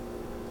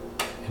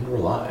And we're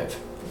live.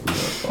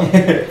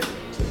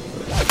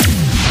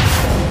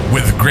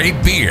 With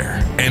great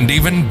beer and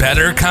even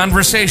better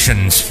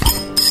conversations.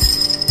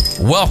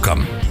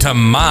 Welcome to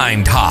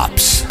Mind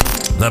Hops,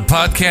 the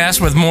podcast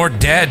with more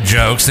dad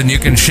jokes than you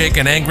can shake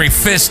an angry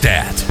fist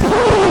at.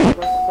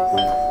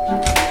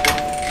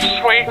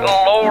 Sweet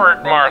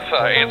Lord,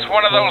 Martha, it's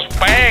one of those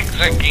bags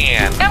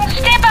again. Don't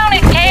step on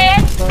it,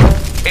 Ted.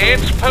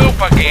 It's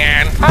poop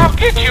again. I'll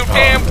get you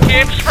damn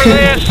kids for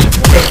this.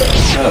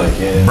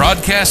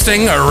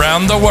 Broadcasting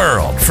around the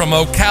world from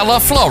Ocala,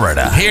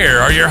 Florida. Here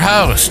are your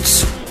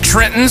hosts,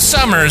 Trenton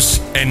Summers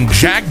and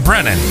Jack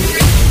Brennan.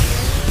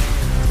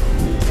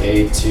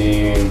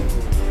 18,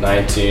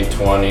 19,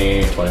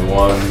 20,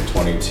 21,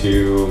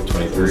 22,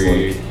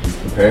 23,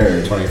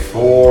 Prepared.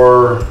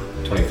 24,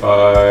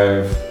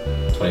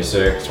 25,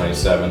 26,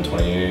 27,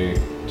 28,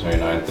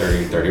 29,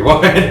 30,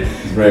 31,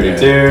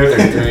 32,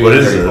 33, What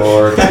is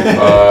 34,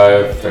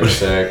 35,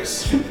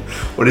 36.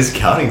 What is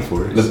counting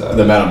for?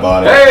 The amount of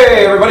body.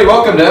 Hey everybody,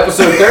 welcome to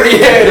episode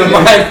 38 of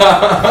Mind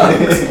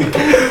Hops.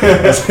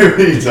 That's what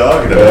are you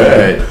talking about?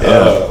 Right.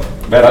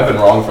 Yeah. Man, I've been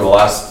wrong for the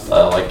last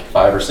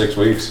 5 or 6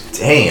 weeks.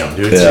 Damn,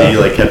 dude. Yeah. So you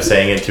like kept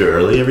saying it too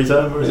early every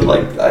time? Or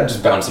Like, I'm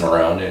just bouncing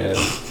around, yeah.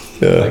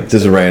 Yeah.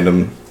 Just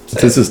random.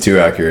 This is too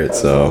accurate,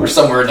 so. We're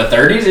somewhere in the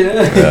 30s,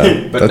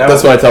 Yeah. But now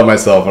That's what I tell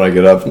myself when I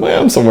get up.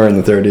 I'm somewhere in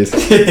the 30s.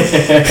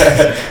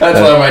 that's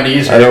why my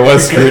knees hurt. I don't want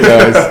to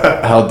scrutinize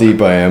how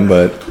deep I am,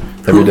 but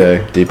every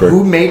day, deeper.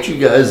 Who made you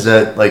guys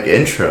that like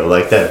intro,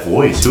 like that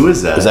voice? Who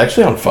is that? It was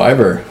actually on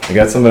Fiverr. I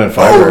got something on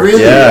Fiverr. Oh,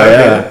 really? Yeah,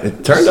 Okay. yeah.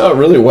 It turned out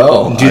really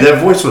well. Dude,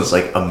 that voice was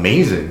like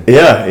amazing.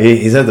 Yeah,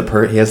 he has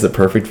the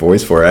perfect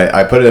voice for it.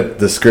 I put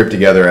the script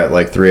together at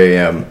like 3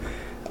 a.m.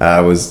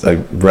 I was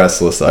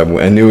restless. I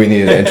knew we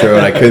needed an intro,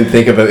 and I couldn't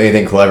think of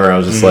anything clever. I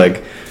was just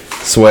like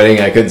sweating.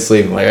 I couldn't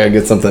sleep. I'm like, I gotta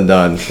get something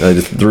done. And I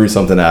just threw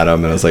something at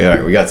him, and I was like, all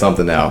right, we got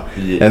something now.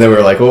 Yeah. And then we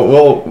were like,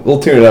 well, we'll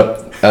tune it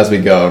up as we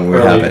go, and we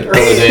haven't. Early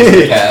days of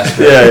the cast.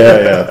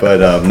 yeah.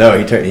 But no,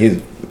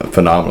 he's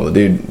phenomenal. The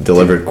dude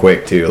delivered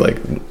quick too. Like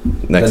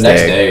next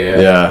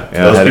day. Yeah.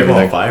 Those had people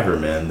on everything. Fiverr,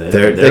 man. They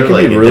they're can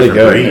like be a really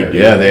different good. breed,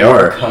 dude. Yeah, they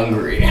are.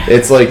 Hungry.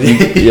 It's like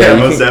Yeah, you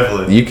most can,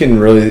 definitely. You can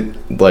really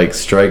like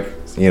strike,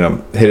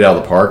 hit it out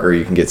of the park, or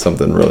you can get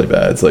something really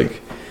bad. It's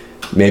like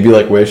maybe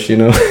like Wish, you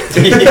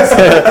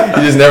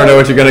just never know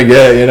what you're gonna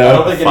get. I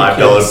don't think any $5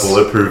 kids,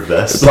 bulletproof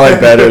vest. It's probably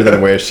better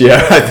than Wish.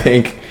 Yeah, I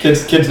think.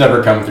 Kids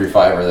never come through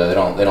Fiverr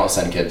though. They don't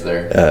send kids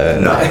there.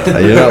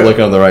 You're not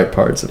looking on the right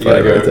parts of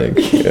gotta Fiverr, go. I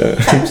think.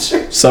 Yeah.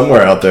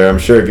 Somewhere out there, I'm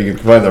sure if you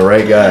can find the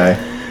right guy.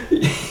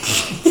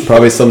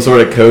 Probably some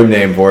sort of code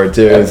name for it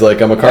too. It's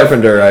like, I'm a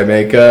carpenter. I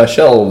make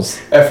shelves.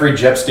 Efrey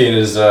Jepstein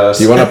is. Do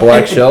you want a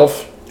black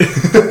shelf? Do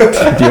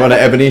you want an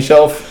ebony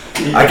shelf?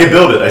 I can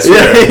build it, I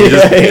swear. You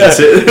just paint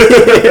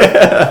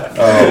it.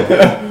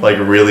 Like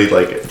really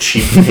like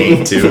cheap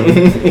paint too. I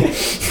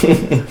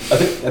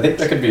think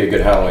that could be a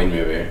good Halloween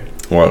movie.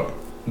 What?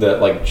 The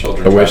like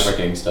children A Wish.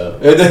 trafficking stuff.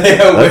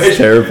 That's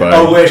terrifying.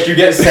 A Wish. You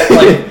get sent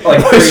like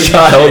Wish crazy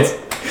child. shit.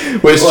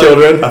 Wish Like,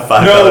 children. A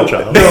 $5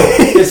 child. No.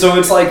 So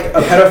it's like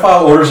a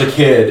pedophile orders a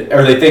kid,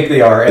 or they think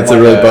they are. And It's like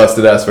a really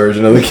busted ass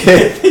version of the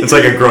kid. It's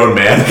like a grown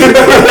man.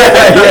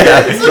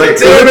 It's like, what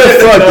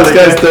the fuck? This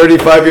guy's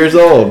 35 years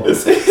old.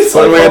 It's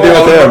What am I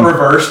gonna do with him?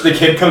 Reverse. The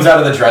kid comes out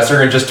of the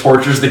dresser and just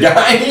tortures the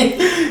guy.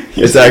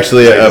 It's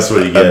actually That's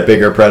what you a get.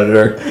 bigger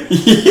predator.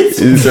 He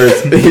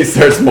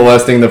starts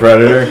molesting the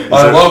predator.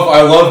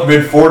 I love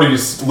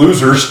mid-40s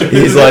losers.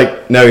 He's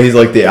like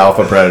the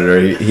alpha predator.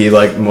 He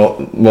like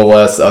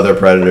molests other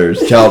predators,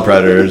 child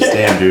predators.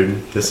 Damn,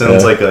 dude. This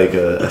sounds like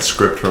a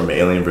script from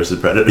Alien vs.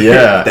 Predator.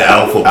 Yeah, The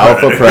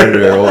alpha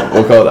predator.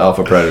 We'll call it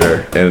alpha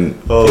predator, and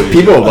Holy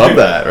people love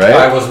that, I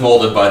right? was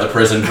molded by the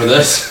prison for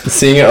this.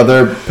 Seeing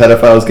other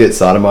pedophiles get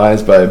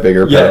sodomized by a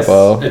bigger Yes,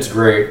 pedophile. it's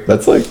great.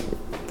 That's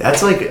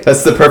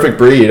That's the perfect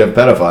breed of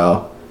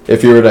pedophile.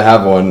 If you were to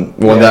have one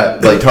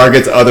that like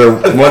targets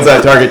ones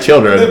that target The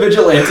children.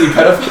 vigilante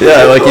pedophile.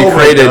 Yeah, like you Oh my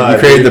created God,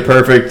 the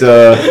perfect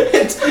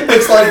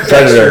It's like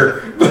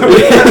predator.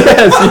 Dexter.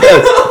 yes.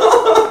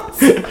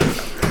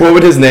 What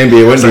would his name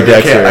be? It wouldn't be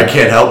Dexter. I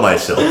can't help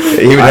myself.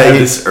 He would I have he-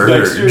 this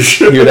urge.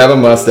 He would have a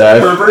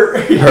mustache.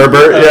 Herbert.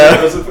 Herbert,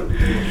 yeah.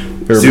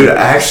 Dude, I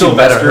actually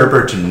met a Sylvester.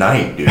 Herbert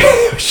tonight, dude.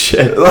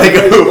 Shit. Like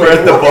over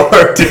at the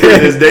bar,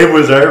 dude. His name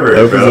was Herbert,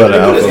 Opens bro. on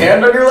Put his album.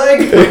 hand on your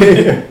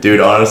leg. Dude,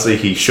 honestly,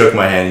 he shook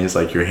my hand. He's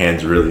like, "Your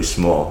hand's really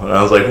small," and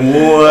I was like, I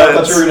 "What?"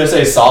 thought you were gonna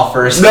say soft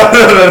first. No.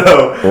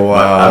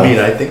 Wow. I mean,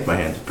 I think my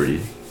hand's pretty.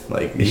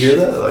 Like, you hear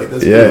that? Like,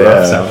 that's pretty Yeah,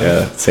 rough yeah, sounding.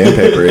 yeah.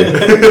 Sandpapery.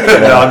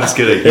 No, I'm just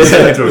kidding. He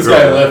said it to a This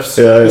guy girl. lifts.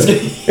 Yeah. He's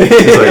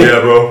like,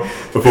 "Yeah, bro,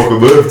 the fuck we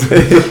lived."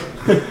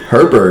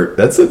 Herbert.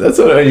 That's an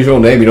unusual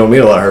name. You don't meet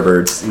a lot of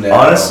Herberts. No.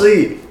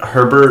 Honestly,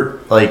 Herbert,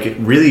 like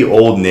really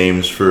old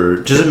names for.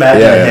 Just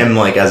imagine Yeah, yeah. him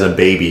like as a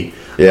baby.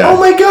 Yeah. Oh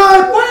my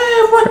God! What?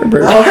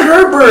 Herbert. Oh,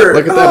 Herbert!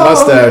 Look at that Oh,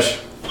 mustache.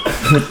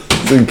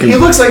 He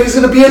looks like he's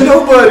gonna be a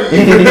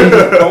nobody.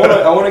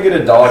 I want to get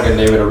a dog and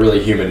name it a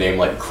really human name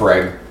like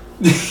Craig.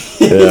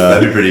 Yeah.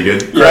 That'd be pretty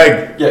good.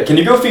 Craig. Yeah, can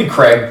you go feed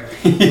Craig?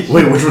 Wait,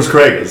 which one's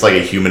Craig? It's like a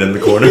human in the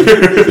corner. Yeah,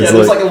 it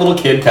looks like- like a little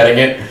kid petting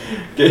it.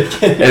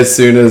 As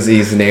soon as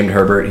he's named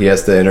Herbert, he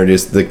has to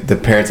introduce the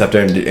parents have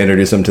to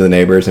introduce him to the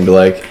neighbors and be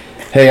like,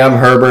 "Hey, I'm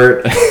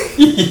Herbert."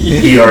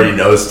 He already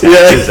knows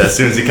taxes as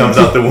soon as he comes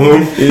out the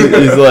womb.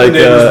 He's like,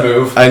 Neighbors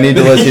move. "I need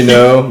to let you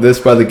know this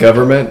by the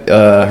government.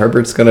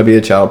 Herbert's gonna be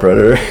a child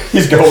predator.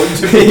 He's going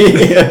to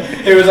be.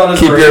 It was on his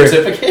Keep birth your-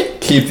 certificate.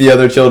 Keep the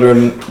other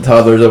children,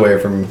 toddlers, away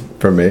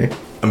from me."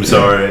 I'm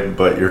sorry,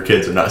 but your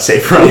kids are not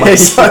safe around my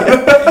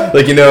son.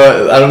 Like, you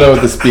know, I don't know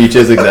what the speech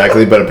is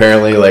exactly, but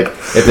apparently, like,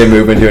 if they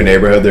move into a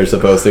neighborhood, they're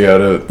supposed to go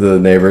to the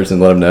neighbors and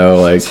let them know,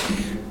 like,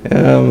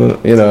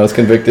 you know, I was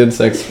convicted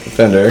sex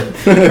offender.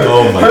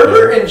 Oh my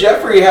Herbert god. and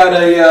Jeffrey had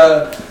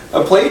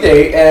a play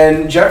date,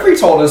 and Jeffrey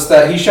told us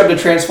that he shoved a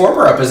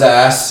transformer up his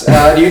ass.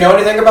 Do you know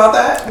anything about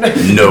that?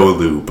 No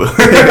lube.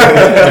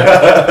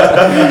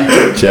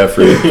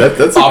 Jeffrey.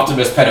 That's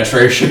Optimus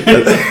penetration.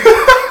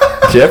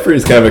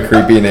 Jeffrey's kind of a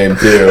creepy name,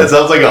 too. That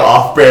sounds like an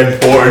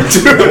off-brand porn,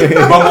 too.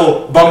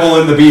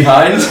 Bumble in the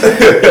behind.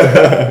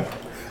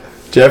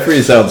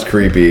 Jeffrey sounds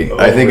creepy.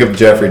 I think of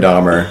Jeffrey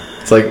Dahmer.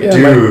 It's like, yeah,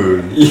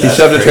 Dude. he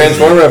shoved a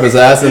transformer up his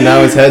ass and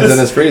now his head's in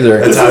his freezer.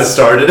 That's how it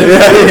started.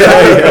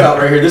 About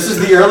right here. This is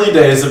the early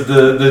days of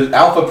the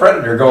alpha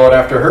predator going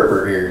after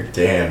Herbert here.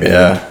 Damn.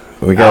 Yeah.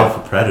 We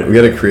Alpha predator. We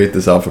got to create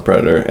this alpha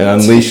predator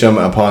and unleash him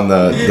upon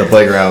the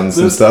playgrounds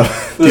and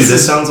stuff. Dude,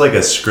 this sounds like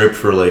a script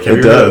for like. Have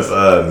It you heard does.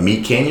 of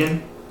Meat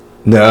Canyon?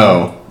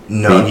 No.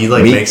 No, he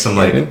like Meat makes some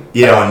like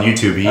Canyon? on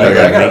YouTube. He I like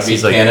got makes a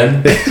these beat like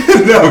cannon.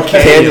 no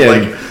canyon,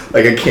 Canyon.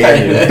 like a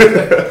canyon.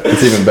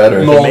 It's even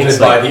better. Molded makes,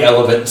 by like- the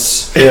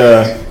elements.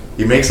 Yeah.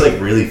 He makes like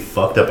really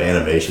fucked up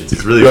animations.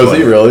 It's really Does funny.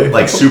 he really?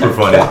 Like super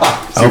funny. Super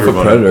Alpha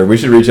funny. Predator. We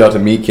should reach out to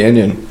Meat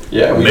Canyon.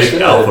 Yeah, we Make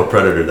should. Alpha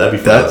Predator. That'd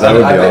be fun. That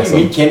would I be bet awesome.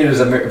 you Meat Canyon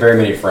doesn't have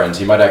very many friends.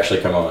 He might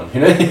actually come on.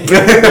 Maybe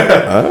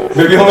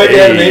he'll make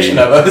Hey. an animation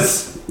of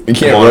us. You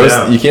can't Come on roast.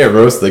 down. You can't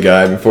roast the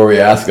guy before we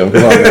ask him.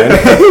 Come on,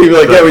 man. You'd be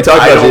like, yeah, we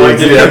talked I about don't you. like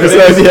yeah,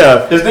 it.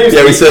 yeah. His name's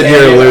Yeah, we Meat said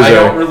you're a Canyon. I loser.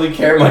 don't really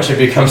care much if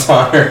he comes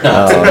on or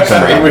not. Oh, To be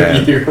come straight on, with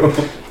man.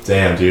 you.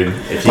 Damn, dude.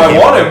 If I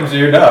want him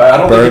to. No, I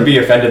don't think Burn- he'd be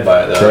offended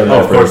by it though. Burn Oh,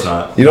 that of course bridge.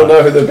 not. You don't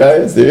know who the guy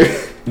is, do you?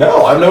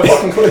 No, I have no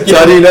fucking clue. So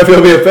how do you know if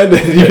he'll be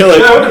offended? You're like,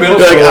 Yeah, I went to middle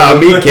you're like, school.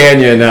 Meat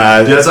Canyon.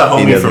 Dude, that's a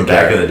he homie doesn't from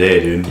back care. in the day,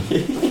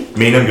 dude.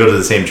 Me and him go to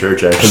the same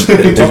church,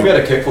 actually. He told me how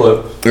to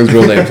kickflip. His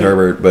real name's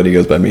Herbert, but he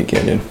goes by Meat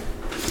Canyon.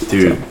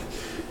 Dude,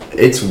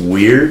 it's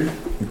weird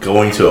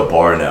going to a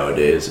bar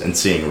nowadays and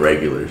seeing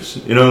regulars.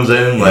 You know what I'm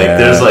saying? Like, Yeah.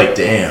 there's like,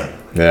 damn,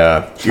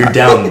 Yeah. you're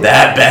down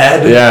that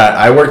bad? Yeah,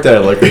 I worked at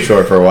a liquor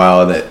store for a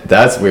while, and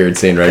that's weird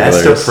seeing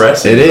regulars. That's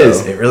depressing, It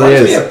is. though. It really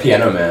Reminds me is. of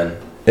Piano Man.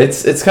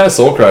 It's kind of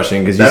soul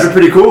crushing because That'd be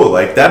pretty cool.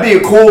 Like, that'd be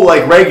a cool,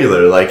 like,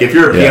 regular. Like, if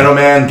you're a Yeah. piano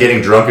man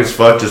getting drunk as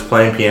fuck, just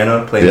playing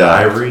piano, playing Yeah. the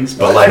ivories.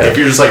 But, like, if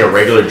you're just like a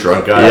regular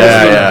drunk guy,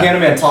 Yeah, yeah. Piano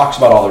Man talks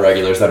about all the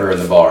regulars that are in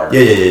the bar.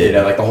 Yeah. You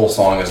know, like the whole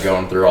song is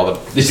going through all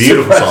these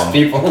Beautiful depressed song.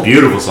 people.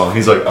 Beautiful song.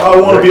 He's like, I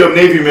want to be a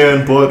Navy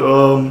man, but,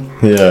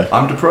 yeah.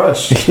 I'm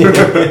depressed.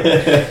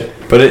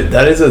 But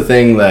that is a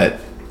thing that,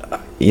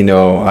 you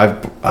know,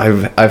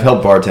 I've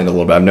helped bartend a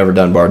little bit. I've never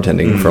done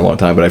bartending for a long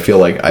time, but I feel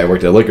like I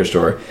worked at a liquor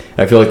store. And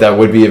I feel like that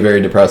would be a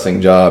very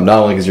depressing job, not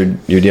only because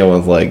you're dealing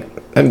with like,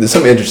 I mean, there's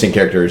some interesting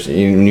characters,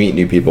 you meet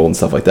new people and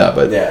stuff like that,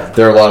 but Yeah.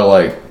 there are a lot of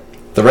like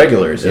the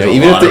regulars. You know, There's a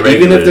even lot of if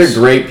they're regulars.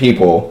 great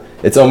people,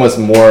 it's almost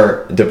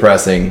more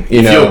depressing.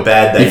 You know, feel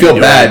bad that you feel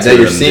you're bad doing that it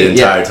you're to them seeing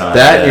the entire time.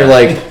 that. Yeah.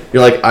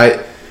 You're like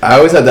I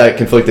always had that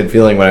conflicted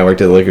feeling when I worked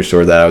at the liquor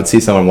store that I would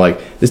see someone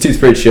like, this dude's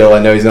pretty chill. I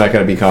know he's not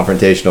going to be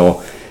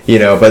confrontational, you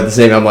know, but at the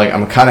same time, I'm like,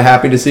 I'm kind of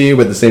happy to see you,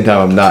 but at the same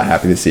time, I'm not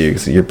happy to see you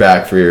because you're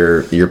back for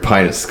your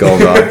pint of Skull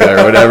Vodka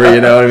or whatever,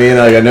 you know what I mean?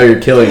 Like, I know you're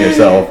killing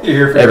yourself You're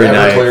here for every your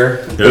night.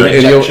 Everclear Really?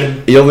 And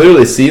injection. you'll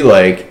literally see,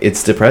 like,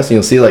 it's depressing.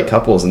 You'll see, like,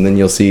 couples, and then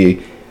you'll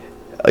see,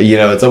 you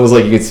know, it's almost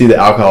like you can see the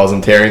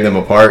alcoholism tearing them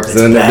apart. 'Cause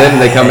then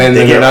they come in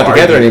They and they're get not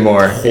together argued.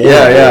 anymore. Horrible.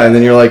 Yeah, and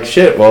then you're like,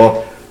 shit,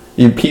 well,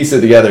 you piece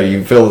it together.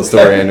 You fill the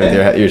story in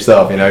with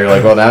yourself. You know, you're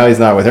like, well, now he's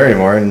not with her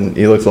anymore, and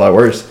he looks a lot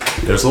worse.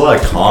 There's a lot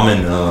of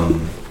common,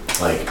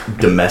 like,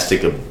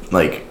 domestic,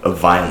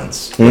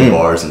 violence in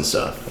bars and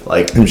stuff.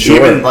 Like, I'm sure.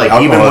 even when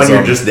Alcoholism.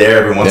 you're just there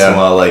every once in a Yeah.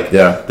 while, like,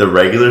 Yeah. the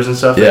regulars and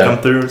stuff Yeah. that come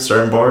through at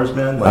certain bars,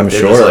 man. Like, I'm they're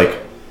sure. just like,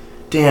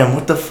 damn,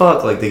 what the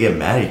fuck? Like, they get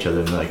mad at each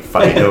other and, like,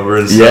 fight over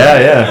and stuff.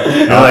 Yeah.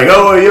 And they're like,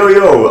 oh,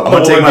 yo, I'm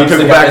gonna Oh, take my beats the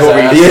pickle back guy's over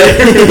ass.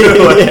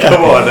 here. Like,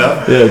 come on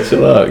now. Yeah,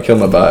 chill out. Kill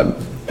my vibe.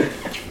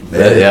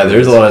 Yeah,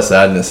 there's a lot of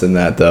sadness in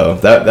that, though.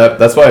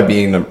 That's why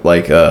being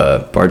like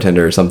a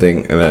bartender or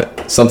something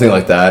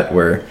like that,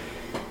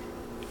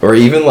 or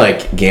even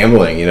like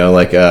gambling, you know,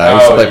 like I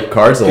used to play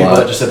cards a people lot.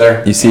 that just sit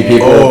there. You see and-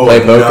 people Oh,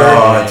 play poker.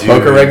 no, dude.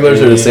 Poker regulars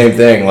are the same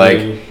thing.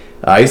 Like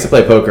I used to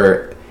play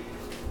poker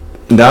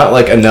not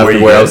like enough Were to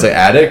you where I good? was an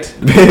addict.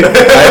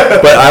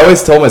 But I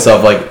always told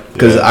myself like,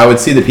 because I would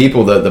see the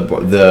people,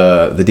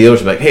 the dealers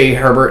would be like, hey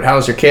Herbert,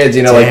 how's your kids?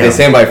 You know, like they Damn.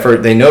 stand by for,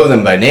 they know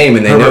them by name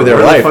and they know their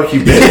where life. the fuck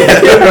you been?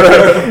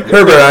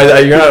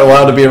 Herbert, you're not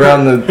allowed to be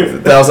around the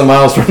 1,000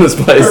 miles from this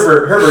place.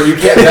 Herbert, you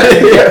can't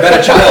bet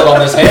a child on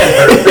this hand,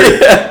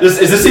 Herbert. Is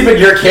this even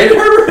your kid,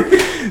 Herbert?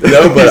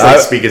 No, but He's like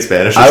speaking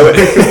Spanish. I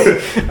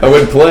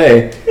would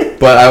play,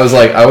 but I was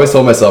like, I always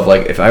told myself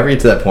like, if I ever get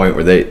to that point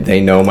where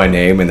they know my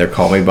name and they're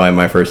calling me by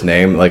my first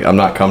name, like I'm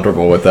not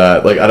comfortable with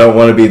that. Like I don't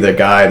want to be the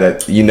guy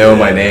that know me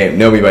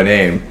by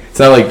name. It's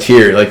not like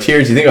Cheers. Like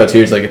Cheers, you think about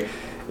Cheers, like,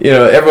 you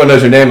know, everyone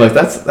knows your name. Like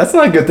that's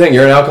not a good thing.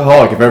 You're an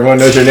alcoholic if everyone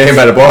knows your name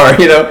at a bar.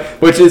 You know,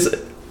 which is,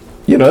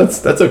 you know,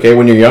 that's okay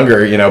when you're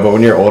younger. You know, but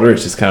when you're older,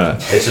 it's just kind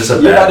of. It's just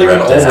a You're bad not even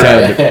rep to older.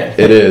 have.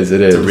 It is.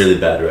 It's a really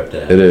bad rep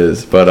to have. It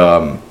is, but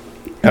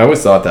I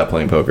always thought that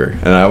playing poker,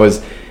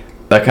 and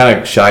that kind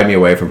of shied me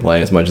away from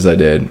playing as much as I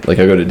did. Like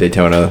I go to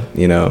Daytona,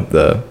 you know,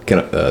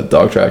 the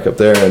dog track up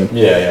there, and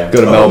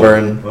go to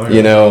Melbourne, okay.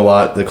 you know, a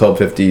lot. The Club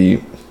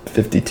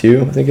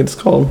 52, I think it's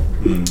called.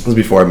 This was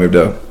before I moved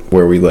to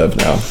where we live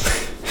now.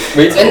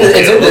 Wait, it's in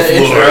the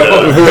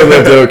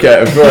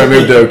intro. Before I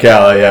moved to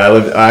Ocala, yeah,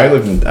 I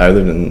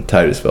lived in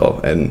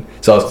Titusville, and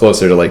so I was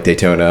closer to like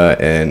Daytona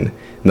and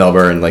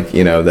Melbourne, like,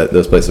 you know, that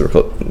those places were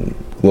a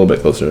little bit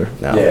closer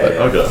now.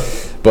 Yeah.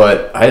 Okay.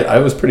 But I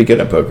was pretty good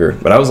at poker.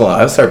 But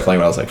I started playing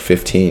when I was like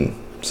 15.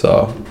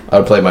 So I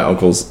would play my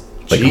uncle's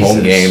like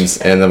home Jesus. games,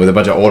 and then with a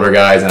bunch of older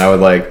guys, and I would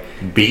like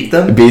Beat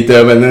them? beat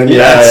them, and then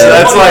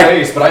That's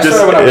like- But I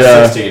started when I was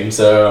yeah. 16,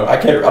 so I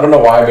don't know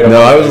why I made up.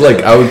 No, I was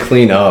like, I would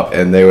clean up,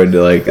 and they would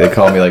like, they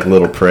called me like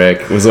Little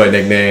Prick was my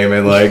nickname,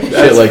 and like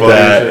shit like funny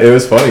that. shit. It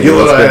was funny. You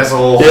It was little good.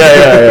 asshole.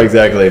 Yeah,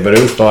 exactly. But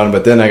it was fun.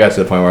 But then I got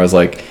to the point where I was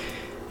like,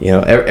 you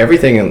know,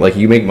 everything, like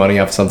you make money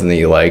off something that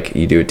you like,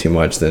 you do it too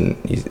much, then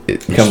it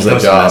becomes a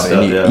becomes job. messed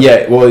And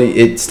up, well,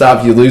 it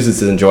stops. You lose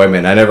its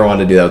enjoyment. I never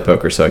wanted to do that with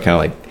poker, so I kind of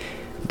like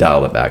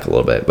dialed it back a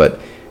little bit. But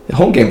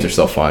home games are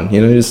still fun.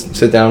 You know, just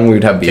sit down. We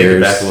would have Kick it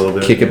beers, back a little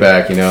bit, kick it yeah.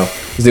 back. You know,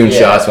 I was doing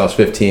shots when I was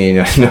 15.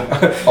 I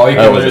know. all you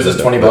I can wasn't lose is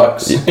good at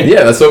 $20.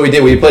 Yeah, that's what we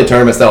did. We played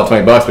tournament style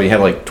 $20, but you had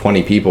like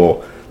 20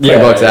 people.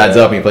 $20 adds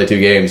up, and you play 2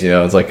 games. You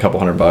know, it's like a couple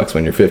 $100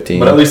 when you're 15.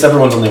 But at least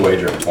everyone's only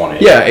wagering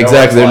 20. Yeah,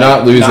 exactly. They're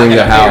not losing gonna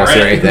the pay house or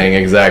rent. anything.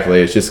 Exactly.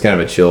 It's just kind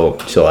of a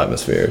chill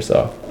atmosphere.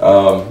 So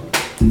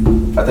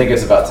I think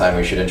it's about time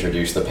we should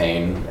introduce the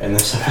pain in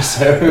this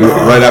episode.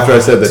 right after I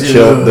said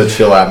Dude. the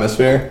chill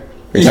atmosphere,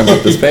 are you talking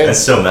about this pain? That's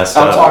so messed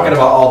I'm up. talking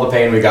about all the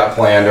pain we got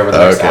planned over the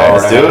next Okay, hour.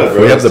 let's and a do half. it,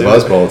 bro. We have the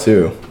Let's do it. buzzball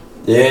too.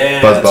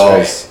 Yeah, Buzz that's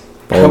balls.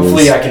 right.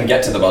 Hopefully, I can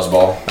get to the buzz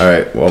ball. All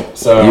right. Well,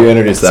 So- you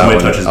introduce that Somebody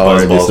one. touches I'll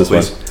buzz introduce balls,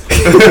 this please. one.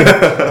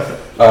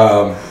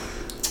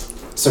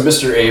 So,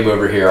 Mr. Abe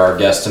over here, our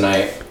guest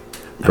tonight.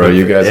 Bro,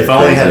 you guys. If are I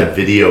only crazy. had a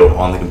video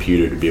on the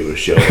computer to be able to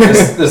show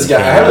it. This guy.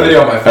 I have a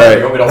video on my phone. Alright.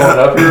 You want me to hold it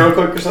up here real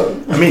quick or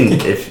something? I mean,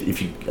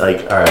 if you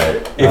like, all right.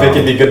 If it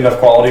can be good enough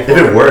quality for If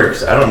you. it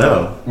works, I don't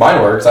know.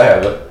 Mine works. I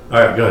have it. All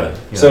right, go ahead.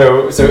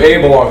 Yeah. So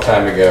Abe, a long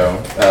time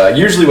ago,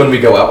 usually when we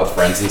go out with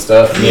friends and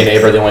stuff, me and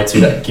Abe are the only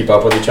two that keep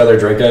up with each other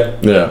drinking.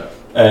 Yeah.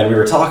 And we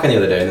were talking the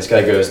other day, and this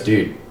guy goes,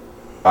 dude,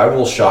 I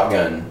will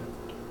shotgun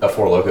a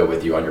Four Loko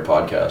with you on your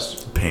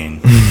podcast.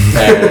 Pain.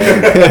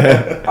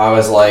 And I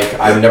was like,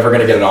 I'm never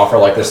going to get an offer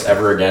like this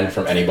ever again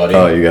from anybody.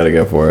 Oh, you got to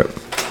go for it.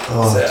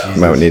 Oh, So- Jesus.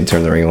 Might need to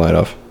turn the ring light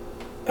off.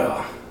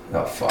 Oh,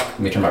 fuck. Let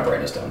me turn my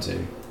brightness down,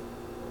 too.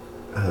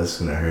 Oh, this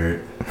is gonna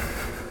hurt.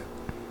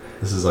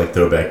 This is like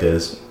throwback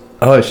days.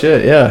 Oh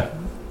shit! Yeah.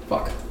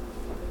 Fuck.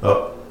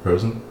 Oh,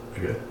 frozen.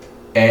 Okay.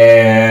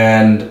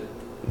 And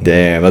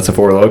Damn, that's a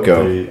Four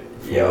Loko.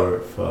 3, 4,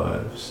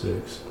 5,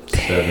 6,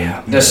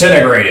 7.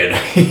 disintegrated.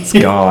 It's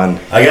gone.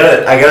 I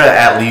gotta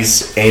at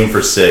least aim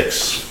for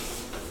 6.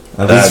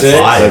 At That's- least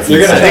 5. that's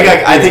You're gonna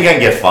I think I can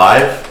get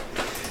 5.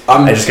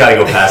 I just gotta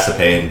go past the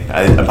pain.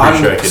 I'm pretty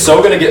sure I I'm can. so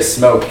going to get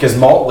smoked because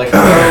malt liquor,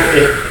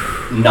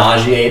 it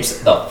nauseates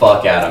the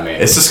fuck out of me.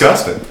 It's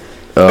disgusting.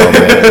 Oh man,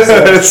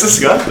 It's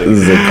disgusting.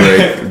 this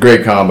is a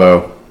great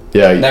combo.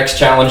 Yeah. Next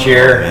challenge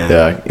here. Man.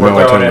 Yeah. You We're might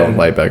want to throwing turn in- the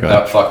light back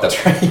Oh, on. fuck,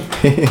 that's right.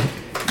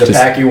 The Just-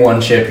 Packy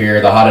 1 chip here,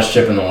 the hottest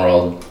chip in the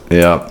world.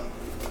 Yeah.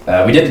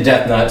 We did the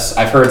Death Nuts.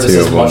 I've heard this Two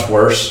is of them. much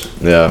worse.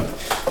 Yeah.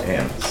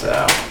 Damn. So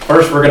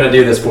first, we're gonna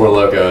do this Four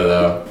Loko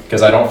though,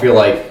 because I don't feel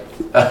like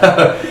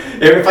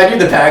if I do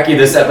the Packy,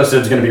 this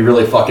episode's gonna be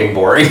really fucking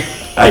boring.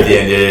 I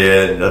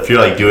did. Yeah. I feel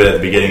like do it at the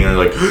beginning and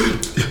like.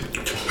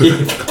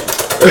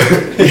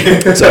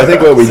 So I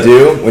think what we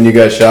do when you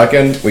guys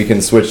shotgun, we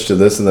can switch to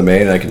this in the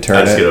main, and I can I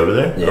turn just get it. over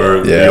there, Yeah.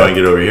 or Yeah. you want to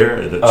get over here?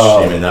 And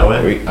aim in that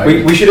way.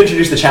 We should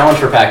introduce the challenge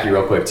for Packy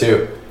real quick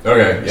too.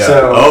 Okay.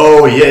 So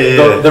Oh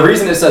yeah. the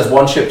reason it says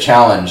 1 chip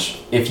challenge,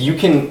 if you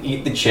can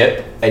eat the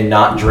chip and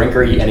not drink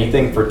or eat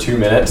anything for 2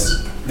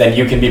 minutes, then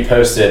you can be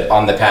posted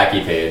on the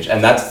Packy page,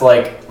 and that's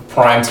like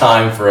prime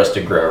time for us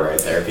to grow right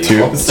there,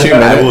 people. 2 So-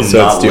 minutes. I will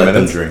So it's not 2 let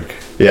minutes. them drink.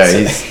 Yeah,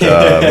 he's.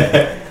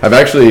 I've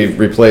actually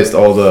replaced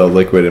all the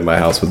liquid in my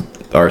house with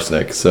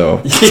arsenic.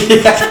 So I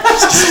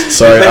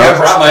sorry, think I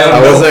brought my own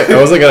I milk.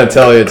 wasn't gonna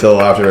tell you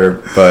until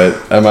after,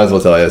 but I might as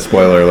well tell you.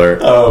 Spoiler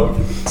alert.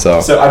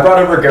 So I brought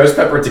over ghost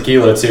pepper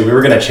tequila too. We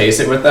were gonna chase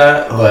it with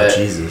that, but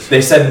Jesus.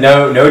 they said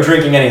no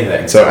drinking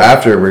anything. so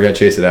after we're gonna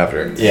chase it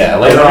after. Yeah,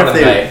 later I on wonder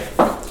in the if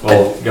night,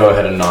 we'll go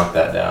ahead and knock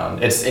that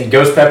down. It's in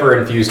ghost pepper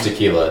infused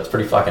tequila. It's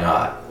pretty fucking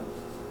hot.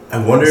 I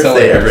wonder if Sound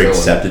they like ever Arizona.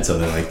 accepted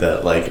something like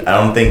that. Like, I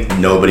don't think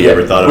nobody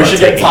ever thought We about should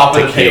get taking top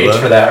of the tequila.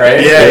 page for that,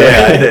 right?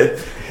 Yeah.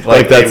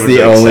 Like they that's would the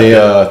accept only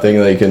it. thing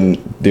that you can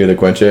do to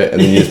quench it,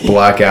 and then you just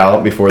black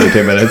out before the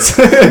 2 minutes.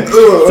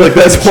 It's like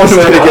that's one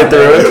way to get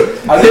through it.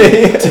 I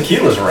think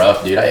tequila's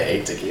rough, dude. I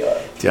hate tequila.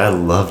 Dude, I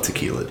love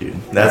tequila, dude.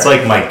 That's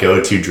like my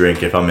go-to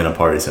drink if I'm in a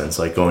party sense.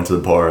 Like going to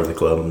the bar or the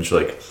club, I'm just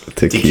like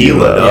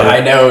Tequila. dog. Yeah,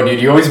 I know, dude.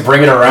 You always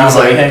bring it around It's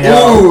when like, we hang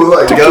out. ooh,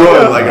 like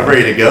go, like I'm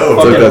ready to go.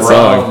 like Fucking that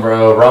song. rum,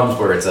 bro. Rum's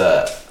where it's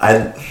at.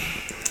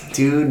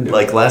 Dude,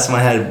 like last time I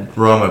had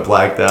rum, I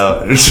blacked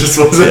out. It just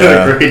wasn't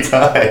Yeah. a great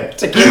time.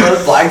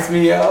 Tequila blacks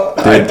me out.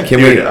 Dude, can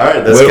we? Dude, all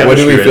right, that's what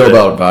do we chemistry feel right there.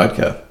 about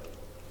vodka?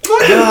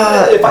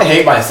 If I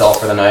hate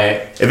myself for the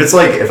night, If it's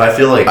like, if I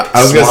feel like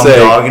I was gonna slum say.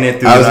 dogging it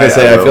through I was the gonna night,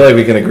 say. I will. feel like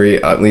we can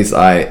agree. At least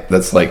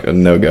that's like a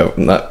no go.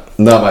 Not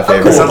my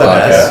favorite. It's not the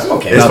vodka. best.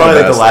 Okay. It's Not probably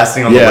like best. the last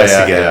thing on the list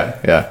to get.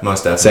 Yeah.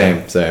 Most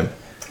definitely. Same.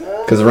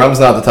 Because rum's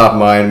not the top of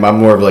mine. I'm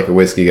more of like a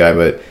whiskey guy,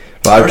 but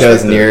vodka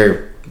is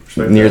respect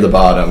near the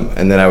bottom.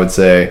 And then I would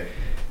say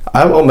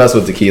I will mess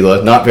with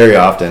tequila, not very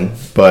often,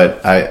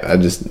 but I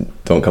just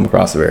don't come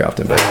across it very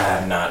often. But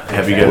I'm not.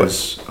 Have you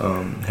guys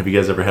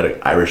ever had an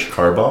Irish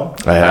car bomb?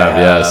 I have,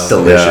 yes,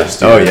 Delicious,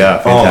 Yeah. Oh dude.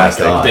 yeah, Oh my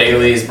fantastic. God.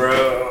 Bailey's,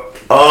 bro?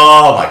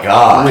 Oh my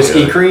god.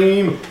 Whiskey dude.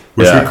 cream.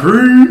 Whiskey Yeah.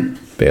 cream.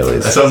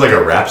 Bailey's. That sounds like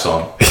a rap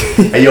song.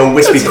 Hey yo,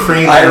 whiskey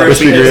cream. Irish.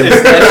 Whiskey cream.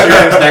 It's Ed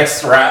Sheeran's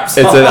next rap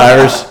song.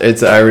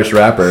 It's an Irish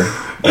rapper.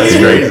 That's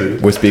crazy.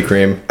 Whiskey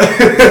cream.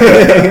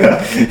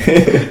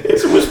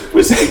 It's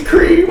whiskey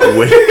cream.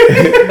 Wait,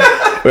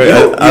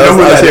 I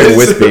was hearing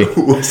whiskey.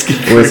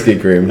 Whiskey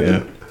cream.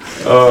 Yeah.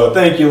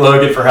 Thank you,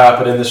 Logan, for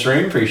hopping in the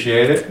stream.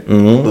 Appreciate it.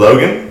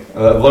 Logan?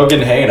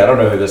 Logan Hain. I don't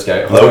know who this guy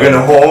is. Logan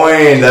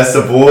Hoyne. That's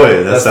the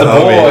boy. That's the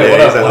homie. boy. Yeah, What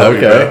he's up, a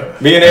Logan? homie, Okay. bro.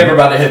 Me and Abe are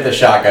about to hit the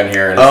shotgun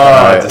here. In a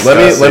Oh, second. Let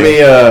me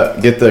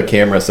disgusting. get the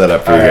camera set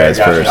up for All you right, guys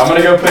gotcha. first. I'm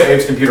gonna go put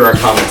Abe's computer on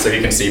comments so he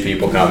can see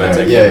people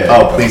commenting. Yeah.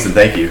 Oh, please and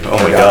thank you. Oh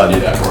my I god. do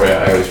that for you.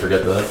 I always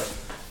forget that.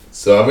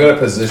 So I'm gonna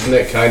position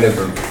it kind of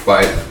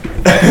by. We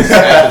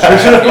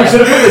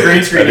should have put the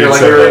green screen here That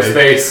like is we were in so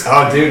space.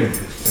 Oh, dude.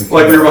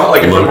 Like we were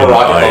like a Logan,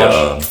 rocket I,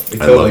 launch. We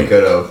I totally love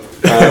could have.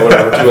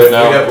 Whatever. To it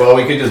now. Well,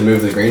 we could just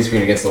move the green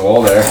screen against the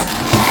wall there.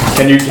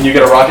 Can you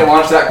get a rocket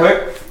launch that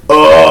quick?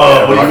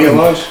 Oh, what do you mean?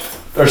 launch?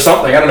 Or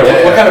something. I don't know. Yeah,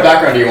 What yeah. kind of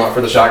background do you want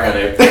for the shotgun,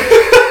 Abe?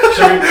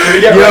 should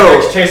we get Yo.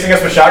 Rick chasing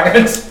us with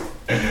shotguns?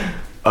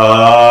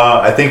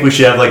 I think we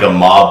should have like a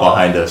mob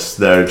behind us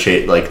that are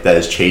that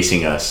is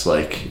chasing us,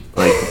 like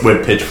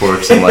with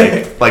pitchforks and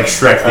like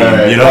Shrek theme.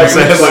 Alright. You know what I'm Like we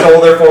saying? just Like,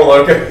 stole their Four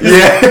Loko.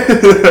 yeah.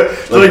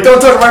 They're like, don't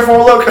touch my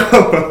Four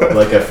Loko.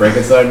 Like a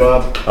Frankenstein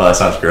mob? Oh, that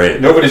sounds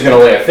great. Nobody's gonna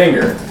lay a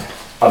finger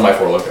on my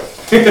Four Loko.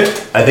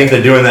 I think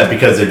they're doing that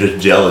because they're just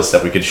jealous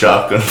that we could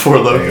shotgun Four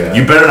Loko. Yeah.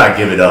 You better not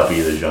give it up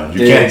either, John.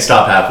 You Yeah. can't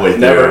stop halfway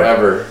through. Never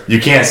ever. You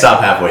can't stop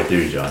halfway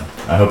through, John.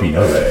 I hope you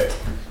know that.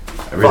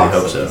 I really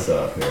hope so. This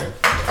up here.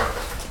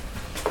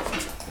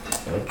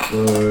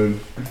 Upload.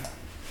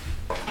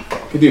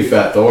 You could do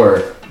Fat Thor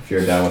if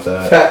you're down with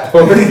that.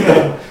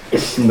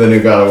 The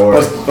new God of War.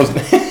 That's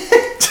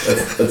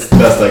the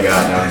best I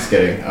got. No, I'm just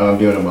kidding. I'm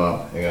doing a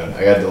mob. Hang on.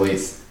 I gotta delete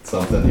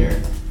something here.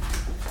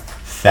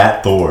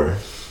 Fat Thor.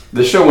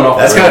 This show went off.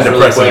 That's the kind of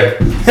rails really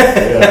depressing.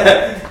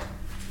 quick.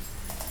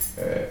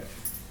 Alright.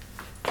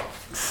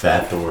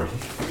 Fat Thor.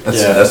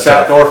 Yeah, that's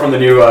Fat Thor from the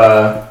new.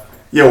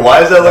 Yo, why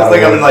does that look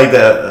like I'm in like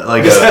that?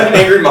 Like Is that an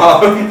angry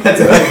mob? That's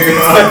an angry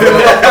mob.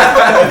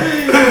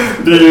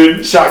 Dude,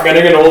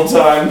 shotgunning in old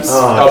times.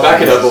 Oh, I'll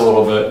back it up a Jesus.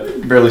 little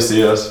bit. Barely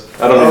see us.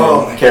 I don't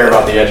Oh, even care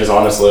about the edges,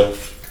 honestly.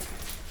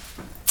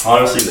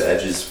 Honestly, the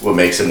edge is what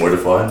makes it more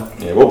fun.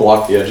 Yeah, we'll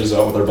block the edges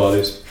out with our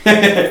bodies.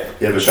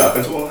 You have a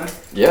shotgun tool in there?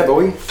 Yeah,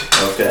 boy.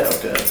 Okay.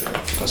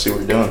 Let's see what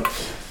we're doing.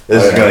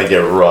 This is gonna get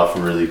rough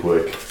really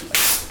quick.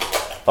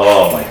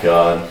 Oh my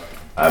god.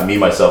 Me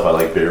myself, I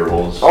like bigger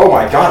holes. Oh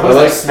my god, what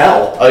does that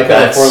smell? I like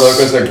how the Four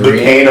Locos are the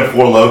green. pain of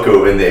Four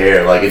Loko in the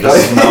air. Like it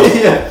just smells.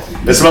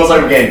 It smells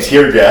like we're getting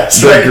tear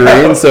gas. They're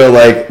green, so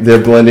like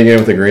they're blending in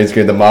with the green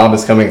screen. The mob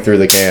is coming through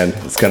the can.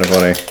 It's kind of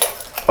funny.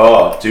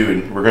 Oh,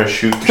 dude, we're gonna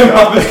shoot the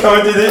Mob shot. is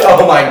coming through the.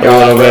 Oh my A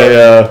little god. bit,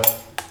 yeah.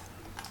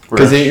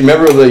 Because you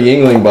remember the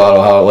Yingling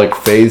bottle, how it like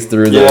phased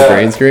through the Yeah.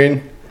 green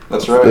screen?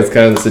 That's right. That's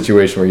kind of the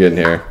situation we're getting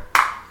here.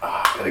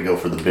 Gotta go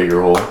for the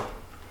bigger hole.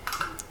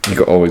 You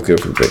can always go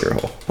for the bigger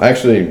hole.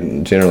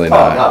 Actually, generally Oh,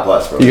 not. God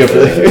bless, bro. You go for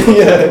the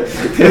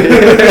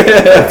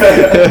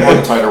Or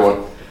the tighter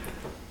one.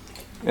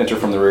 Enter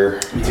from the rear.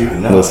 Dude,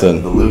 no.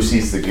 Listen. The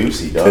Lucy's the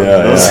goosey, dog.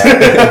 Yeah, You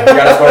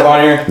got us both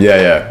on here?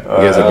 yeah. You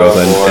guys are both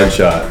boy. in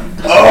shot.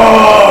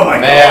 Oh my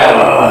Man,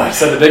 god.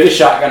 so the biggest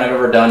shotgun I've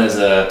ever done is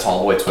a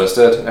Tall Boy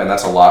Twisted, and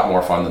that's a lot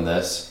more fun than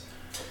this.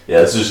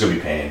 Yeah, this is just gonna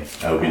be pain.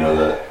 I hope you know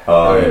that.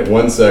 Alright,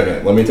 1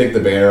 second. Let me take the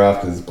banner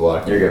off because it's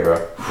blocking. You're good,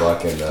 bro.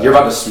 Blocking. You're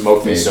about to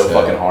smoke me so face,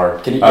 fucking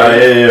hard. Can you?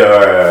 Yeah,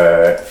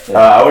 alright.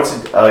 I would say,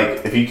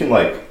 like, if you can,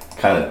 like,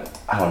 kind of,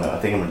 I don't know. I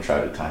think I'm gonna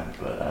try to time it,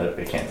 but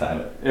I can't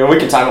time it. Yeah, we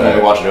can time it when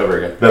we watch it over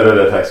again.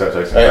 No, text.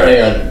 Alright,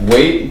 hang on.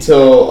 Wait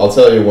until I'll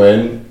tell you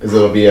when, because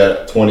it'll be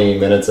at 20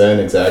 minutes in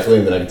exactly,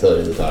 and then I can tell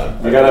you the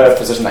time. You gotta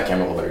position that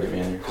camera a little better. Get me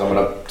in here, because I'm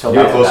gonna tilt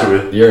You're that closer back.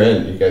 with. You're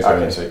in. You guys are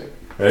Okay, in. sweet.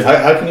 Ready?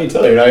 How can you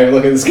tell? You're not even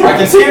looking at the screen. I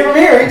can see it from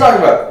here. What are you talking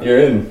about? You're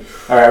in.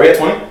 All right, we at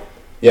 20?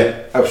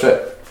 Yeah. Oh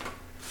shit.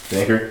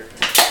 Anchor.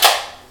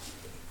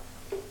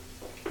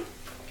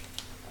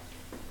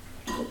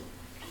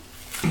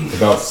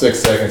 About 6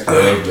 seconds per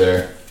egg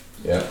there.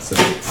 Yeah,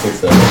 6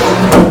 seconds.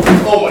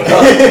 Oh my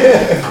god.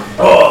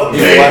 Oh,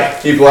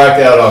 He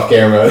blacked out off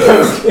camera.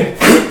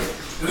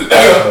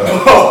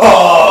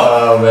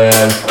 Oh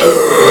man.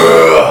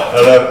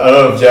 I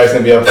don't know if Jack's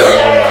gonna be up for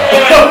that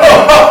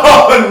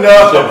Oh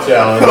no. chip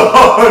challenge.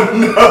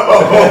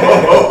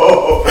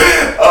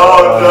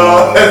 Oh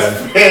no, that's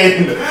man.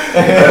 pain.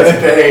 That's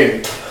pain.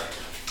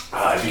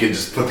 If you could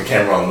just put the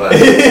camera on that.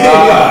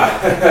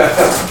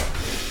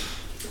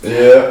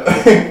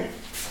 Yeah.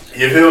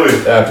 You feel me?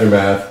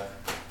 Aftermath.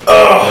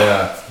 Oh,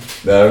 Yeah.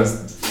 That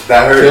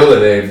that hurt. killed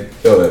it, Abe.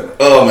 Killed it.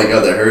 Oh my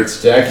god, that hurts.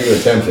 Jack, you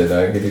attempted.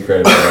 I give you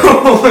credit for that.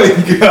 Oh my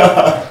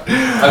god.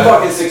 I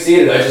fucking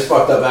succeeded. I just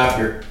fucked up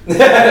after.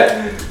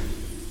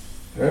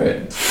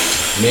 Alright.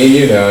 Me and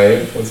you now,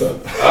 Abe. What's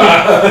up?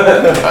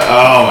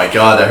 Oh my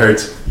god, that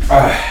hurts.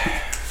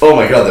 Oh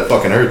my god, that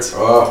fucking hurts.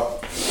 Oh.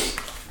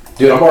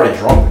 Dude, I'm already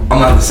drunk. I'm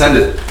gonna have to send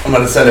it. I'm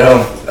gonna send it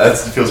home. That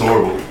feels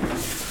horrible.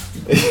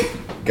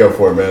 Go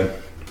for it, man.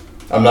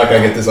 I'm not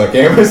gonna get this on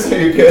camera, so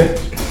you're good.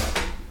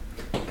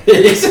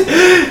 He's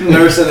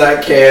nursing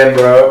that can,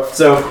 bro.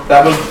 So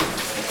that was.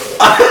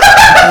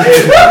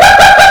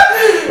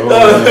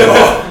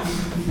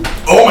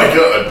 Oh my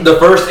god. The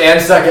first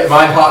and second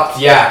mine hot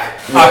yak.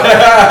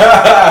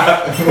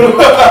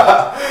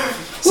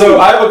 So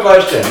I have a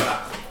question.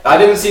 I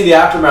didn't see the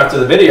aftermath to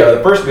the video,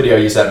 the first video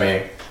you sent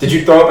me. Did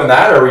you throw up in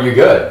that, or were you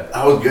good?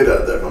 I was good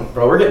out there, man.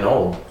 Bro, we're getting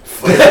old.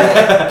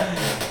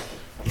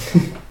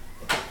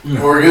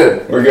 We're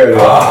good. We're good.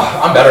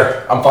 I'm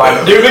better. I'm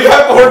fine. Dude, we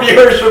got 4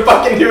 viewers for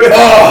fucking doing it.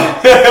 No,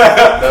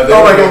 they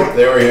Oh were my here- God.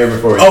 They were here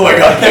before. Oh my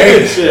god,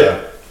 Shit.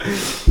 shit.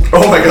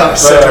 Oh my god, I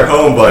sent her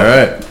home, bud.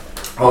 Alright.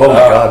 Oh my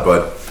god,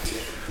 bud.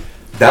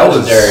 That was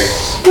Legendary.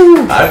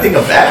 I think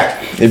I'm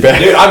back. You back?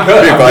 Dude, I'm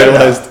good. I'm good now.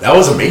 Revitalized. That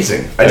was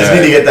amazing. I just Yeah.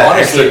 need to get that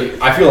extra.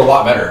 Honestly, I feel a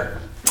lot better.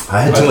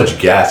 I had too much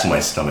gas in my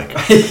stomach.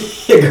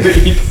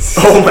 Agreed.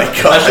 Oh my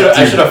god.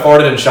 I should have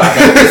farted and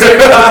shotgun.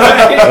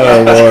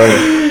 Oh lord.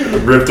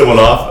 ripped one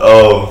off.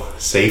 Oh,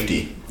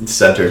 safety.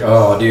 Center.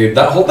 Oh, dude,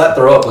 that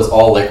throw up was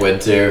all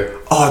liquid too.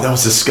 Oh, that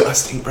was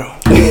disgusting, bro.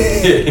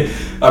 I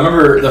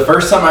remember the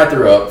first time I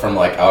threw up from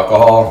like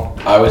alcohol,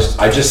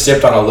 I just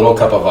sipped on a little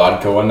cup of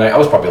vodka one night. I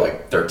was probably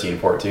like 13,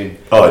 14.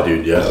 Oh,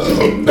 dude, yeah.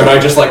 And I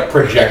just like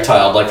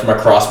projectiled like from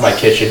across my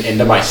kitchen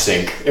into my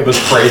sink. It was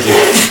crazy.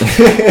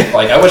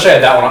 Like I wish I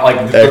had that one.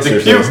 Like the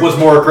Exorcist. puke was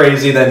more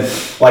crazy than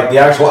like the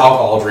actual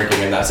alcohol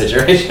drinking in that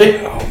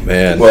situation. Oh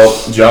man. Well,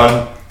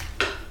 John,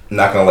 I'm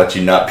not gonna let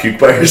you not puke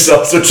by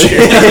yourself, so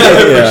cheers.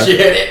 Yeah.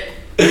 Appreciate it.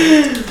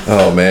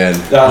 Oh man.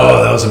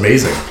 Oh, that was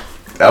amazing.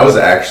 That was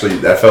actually,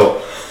 that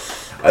felt,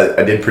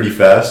 I did pretty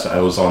fast. I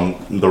was on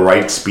the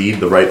right speed,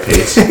 the right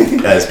pace,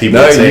 as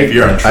people would say if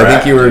you're on track. I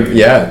think you were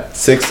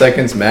 6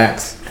 seconds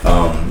max.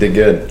 Did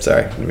good.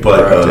 Sorry. Let me But,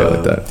 interrupt you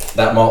like that.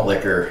 That malt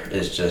liquor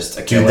is just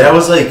a killer. Dude, that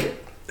was like,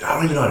 I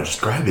don't even know how to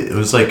describe it. It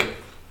was like,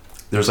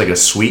 there was like a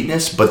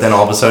sweetness, but then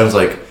all of a sudden it was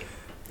like,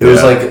 it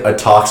was Yeah. like a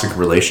toxic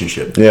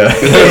relationship. Yeah.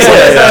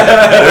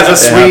 There's a It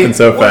sweet, happened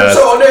so fast.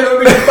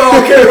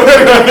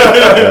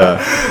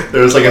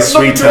 there was like a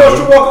sweet Too much to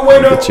tone walk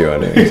away now. Put you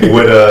on it.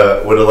 with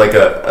a like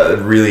a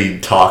really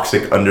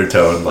toxic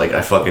undertone. Like,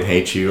 I fucking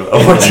hate you.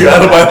 I want you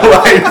out of my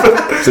life.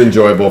 It's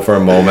enjoyable for a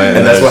moment.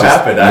 And that's then what it's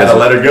just happened. I had to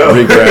let her go.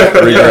 Regret.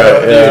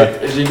 Yeah.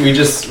 Dude,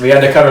 we had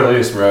to cut her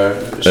loose, bro.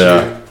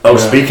 Yeah. Oh,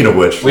 speaking of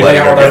which, We let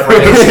hang out her with our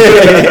go.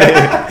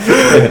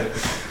 friends.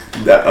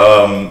 That,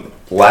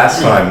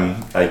 last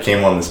time I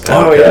came on this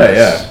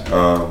podcast,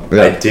 Oh,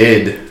 yeah.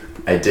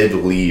 I did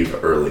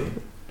leave early.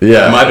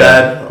 Yeah. My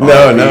bad.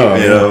 No.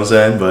 You know what I'm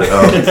saying? But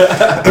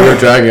We were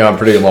dragging on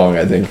pretty long,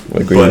 I think,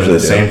 like we but at usually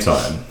the do. same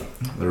time,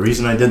 the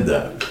reason I did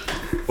that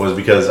was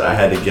because I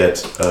had to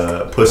get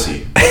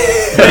pussy.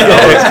 Going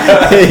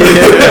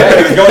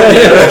to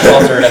the animal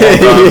shelter to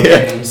help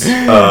kittens.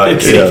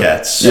 Kitty Yeah.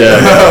 cats.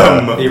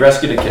 Yeah. He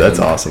rescued a kitten. That's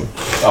awesome.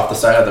 Off the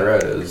side of the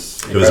road. It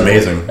was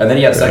amazing. And then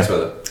he had sex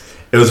with it.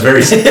 It was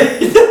very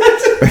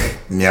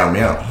meow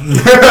meow.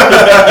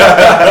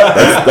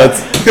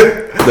 That's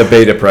the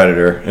beta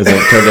predator. Is it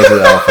turned into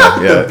the alpha?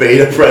 The Yeah.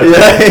 beta predator.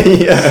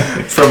 Yeah.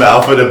 From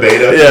alpha to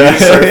beta. Yeah. You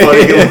start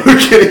fucking little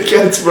kitty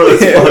cats, bro.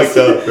 It's fucked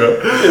up, bro.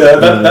 Yeah,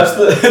 that's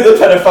the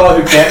pedophile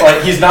who can't,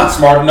 like, he's not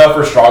smart enough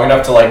or strong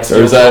enough to, like, steal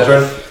is that-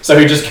 children, so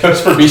he just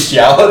goes for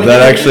bestiality.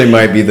 That actually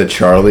might be the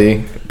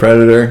Charlie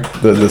predator,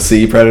 the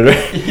C predator,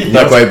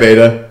 not quite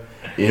beta.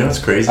 You know what's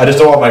crazy? I just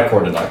don't want my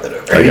cord to knock that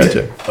over. I got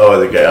you. Oh,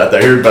 the guy. I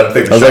thought you were about to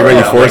take the I was shot. like, are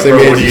you now. forcing bro,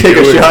 me what to are you take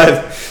a doing? shot?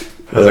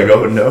 I was like,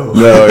 oh no.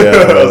 No,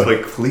 yeah. I was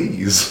like,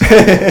 please.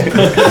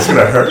 It's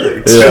gonna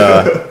hurt.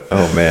 Yeah.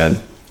 Oh man.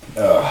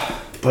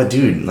 But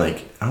dude,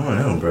 like, I don't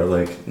know, bro.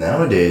 Like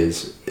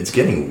nowadays, it's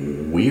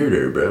getting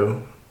weirder,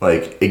 bro.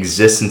 Like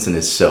existence in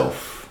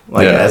itself.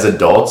 Like Yeah. as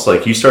adults,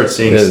 like you start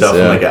seeing It is, stuff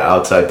yeah. from like an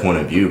outside point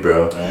of view,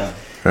 bro. Yeah.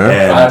 Huh?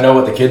 And I don't know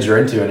what the kids are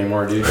into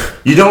anymore, dude.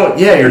 you don't,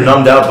 yeah, you're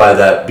numbed out by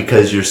that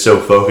because you're so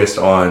focused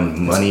on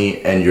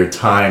money and your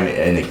time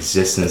and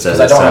existence as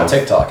Because I don't have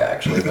itself. TikTok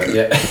actually, but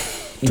yeah.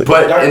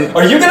 But and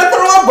Are you gonna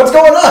throw up? What's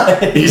going on?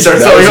 he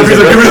starts telling up. He's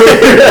like,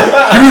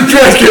 give me the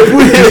trash can,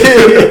 please.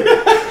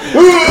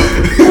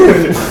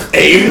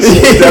 Aims.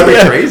 That'd be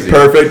crazy.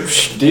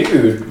 Perfect.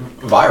 Dude,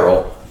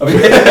 viral. I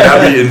mean,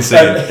 That'd be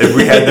insane. If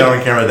we had that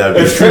on camera, that'd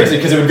be it's crazy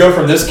because it would go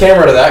from this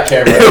camera to that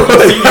camera.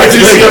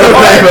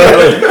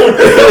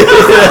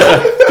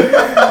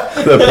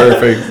 The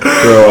perfect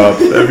throw up.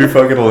 That'd be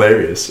fucking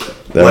hilarious.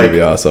 That would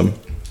be awesome.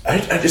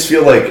 I just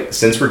feel like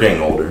since we're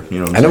getting older, you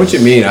know. I know what you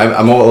mean.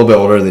 I'm a little bit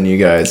older than you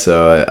guys,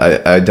 so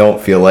I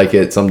don't feel like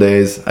it some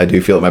days. I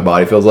do feel like my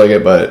body feels like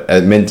it, but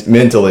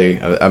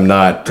mentally, I'm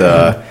not,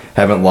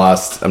 haven't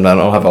lost, I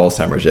don't have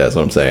Alzheimer's yet, is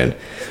what I'm saying.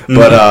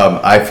 But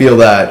I feel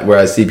that where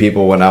I see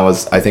people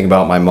I think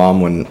about my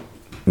mom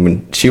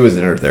when she was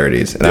in her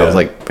 30s, and I was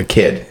like a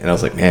kid, and I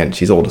was like, man,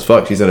 she's old as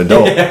fuck. She's an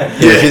adult.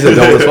 She's an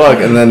adult as fuck.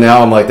 And then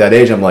now I'm like that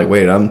age, I'm like,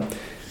 wait, I'm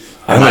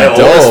Am I an old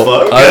as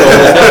adult. fuck?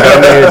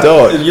 I'm an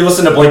adult. You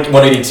listen to Blink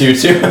 182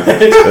 too.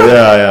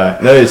 Yeah.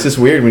 No, it's just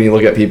weird when you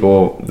look at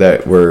people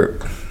that were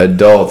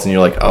adults and you're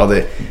like, oh,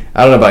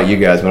 I don't know about you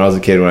guys. When I was a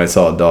kid, when I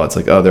saw adults,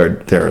 like, oh,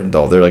 they're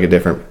adult. They're like a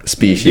different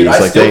species. Dude, I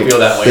like still feel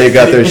that way. They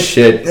got their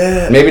shit,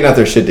 maybe not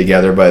their shit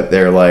together, but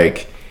they're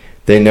like,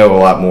 they know a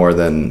lot more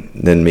than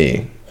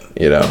me,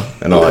 you know,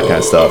 and all that kind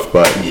of stuff.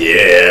 But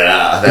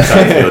Yeah, that's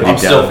how I feel deep I'm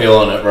still down.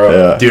 feeling it, bro.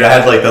 yeah. Dude, I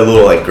had like that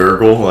little like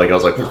gurgle. Like I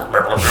was like,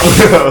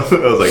 I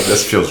was like,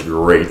 this feels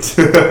great.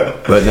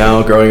 But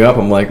now growing up,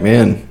 I'm like,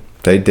 man,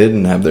 they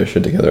didn't have their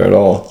shit together at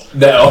all.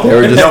 No. They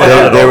were just, No, not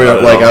at they all, were not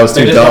at like, all. I was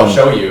They too just dumb. don't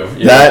show you.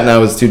 Yeah. That, and I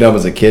was too dumb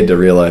as a kid to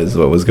realize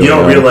what was You going on.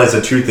 don't realize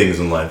the true things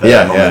in life at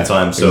that moment in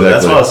time. So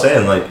that's exactly. what I was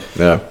saying. Like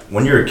Yeah.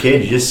 when you're a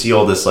kid, you just see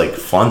all this like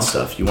fun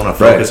stuff. You want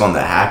to Right. focus on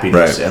the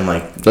happiness Right. and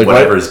like Like,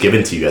 whatever why- is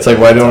given to you. It's like,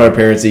 why don't our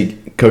parents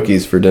eat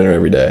cookies for dinner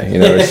every day? You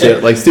know, or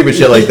shit, like stupid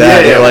shit like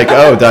that. Yeah, They're yeah. like,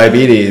 oh,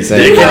 diabetes. And,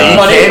 They can eat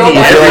money, candy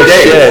no every money.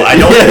 day. shit. Why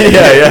don't they?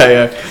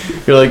 Yeah.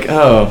 You're like,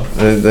 oh,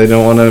 they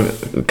don't want to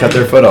cut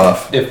their foot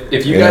off.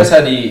 If you Yeah. guys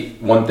had to eat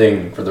one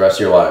thing for the rest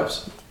of your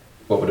lives,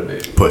 what would it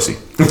be? Pussy.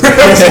 I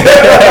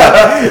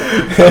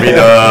mean,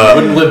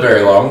 Wouldn't live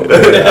very long.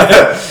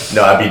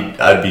 no,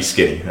 I'd be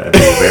skinny. I'd be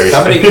very.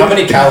 How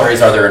many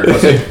calories are there in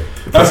pussy?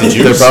 Pussy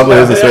There juice? probably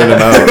is a certain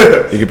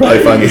amount. You could probably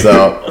find this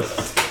out.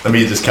 Let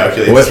me just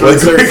calculate. What- this really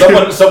what's her-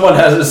 quick. Someone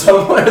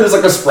there's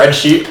like a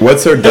spreadsheet.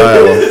 What's her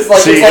dial? It's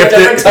like, See, it's like if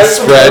different it- types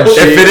of spreadsheet.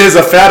 If it is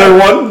a fatter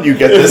one, you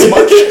get this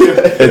much.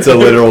 It's a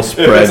literal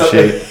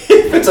spreadsheet.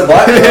 If it's a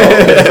black girl,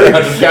 it's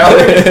 300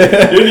 calories.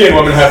 Indian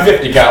women have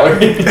 50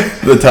 calories.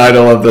 The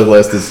title of the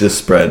list is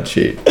just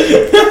spreadsheet.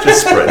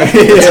 Just spread.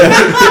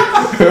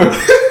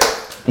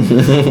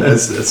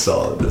 That's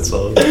solid. That's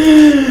solid.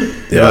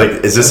 Yeah.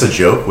 Like, is this a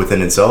joke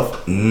within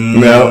itself?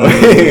 No.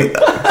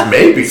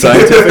 Maybe.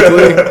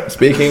 Scientifically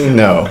speaking,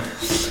 no.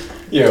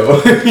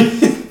 Yo.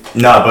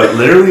 Nah, but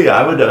literally,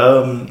 I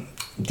would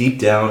deep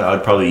down, I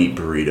would probably eat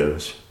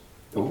burritos.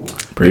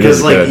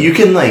 Because like you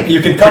can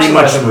You can pretty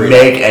much customize a burrito.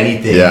 make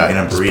anything Yeah, in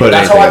a just burrito. put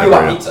That's how I anything feel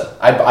in a about pizza.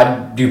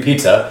 I do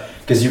pizza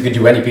because you could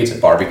do any pizza.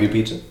 Barbecue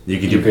pizza. You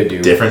could You do could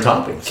do different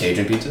toppings.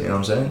 Cajun pizza. You know what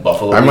I'm saying?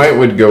 Buffalo. I pizza.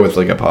 would go with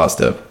like a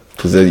pasta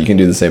because you can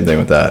do the same thing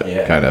with that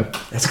Yeah. kind of.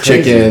 That's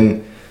crazy.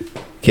 Chicken,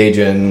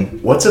 Cajun.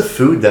 What's a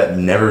food that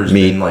never has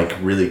Meat. been like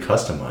really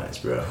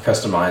customized, bro?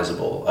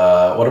 Customizable.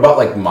 What about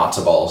like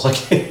matzo balls? Like.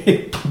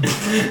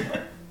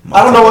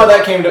 I don't know why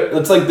that came to.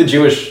 It's like the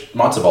Jewish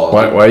matzo balls.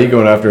 Why are you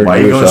going after Why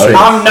are you Jewish going straight-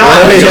 audience? I'm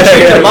not. Yeah, It's just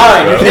yeah, in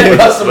mine. You can't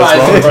What's customize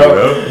wrong it, with bro.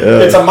 you, bro?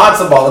 It's a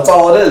matzo ball. That's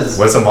all it is.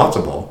 What's a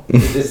matzo ball?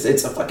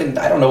 It's a fucking.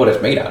 I don't know what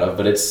it's made out of,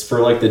 but it's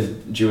for like the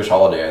Jewish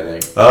holiday, I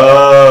think.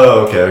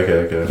 Oh,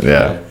 okay.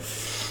 Yeah,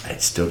 I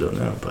still don't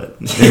know, but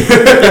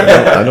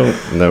I don't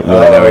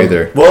really know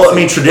either. well, I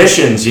mean,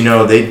 traditions. You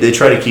know, they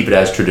try to keep it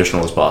as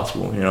traditional as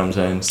possible. You know what I'm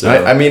saying? So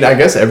I mean, I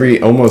guess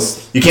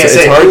almost you can't it's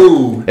say hard.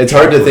 ooh. It's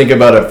hard to think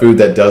about a food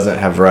that doesn't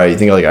have variety. You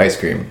think of like ice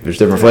cream. There's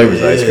different flavors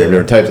of ice cream,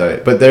 different types of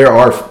it. But there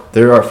are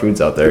foods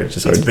out there. It's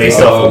just hard It's to based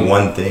think of. off of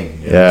one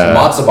thing. you know? Yeah.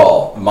 Matzo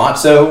ball,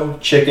 matzo,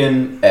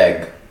 chicken,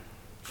 egg.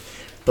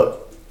 But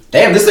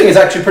Damn, this thing is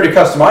actually pretty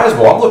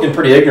customizable. I'm looking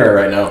pretty ignorant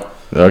right now.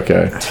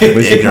 Okay. At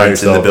least you find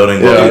ignorance in the yourself-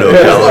 building. Yeah.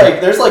 Yeah.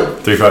 There's like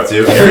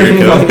 352. Here you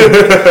go.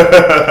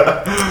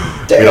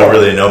 damn. We don't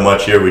really know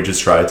much here. We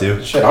just try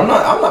to. Shit, I'm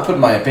not putting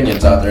my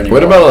opinions out there anymore.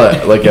 What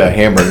about like a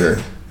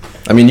hamburger?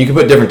 I mean, you can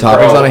put different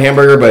toppings Bro, on a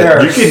hamburger, but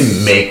there- You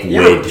can make You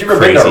way ever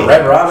been crazy. to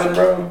Red Robin,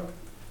 bro?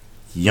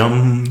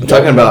 Yum. I'm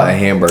talking about a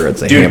hamburger.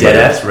 It's a Dude, hamburger.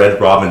 deadass Red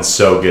Robin's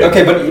so good.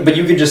 Okay, but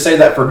you could just say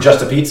that for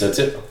just a pizza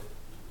too.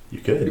 You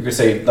You could. could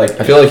say like.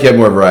 I feel like you have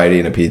more variety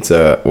in a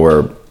pizza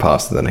or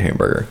pasta than a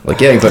hamburger. Like,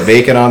 yeah, you can put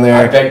bacon on I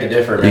there. beg to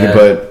differ, You man. can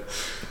put.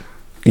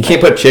 You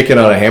can't put chicken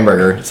on a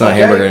hamburger. It's not a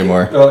hamburger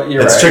anymore. Well,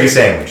 you're It's right. a chicken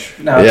sandwich.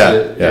 No, it's Yeah, a-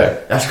 yeah.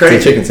 That's It's crazy. a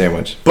chicken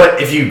sandwich.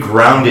 But if you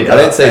ground it I up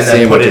didn't say and then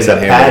sandwich, put I it in said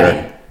a hamburger.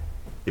 patty,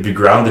 if you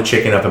ground the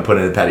chicken up and put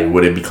it in a patty,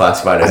 would it be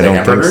classified as I a don't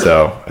hamburger? think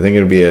so. I think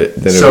it'd be a. Then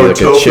it'd So be like a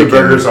tofu chicken.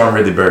 burgers aren't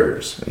really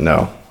burgers.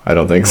 No, I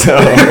don't think so.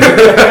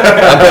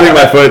 I'm putting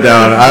my foot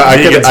down. I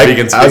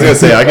was gonna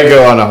say I could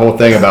go on a whole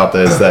thing about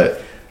this that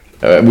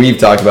we've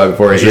talked about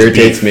before. It It's just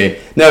irritates beef. me.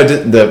 No,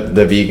 just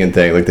the vegan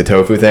thing, like the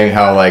tofu thing.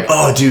 How like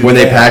Oh, dude, when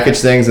they yeah. package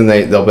things and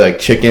they'll be like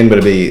chicken, but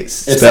it'll be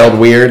spelled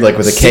like weird, like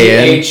with a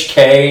K in.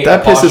 CHK.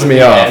 That pisses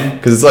me off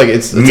because it's like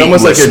it's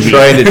almost like you're Meatless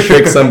trying to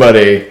trick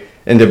somebody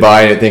into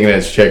buying it thinking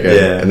it's chicken,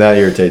 Yeah. and that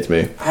irritates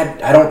me.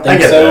 I don't I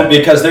think get so that.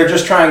 because they're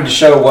just trying to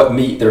show what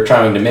meat they're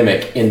trying to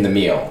mimic in the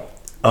meal.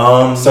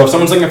 So if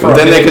someone's looking for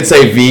Then a they mimic- could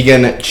say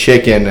vegan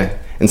chicken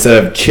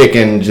instead of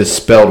chicken just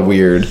spelled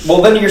weird.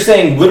 well, then you're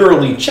saying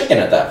literally chicken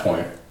at that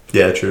point.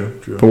 Yeah, true.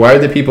 But why are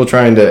the people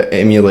trying to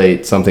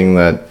emulate something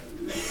that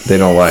they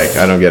don't like?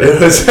 I don't get it.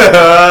 Let's go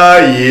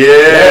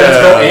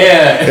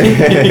yeah.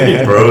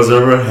 in. Bros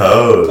over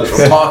hoes. That's what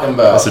we're talking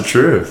about. That's the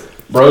truth.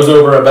 Bros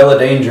over a Bella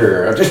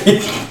Danger.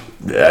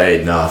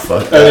 Hey, nah,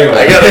 fuck that. Anyway.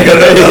 I gotta go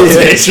to Bell's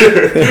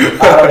Nature.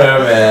 I don't know,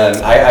 man.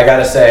 I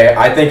gotta say,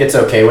 I think it's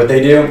okay what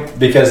they do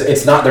because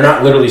it's not. They're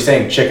not literally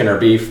saying chicken or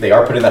beef. They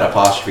are putting that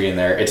apostrophe in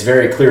there. It's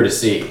very clear to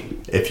see.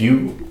 If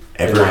you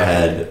ever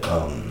had,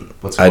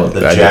 what's it I- called?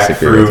 The I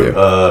disagree with you.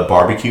 jackfruit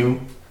barbecue,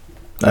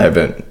 I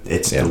haven't.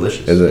 it's Yeah.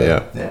 delicious. Is it?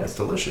 Yeah. Yeah, it's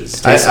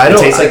delicious. I It don't.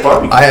 tastes like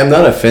barbecue. I am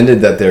not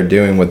offended that they're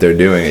doing what they're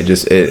doing. It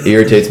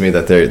irritates me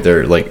that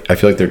they're like. I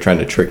feel like they're trying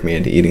to trick me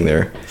into eating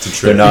their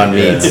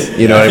non-meats. Yeah.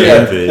 You know what I mean?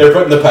 Yeah, mean? they're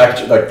putting the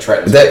package like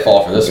Trenton's That- gonna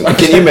fall for this one.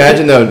 Can you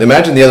imagine though?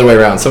 Imagine the other way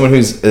around. Someone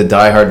who's a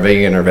diehard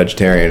vegan or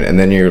vegetarian, and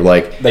then you're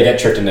like, They get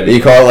tricked into.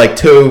 you call it like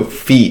toe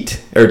feet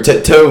or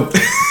toe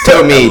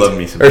meat love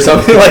me some or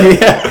something like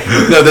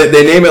that. No,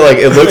 they name it like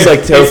it looks like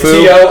It's tofu.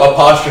 T-O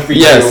apostrophe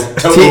Yes, U.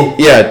 Tofu.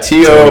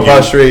 T-O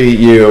apostrophe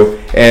U,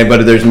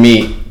 but there's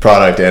meat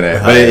product in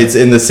it. But it's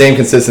in the same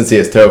consistency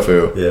as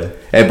tofu. Yeah.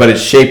 But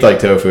it's shaped like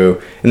tofu,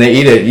 and they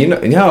eat it. You know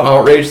how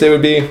outraged they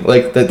would be?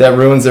 Like that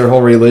ruins their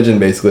whole religion,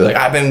 basically. Like,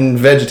 I've been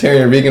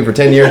vegetarian or vegan for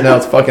 10 years now,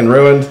 it's fucking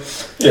ruined.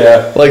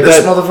 Yeah. Like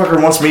This that.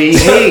 motherfucker wants me to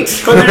eat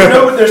meat.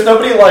 But there's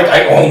nobody like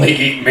I only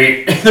eat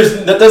meat.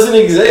 That doesn't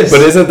exist.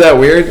 But isn't that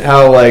weird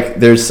how like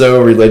they're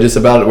so religious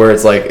about it where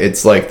it's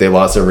like they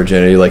lost their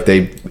virginity, like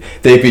they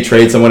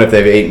betrayed someone if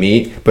they've ate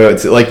meat. But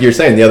it's like you're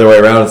saying the other way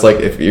around, it's like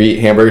if you eat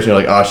hamburgers and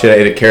you're like, oh shit,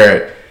 I ate a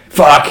carrot.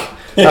 Fuck.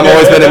 I've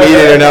always been a meat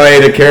eater, now I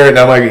ate a carrot,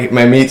 now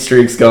my meat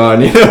streak's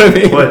gone. You know what I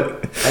mean?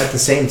 But at the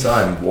same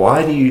time,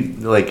 why do you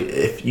like?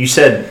 If you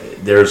said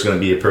there's going to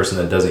be a person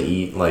that doesn't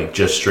eat like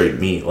just straight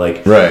meat,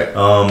 like Right.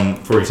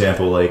 for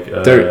example, like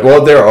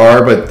There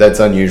are, but that's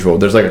unusual.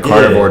 There's like a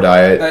carnivore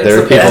diet. That's There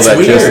are people that's that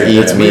weird. just eat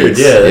That's meat. weird.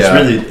 Yeah,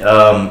 that's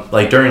really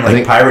like during like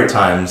think- pirate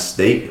times.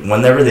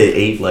 Whenever they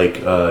ate like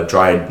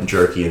dried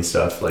jerky and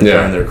stuff, like Yeah.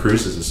 during their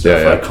cruises and stuff,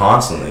 Yeah, yeah. like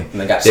constantly, And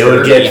they got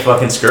would scurvy. get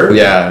fucking scurvy.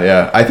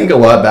 Yeah. I think a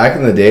lot back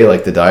in the day,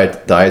 like the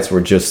diets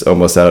were just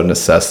almost out of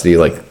necessity.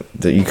 Like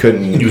you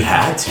couldn't. You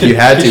had to. You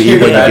had to Could eat you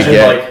what you could imagine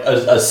get.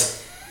 like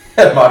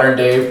a modern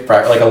day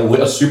like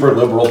a super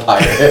liberal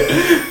pirate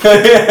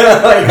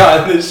like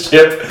on this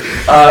ship?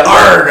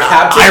 Arr,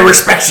 Captain, I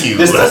respect you.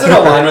 this doesn't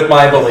align with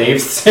my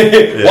beliefs.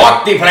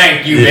 Walk the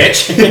plank, you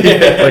bitch.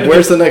 Like,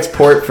 where's the next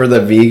port for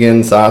the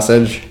vegan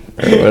sausage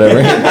or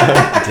whatever?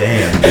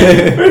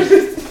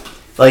 Damn.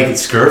 Like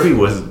scurvy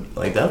was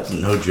like that was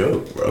no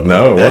joke, bro.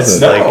 No, it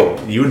That's wasn't. No.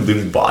 like you would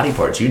lose body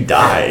parts. You'd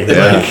die.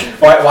 Yeah.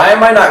 Why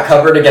am I not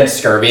covered against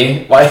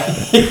scurvy? Why?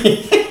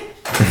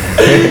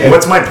 Like,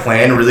 what's my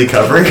plan? Really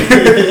covering?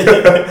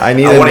 I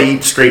need I want to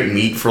eat straight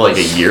meat for like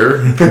a year.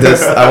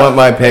 this. I want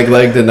my peg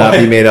leg to not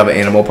be made of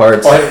animal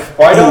parts.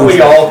 Why don't we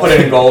all put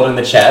in gold in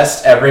the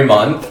chest every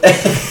month?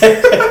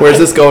 Where's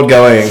this gold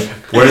going?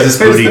 Where's this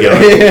booty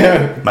going?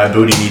 Yeah. My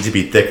booty needs to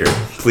be thicker,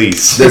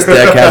 please. This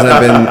deck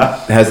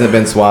hasn't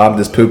been swabbed.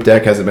 This poop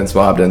deck hasn't been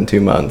swabbed in 2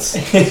 months.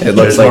 It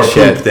looks There's like more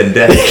shit. poop than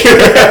death.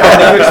 How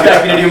do you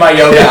expect me to do my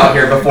yoga out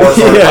here before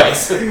sword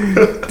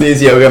fights?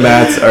 These yoga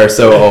mats are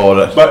so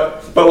old.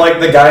 But like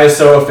the guy is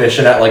so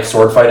efficient at like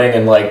sword fighting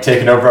and like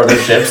taking over other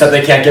ships that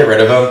they can't get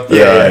rid of him.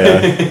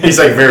 Yeah. He's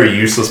like very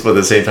useless, but at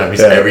the same time, he's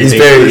everything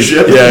He's very- for the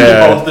ship.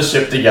 yeah. He holds the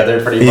ship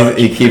together pretty much.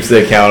 He keeps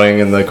the accounting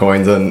and the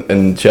coins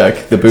in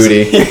check. The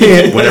booty.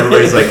 When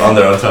everybody's like on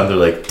their own time, they're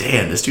like,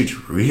 "Damn, this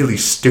dude's really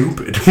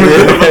stupid."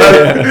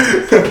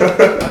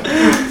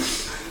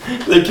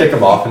 They kick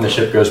him off and the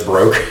ship goes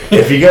broke.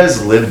 If you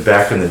guys lived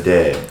back in the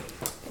day,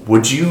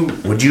 would you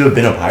have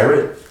been a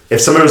pirate? If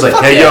somebody was like,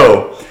 Fuck "Hey, yeah.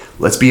 yo,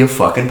 let's be a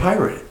fucking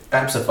pirate,"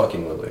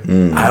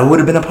 Absolutely. I would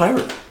have been a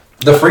pirate.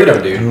 The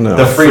freedom, dude. No.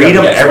 The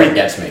freedom, Freedom,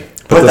 gets me.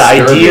 But the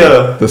scurvy.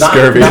 idea, The Not-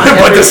 scurvy. not but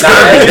the every-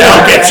 scurvy not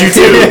that'll every- get you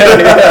too.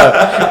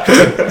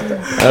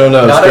 I don't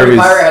know. Not every Scurvy's-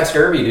 pirate had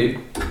scurvy, dude.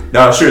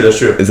 No, it's true. That's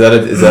true. Is that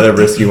a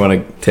risk you want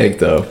to take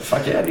though?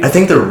 Fuck yeah, dude. I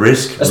think the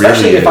risk,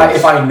 especially really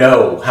if I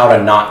know how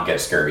to not get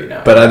scurvy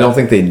now. But I don't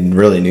think they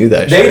really knew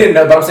that. They shit. didn't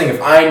know. But I'm saying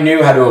if I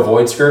knew how to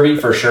avoid scurvy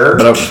for sure.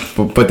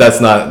 But that's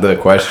not the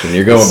question.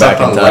 You're going back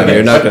in Something time. like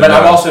You're not But gonna.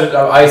 I'm know.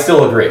 also. I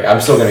still agree. I'm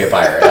still gonna be a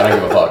pirate. I don't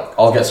give a fuck.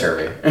 I'll get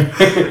scurvy.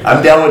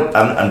 I'm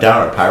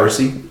down with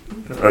piracy.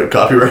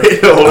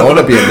 Copyright. I want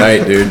to be a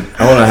knight, dude.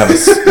 I want to have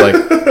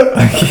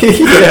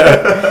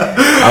yeah.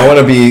 I want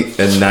to be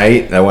a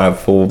knight. I want to have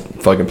full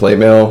fucking plate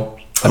mail.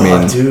 I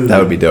mean, dude. that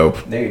would be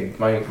dope. Dude,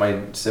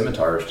 my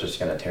scimitar is just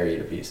gonna tear you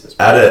to pieces.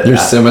 Your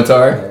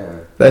scimitar? Yeah.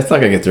 That's not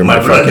gonna get through my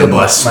fucking.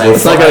 blunderbuss.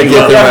 It's not gonna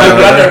get through Yeah, my my.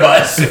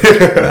 blunderbuss.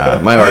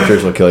 Nah, my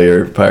archers will kill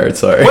your pirate.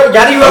 Sorry. What?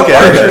 How do you have Okay,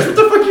 archers? okay. What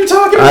the fuck are you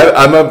talking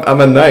about?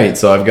 I'm a knight,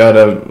 so I've got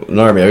an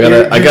army. You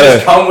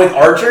just come with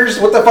archers?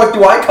 What the fuck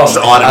do I come with?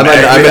 I'm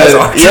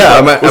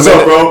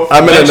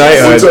in a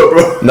knighthood. What's up,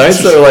 bro?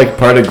 Knights are like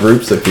part of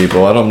groups of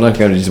people. I'm not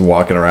gonna just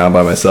walking around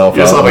by myself.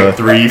 You just out have the- like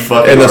 3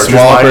 fucking in the archers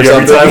swamp or behind you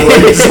every something. time,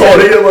 like, he's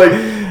holding it, like,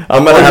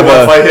 I'm gonna have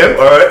wanna a. fight him?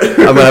 Alright.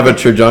 I'm gonna have a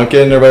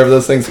turducken or whatever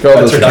those things are called.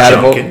 Those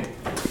catapult.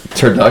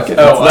 Turducken.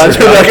 Oh, It's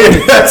not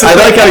turducken. I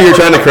like how you're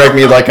trying to correct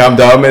me like I'm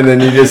dumb, and then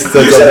you just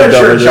said You said something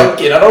a dumb.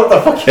 turducken. I don't know what the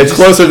fuck you It's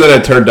closer than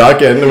a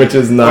turducken, which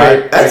is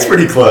not. That's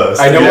pretty close.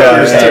 I know Yeah, what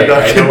you're yeah. saying. I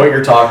know what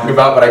you're talking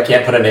about, but I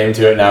can't put a name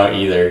to it now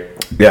either.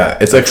 Yeah,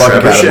 it's like fucking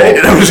Trebuchet?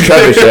 catapult. I'm just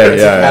kidding. Trebuchet,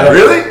 yeah.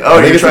 Really? Oh,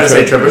 I think you're it's trying a to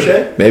say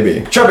trebuchet. trebuchet?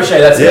 Maybe. Trebuchet,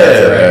 that's it. Yeah,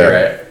 That's yeah,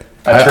 right.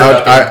 You're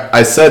right.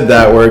 I said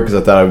that word because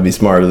I thought I would be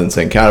smarter than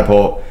saying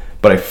catapult,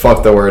 but I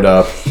fucked the word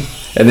up.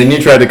 And then you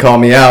tried to call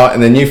me out,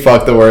 and then you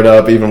fucked the word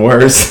up even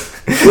worse.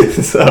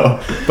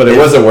 But it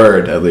was a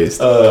word at least.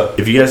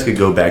 If you guys could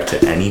go back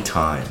to any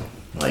time,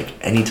 like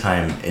any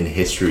time in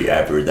history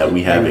ever that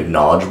we have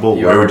acknowledgeable,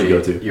 where would you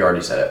go to? You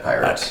already said it,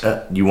 pirates.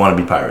 You want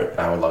to be pirate.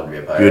 I would love to be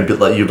a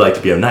pirate. You'd like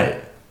to be a knight.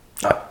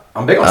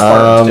 I'm big on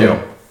Spartans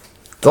too.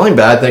 The only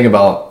bad thing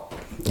about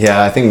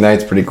I think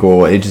knight's pretty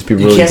cool. It'd just be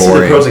You really can't see the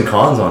boring. pros and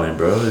cons on it,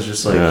 bro. It's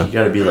just like Yeah. you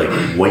got to be like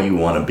what you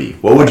want to be.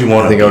 What would you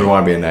want I to think be? I would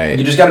want to be a knight.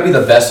 You just got to be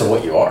the best of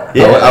what you are.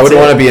 Yeah, I would that's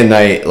want it. to be a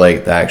knight,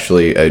 like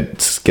actually a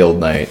skilled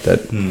knight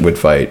that would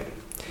fight.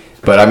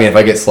 But I mean, if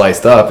I get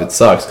sliced up, it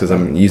sucks because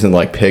I'm using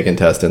like pig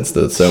intestines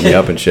to sew me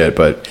up and shit.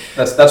 But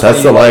That's that's why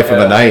the you life like, of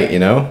a knight, you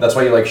know. That's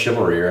why you like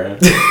chivalry, right?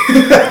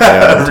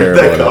 Yeah, I'm Read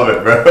terrible that at it.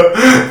 comment, bro.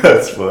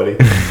 That's funny.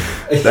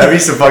 That'd be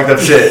some fucked up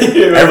shit.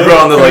 Everyone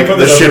on the Can we put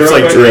the this up ship's real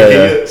like quick? drinking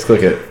Yeah, it. just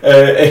click it.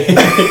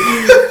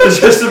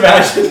 Just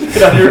imagine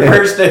that on your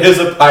first day as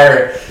a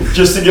pirate,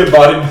 just to get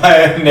bodied by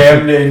a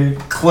man named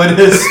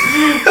Clintus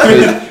Probably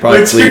with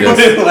Cletus. 2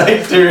 wooden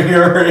legs during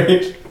your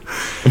raid.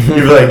 You'd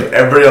be like,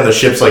 everybody on the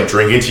ship's like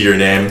drinking to your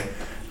name.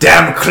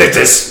 Damn,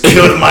 Clitus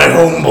killed my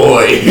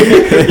homeboy. He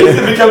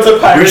becomes a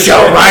pirate. We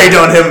shall ride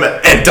on him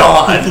at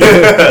dawn.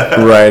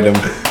 Ride him.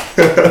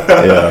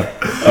 Yeah.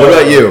 What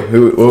about you?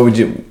 What would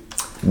you?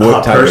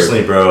 What time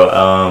Personally, bro,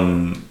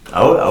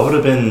 I would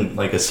have been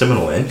like a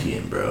Seminole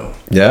Indian, bro.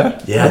 Yeah.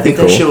 Yeah, I think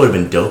that shit would have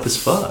been dope as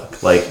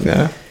fuck. Like,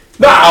 Yeah.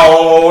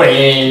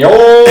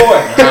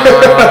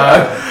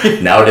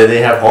 now did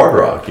they have hard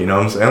rock? You know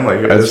what I'm saying?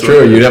 Like, That's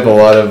true. You'd have a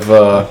lot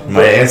of.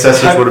 my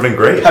ancestors would have been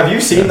great. Have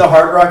you seen the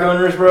Hard Rock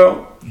owners,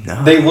 bro?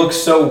 No. They look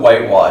so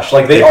whitewashed.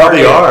 Like they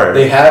probably are.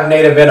 They have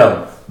native in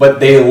them, but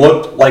they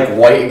look like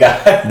white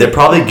guys. They're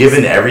probably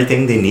given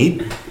everything they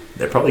need.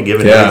 They're probably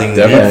given Yeah, everything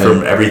they need definitely.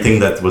 from everything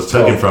that was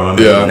taken from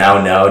them. Yeah. And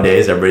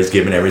nowadays, everybody's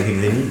given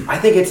everything they need. I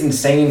think it's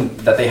insane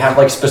that they have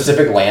like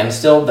specific land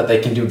still that they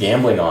can do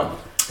gambling on.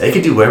 They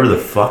can do whatever the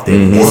fuck they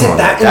want. Isn't on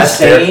that it.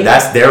 insane?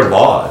 That's their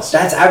laws.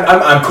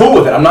 I'm cool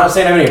with it. I'm not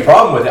saying I have any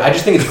problem with it. I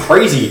just think it's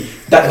crazy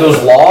that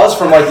those laws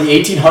from like the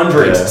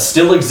 1800s Yeah.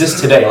 still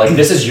exist today. Like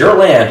this is your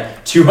land.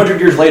 200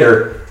 years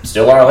later,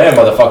 still our land,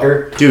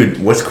 motherfucker.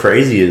 Dude, what's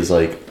crazy is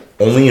like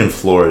only in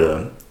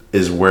Florida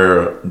is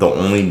where the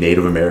only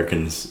Native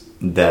Americans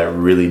that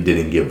really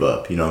didn't give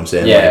up. You know what I'm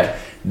saying? Yeah.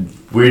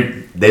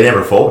 Like, they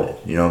never folded.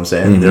 You know what I'm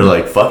saying? They're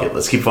like, fuck it,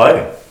 let's keep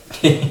fighting.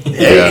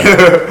 Hey.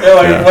 They're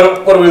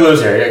like, what do we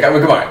lose here? Come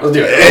on, let's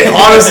do it.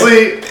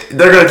 Honestly,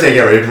 they're gonna take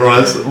everything from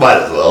us. Might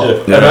as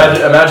well.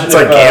 Imagine It's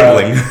if, like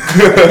gambling.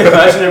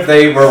 imagine if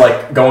they were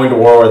like going to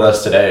war with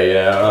us today. You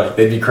know, like,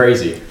 they'd be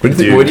crazy. What do you think?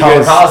 Dude, What do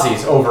you guys?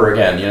 Kamikazes over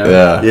again. You know.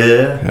 Yeah.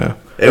 Yeah.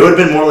 It would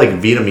have been more like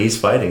Vietnamese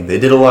fighting. They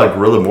did a lot of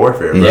guerrilla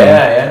warfare, bro.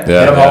 Yeah. Hit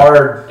them yeah.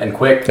 hard and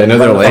quick. They know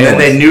their And land. then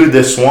they knew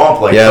the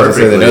swamp like Yeah, I was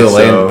gonna perfectly. say they know the so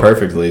land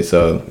perfectly.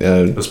 So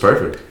It was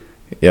perfect.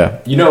 yeah.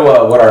 You know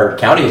what our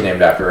county is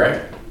named after,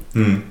 right?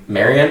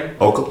 Marion.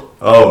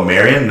 Oh,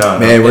 Marion? No.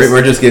 Man,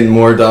 we're just getting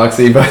more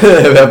doxy by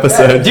the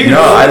episode. Dude,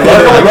 No, I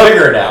they're love- going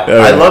bigger now.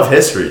 I love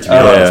history, to be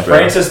honest, bro.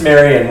 Francis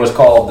Marion was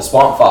called the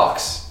Swamp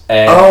Fox.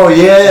 And Oh,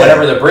 yeah.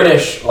 whenever the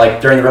British,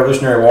 like during the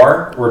Revolutionary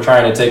War, were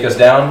trying to take us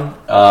down,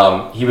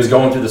 he was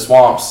going through the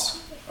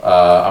swamps.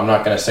 I'm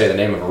not going to say the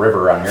name of a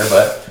river around here,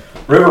 but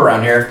river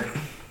around here.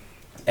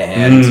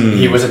 And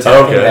he was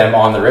attacking Okay. them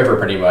on the river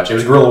pretty much. It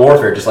was guerrilla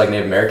warfare, just like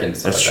Native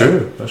Americans. That's like that.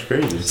 true. That's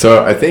crazy.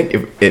 So I think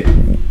if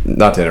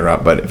not to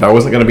interrupt, but if I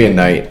wasn't going to be a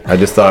knight, I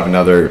just thought of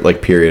another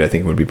like period I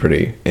think would be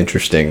pretty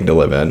interesting to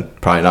live in.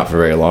 Probably not for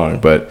very long,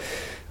 but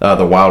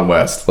the Wild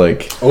West.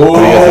 Like, what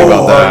do you guys think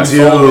about that?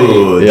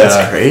 Dude, Yeah.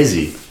 that's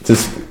crazy.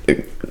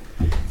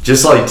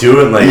 Just like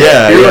doing like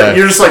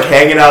you're just like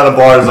hanging out in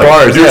bars. Like,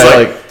 Bars, dude's yeah,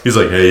 like he's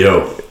like, hey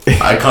yo,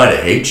 I kind of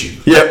hate you.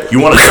 Yep.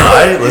 You want to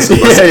die? Let's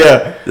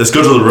let's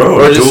go to the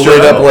road. Or just Duel straight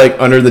it up out. like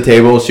under the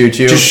table shoot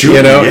you. Just shoot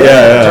you know? you,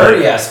 Yeah.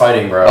 Dirty ass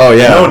fighting, bro. Oh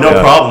yeah. no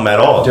problem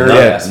at all. Dirty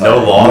ass No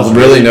fighting. laws.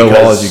 Really no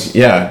because laws.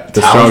 The towns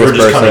strongest were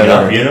just person coming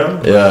up, ever. you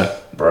know? Yeah.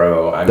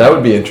 Bro, That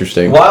would be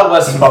interesting. Wild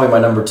West is probably my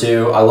number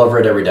 2. I love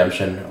Red Dead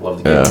Redemption. I love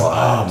the game a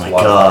lot. Oh It's my a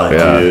lot of god, fun.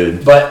 Yeah.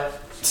 dude.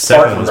 But Second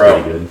Spartan, one's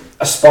bro. pretty good.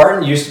 A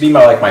Spartan used to be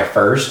my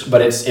first,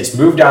 but it's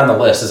moved down the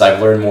list as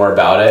I've learned more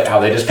about it. How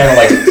they just kind of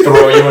like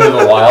throw you into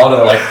the wild and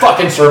they're like,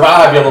 fucking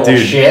survive, you little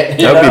Dude, shit.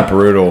 You That would know? be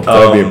brutal.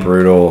 That would be a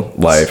brutal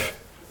life.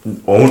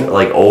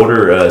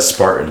 Older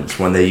Spartans,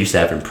 when they used to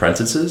have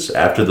apprentices,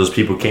 after those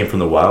people came from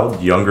the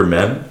wild, younger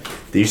men,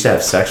 they used to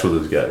have sex with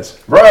those guys.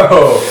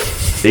 Bro,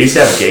 They used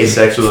to have gay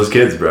sex with those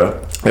kids, bro.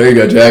 There you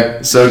go,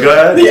 Jack. So go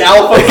ahead. the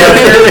alpha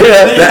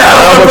predator. The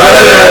alpha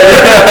predator.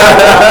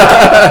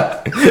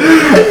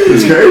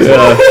 It's crazy.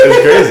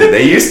 It's crazy.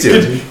 They used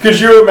to. Could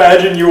you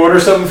imagine you order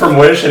something from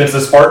Wish and it's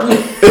a Spartan?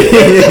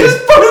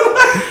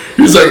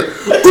 He's like,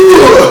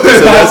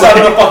 Outside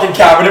of a fucking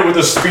cabinet with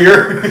a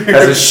spear.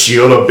 has a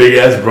shield, a big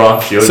ass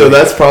bronze shield. So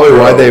that's probably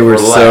why they were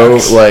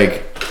Relax. so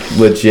like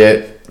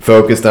legit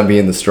focused on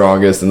being the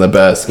strongest and the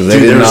best because they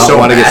Dude, did they were not so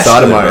want to get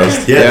masculine,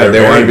 sodomized. bro. Yeah, Yeah, they're they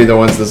wanted to very- be the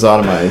ones to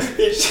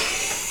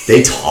sodomize.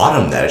 They taught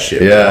them that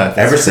shit. Yeah,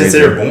 bro. Ever that's since crazy.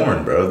 they were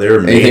born, bro. They were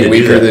made to Anything do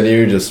weaker that. than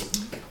you, just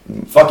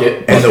Fuck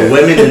it. And the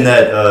women in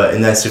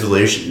that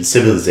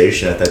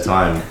civilization at that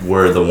time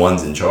were the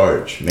ones in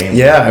charge, mainly.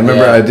 yeah. I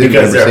remember Yeah. I did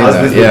Because their remember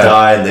husbands seeing would that.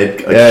 die and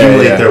they'd Yeah,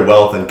 accumulate yeah. their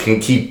wealth and can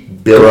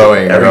keep building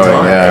Growing, every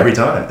time. yeah. Every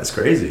time. That's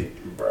crazy.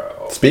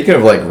 Bro. Speaking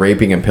of like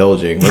raping and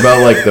pillaging, what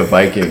about like the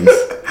Vikings?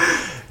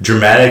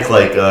 Dramatic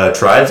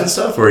tribes and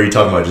stuff, or are you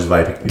talking about just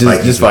Vikings?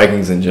 Just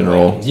Vikings in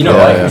general. You know,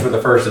 Yeah, Vikings yeah. were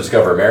the first to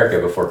discover America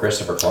before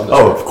Christopher Columbus.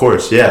 Oh, of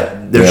course, yeah.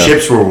 Their Yeah.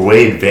 ships were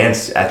way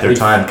advanced at their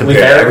time compared Leif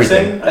to Erikson,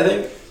 everything. I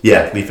think.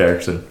 Yeah, Leif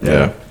Erikson.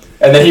 Yeah.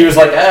 And then he was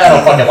like, I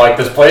don't fucking like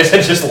this place,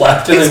 and just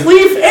left. And then,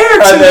 Leif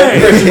Erikson. and then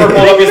Christopher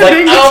Columbus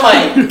like, oh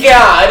my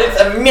god, it's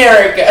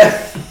America.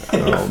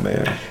 Oh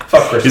man.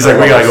 Fuck Christopher He's like,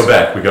 we gotta Columbus. go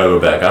back. We gotta go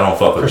back. I don't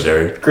fuck with this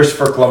area.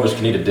 Christopher Columbus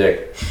can eat a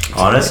dick.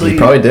 Honestly, He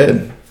probably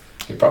did.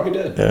 He probably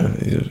did. Yeah.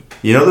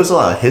 you know, there's a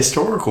lot of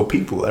historical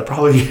people that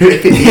probably.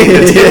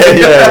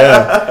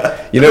 yeah.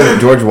 You know,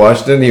 George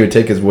Washington, he would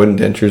take his wooden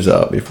dentures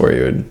out before he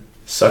would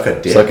Suck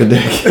a dick. suck a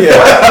dick.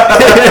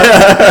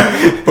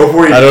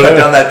 Before you I don't cut know.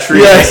 down that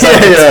tree. Yeah. Is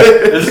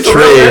this the real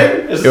Tree.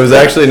 thing? Is It was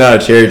actually not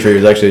a cherry tree. It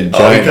was actually a Oh, he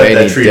giant cut veiny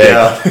that tree dick.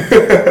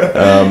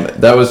 down.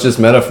 That was just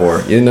metaphor.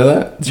 You didn't know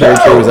that? Cherry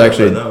No. tree was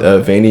actually No. a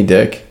veiny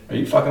dick. Are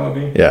you fucking with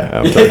me? Yeah,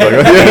 I'm talking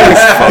about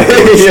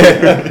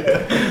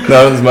yeah.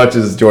 Not as much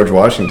as George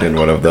Washington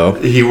would have, though.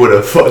 He would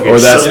have fucking. Or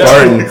that sucked-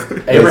 Spartan.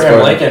 Abraham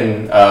That's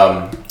Lincoln,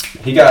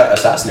 he got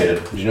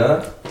assassinated. Did you know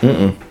that?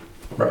 Mm-mm.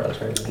 Bro, that's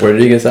crazy. Where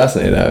did he get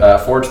assassinated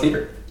at? Ford's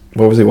Theater.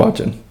 What was he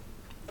watching?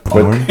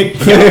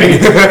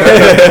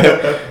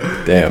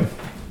 Damn.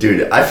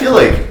 Dude, I feel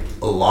like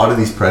a lot of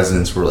these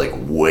presidents were like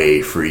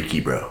way freaky,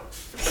 bro.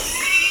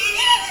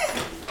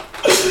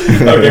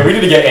 Okay, we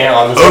need to get Ant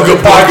on this Ooga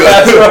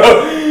podcast,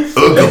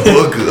 bro. Ooga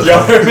booga.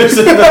 Y'all are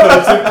missing the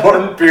most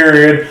important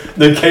period,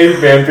 the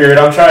caveman period.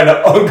 I'm trying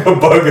to unga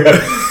bugga.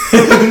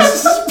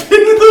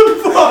 Spin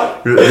the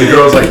fuck. The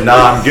girl's like,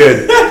 nah, I'm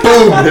good.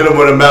 Boom, hit him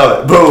with a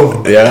mallet.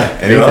 Boom. Yeah,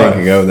 anything God.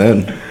 can go then.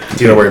 You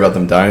gotta worry about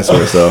them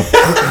dinosaurs, though.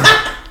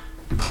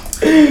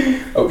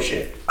 Oh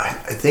shit.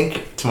 I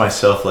think to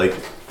myself, like,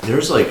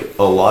 there's like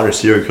a lot of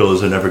serial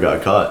killers that never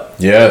got caught.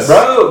 Yes.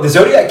 Bro, the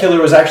Zodiac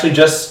Killer was actually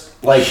just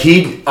like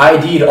He-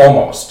 ID'd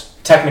almost.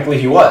 Technically,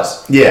 he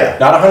was. Yeah.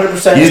 Not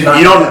 100%. You, it's not-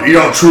 you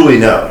don't truly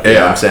know. You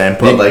know what I'm saying?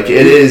 But like,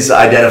 it is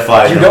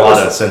identified You in a know lot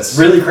of what's sense.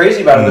 really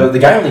crazy about it though? The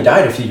guy only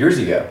died a few years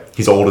ago.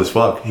 He's old as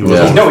fuck. He was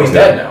Yeah. old No, as he's fuck.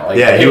 dead now. Like,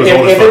 Yeah, he was if,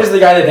 old as if fuck. it is the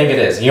guy they think it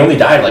is, he only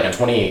died like in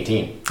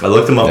 2018. I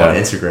looked him up on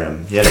Yeah.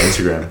 Instagram. He had an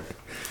Instagram.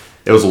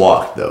 It was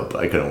locked though, but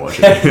I couldn't watch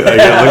it. I couldn't look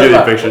at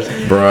any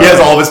pictures. Bro. He has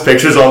all of his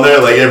pictures on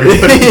there, like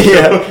everybody.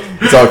 Yeah.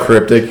 It's all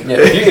cryptic. Yeah,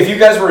 if you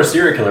guys were a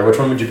serial killer, which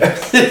one would you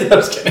pick? I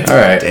was kidding. All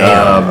right.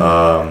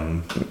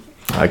 Damn.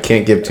 I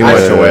can't give too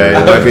much away. It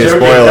I'm might be a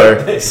joking.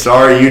 spoiler.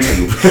 Sorry,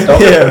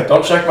 YouTube.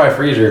 Don't check my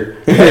freezer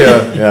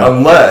Yeah.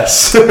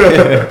 Unless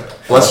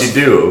you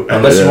do.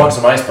 unless you Yeah. want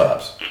some ice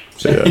pops.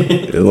 Yeah.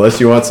 Unless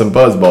you want some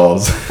buzz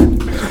balls,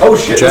 Oh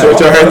shit!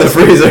 which are in the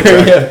freezer.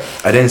 Yeah.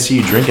 I didn't see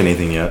you drink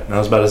anything yet. I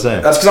was about to say.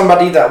 That's because I'm about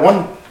to eat that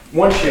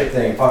one shit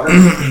thing, fucker.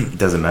 It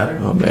doesn't matter.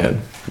 Oh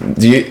man.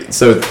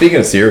 So speaking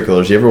of serial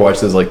killers, you ever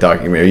watch those like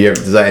documentary?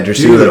 Does that interest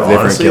you? Dude, Like different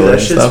honestly, killers that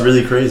and shit's stuff?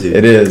 really crazy.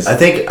 It is. I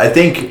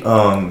think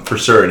for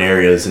certain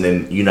areas and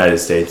in United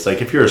States,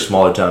 like if you're a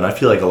smaller town, I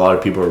feel like a lot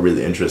of people are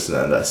really interested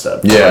in that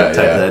stuff. Yeah, Like,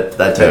 yeah.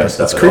 that type of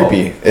stuff. It's at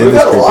creepy. all. It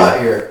is creepy.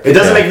 here. It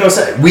doesn't Yeah. make no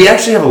sense. We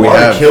actually have a We lot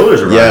have of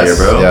killers around yes, here,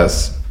 bro.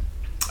 Yes.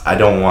 I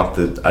don't want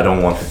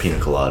the pina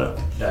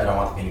colada. I don't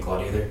want the pina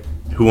colada either.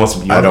 Who wants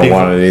to? I don't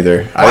want it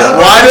either.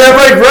 Why did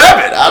everybody grab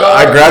it?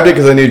 I grabbed it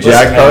because I knew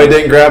Jack Listen, probably man.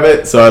 didn't grab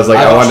it, so I was like,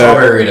 I want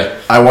strawberry to.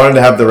 Rita. I wanted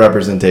to have the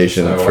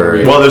representation for.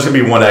 Rita. Well, there's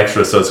gonna be one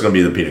extra, so it's gonna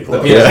be the pina The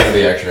colada. pina's gonna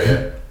be extra.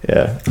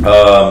 Yeah.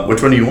 Yeah.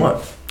 Which one do you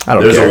want? I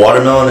don't There's care. a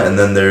watermelon and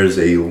then there's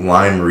a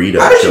lime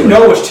Rita. How did you chili.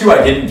 know which two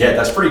I didn't get?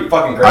 That's pretty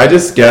fucking great. I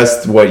just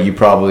guessed what you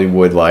probably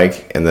would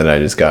like, and then I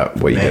just got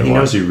what you Man, didn't he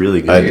want. knows you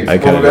really good. I Well,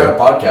 couldn't we've been do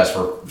on a podcast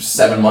for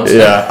 7 months.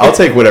 Yeah, I'll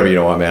take whatever you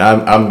don't want,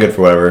 man. I'm good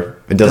for whatever.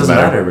 It doesn't Doesn't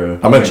matter. matter, bro.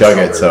 I'm gonna chug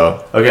it,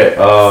 so Okay,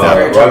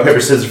 rock, paper,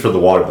 scissors for the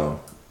watermelon.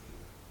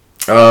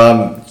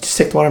 just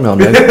take the watermelon,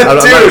 man. I'm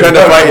not Dude, trying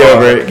to fight you come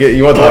on. over it.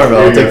 You want the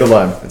watermelon? I'll here you take the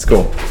lime. It's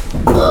cool.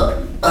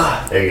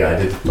 There you go. I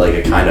did like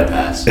a kind of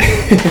pass.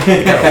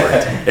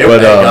 It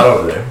But, got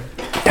over there.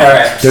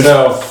 Alright,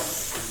 so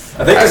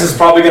I think this is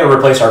probably going to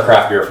replace our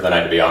craft beer for the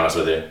night, to be honest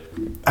with you.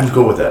 I'm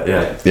good with that.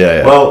 Yeah.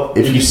 Yeah. Well,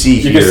 if you see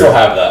You here, can still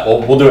have that.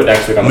 We'll do it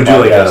next week on we the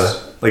do podcast.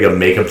 like a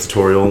makeup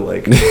tutorial.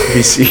 Like if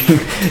you see,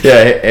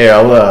 Yeah. Hey,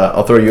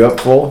 I'll throw you up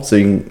full so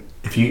you can.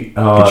 if you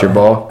Get your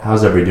ball.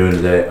 How's everybody doing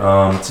today?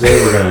 Today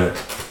we're gonna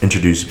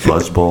introduce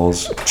Buzz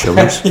Balls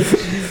Chillers.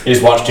 You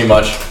just watch too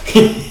much.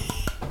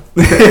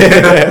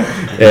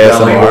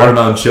 ASMR.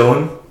 Watermelon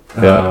chilling.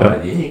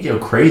 Yeah. You go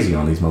crazy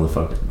on these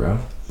motherfuckers, bro.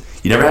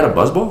 You never had a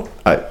Buzz Ball?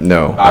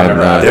 No, I've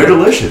never had They're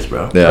delicious,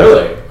 bro. Yeah.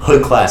 Really?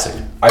 Hood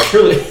classic. I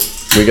truly.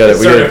 We got it.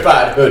 We got it.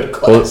 Certified hood We'll,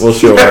 class. we'll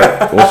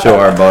show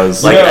our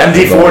buzz. Like Yeah.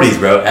 MD40s,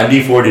 bro.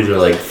 MD40s are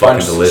like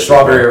fucking delicious.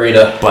 Strawberry bro.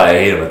 Rita. But I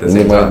hate them at the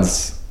same time.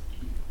 Lemons.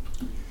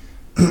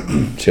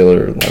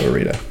 Chiller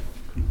Lavarita.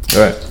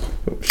 All right.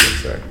 Oh shit!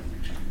 Sorry.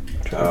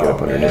 Trying to get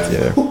up underneath you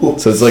there.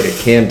 So it's like a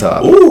can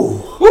top.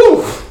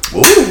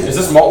 Is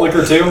this malt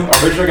liquor too? I'm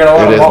pretty sure I got a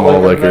lot It of is malt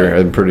malt liquor. liquor.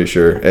 I'm pretty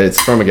sure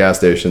it's from a gas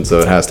station, so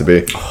it has to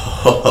be.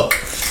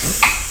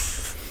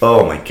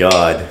 Oh my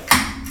god.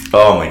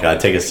 Oh my god.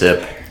 Take a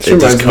sip. It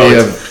reminds just me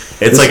coats.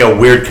 of- It's like a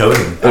weird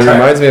coating. It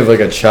reminds me of like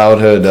a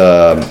childhood.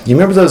 You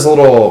remember those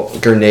little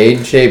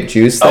grenade-shaped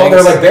juice things? Oh,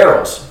 they're like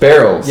barrels.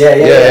 barrels.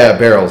 Yeah.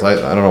 barrels. I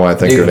don't know why I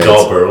think Dude, grenades.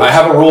 Gulper. I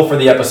have a rule for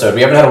the episode.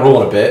 We haven't had a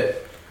rule in a bit.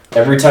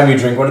 Every time you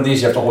drink one of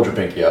these, you have to hold your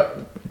pinky up.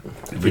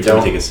 Every time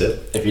you take a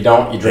sip. If you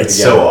don't, you drink It's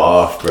again. so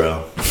off,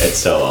 bro. It's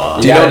so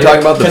off. Do you know what I'm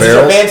talking about, the 'Cause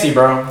barrels? It's a fancy,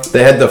 bro.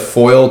 They had the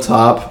foil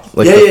top,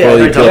 like Yeah, the yeah, foil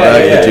you they're peel dope.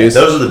 back Yeah, the juice.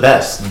 Those are the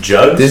best.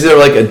 Jugs? These are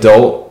like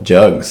adult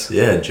jugs,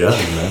 Yeah, jugs,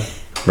 man.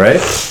 right?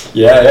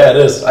 Yeah, it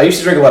is. I used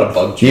to drink a lot of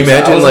bug juice. you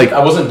imagine,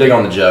 I wasn't big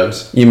on the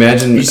jugs. You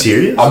imagine, You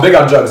serious? I'm big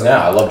on jugs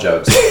now. I love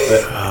jugs.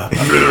 But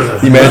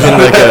you imagine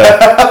like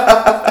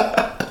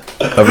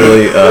a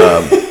really,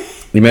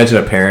 you imagine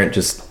a parent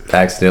just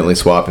accidentally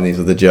swapping these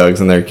with the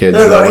jugs and their kids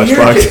in that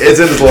lunchbox. It's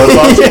in the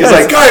lunchbox. He's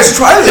like, guys,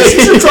 try this. You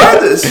should try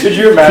this. could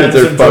you imagine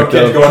Kids are some drunk fucked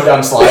kids up. going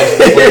down slides?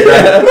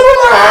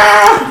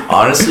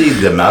 Honestly,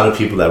 the amount of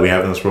people that we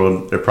have in this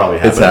world, they're probably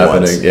happening. It's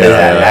happening, Once. yeah, It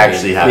yeah.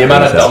 actually The happening.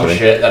 amount of It's dumb happening.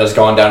 shit that has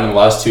gone down in the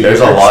last 2 years.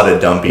 There's a lot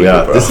of dumb people,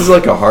 Yeah, bro. this is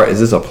like a hard. Is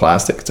this a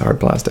plastic? It's a hard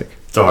plastic.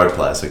 It's a hard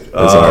plastic. It's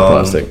a hard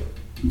plastic.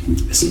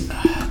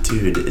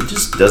 Dude, it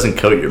just doesn't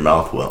coat your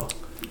mouth well.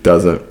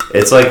 Doesn't.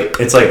 It's like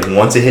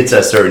once it hits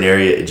that certain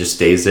area, it just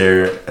stays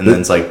there, and then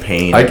it's like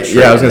pain. I was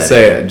gonna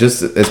say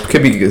just it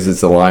could be because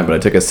it's a lime, but I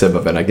took a sip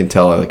of it. and I can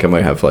tell like I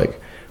might have like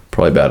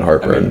probably bad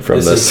heartburn from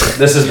this.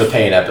 This is the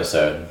pain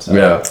episode. So.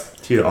 Yeah,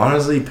 Dude,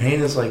 honestly,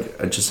 pain is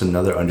like just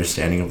another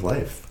understanding of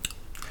life.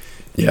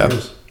 yeah.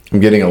 I'm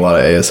getting a lot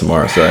of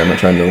ASMR. Sorry, I'm not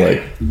trying to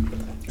like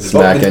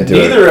smack into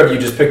Neither it. of you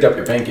just picked up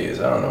your pinkies.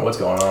 I don't know what's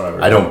going on over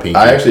here. I don't pinky.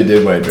 I actually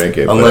did when I drank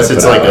it, but unless I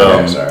it's put like it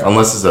out. sorry.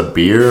 unless it's a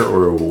beer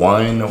or a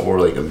wine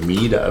or like a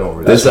mead. I don't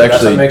really. This That's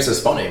actually- what makes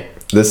this funny.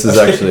 This is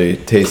actually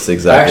tastes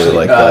exactly Actually,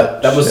 like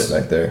that. that was- shit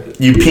back there.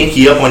 You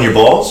pinky up on your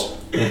balls.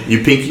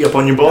 You pinky up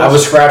on your balls. I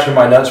was scratching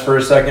my nuts for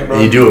a second, bro.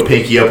 And you do a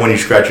pinky up when you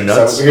scratch your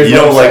nuts. So here's you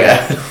what don't I'm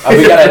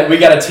like. saying. we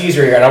got a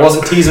teaser here, and I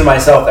wasn't teasing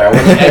myself there. I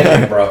wasn't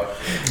edging, bro.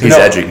 He's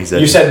edging, he's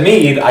edging. You said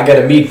mead. I got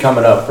a mead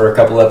coming up for a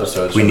couple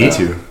episodes. We from need now.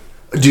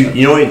 to. Dude,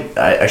 you know what?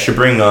 I should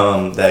bring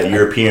that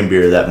European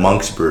beer, that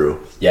Monk's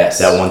Brew. Yes.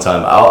 That one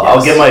time. I'll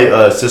Yes. get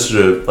my sister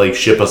to like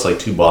ship us like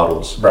 2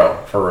 bottles, Bro,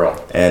 for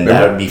real. and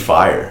that would be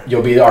fire.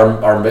 You'll be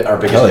our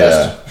biggest Hell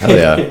guest. yeah! Hell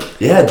yeah!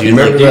 Yeah, dude.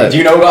 remember like, that? Do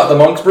you know about the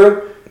Monk's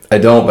Brew? I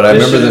don't, but I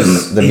This remember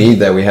is- the mead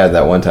that we had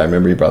that one time.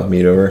 Remember you brought the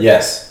mead over?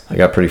 Yes. I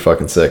got pretty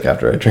fucking sick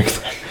after I drank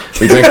that.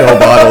 We drank the whole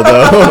bottle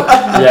though.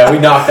 Yeah, we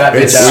knocked that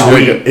bitch it's out.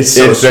 sweet. It's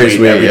so It's very sweet,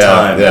 sweet, every yeah,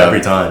 time. yeah.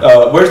 Every time.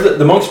 Where's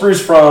the Monk's Brew's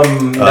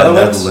from?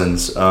 Netherlands?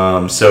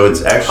 Netherlands. So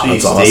it's actually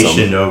that's awesome.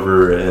 stationed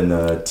over in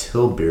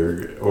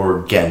Tilburg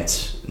or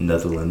Ghent,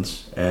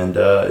 Netherlands, and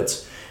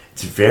it's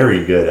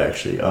very good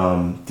actually.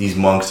 These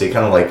monks, they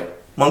kind of like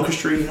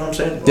monkistry, you know what I'm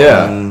saying?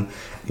 Yeah.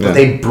 But Yeah.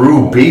 they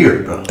brew beer,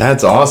 bro.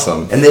 That's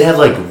awesome. And they have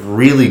like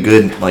really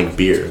good like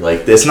beer.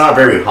 Like it's not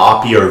very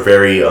hoppy or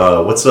very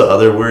what's the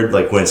other word?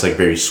 Like when it's like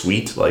very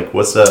sweet. Like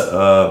what's that?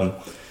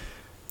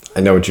 I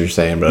know what you're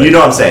saying, but You know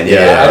what I'm saying?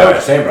 I know what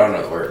you're saying, but I don't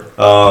know the word.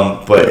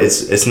 But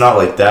it's not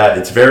like that.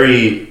 It's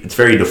very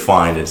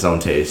defined in its own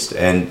taste.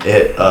 And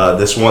it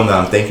this one that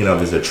I'm thinking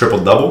of is a triple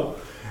double.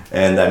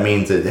 and that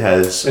means it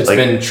has. It's like,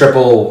 been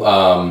triple.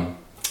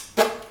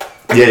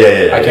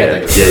 Yeah. I can't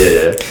think of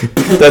it.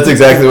 Yeah. That's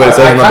exactly what it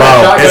says on the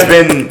bottle. It's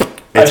been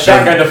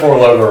shotgun to 4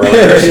 logo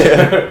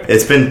earlier.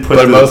 It's been put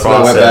But through most the of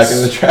them went back process.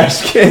 in the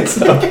trash can,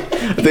 so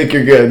I think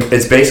you're good.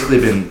 It's basically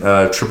been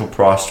triple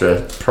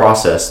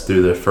processed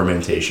through the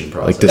fermentation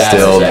process. Like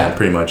distilled. Yeah.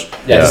 Pretty much.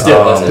 Yeah,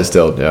 distilled.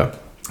 Distilled, yeah.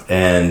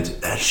 And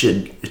that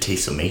shit, it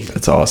tastes amazing.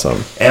 It's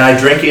awesome. And I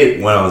drank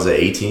it when I was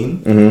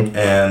 18,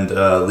 and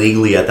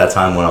legally at that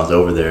time when I was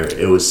over there,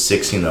 it was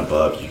 16 and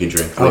above. You could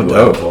drink legal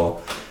dope.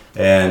 alcohol,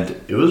 and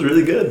it was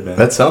really good, man.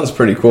 That sounds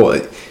pretty cool.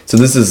 So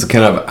this is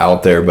kind of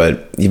out there,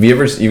 but have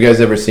you guys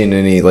ever seen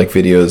any like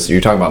videos?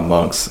 You're talking about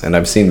monks, and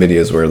I've seen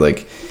videos where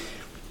like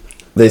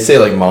they say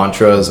like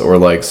mantras or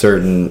like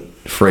certain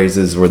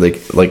phrases where they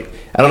like,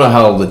 I don't know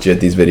how legit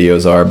these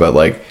videos are, but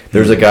like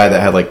there's a guy that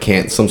had like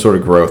some sort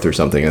of growth or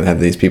something, and had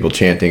these people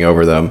chanting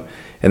over them,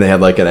 and they had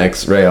like an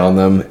X-ray on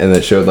them, and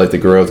it showed like the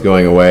growth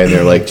going away, and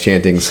they're like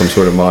chanting some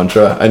sort of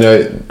mantra.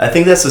 I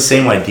think that's the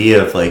same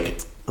idea of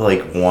like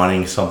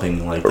wanting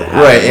something like to happen.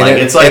 Right,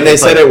 and, like, and they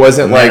said it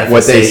wasn't like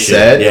what they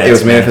said. Yeah, it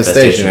was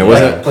manifestation. It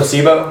wasn't Like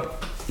placebo.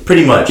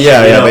 pretty much.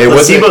 Yeah, but it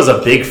wasn't. Placebo's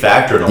a big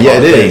factor in a lot Yeah,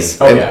 of it things.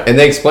 is. Oh, and, yeah. and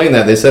they explained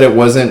that. They said it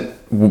wasn't.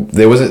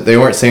 They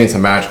weren't saying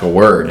some magical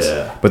words.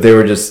 Yeah. But they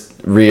were just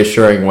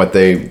reassuring what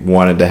they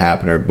wanted to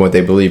happen or what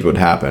they believed would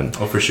happen.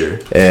 Oh, for sure.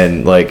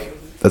 And like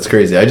that's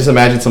crazy. I just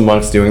imagine some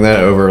monks doing that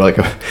over like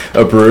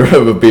a brew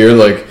of a beer.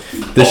 Like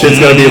this shit's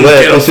gonna be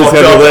lit. This shit's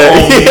gonna be lit.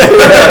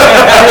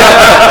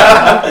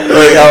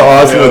 Like how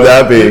awesome would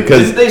that be?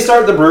 Because Did they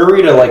start the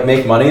brewery to like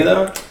make money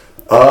though?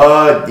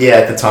 Yeah,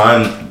 at the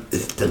time,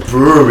 the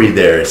brewery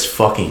there is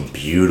fucking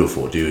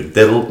beautiful, dude.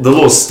 The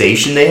little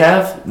station they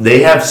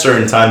have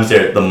certain times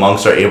there the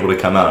monks are able to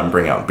come out and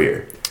bring out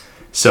beer.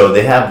 So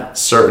they have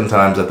certain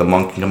times that the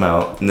monk can come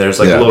out, and there's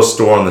like a little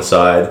store on the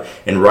side,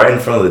 and right in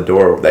front of the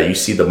door that you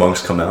see the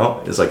monks come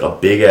out is like a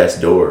big ass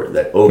door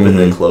that opens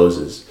and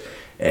closes.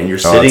 And you're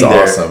sitting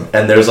there, awesome.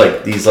 and there's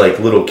like these like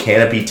little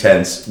canopy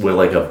tents with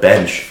like a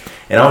bench.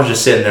 And I was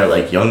just sitting there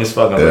like young as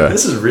fuck. I'm like,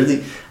 this is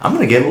really, I'm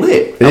going to get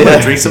lit. I'm going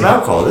to drink some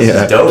alcohol. This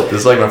is dope.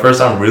 This is like my first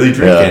time really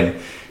drinking.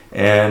 Yeah.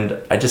 And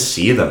I just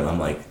see them. I'm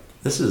like,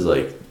 this is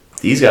like,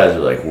 these guys are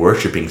like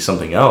worshiping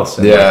something else.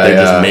 And they're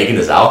just making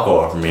this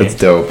alcohol for me. it's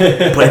dope.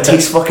 But it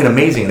tastes fucking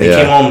amazing. They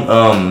came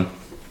on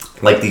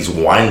like these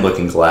wine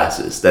looking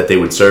glasses that they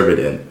would serve it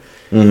in.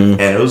 Mm-hmm.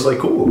 And it was like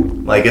cool.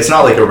 Like it's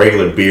not like a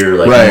regular beer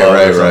like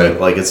right.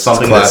 Like it's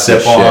something to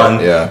sip on.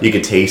 Yeah. You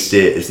can taste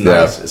it. It's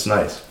nice. It's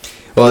nice.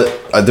 Well,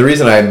 the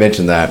reason I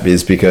mentioned that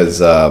is because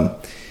there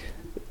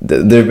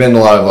have been a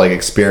lot of like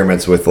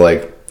experiments with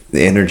like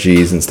the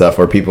energies and stuff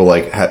where people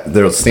like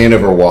they'll stand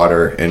over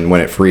water, and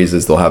when it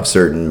freezes they'll have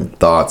certain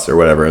thoughts or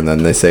whatever, and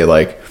then they say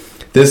like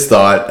this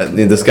thought,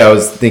 this guy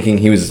was thinking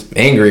he was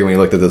angry when he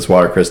looked at this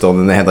water crystal, and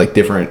then they had like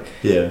different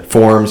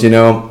forms, you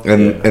know.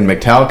 And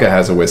Metallica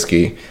has a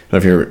whiskey. I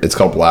don't know if it's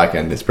called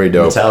Blackened. It's pretty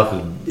dope.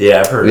 Metallica,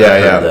 I've heard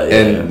that.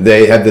 And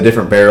they have the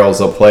different barrels.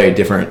 They'll play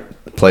different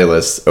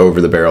playlists over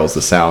the barrels.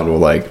 The sound will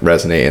like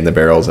resonate in the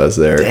barrels as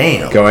they're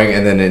going,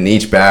 and then in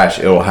each batch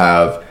it'll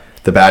have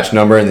the batch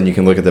number, and then you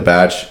can look at the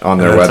batch on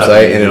their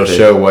website, and it'll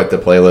show what the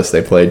playlist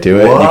they played to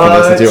it. You can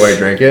listen to it while you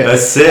drink it.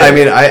 That's sick. I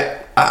mean,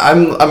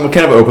 I'm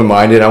kind of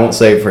open-minded. I won't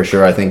say for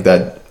sure I think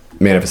that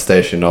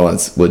manifestation and all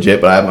that's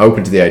legit, but I'm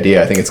open to the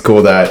idea. I think it's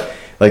cool that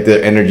like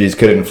the energies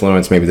could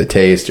influence maybe the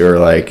taste or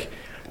like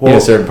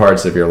certain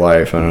parts of your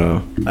life. I don't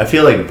know. I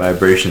feel like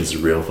vibration is a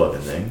real fucking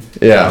thing.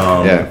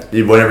 Yeah.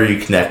 Whenever you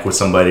connect with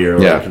somebody or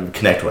like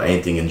connect with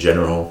anything in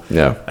general,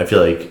 I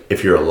feel like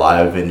if you're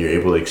alive and you're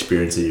able to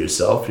experience it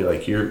yourself,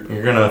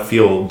 you're gonna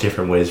feel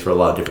different ways for a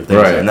lot of different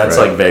things, and that's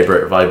like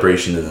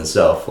vibration in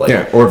itself. Like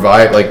or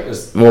vibe, like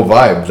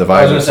vibe, the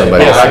vibe of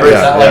somebody.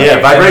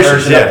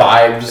 Vibrations.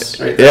 Vibes.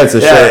 Right there. Yeah, it's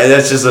a short.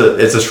 That's just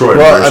it's a short.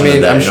 Well, version I mean,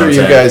 of that, I'm sure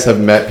you guys have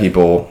met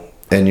people,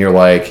 and you're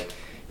like,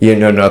 you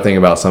know nothing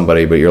about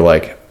somebody, but you're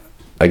like,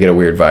 I get a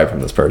weird vibe from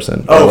this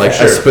person. Oh, or like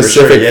a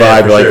specific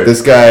vibe. Like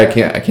this guy,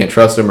 I can't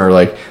trust him. Or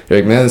like, you're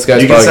like, man, this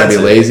guy's probably gonna be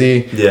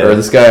lazy. Yeah. Or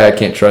this guy, I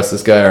can't trust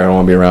this guy, or I don't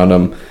want to be around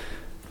him.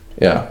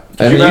 Yeah.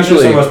 And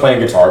usually, someone was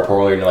playing guitar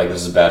poorly, and you're like,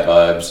 this is bad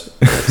vibes.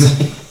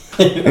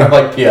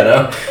 Like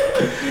piano.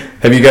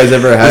 Have you guys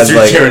ever had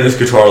like tearing this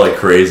guitar like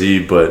crazy?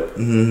 But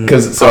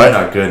because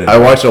not good. I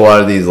watch a lot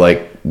of these.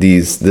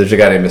 There's a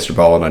guy named Mr.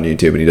 Ballin on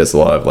YouTube, and he does a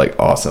lot of like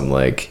awesome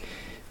like.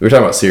 We were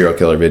talking about serial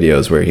killer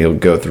videos where he'll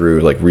go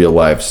through like real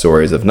life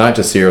stories of not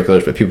just serial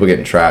killers, but people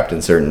getting trapped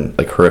in certain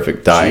like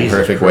horrific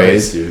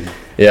ways. Dude.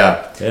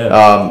 Yeah.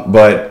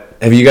 But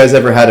have you guys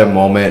ever had a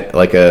moment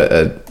like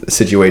a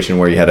situation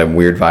where you had a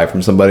weird vibe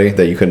from somebody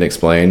that you couldn't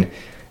explain,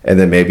 and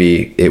then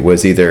maybe it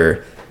was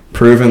either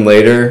proven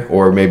later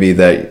or maybe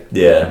that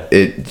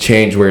it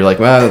changed where you're like,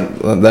 well,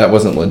 that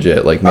wasn't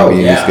legit, like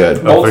maybe it was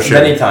good.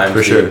 Many times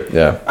for sure.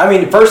 Yeah, I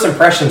mean, first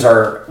impressions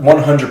are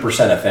 100%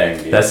 a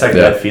thing, dude. That's like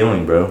that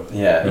feeling, bro.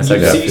 Yeah, that's you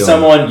like see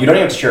someone, you don't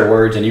even have to share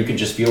words, and you can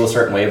just feel a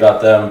certain way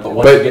about them, but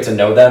once you get to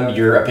know them,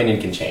 your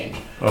opinion can change.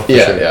 Oh, for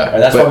Yeah, sure. yeah.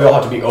 And that's why we all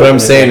have to be open. But I'm to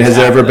saying, things has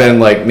there ever after been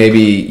that. like maybe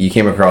you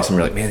came across him,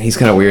 you're like, man, he's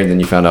kind of weird, and then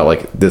you found out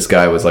like this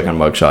guy was like on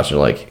mugshots, and you're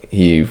like,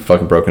 he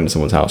fucking broke into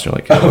someone's house, and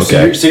you're like, Oh,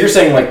 okay, so you're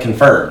saying like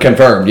confirmed?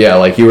 confirmed, yeah,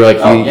 like you were like,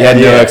 Oh, you yeah, had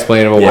no yeah.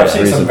 explainable Yeah, I've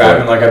seen reason some for guy it.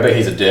 being like, I bet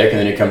he's a dick, and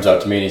then he comes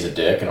up to me and he's a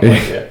dick, and I'm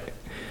like, yeah.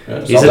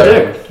 Yeah, He's saw a that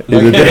dick.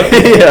 happen. Like,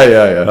 yeah,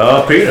 yeah,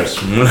 Oh,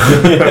 penis.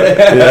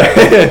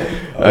 yeah.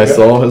 I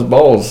saw his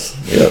balls.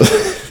 Yeah.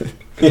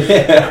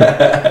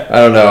 I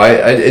don't know.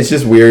 I it's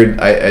just weird.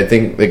 I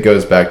think it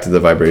goes back to the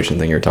vibration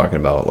thing you're talking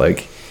about.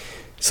 Like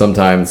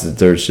sometimes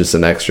there's just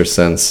an extra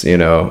sense, you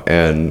know,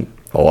 and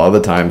a lot of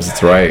the times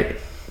it's right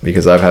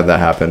because I've had that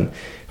happen.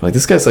 Like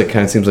this guy's like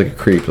kind of seems like a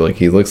creep. Like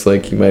he looks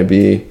like he might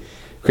be a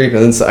creep,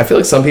 and then I feel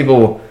like some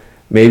people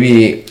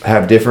maybe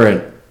have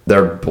different.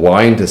 They're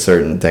blind to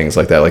certain things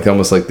like that. Like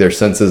almost like those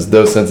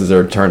senses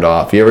are turned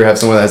off. You ever have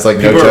someone that's like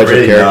no People are judge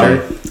really of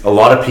character? numb. A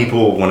lot of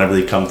people, whenever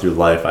they come through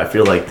life, I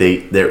feel like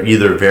they're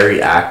either very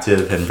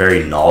active and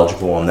very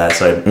knowledgeable on that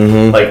side,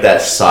 like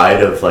that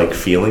side of like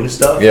feeling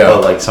stuff. Yeah.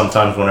 But like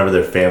sometimes whenever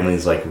their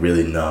family's like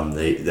really numb,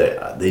 they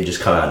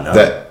just kind of numb.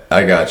 That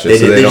I got you. they,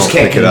 So they don't just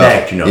can't pick it up.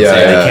 connect. You know what I'm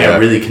saying? They can't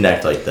really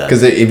connect like that.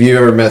 Because if you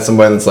ever met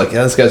somebody that's like,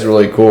 yeah, this guy's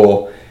really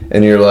cool,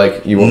 and you're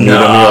like, you won't meet him,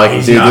 Nah, you're like,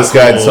 he's dude, not this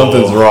guy, cool.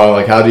 something's wrong.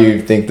 Like, how do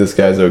you think this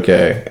guy's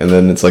okay? And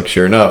then it's like,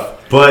 sure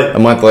enough, But a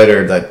month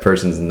later, that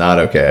person's not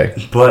okay.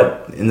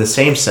 But in the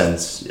same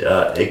sense,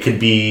 it could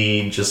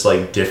be just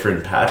like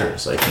different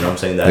patterns. Like, you know what I'm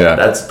saying?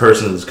 That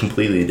person is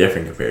completely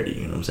different compared to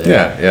you. You know what I'm saying?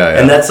 Yeah.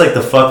 And that's like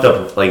the fucked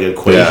up like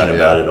equation Yeah,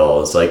 about yeah. it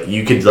all. It's like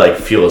you could like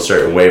feel a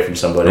certain way from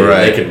somebody,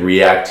 Right. and they could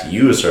react to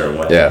you a certain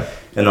way. Yeah.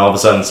 And all of a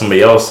sudden,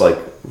 somebody else like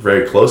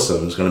very close to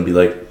them is going to be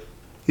like,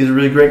 he's a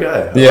really great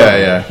guy.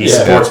 Yeah. He Yeah.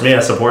 supports me.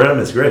 I support him.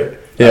 It's great.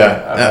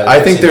 Yeah. I've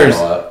I think seen that there's,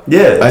 a lot.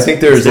 Yeah. I think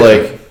there's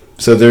like,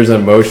 so there's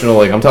emotional,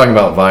 like I'm talking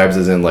about vibes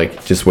as in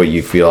like just what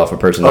you feel off a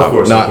person, Of not,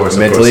 course, not of course, of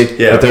mentally. course.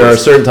 Yeah, but of there are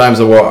course. certain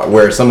times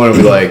where someone will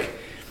be like,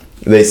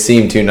 they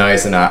seem too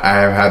nice, and I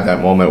have had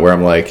that moment where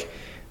I'm like,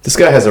 this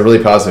guy has a really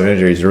positive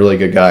energy. He's a really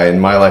good guy.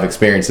 And my life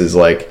experience is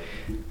like,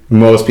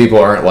 most people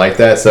aren't like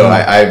that. So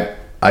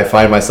I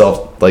find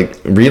myself like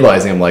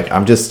realizing I'm like,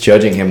 I'm just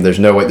judging him. There's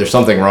no way, there's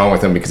something wrong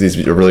with him because he's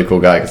a really cool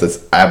guy because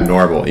it's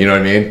abnormal. You know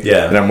what I mean?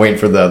 Yeah. And I'm waiting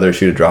for the other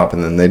shoe to drop,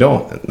 and then they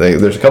don't.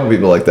 There's a couple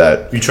people like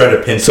that. You try to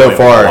pinpoint So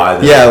far, why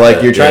they're yeah, like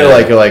that. you're trying Yeah. to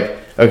like, you're like,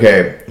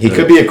 okay, he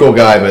could be a cool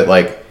guy, but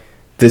like,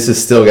 this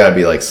is still got to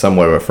be like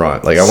somewhat of a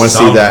front. Like I want to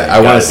see that. I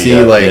Something want to gotta be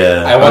see up, like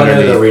yeah. I want to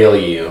know the underneath real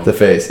you. the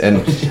face. And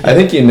I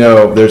think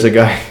there's a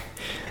guy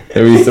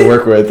that we used to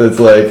work with that's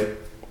like,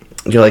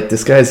 you're like,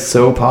 this guy's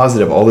so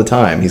positive all the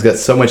time. He's got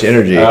so much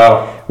energy.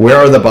 Oh. Where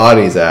are the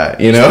bodies at?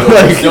 You know,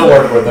 like Still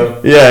work with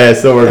them. yeah, I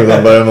still work with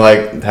him, but I'm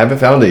like, haven't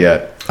found it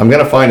yet. I'm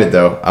gonna find it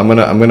though. I'm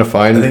gonna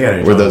find I think I know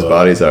what where you're those talking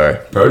bodies are.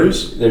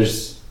 Produce?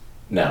 There's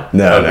no.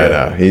 No, Okay.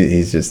 no.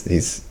 He's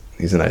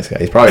a nice guy.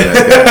 He's probably a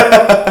nice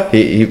guy.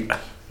 he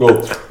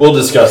We'll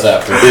discuss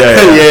after.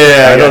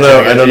 yeah. I don't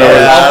know. I don't know.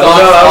 Yeah.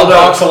 I'll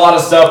dox a lot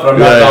of stuff, but I'm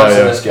not Yeah, doxing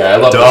yeah. this guy. I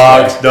love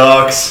Dogs, this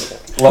dogs.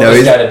 guy. Love No,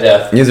 this he's- guy to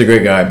death. He's a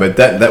great guy, but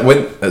that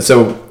would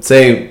so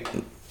say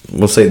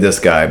we'll say this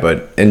guy,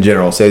 but in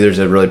general, say there's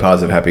a really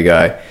positive, happy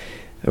guy.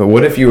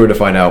 What if you were to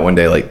find out one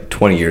day, like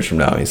 20 years from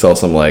now, you saw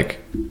some like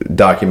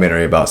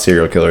documentary about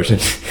serial killers?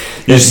 And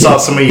You just saw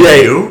somebody Yeah,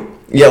 you knew?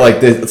 Yeah,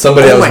 like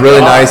somebody Oh that was my really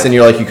God. nice, and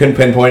you're like, you couldn't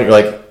pinpoint. You're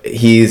like,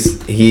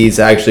 he's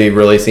actually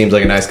really seems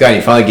like a nice guy. And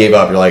you finally gave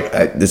up. You're like,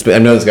 I've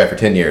known this guy for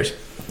 10 years.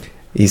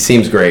 He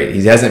seems great.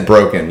 He hasn't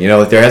broken. You know,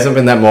 like there hasn't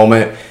been that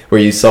moment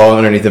where you saw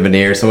underneath the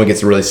veneer, someone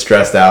gets really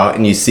stressed out,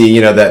 and you see,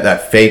 you know,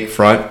 that fake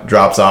front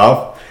drops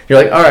off.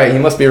 You're like, all right, he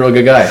must be a real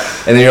good guy.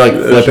 And then you're like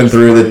flipping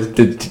through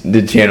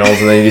the channels,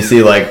 and then you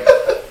see like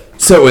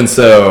so and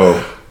so,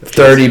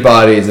 30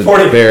 bodies of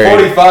 40, buried.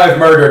 45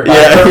 murdered. By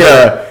Yeah, murder.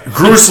 yeah.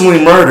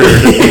 Gruesomely murdered.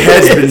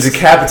 Head's been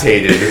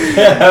decapitated.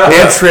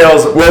 Hand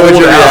trails. What would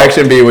your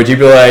reaction be? Would you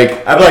be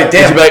like, I'd be like,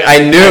 damn. Would you be like, I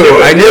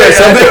knew that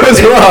something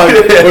was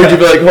wrong? Or would you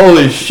be like,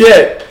 holy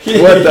shit,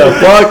 what the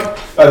fuck?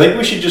 I think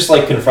we should just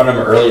like confront him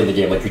early in the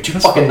game. Like, you're too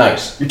fucking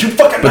nice. You're too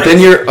fucking But nice.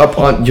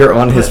 then you're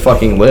on his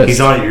fucking list.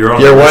 You're on. You're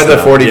the one list of the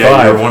now. 45.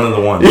 Yeah, you're one of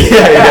the ones.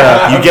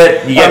 yeah. You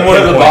get I'm one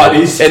of the pinpointed.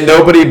 bodies. And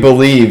nobody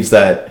believes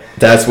that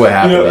that's what You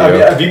happened know, to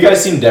you. have you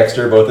guys seen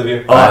Dexter, both of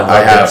you? Oh, I, love I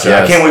have, Dexter.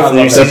 yes. I can't wait I for the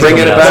love next So season. bring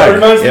it to come back. out. That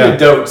reminds me Yeah. of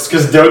Dotes,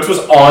 because Dotes was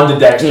on to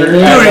Dexter.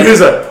 Dude, he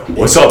was like,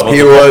 "What's up?"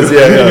 He was, You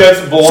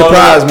guys blow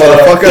Surprise, up,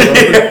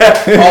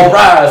 motherfucker. All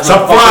rise,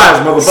 Surprise,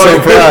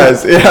 motherfucker.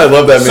 Surprise. Yeah, I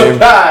love that meme.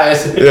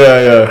 Surprise.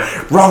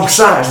 Yeah. Wrong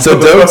side. So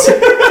Dokes,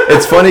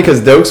 it's funny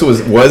because Dokes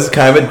was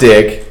kind of a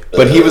dick,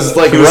 but he was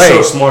like He was right.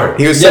 so smart.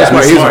 He was Yeah, so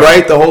smart. He was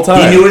right the whole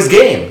time. He knew his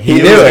game. He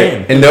knew knew his it,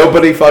 game. and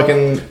nobody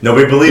fucking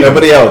Nobody believed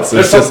nobody him. else. It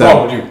was There's just something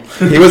wrong him.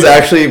 with you. He was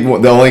actually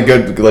the only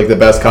good, like the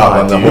best cop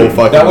on the dude. whole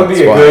fucking. That would be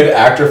squad. a good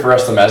actor for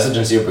us to message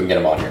and see if we can get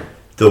him on here.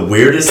 The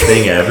weirdest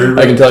thing ever.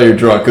 I can tell you're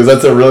drunk because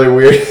that's a really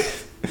weird.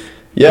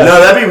 Yeah.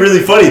 No, that'd be really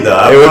funny though.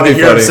 I It would want to be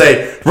hear him funny.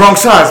 say, "Wrong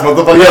size,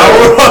 motherfucker."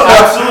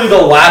 Yeah. Absolutely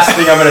the last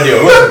thing I'm gonna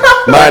do. Listen,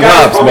 Nine that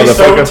hops, guy's probably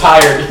motherfucker. so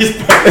tired.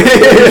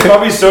 He's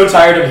probably so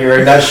tired of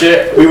hearing that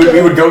shit. We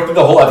would go through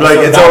the whole episode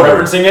Like, it's not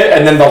over. referencing it,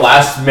 and then the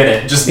last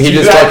minute just He do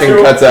just that fucking to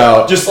him. cuts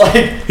out. Just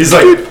like He's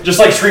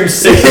like, scream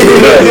 6,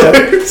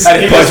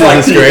 and he just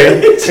like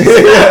Punches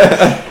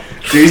the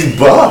 "He's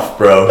buff,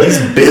 bro. He's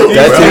built,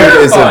 That bro."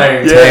 dude is a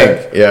Terrifying.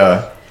 tank.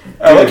 Yeah.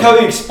 I like how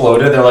he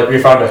exploded. They're like, we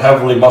found a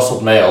heavily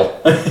muscled male,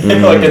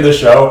 like in the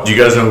show. Do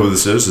you guys know who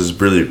this is? This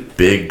is really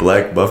big,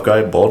 black, buff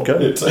guy, bald guy.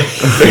 It's like,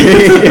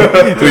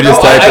 We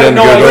just No, type I it have in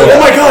no Google. idea. Oh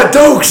my God,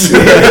 Dokes!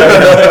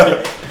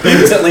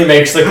 instantly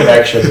makes the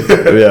connection.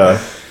 Yeah.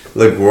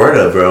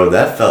 LaGuardia, bro,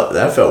 that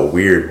felt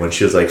weird when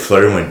she was like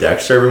flirting with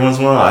Dexter every once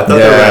in a while. I thought they were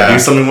Yeah, gonna do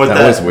something with that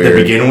that, was to weird.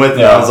 begin with, and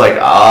Yeah. I was like,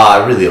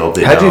 I really hope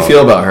they How'd you don't.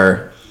 feel about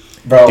her?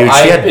 Bro, Dude,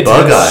 she had it's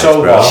bug been eyes,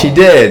 so bro. long. She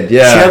did.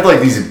 Yeah. She had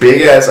like these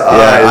big ass eyes.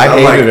 yeah, I I'm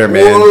hated like, her,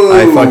 man. whoa.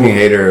 I fucking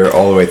hate her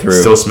all the way through.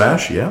 Still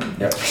smash, yeah.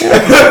 Yeah.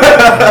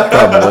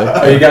 Probably.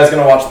 Are you guys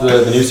gonna watch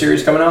the new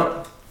series coming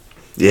out?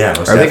 Yeah,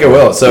 most I think it definitely.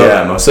 will. So,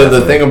 yeah, most so the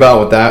definitely. thing about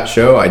with that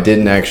show, I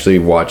didn't actually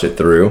watch it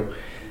through.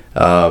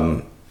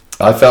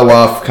 I fell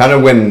off kind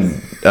of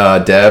when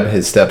Deb,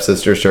 his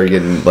stepsister, started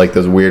getting like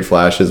those weird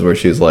flashes where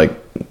she was like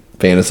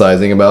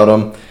fantasizing about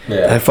him.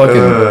 Yeah. I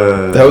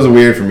fucking that was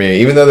weird for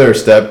me. Even though they were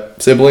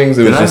step siblings,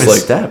 it They're was not just even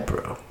like step,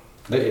 bro.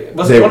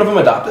 Wasn't one of them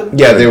adopted?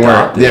 yeah, they weren't.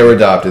 adopted. They were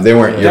adopted. They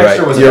weren't. You're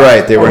Dexter right. was You're adopted.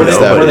 right. They Or weren't were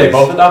step. Were they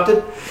both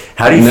adopted?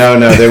 How do you? No,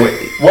 they were.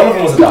 One of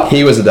them was adopted.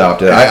 He was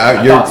adopted.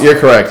 I thought so. You're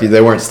correct.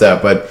 They weren't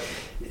step, but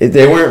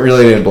they weren't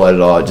really in blood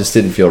at all. It just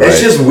didn't feel right.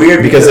 It's just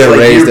weird because because, they're like,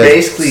 raised you're as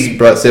basically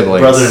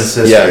siblings, brother and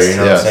sister, Yes, you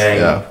know what I'm saying?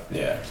 Yeah.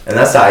 Yeah. And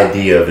that's the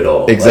idea of it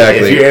all.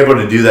 Exactly. Like, if you're able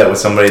to do that with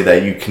somebody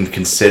that you can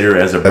consider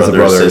as a brother, As a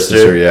brother or or sister,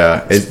 sister,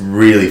 yeah. it's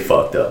really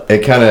fucked up.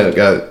 It kind of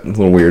got a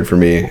little weird for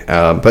me,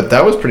 but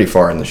that was pretty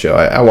far in the show.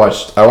 I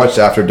watched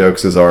after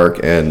Dokes' arc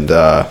and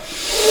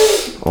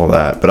all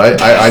that, but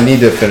I need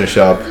to finish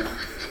up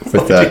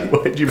with that.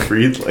 Why'd you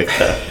breathe like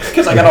that?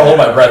 Because I gotta hold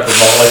my breath with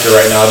malt liquor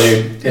right now,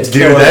 dude. It's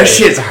Dude, killing that me.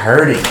 shit's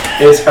hurting.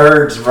 It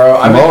hurts,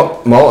 bro.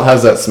 Malt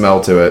has that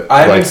smell to it.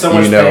 I'm in like, so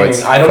much you know pain.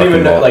 it's I don't even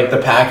fucking know. malt. Like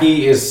the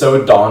packy is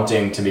so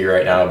daunting to me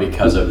right now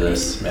because of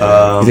this,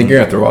 man. You think you're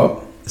gonna throw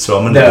up? So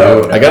I'm gonna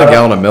No. do. I got a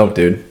gallon of milk,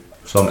 dude.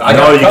 So I no,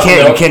 got a you cup of can't.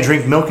 You milk. can't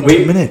drink milk in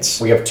 2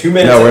 minutes. We have 2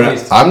 minutes. No, we're at not.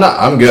 least. I'm not.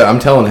 I'm good. I'm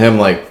telling him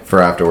like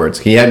for afterwards.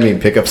 He had me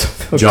pick up some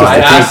milk. John, I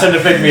asked him to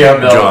pick me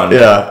up, Bill. John,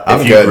 Yeah, I'm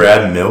if you good.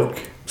 grab milk,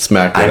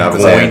 Smacked it out I'm of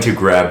his going hand. to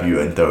grab you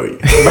and throw you.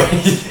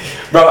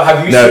 Bro,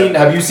 have you No. seen?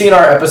 Have you seen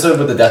our episode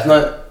with the Death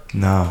Nut?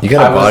 No. You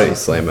gotta I was body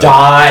slam it.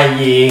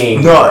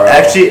 Dying. No, bro.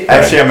 actually, I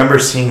remember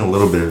seeing a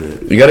little bit of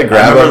it. You gotta I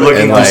grab remember him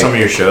looking and through like some of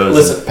your shows.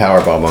 Listen, power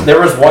bomb him. there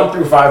was 1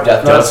 through 5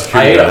 Death Nuts. That's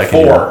I ate pretty a good, I can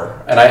do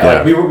 4, and I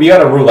Yeah. like we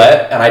got a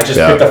roulette, and I just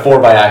Yeah. picked a 4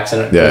 by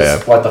accident. Yeah, 'cause yeah.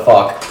 What the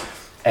fuck?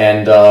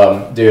 And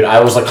dude,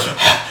 I was like,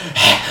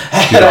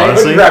 and I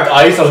honestly- grabbed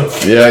ice. I was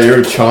like, Yeah, you're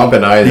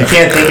chomping eyes. You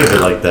can't think of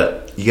it like that.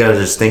 You gotta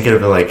just think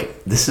of it like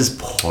this is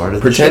part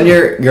of the Pretend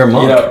show. you're a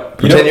monk.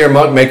 Pretend you're a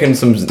monk making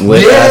some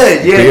lit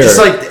ass Yeah, beer. just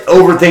like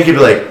overthink it, be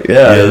like,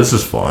 Yeah. this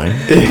is fine.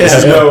 you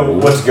know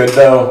what's good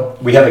though?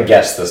 We have a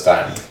guest this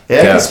time. Yeah,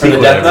 Yeah. I can For speak the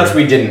Death whatever. Nuts,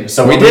 we didn't.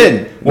 So we when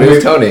did. when It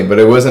was Tony, but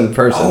it wasn't in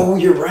person. Oh,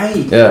 you're right.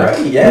 Yeah. You're right.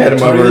 We Yeah. had him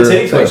Tony over the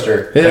Titty thing.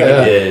 Twister. Yeah,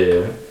 Yeah,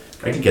 yeah.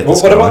 I can get Well,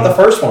 this what going. about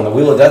the first one, the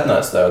Wheel of Death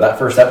Nuts, though? That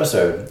first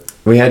episode.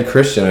 We had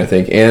Christian, I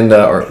think, and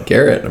or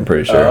Garrett. I'm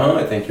pretty sure. Oh,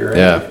 I think you're right.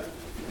 Yeah.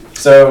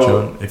 So,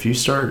 John, if you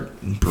start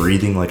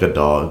breathing like a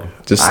dog,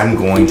 Just I'm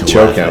going to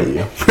choke laugh at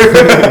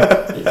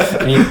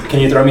him. you. can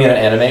you throw me in an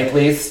anime,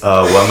 please?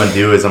 What I'm gonna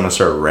do is I'm gonna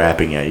start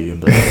rapping at you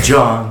and be like,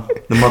 John,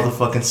 the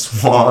motherfucking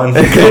swan,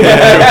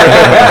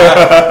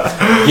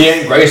 He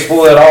ain't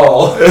graceful at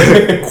all.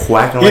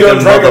 quacking He like a don't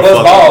drink a buzz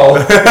motherfucker. ball.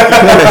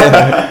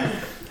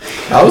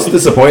 I was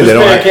disappointed they This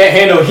man don't. can't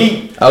handle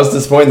heat. I was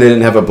disappointed they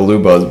didn't have a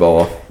blue buzz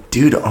ball.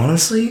 Dude,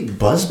 honestly,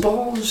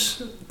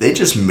 Buzzballs, they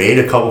just made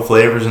a couple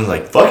flavors and was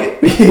like, fuck it.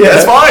 Yeah.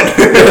 That's fine.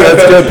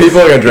 That's good. People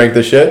are gonna drink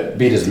the shit.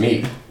 Beat his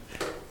meat.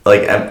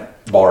 Like,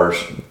 Bars.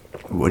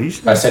 what do you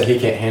say? I said he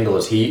can't handle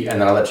his heat, and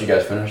then I let you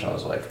guys finish. I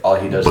was like, all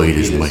he does Beat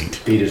is his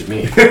meat. beat his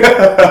meat.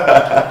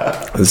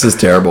 This is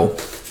terrible.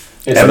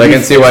 It's But I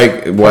can see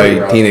why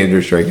Rough.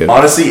 teenagers drink it.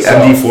 Honestly, So-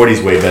 MD40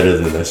 is way better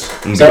than this.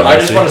 I'm So gonna be I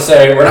honest just with want you. to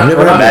say we're not.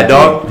 never We're had not Mad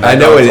Dog? I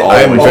know it.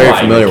 I'm Oh very my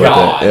familiar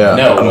God, with it. Yeah.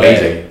 no.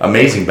 Amazing.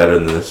 Amazing better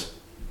than this.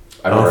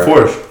 I don't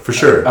know. For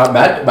sure.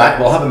 Mad,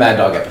 we'll have a Mad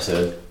Dog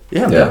episode.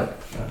 Yeah, Yeah.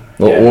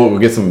 man. We'll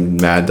get some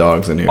mad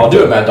dogs in here. I'll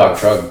do a Mad Dog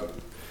Shrug.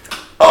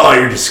 Oh,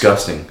 you're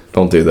disgusting.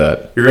 Don't do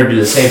that. You're gonna do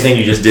the same thing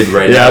you just did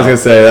right Yeah, now. I was gonna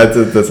say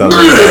that sounds.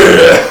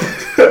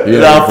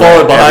 Like I'll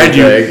follow behind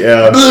you.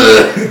 Yeah.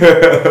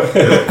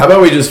 How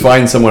about we just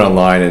find someone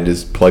online and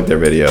just plug their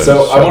videos?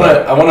 So I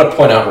want to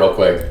point out real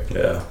quick.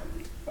 Yeah.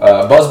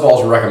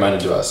 Buzzballs were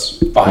recommended to us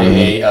by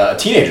a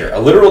teenager, a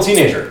literal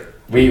teenager.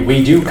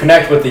 We do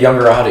connect with the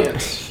younger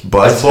audience.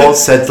 Buzzball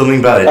said something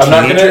about a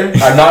I'm teenager.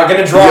 not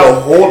gonna draw. Yo,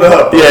 hold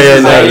up. Yeah,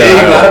 I'm not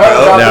about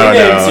to drop any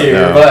names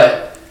here, no.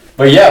 but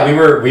But yeah, we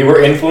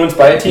were influenced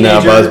by a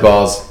teenager. No,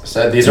 Buzzballs.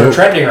 Said these are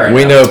trending right now.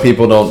 We know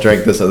people don't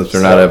drink this if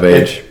they're not of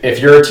age. If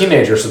you're a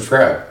teenager,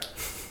 subscribe.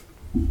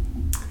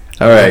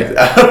 All right.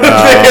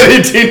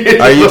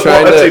 Are you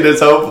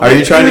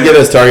trying to get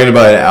us targeted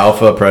by an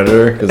alpha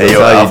predator? Because that's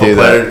how you do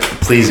that.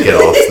 Please get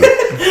off.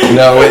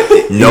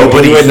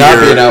 Nobody would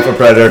not be an alpha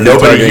predator.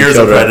 Nobody here's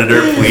a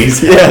predator.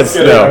 Please. Yes.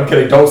 I'm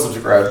kidding. Don't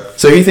subscribe.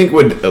 So you think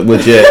would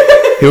legit?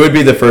 Who would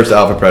be the first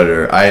alpha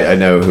predator? I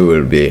know who it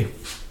would be.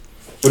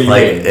 What do you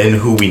mean? And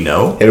who we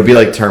know? It would be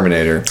like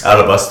Terminator. Out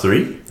of us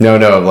three? No,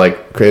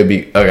 like could it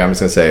be? Okay, I'm just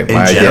gonna say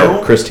my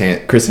idea.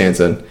 Chris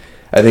Hansen.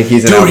 I think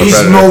he's an alpha predator.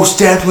 Dude, he's most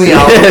definitely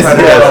alpha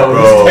predator, bro.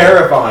 bro. He's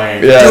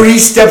terrifying. Yeah. Dude, he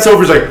steps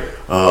over. He's like,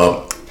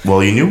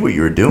 well, you knew what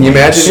you were doing. You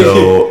imagine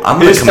so I'm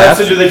gonna He come steps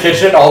after into the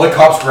kitchen. All the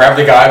cops grab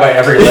the guy by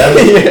every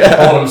limb.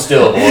 Hold him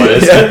still,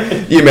 boys.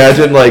 Yeah. You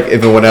imagine like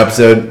if in one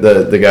episode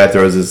the guy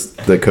throws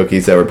the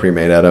cookies that were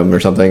pre-made at him or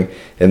something,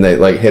 and they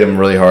like hit him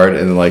really hard,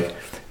 and like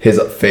his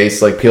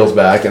face like peels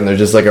back, and there's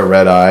just like a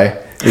red eye.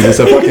 Is this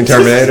a fucking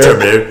Terminator?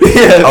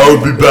 Yeah. I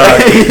will be back.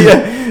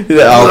 Yeah.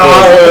 The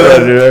alpha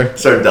predator.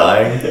 Start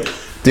dying.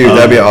 Dude,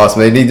 that'd be awesome.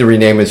 They need to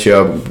rename his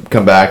show,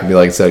 come back and be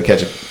like, so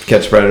catch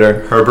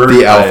predator. Herbert.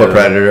 The alpha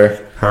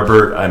predator.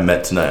 Herbert, I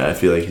met tonight. I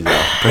feel like he's an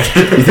alpha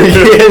predator. You think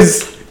he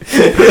is?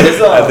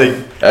 I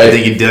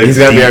think he did. He's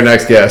gonna be our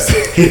next guest.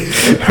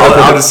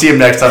 I'll just see him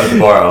next time at the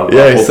bar.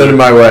 Send him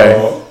my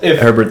way. If-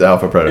 Herbert the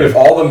alpha predator. If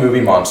all the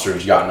movie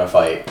monsters got in a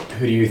fight,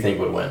 who do you think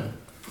would win?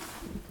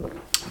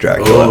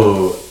 Dracula.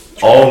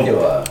 Oh,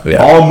 Dracula.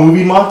 all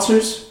movie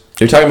monsters?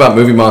 You're talking about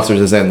movie monsters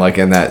as in like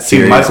in that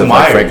series Michael of like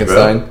Myers,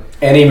 Frankenstein?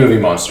 Any movie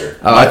monster.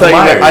 Oh, I thought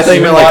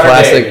you meant like Modern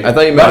classic. day. I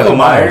thought you meant Michael like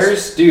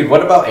Myers. Dude,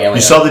 what about Alien?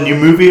 You saw the new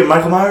movie at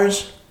Michael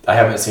Myers? I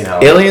haven't seen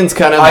Halloween. Aliens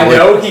kind of. I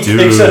know he Dude.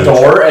 kicks a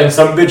door and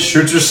some bitch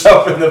shoots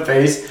herself in the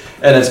face,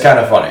 and it's kind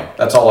of funny.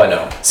 That's all I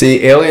know.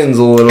 See, Aliens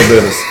a little bit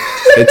of a.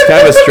 It's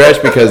kind of a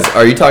stretch because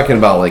are you talking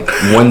about like one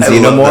I love that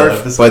xenomorph?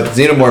 episode. But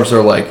xenomorphs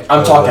are like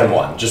I'm talking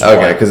one, just okay,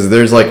 one. because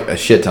there's like a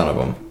shit ton of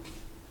them.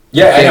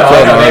 Yeah, I can't know. kill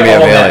an They army have of a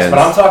whole mess, aliens. but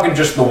I'm talking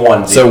just the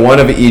one. So one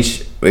of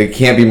each. It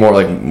can't be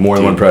more than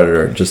one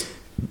predator. Just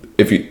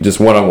if you just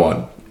one on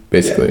one,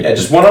 basically. Yeah,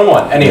 just one on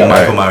one. Any other.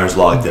 Michael Myers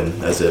logged in.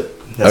 That's it.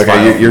 That's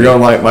Okay, you're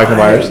going like Michael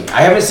Myers.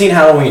 I haven't seen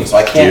Halloween, so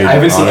I can't. Dude, I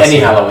haven't honestly.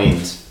 seen any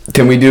Halloweens.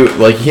 Can we do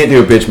like you can't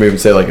do a bitch move and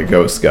say like a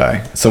ghost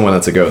guy, someone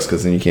that's a ghost,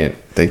 because then they can't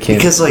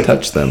Because, like,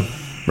 touch them,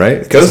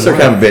 right? Ghosts are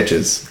kind of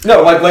bitches.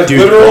 No, like Dude,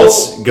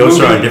 literal ghosts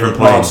are on movie different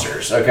planes.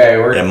 monsters. Okay,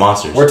 Yeah,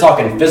 monsters. We're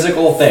talking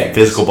physical things.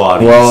 Physical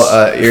bodies. Well,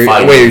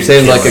 fighting, you're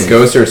saying like a killing.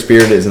 ghost or a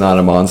spirit is not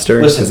a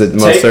monster? Listen, Because it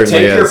most certainly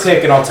take your is.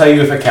 pick, and I'll tell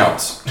you if it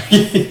counts.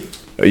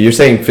 You're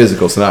saying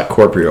physical, so not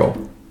corporeal.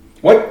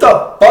 What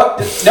the fuck?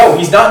 No,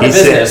 he's not in the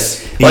He's saying-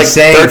 business. He's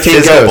saying 13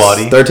 physical ghosts.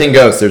 body. 13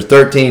 ghosts. There's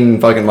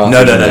 13 fucking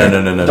monsters. No, in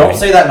there. no. Don't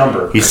say that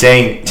number. He's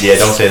saying, yeah,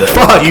 don't say that.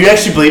 Fuck. Do you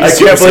actually believe in I can't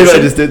believe I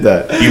superstition? just did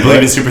that. Do you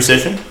believe in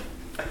superstition?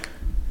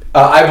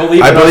 I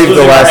believe. I believe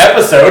the last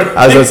episode.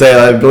 I was gonna say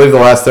I believe the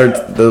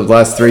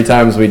last 3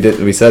 times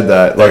we said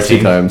that. Last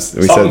 2 times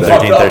we said Something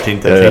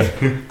that.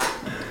 13.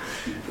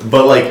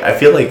 But like, I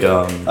feel like,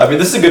 I mean,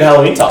 this is a good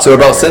Halloween topic. So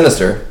about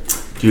Sinister,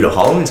 dude,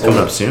 Halloween's coming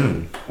up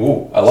soon.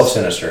 Ooh, I love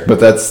Sinister. but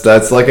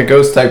that's like a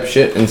ghost type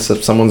shit in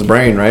someone's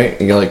brain, right?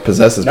 And like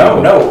possesses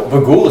people. No,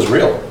 Bagul is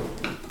real.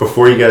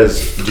 Before you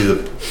guys do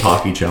the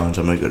Pocky challenge,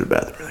 I'm gonna go to the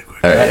bathroom really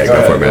quick. All right, yeah,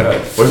 go for it,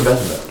 man. Where's the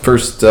bathroom at?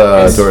 First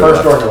It's door.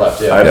 first to door the on your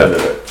left. Yeah. I Yeah.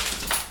 did it.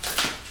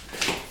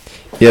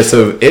 Yeah,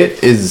 so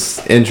it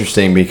is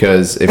interesting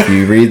because if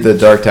you read the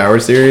Dark Tower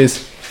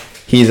series,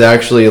 he's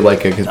actually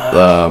like a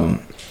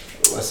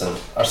Listen.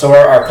 So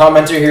our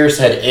commenter here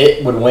said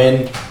it would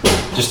win.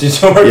 Just to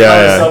sort of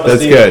yeah,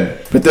 that's good.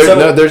 But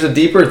So- there's a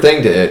deeper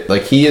thing to it.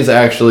 Like he is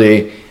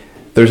actually,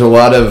 there's a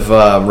lot of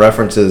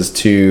references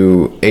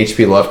to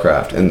H.P.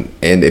 Lovecraft, and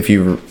if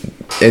you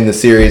in the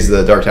series,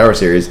 the Dark Tower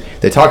series,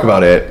 they talk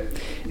about it,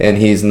 and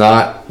he's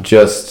not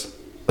just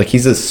like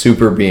he's a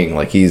super being.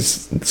 Like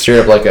he's straight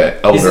up like an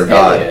elder He's an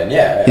god. alien,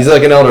 yeah. He's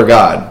like an elder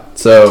god.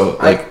 So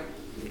like.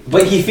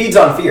 But he feeds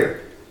on fear.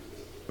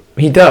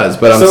 He does,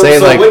 but I'm So- saying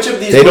so like which of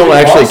these they don't movie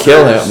actually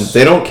kill him. monsters-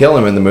 They don't kill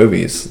him in the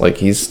movies. Like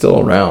he's still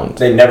around.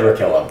 They never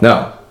kill him.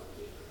 No,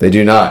 they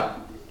do not.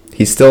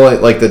 He's still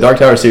like the Dark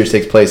Tower series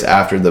takes place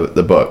after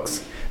the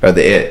books or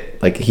the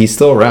It. Like he's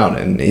still around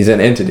and he's an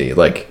entity.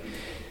 Like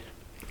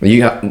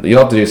you'll have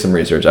to do some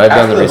research. I've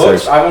After done the the research.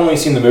 books, I've only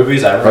seen the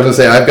movies. I was gonna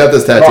say I've got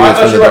this tattoo. Bro, I It's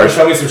thought from you the were going Dark. to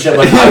show me some shit.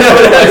 Like, I know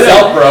it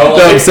myself, bro.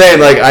 No, I'm Like, saying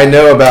like I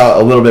know about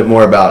a little bit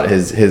more about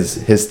his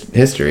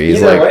history.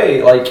 He's either like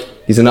way, like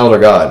he's an elder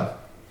god.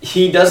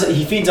 he doesn't.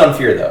 He feeds on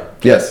fear, though.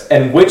 Yes.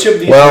 And which of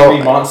these Well,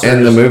 movie monsters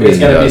in the movie is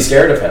going he to be does.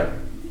 scared of him?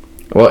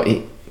 Well,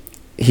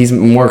 he's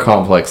more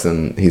complex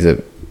than he's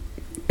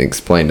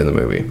explained in the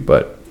movie,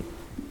 but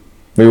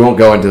we won't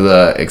go into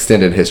the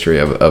extended history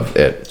of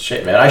it.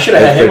 Shit, man. I should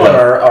have had him on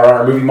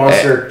our movie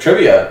monster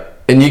trivia.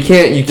 And you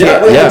can't.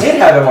 Yeah, wait, I did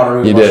have him on our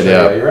movie You monster did,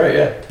 yeah. trivia. You're right,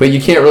 yeah. But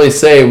you can't really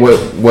say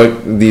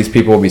what these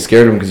people will be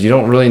scared of because you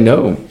don't really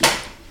know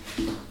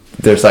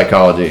their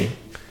psychology.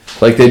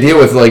 Like they deal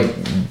with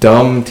like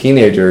dumb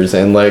teenagers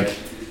and like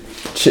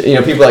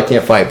people that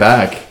can't fight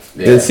back,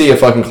 Yeah. they see a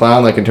fucking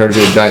clown that can turn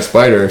into a giant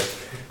spider,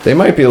 they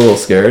might be a little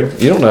scared.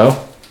 You don't know.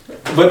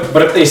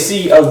 But if they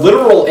see a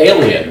literal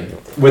alien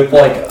with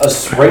like a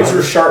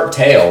razor sharp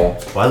tail,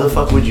 Why the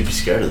fuck would you be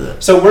scared of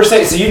that? so we're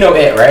saying, so you know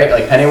it, right?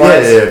 Like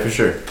Pennywise. Yeah, for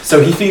sure.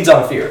 So he feeds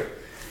on fear.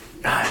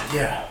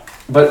 Yeah.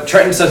 But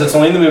Trenton says it's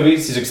only in the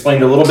movies. He's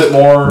explained a little bit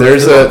more.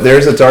 There's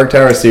a Dark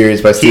Tower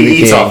series by Stephen King.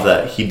 He eats off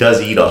that. He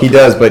does eat off. He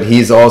does, but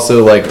he's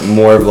also like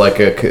more of like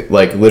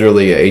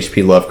literally a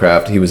H.P.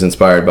 Lovecraft. He was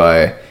inspired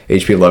by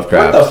H.P.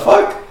 Lovecraft. What the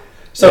fuck?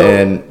 So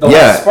And- the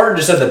last part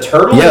just said the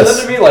turtle. Yes, Is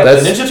that to be like the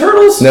that's- Ninja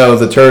Turtles? No,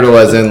 the turtle,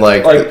 as in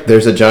Like-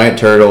 there's a giant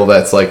turtle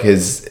that's like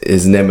his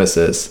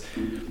nemesis.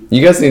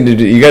 You guys need to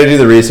do. You got to do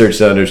the research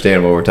to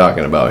understand what we're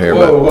talking about here.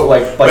 Whoa,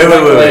 like Wait.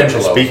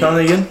 Michelangelo. Speak on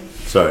it again.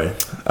 Sorry.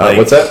 But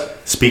what's that?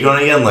 Speak on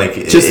it again. Like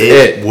Just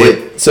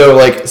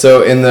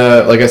so in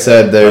the, like I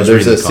said, there's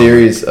reading a the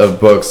series of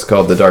books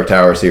called the Dark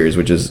Tower series,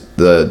 which is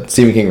the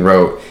Stephen King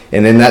wrote,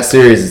 and in that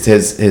series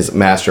it's his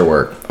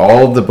masterwork.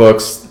 All of the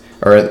books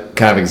are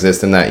kind of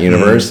exist in that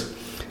universe,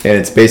 and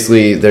it's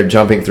basically they're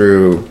jumping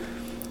through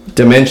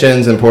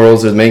dimensions and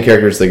portals. The main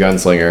character is the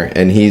gunslinger,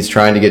 and he's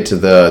trying to get to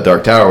the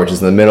Dark Tower, which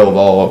is in the middle of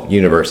all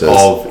universes.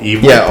 All of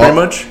evil, Yeah, pretty all-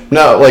 much.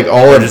 No, like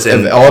all Or of just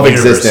in all of the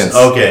universe. existence.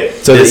 Okay.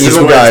 So This the is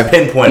evil where guy, it's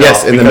pinpointed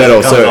yes, off in the because it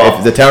middle. comes So off.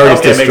 if the tower gets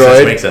Okay,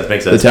 destroyed, makes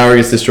sense. the tower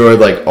gets destroyed.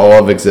 Like all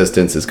of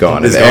existence is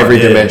gone. It's In gone, every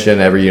yeah. dimension,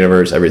 every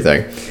universe,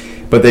 everything.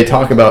 But they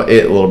talk about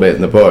it a little bit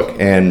in the book,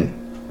 and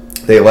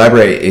they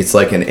elaborate. It's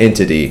like an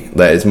entity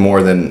that is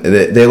more than.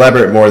 They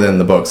elaborate more than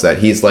the books. That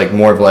he's like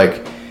more of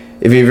like.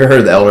 If you've ever heard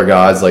of the Elder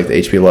Gods, like the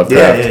H.P.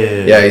 Lovecraft,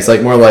 Yeah. he's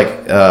like more like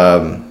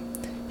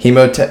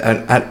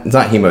Hemotep. It's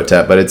not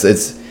Hemotep, but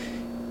it's.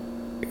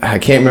 I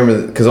can't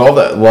remember because all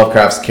the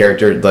Lovecraft's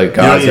character like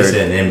gods You don't are. need to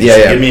say a name. Yeah, Just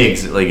yeah. Give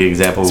me like an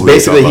example. Of So who you're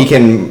basically, he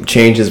talking about. can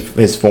change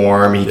his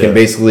form. He Yeah. can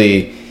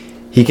basically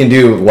he can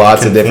do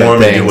lots of different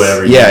Conform and things. do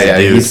whatever he yeah, needs to yeah.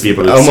 do He's to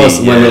people to almost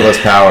see. Yeah. limitless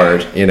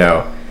powered, you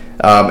know.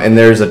 And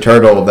there's a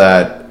turtle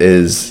that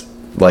is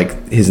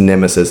like his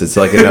nemesis. It's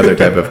like another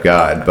type of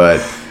god, but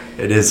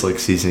It is like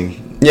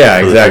seasoning. yeah,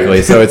 for the exactly.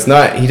 food. So it's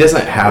not. He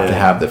doesn't have to Yeah.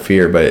 have the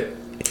fear, but It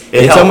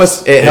it's helps.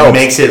 almost it helps.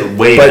 makes it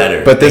way but,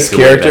 better. But this Makes it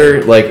way character,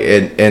 better. like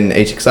in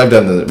H, because I've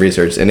done the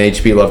research in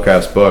H.P.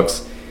 Lovecraft's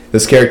books,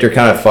 this character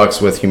kind of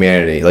fucks with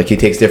humanity. Like he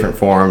takes different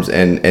forms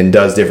and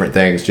does different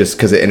things just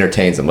because it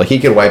entertains him. Like he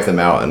could wipe them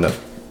out in a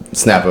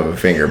snap of a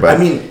finger, but I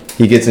mean-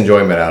 he gets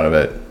enjoyment out of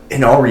it.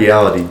 in all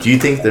reality, do you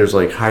think there's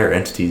like higher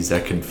entities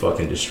that could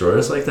fucking destroy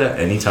us like that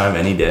anytime,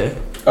 any day?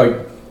 Oh,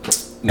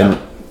 no.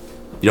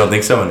 You don't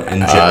think so?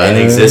 In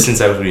existence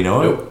as we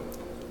know it? Nope.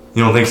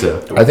 You don't think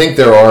so? I think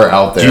there are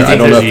out there. Do you I think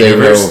don't know there's if a they know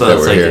universe if they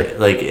that's were like here.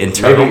 like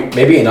internal?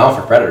 Maybe an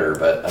Alpha Predator,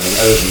 but I mean,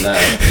 other than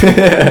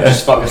that,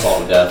 just fuck us all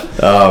to death.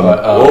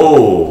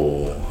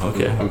 Oh,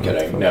 okay. I'm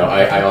kidding. No,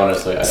 I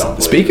honestly, I don't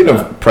believe Speaking that.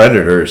 of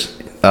predators,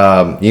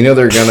 you know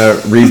they're gonna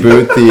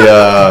reboot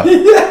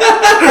the.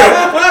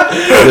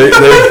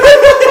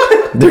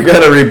 They're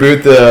gonna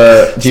reboot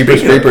the Jeepers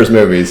Speaking of- Creepers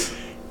movies,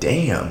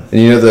 Damn. and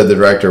you know the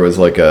director was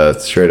like a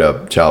straight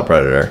up child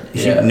predator.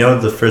 Yeah. You know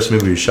the first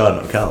movie was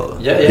shot in Ocala.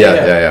 Yeah.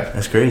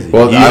 That's crazy.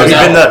 Well, have you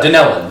been that?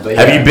 Denellen. But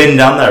Have yeah. you been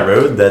down that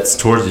road that's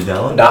towards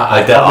Denellen? Not,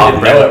 I probably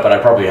didn't know it, but I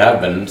probably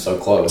have been so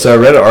close. So I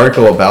read an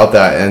article about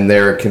that, and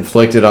they're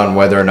conflicted on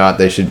whether or not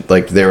they should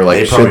like. They were like,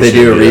 They should probably they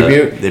do a should do that.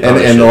 reboot? They And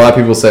probably a should. lot of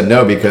people said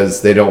no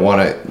because they don't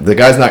want to. The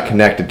guy's not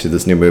connected to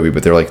this new movie,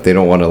 but they're like they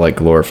don't want to like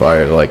glorify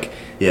or like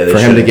Yeah, they for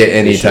him to shouldn't. get They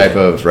any type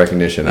shouldn't. of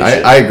recognition. They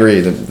shouldn't. I agree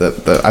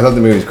that I thought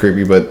the movie was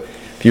creepy, but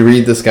if you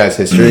read this guy's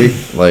history,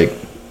 like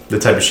The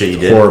type of shit you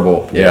did.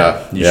 horrible.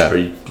 Yeah. You Yeah.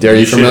 should- Are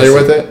you should familiar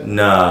have with seen- it?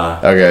 Nah.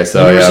 Okay,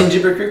 so you ever yeah. seen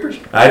Jeepers Creepers?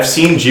 I've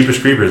seen Jeepers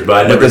Creepers,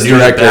 but I never this knew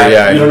director, the back,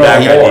 yeah, you don't the know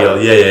back the idea. lore.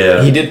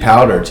 Yeah. He did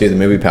Powder too, the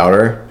movie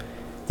Powder.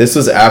 This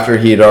was after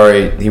he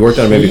worked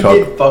on a movie He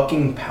called did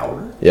fucking Powder.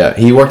 Yeah,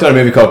 he worked on a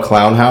movie called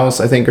Clown House,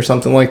 I think, or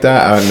something like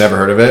that. I've never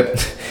heard of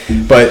it,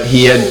 but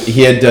he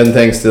had done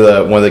things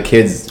to one of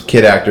the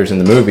kid actors in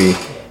the movie.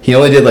 He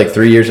only did like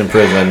 3 years in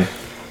prison,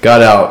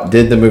 got out,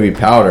 did the movie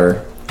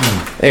Powder.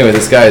 Anyway,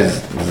 this guy's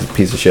a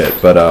piece of shit,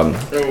 but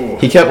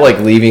he kept like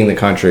leaving the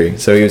country,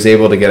 so he was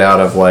able to get out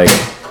of like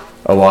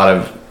a lot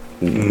of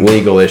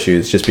legal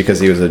issues just because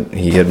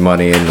he had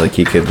money and like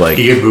he could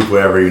He can move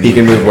wherever you need. he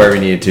can move wherever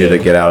he needed to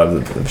get out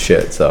of the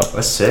shit. So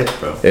That's sick,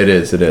 bro. it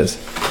is.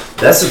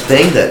 That's the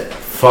thing that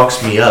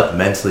fucks me up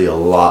mentally a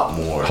lot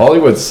more.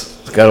 Hollywood's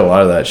got a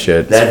lot of that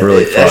shit. That It's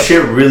really that fucked.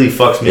 shit really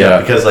fucks me Yeah.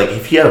 up because like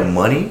if you have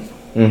money,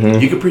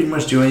 you could pretty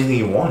much do anything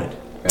you wanted,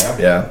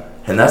 Yeah.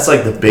 and that's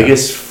like the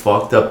biggest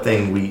fucked up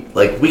thing.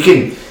 We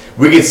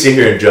can sit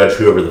here and judge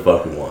whoever the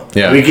fuck we want.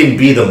 Yeah. We can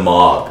be the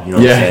mob. You know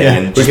what I'm saying?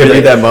 And We just can be be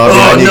like, that mob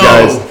behind you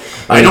guys.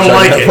 I don't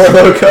like it.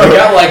 We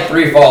got like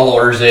 3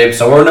 followers, Abe,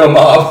 so we're no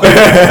mob.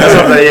 That's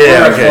what I'm saying. Yeah,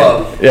 We're a okay.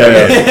 club.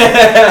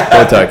 Yeah.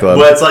 Anti-club.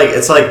 But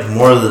it's like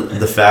more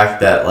the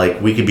fact that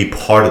like we could be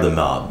part of the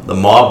mob. The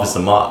mob is the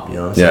mob, you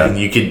know what I'm Yeah. saying?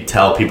 You could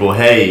tell people,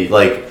 hey,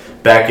 like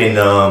back in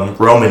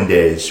Roman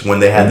days when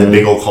they had the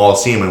big old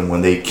Colosseum, and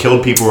when they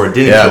killed people or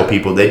didn't kill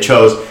people, they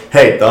chose,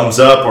 hey, thumbs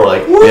up, or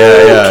like, woo,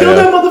 kill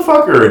that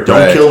motherfucker, or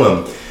don't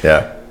kill him.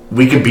 Yeah.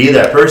 We could be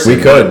that person.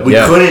 We could. We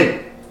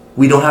couldn't.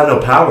 We don't have no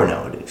power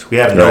nowadays. We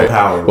have no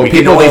power. Well, we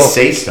can only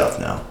say stuff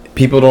now.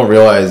 People don't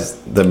realize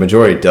the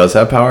majority does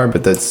have power,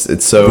 but we're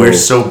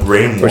so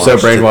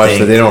brainwashed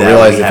that they don't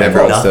realize if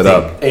everyone stood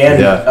up.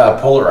 And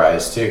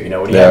polarized too. You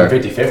know, when you have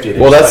 50-50.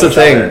 Well, that's the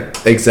thing.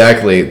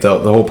 Exactly. The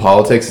whole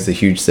politics is a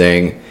huge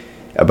thing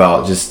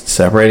about just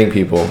separating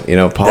people. You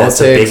know, politics, that's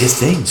the biggest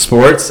thing.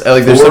 Sports,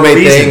 like there's so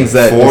many things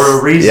that for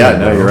a reason. Yeah,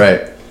 no, you're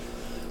right.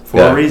 For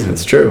a reason.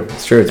 It's true.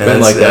 It's true. It's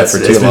been like that for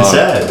too long.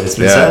 It's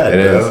been sad. It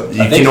is.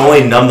 You can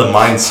only numb the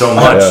mind so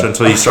much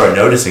until you start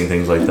noticing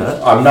things like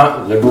that. I'm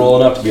not liberal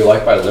enough to be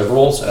liked by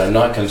liberals, and I'm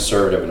not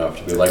conservative enough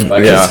to be liked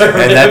by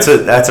conservatives.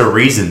 And that's a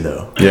reason,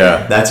 though.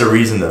 Yeah. That's a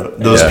reason, though.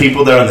 Those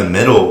people that are in the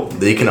middle,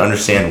 they can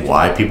understand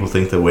why people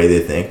think the way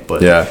they think,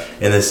 but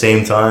in the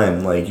same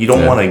time, like, you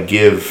don't want to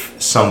give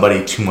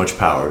somebody too much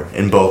power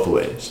in both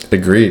ways.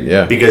 Agreed,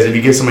 yeah. Because if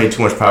you give somebody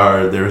too much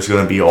power, there's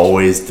going to be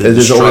always the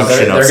destruction of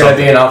something. They're going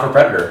to be an alpha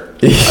predator.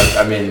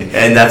 I mean,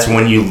 and that's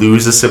when you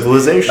lose a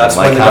civilization. That's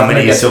like how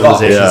many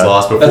civilizations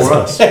lost before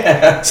us.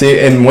 See,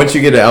 and once you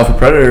get an alpha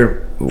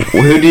predator,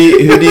 who do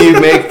you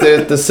make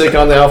the sick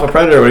on the alpha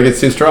predator when it gets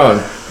too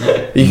strong?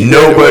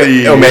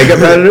 Nobody. Omega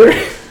predator.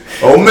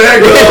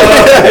 Omega.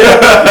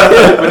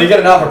 When you get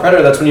an alpha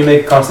predator, that's when you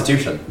make a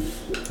constitution.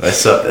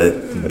 That's That's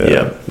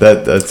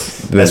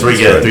where you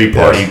get a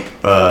 3-party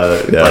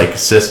like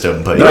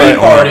system, but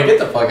party, get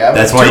the fuck out.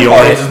 That's why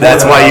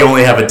you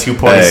only have a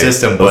 2-party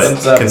system,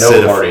 but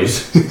no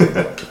parties.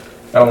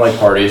 I don't like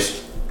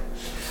parties.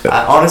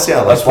 Honestly,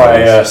 I like. That's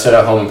why I sit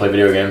at home and play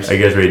video games. Are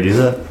you guys ready to do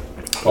that?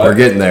 What? We're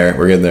getting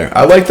there.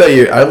 I like that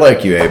I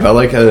like you, Abe. I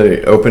like how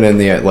you're open in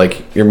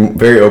the you're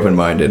very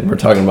open-minded. We're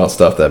talking about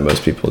stuff that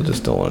most people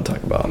just don't want to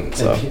talk about.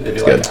 So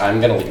it's good. I'm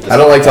gonna leave this. I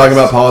don't like talking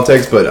about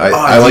politics, but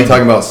I like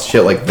talking about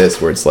shit like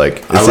this, where it's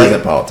like this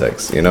isn't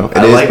politics. You know, it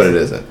is, but it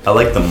isn't. I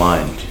like the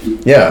mind.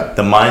 Yeah,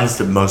 the mind's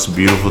the most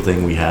beautiful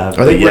thing we have.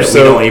 I think we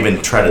don't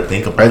even try to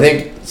think about. I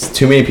think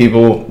too many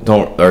people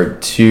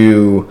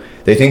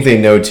they think they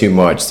know too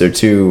much.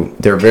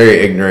 They're very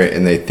ignorant,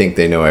 and they think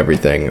they know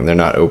everything, and they're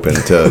not open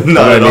to.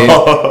 Not at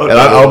all. And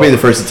I'll be the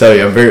first to tell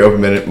you, I'm very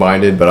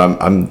open-minded, but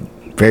I'm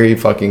very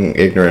fucking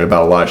ignorant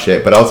about a lot of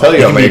shit. But I'll tell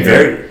you, I'm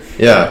ignorant.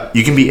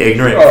 You can be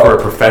ignorant for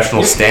a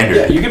professional standard.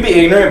 Yeah, you can be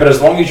ignorant, but as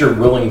long as you're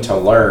willing to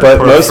learn,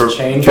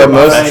 change your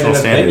professional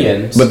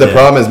opinions. But the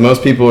problem is,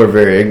 most people are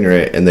very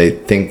ignorant, and they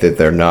think that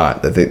they're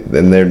not.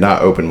 And they're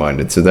not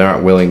open-minded, so they're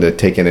not willing to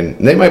take in.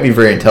 And they might be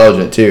very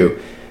intelligent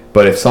too,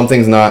 but if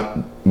something's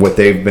not what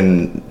they've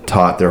been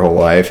taught their whole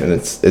life, and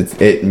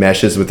it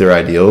meshes with their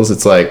ideals,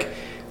 it's like,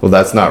 well,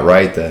 that's not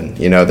right then.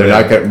 You know, they're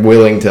not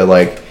willing to,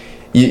 like,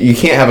 you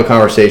can't have a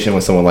conversation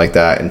with someone like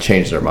that and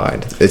change their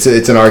mind. It's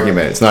an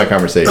argument. It's not a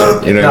conversation.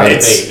 You know what I mean?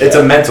 It's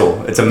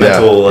a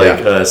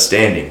mental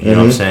standing. You know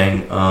what I'm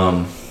saying?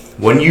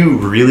 When you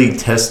really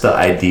test the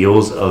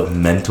ideals of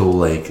mental,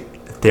 like,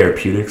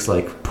 therapeutics,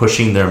 like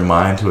pushing their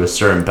mind to a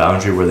certain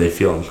boundary where they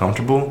feel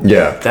uncomfortable,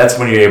 that's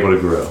when you're able to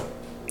grow.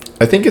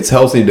 I think it's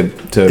healthy to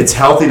it's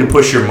healthy to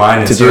push your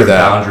mind in certain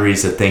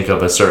boundaries to think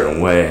of a certain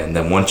way, and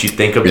then once you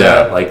think of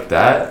that like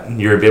that,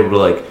 you're able to,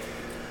 like,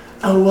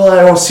 oh, well,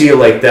 I don't see it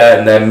like that,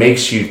 and that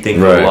makes you think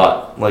a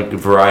lot, like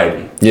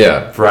variety.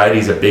 Yeah, variety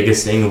is the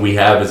biggest thing that we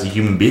have as a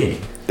human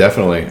being.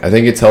 Definitely, I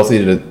think it's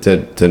healthy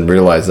to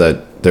realize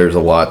that there's a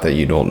lot that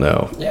you don't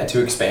know. Yeah,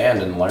 to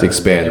expand and learn.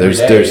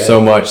 There's so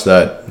much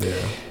that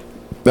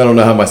I don't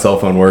know how my cell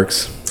phone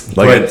works.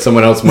 Like,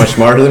 someone else much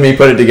smarter than me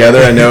put it together.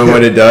 I know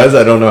what it does.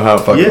 I don't know how it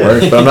fucking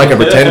works. But I'm not going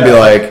to pretend to be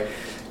like,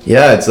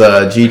 yeah, it's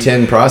a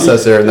G10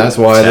 processor, and that's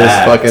why this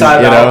fucking,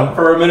 time out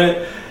for a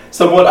minute.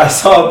 I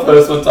saw a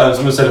post one time.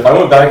 Someone said, if I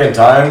went back in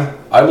time,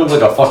 I'd look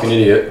like a fucking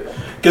idiot.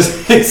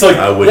 Because it's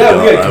like, we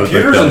had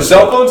computers and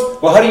cell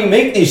phones. Well, how do you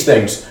make these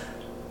things?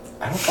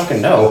 I don't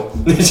fucking know.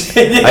 It's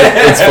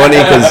funny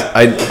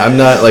because I'm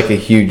not like a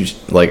huge,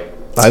 like,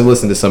 I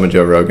listened to some of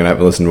Joe Rogan. I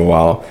haven't listened to a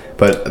while,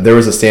 but there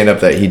was a stand-up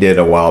that he did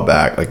a while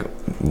back, like a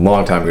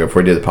long time ago,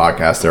 before he did the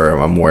podcast, or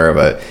I'm aware of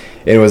it.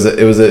 It was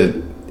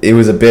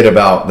a bit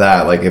about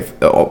that. Like,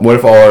 what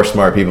if all our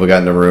smart people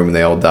got in a room and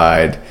they all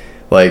died?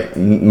 Like,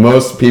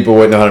 most people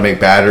wouldn't know how to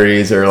make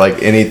batteries or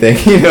like anything,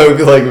 you know,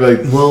 like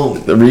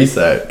the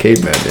reset,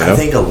 caveman. You know? I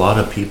think a lot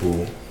of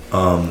people,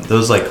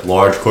 those like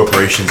large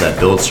corporations that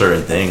build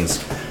certain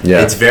things,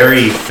 it's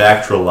very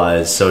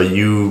factualized. So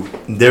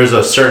there's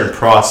a certain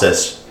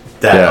process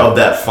of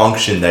that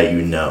function that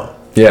you know.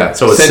 Yeah.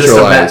 So it's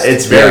centralized.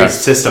 It's very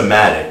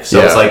systematic. So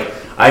it's like,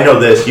 I know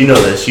this, you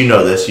know this, you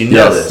know this, you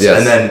know this,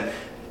 and then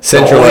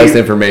centralized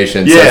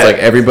information. So it's like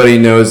everybody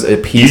knows a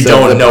piece of the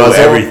puzzle. You don't know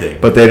everything,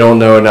 but they don't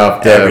know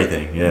enough to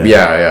everything.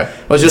 Yeah.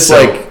 Well, it's just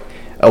like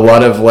a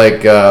lot of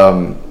like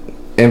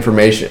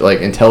information,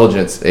 like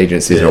intelligence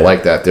agencies are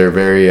like that. They're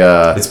very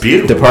it's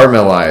beautiful.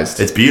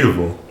 Departmentalized. It's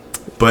beautiful.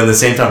 But at the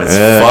same time, it's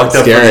fucked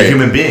up for the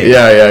human being.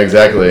 Yeah,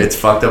 exactly. It's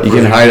fucked up. You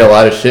can hide a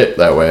lot of shit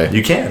that way.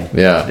 You can.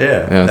 Yeah.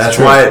 That's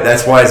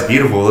why it's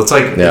beautiful. It's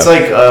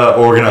like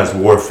organized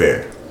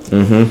warfare.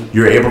 Mm-hmm.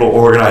 You're able to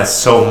organize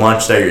so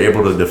much that you're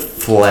able to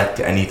deflect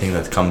anything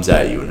that comes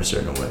at you in a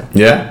certain way.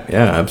 Yeah,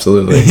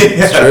 absolutely.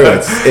 It's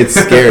true. It's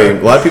scary.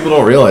 A lot of people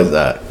don't realize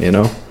that. You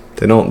know,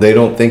 they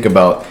don't think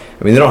about.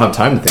 I mean, they don't have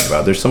time to think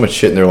about it. There's so much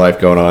shit in their life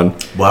going on.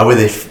 Why would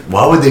they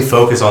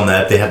focus on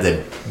that if they have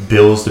the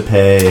bills to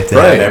pay, if they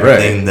have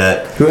everything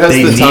that who has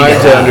they the need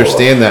time to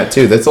understand that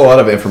too? That's a lot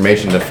of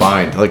information to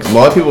find. Like, a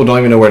lot of people don't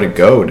even know where to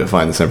go to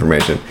find this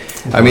information.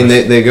 I mean,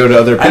 they go to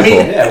other people.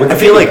 I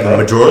feel like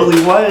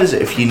majority wise,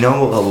 if you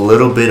know a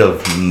little bit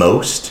of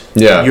most,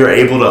 you're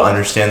able to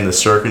understand the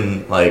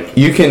certain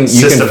you can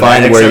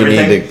find where you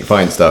need to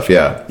find stuff.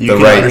 Yeah, you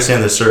can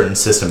understand the certain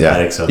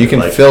systematics of it. You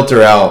can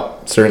filter out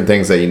certain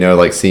things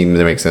that seem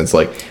to make sense.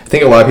 Like, I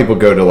think a lot of people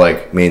go to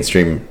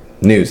mainstream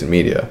news and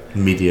media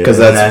because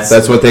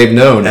that's what they've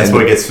known. That's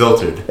what gets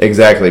filtered.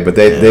 Exactly, but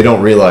they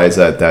don't realize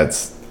that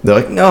they're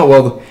like, no,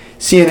 well,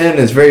 CNN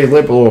is very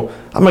liberal.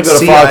 I'm gonna go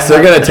to Fox.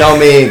 They're gonna tell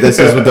me this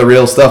is what the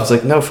real stuff. It's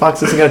like, no,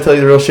 Fox isn't gonna tell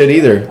you the real shit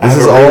either. This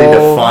is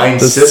all the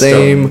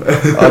same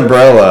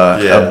umbrella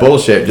of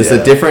bullshit, just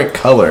a different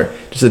color,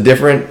 just a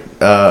different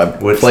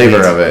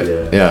flavor of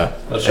it. Yeah.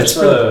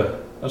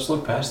 Let's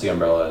look past the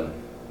umbrella and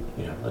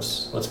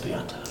let's be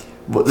on top.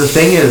 Well, the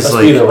thing is,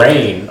 let's be the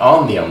rain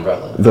on the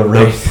umbrella. The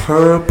rain.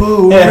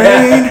 Purple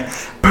rain.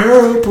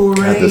 Purple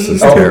rain. This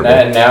is terrible.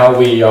 And now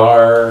we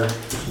are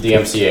the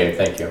MCA.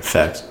 Thank you.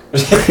 Facts.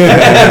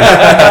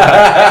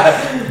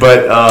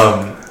 But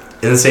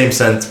in the same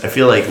sense, I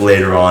feel like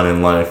later on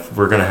in life,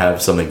 we're going to have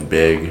something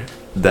big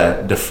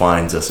that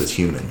defines us as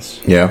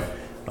humans. Yeah.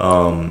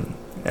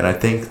 And I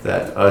think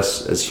that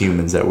us as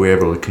humans, that we're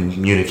able to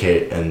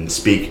communicate and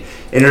speak.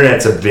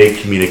 Internet's a big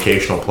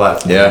communicational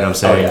platform. Yeah. You know what I'm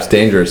saying? It's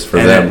dangerous for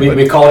them.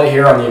 We call it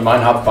here on the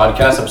Mind Hop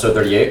podcast, episode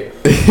 38.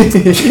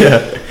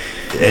 Yeah.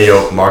 Hey,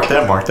 yo, mark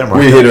that.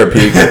 We hit our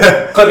peak.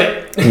 Clip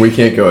it. We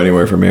can't go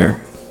anywhere from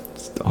here.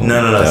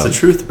 No, it's the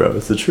truth, bro.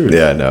 It's the truth.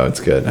 Yeah, no, it's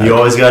good. You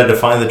always got to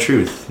define the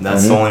truth.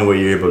 That's the only way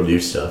you're able to do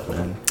stuff,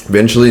 man.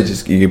 Eventually,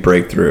 you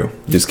break through.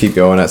 Just keep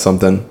going at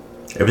something.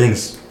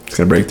 It's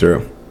gonna break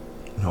through.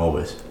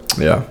 Always.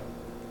 Yeah.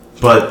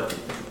 But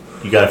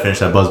you got to finish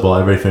that buzzball.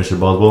 Everybody finish their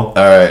buzzball? All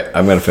right,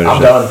 I'm gonna finish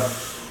I'm it. done.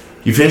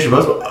 You finished your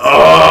buzzball?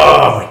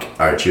 Oh, my God.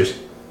 All right, cheers.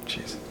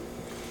 Jeez.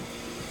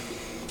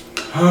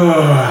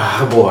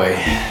 Oh, boy.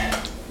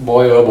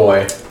 Oh,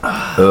 boy.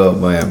 Oh,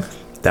 man.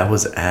 That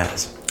was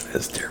ass.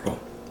 That's terrible.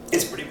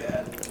 It's pretty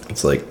bad.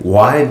 It's like,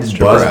 why did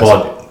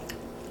buzzball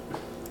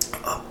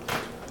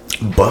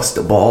bust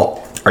a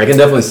ball? I can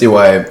definitely see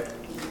why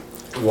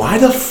Why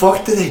the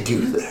fuck did they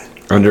do that?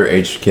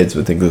 underage kids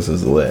would think this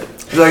is lit.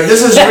 Like,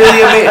 this is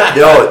really amazing.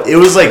 Yo, it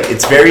was like,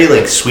 it's very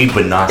like sweet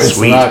but not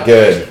sweet. It's not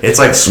good. It's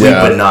like sweet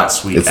but not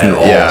sweet at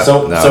all. Yeah.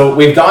 So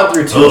we've gone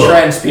through two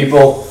trends,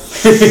 people.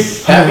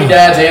 Happy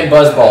Dads and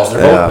Buzzballs.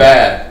 They're both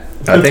bad.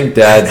 I think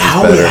Dad's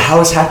better.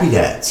 How is Happy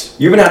Dads?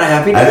 You haven't had a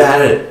Happy Dad? I've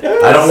had it.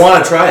 Yes. I don't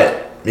want to try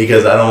it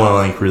because I don't want to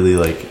like really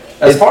like.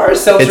 As far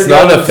as seltzer it's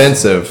goes, not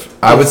offensive.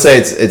 I would say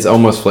it's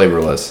almost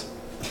flavorless.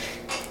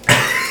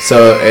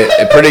 So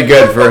it's pretty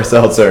good for a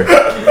seltzer.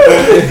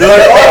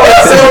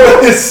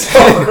 It's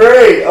so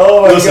great.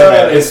 Oh my god!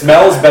 Man, it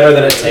smells better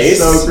than it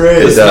tastes. So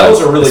great. It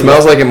smells are really. It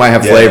smells good. like it might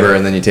have flavor,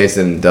 and then you taste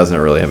it and it doesn't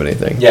really have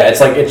anything. Yeah,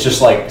 it's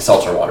just like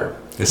seltzer water.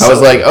 I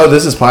was like, oh,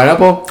 this is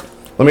pineapple.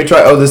 Let me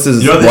try. Oh, this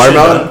is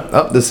watermelon. Done?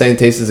 Oh, the same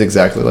tastes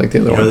exactly like the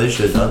other one. You know what they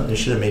should have done? They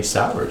should have made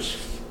sours.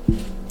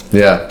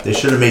 Yeah. They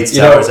should have made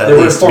sours at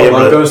there least. There were 4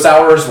 Loco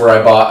sours where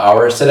I bought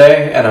ours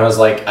today, and I was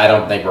like, I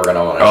don't think we're going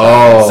to want to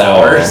try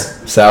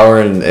sours.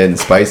 Sour and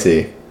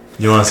spicy.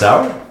 You want a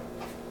sour?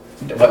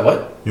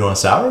 What? You want a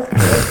sour?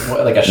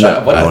 What, like a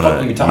shot? What the fuck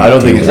are you talking about? I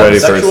don't think he's ready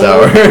for a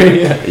sour.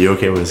 Are you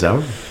okay with a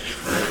sour?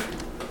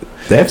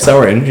 They have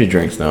sour energy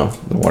drinks now.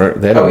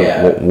 They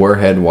have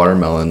Warhead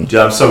watermelon. Dude,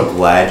 I'm so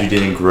glad you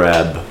didn't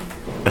grab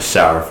a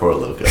sour for a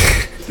Loco.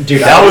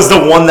 Dude, that was the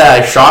one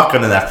that I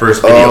shotgunned in that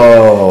first video.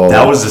 Oh.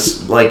 That was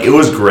just like, it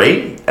was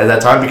great at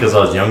that time because I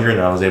was younger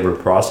and I was able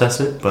to process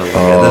it. But like,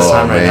 at this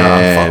time right now,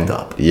 I'm fucked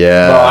up.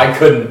 Yeah. Bro, I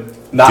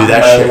couldn't. Not in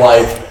my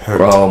life.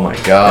 Hurt. Oh my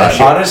gosh.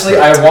 Honestly,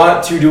 I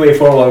want to do a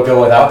 4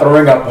 Loco without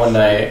throwing up one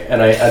night,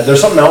 and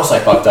there's something else I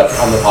fucked up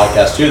on the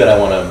podcast too that I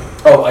want to.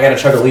 Oh, I got to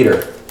chug a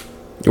liter.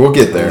 We'll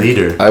get there.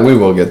 We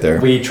will get there.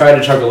 We tried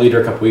to chug a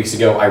liter a couple weeks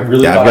ago. I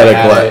really thought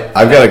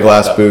I've got a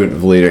glass boot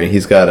of liter, and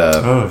he's got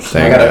a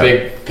thing. I got a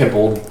big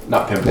dimple.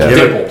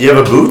 You have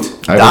a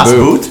boot? I have a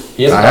boot.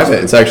 I have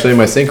it. It's actually in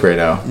my sink right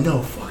now.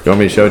 No fucking. You want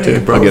me to show it to you?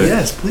 Bro, I'll get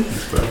yes,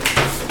 please, bro.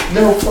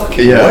 No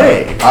fucking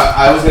way.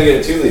 I was gonna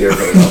get a 2 liter, but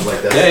I was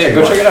like, that's yeah,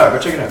 go check it out. Go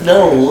check it out.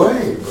 No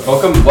way, bro.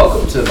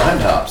 Welcome to Mind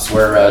Hops,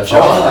 where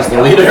John is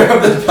the leader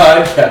of the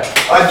podcast.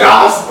 A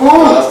Das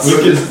Boot!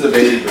 This is a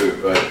baby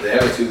boot, but they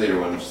have a 2 liter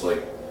one, just like.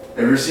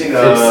 Have you ever seen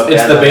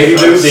It's the baby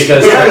boot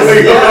because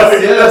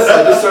yes,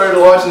 I just started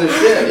watching this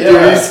shit. Yeah.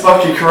 Dude, he's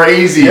fucking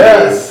crazy.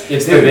 Yes.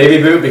 it's the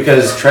baby boot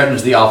because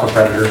Trenton's the alpha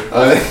predator.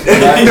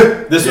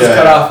 This was Yeah.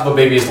 cut off of a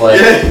baby's leg.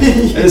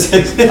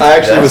 I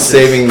actually was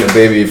saving the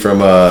baby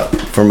from a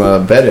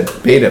beta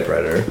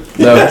predator.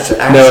 No,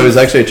 it was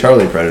actually a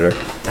Charlie predator.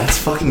 That's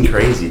fucking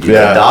crazy, dude.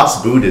 Yeah. The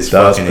Das Boot is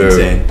fucking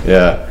insane.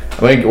 Yeah,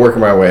 I'm like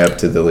working my way up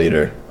to the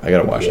leader. I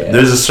gotta watch it.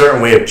 There's a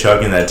certain way of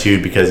chugging that too,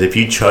 because if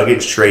you chug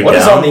it straight What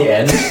down, is on the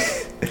end?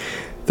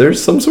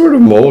 There's some sort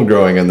of mold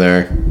growing in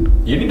there.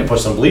 You need to put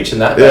some bleach in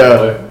that. Yeah.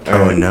 bad boy.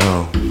 oh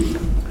no,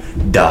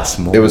 Das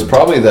Mold. It was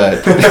probably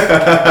that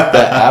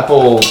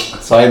apple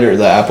cider,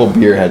 the apple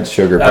beer had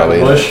sugar Apple probably.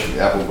 Busch? In it.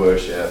 Apple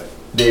Bush, yeah.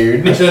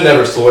 Dude. I should have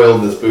never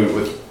soiled this boot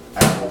with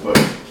apple bush.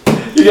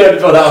 You gotta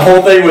fill that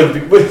whole thing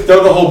with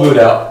throw the whole boot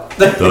out.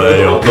 Throw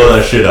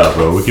that shit out,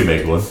 bro. We can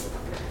make one.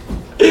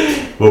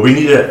 What we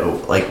need to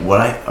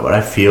what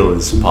I feel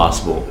is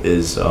possible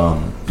is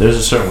there's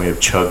a certain way of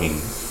chugging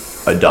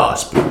a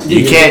Das boot.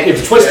 You can't If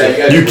you twist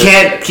it. you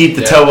can't keep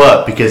the toe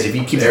up, because if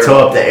you keep the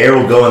toe up, the air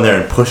will go in there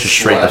and push it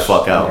straight the Splash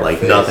fuck out in like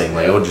your face, nothing.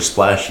 Like yeah. it'll just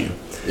splash you.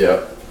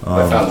 Yeah.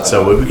 I found that.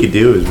 So what we could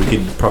do is we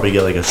could probably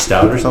get like a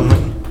stout or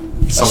something.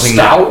 A Something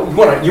stout?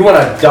 You want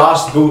a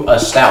Das boot a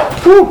stout?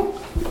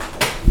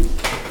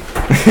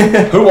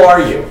 Who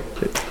are you?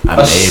 I A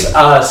made.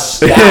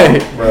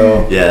 stout,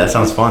 bro. Yeah, that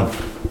sounds fun.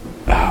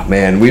 Oh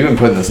man, we've been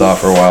putting this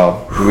off for a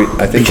while.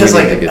 I think Because,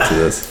 we need like, to get to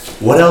this.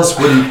 What else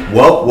would you?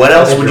 What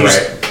else would you? you're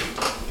right.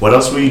 What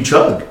else would you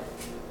chug?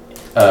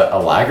 A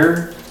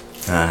lager?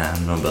 I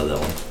don't know about that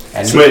one.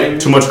 Anything?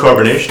 Too much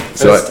carbonation.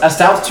 So a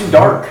stout's too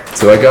dark.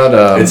 So I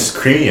got It's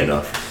creamy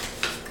enough.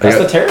 That's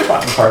got- the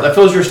terrifying part. That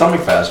fills your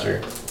stomach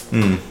faster.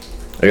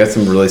 I got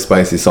some really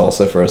spicy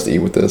salsa for us to eat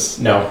with this.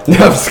 No. No,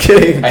 I'm just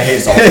kidding. I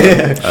hate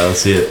salsa. I don't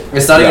see it.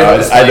 It's not even No, about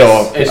the spice. I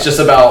don't. It's just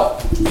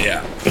about...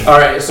 Yeah.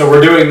 Alright, so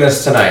we're doing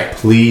this tonight.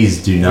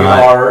 Please do We not.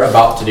 are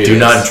about to do Do this.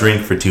 not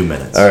drink for 2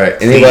 minutes. All right.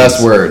 Any Please.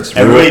 last words?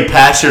 Everybody,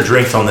 pass your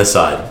drinks on this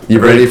side. You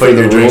Everybody ready for put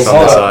the your drinks rules?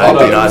 on this Hold side.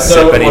 up, Do not so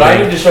sip what I need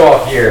anything. to show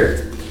off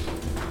here,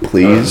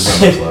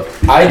 Please.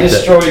 I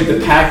destroyed the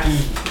Packy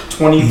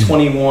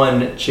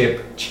 2021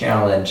 chip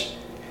challenge.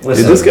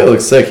 Listen, Dude, this guy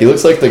looks sick. He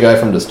looks like the guy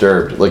from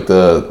Disturbed, like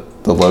the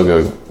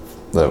logo.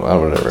 I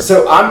don't know.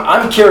 so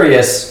I'm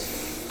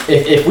curious,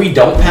 if we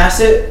don't pass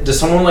it, does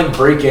someone like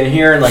break in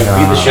here and like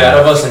beat the shit out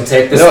of us and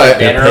take this No, like, I-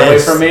 banner you're away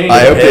pissed. from me? I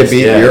hope they pissed,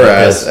 beat yeah, your you're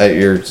ass pissed. at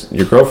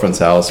your girlfriend's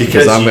house because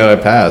Because I'm you- gonna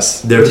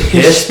pass. They're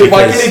pissed Why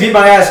can't because they beat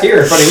my ass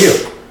here in front of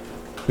you?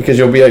 Because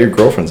you'll be at your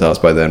girlfriend's house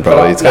by then,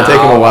 probably. It's gonna take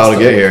him No, a while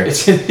to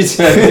it's- get here. It's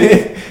gonna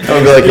be I'm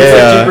gonna be like, it's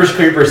yeah, like Jeepers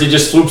Creepers. He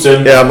just swoops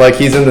in. yeah. I'm like,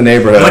 he's in the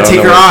neighborhood. I'm I gonna don't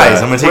take know your where eyes.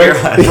 he's I'm at. gonna take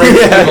your eyes.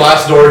 Break through the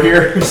glass door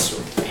here.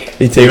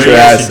 He takes You your know what you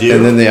ass, should do?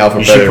 and then the alpha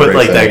You should predator put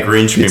like breaks that in.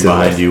 green screen Beats him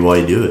behind up. you while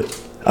you do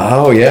it.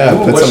 Oh yeah,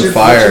 Ooh, put what's some your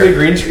fire. big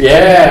green screen?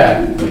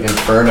 Yeah. Like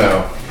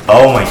Inferno.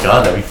 Oh my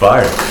god, that'd be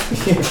fire.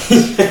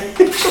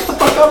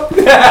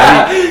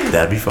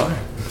 That'd be fire.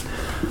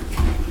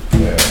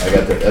 Yeah, I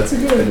got that. That's a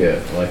good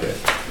idea. I like it.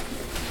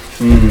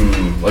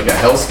 Like a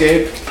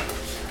hellscape.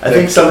 I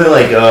think something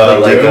like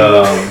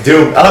Doom?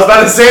 Doom. I was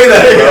about to say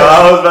that. Bro.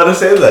 I was about to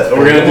say that.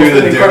 We're gonna do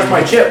the They crushed Doom.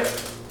 my chip.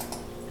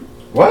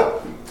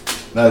 What?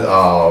 That's,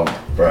 oh,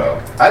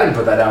 bro. I didn't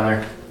put that down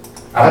there.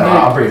 I don't know.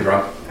 I'm pretty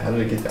drunk. How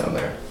did it get down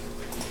there?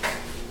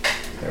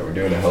 Yeah, we're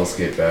doing a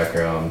hellscape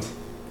background.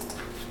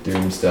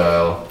 Doom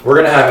style. We're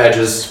gonna have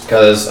edges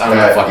because I'm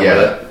not fucking with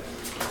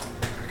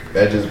it.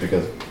 Edges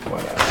because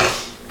why not?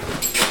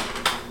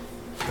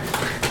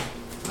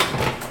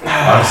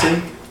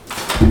 Honestly,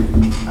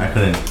 I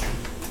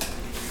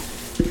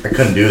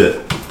couldn't do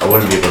it. I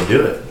wouldn't be able to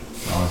do it.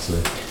 Honestly,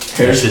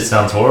 that shit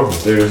sounds horrible.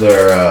 There's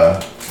our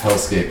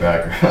hellscape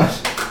background.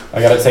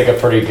 I gotta take a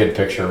pretty good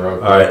picture real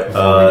quick. All right,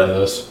 before we do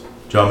this.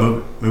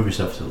 John, move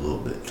yourself to a little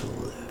bit to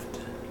the left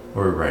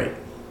or right.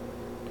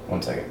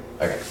 1 second.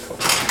 Okay, cool.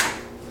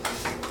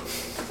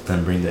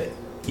 Then bring that.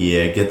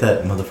 Yeah, get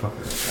that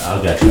motherfucker.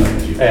 I got you.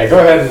 Hey, go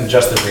ahead and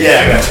adjust the green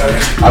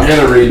screen. I'm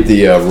gonna read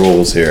the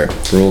rules here.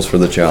 Rules for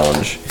the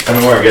challenge. I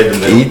mean, more good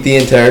than this. Eat the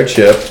entire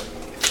chip.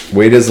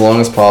 Wait as long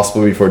as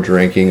possible before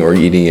drinking or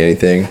eating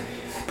anything.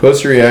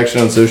 Post your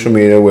reaction on social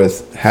media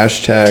with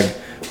hashtag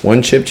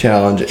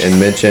 #OneChipChallenge and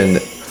mention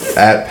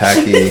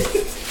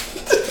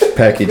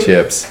 @Packy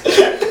Chips.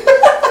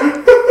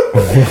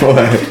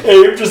 Hey,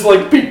 you just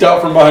like peeked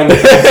out from behind.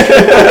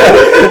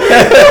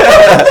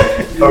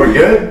 Are we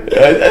good?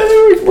 I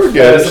think we're Yeah,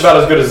 good. it's about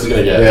as good as it's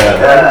gonna get. Yeah,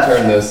 I can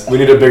turn this. We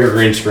need a bigger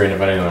green screen if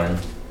anything.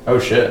 Oh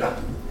shit.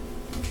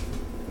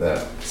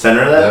 That.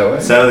 Center of That way?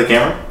 that. Center of the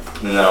camera.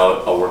 And then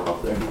I'll work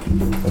off there.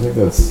 I think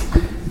that's.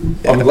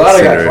 I'm glad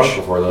I got center-ish. drunk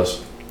before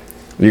this.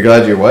 You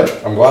glad you're what?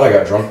 I'm glad I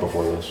got drunk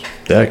before this.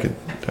 Yeah, I could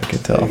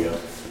tell. There you go.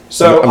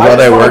 So I'm glad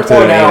I just wanna worked at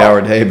an point out-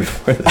 8-hour day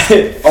before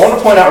this. I want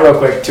to point out real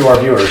quick to our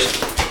viewers,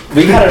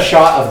 we had a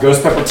shot of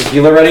Ghost Pepper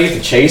Tequila ready to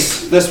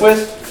chase this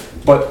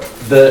with, but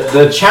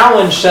the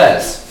challenge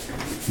says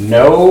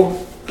no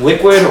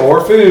liquid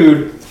or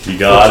food You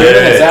got for 2 it.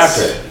 minutes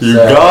after. You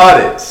So- got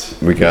it.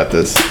 We got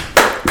this.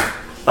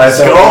 Let's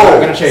So, go.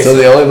 I'm gonna chase So it.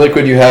 the only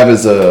liquid you have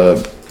is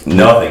a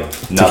Nothing.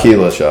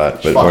 tequila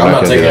shot, but Fuck, we're I'm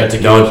not not gonna taking do a that.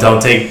 tequila.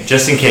 Don't take,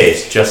 just in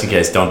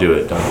case, don't do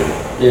it.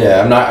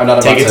 Yeah, I'm not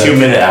about Take a to 2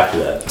 minute after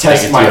that.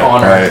 test Take a my 2.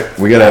 honor. All right,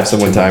 we gotta have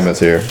someone time us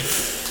here.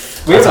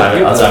 We I'll have time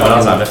it.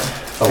 I'll time it.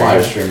 a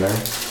live stream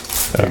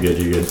there.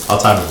 You're good. I'll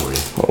time it for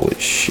you. Holy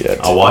shit!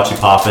 I'll watch you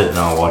pop it, and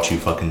I'll watch you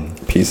fucking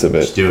Piece of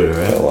it just do it,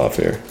 right? fell off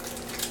here.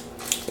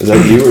 Is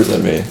that you or is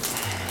that me?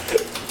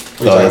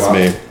 What are you Oh, that's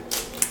talking me.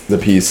 The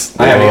piece.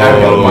 I haven't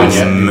got mine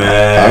yet.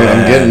 man.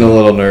 I'm getting a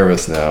little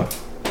nervous now.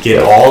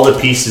 Get all the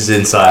pieces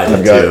inside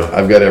it, too.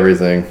 I've got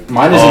everything.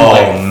 Mine is in Oh,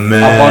 like a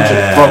bunch of.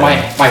 man. Bro,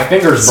 my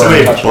fingers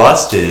burn. Somebody touching it.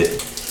 busted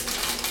it.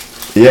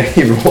 Yeah,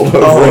 he rolled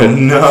over Oh it.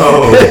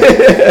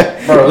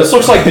 no. Bro, this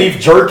looks like beef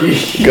jerky.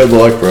 Good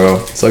luck,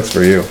 bro. Sucks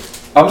for you.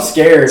 I'm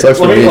scared. Sucks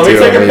for let me me, too,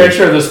 take I a mean-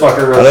 picture of this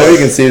fucker. Real I don't know if you quick.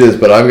 can see this,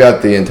 but I've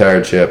got the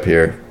entire chip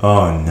here.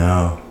 Oh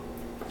no.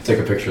 Take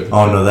a picture of this.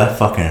 Oh no, that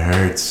fucking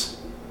hurts.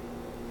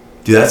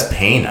 Dude, that's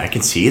pain. I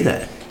can see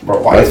that.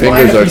 Bro, why My is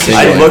mine fingers a are piece of-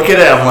 I tingling. look at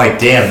it, I'm like,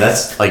 damn,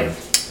 that's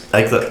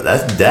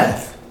that's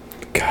death.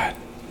 God,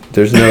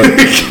 there's no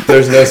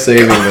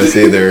saving this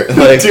either.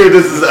 Like Dude,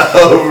 this is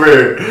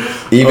over.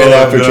 even Oh,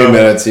 after no. 2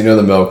 minutes, you know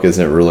the milk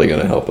isn't really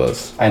gonna help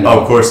us. I know. Oh,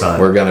 of course not.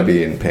 We're gonna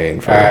be in pain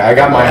for. Alright, I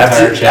got my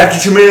entire After, chip.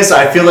 after 2 minutes,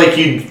 I feel like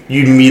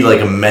you'd meet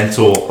like a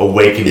mental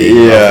awakening.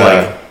 Yeah.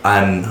 Of like,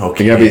 I'm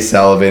okay. You're gonna be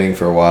salivating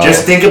for a while.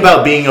 Just think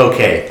about being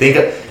okay.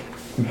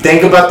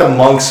 Think about the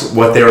monks,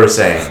 what they were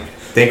saying.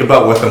 Think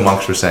about what the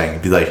monks were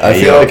saying. Be like, I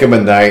hey, feel yo, like I'm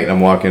a knight and I'm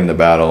walking into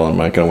battle and I'm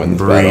not gonna win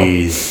this battle.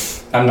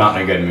 breathe, I'm not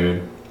in a good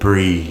mood.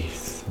 breathe.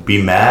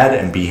 Be mad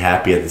and be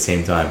happy at the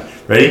same time.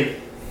 Ready?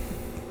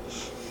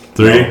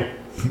 3.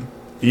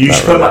 You Not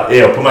should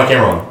put my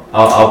camera on.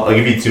 I'll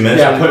give you 2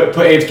 minutes. Yeah, put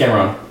Abe's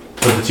camera on.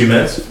 Put the 2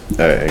 minutes.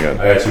 Alright, hang on.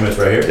 I got 2 minutes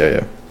right here.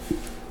 Yeah.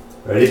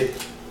 Ready?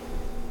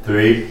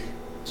 3,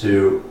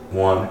 2,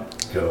 1,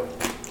 go.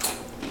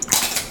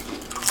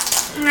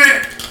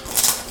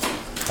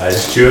 I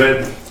just chew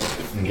it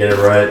and get it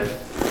right.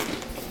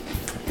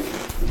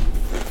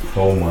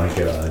 Oh my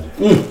god.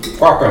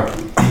 Crockham.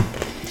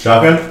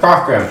 Shotgun?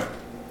 Crockham.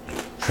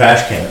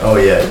 Trash can. Oh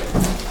yeah.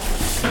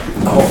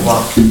 Oh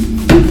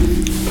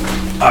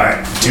fuck.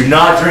 Alright. Do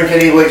not drink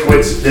any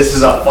liquids. This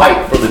is a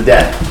fight for the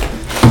death.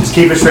 Just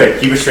keep it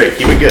straight. Keep it straight.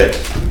 Keep it good.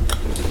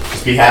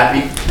 Just be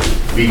happy.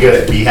 Be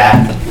good. Be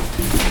happy.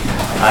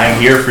 I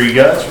am here for you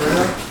guys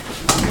right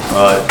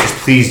now. Just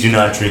please do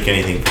not drink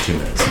anything for 2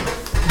 minutes.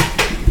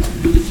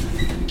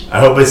 I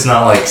hope it's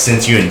not like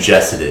since you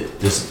ingested it.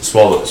 Just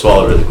swallow it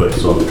really quick.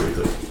 Swallow it really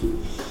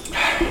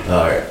quick.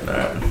 Alright.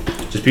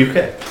 Just be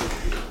okay.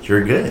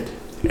 You're good.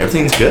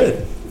 Everything's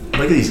good.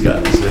 Look at these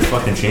guys. They're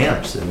fucking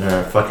champs. And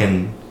they're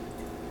fucking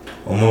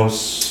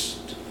almost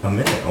a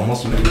minute.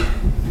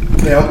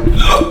 Yeah.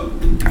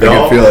 I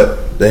can feel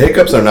it. The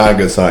hiccups are not a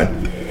good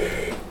sign.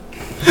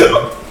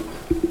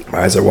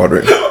 My eyes are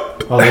watering.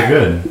 Oh, they're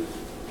good.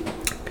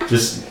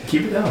 Just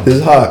keep it down. This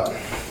is hot.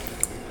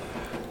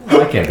 Oh,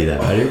 that can't be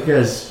that bad. You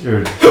guys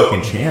are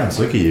fucking champs.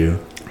 Look at you.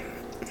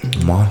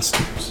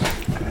 Monsters.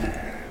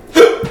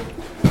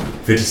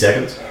 50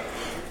 seconds?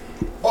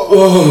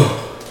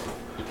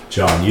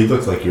 John, you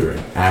look like you're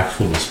in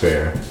actual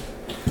despair.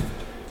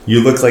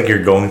 You look like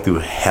you're going through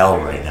hell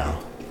right now.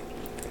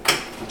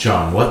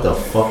 John, what the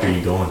fuck are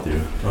you going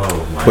through?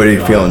 Oh my god. What are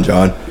you feeling,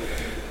 John?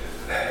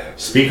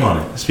 Speak on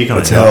it. Speak on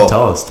It's it. John. hell.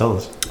 Tell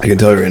us. I can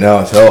tell you right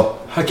now, it's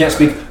hell. I can't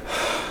speak.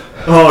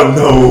 Oh,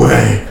 no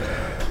way.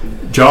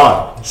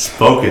 John, just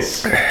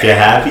focus. Get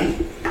happy.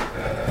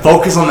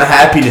 Focus on the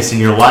happiness in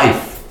your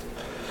life.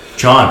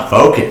 John,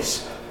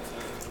 focus.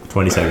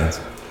 20 seconds.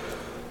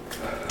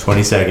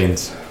 20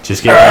 seconds.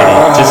 Just get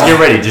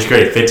ready. Just get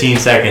ready. 15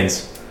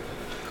 seconds.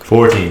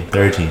 14,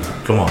 13.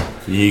 Come on.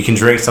 You can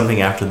drink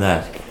something after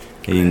that.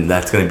 And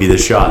that's going to be the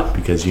shot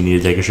because you need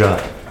to take a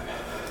shot.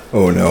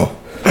 Oh no.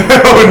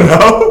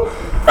 Oh,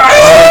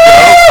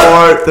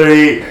 no. 4,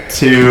 3,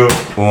 2,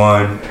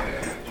 1.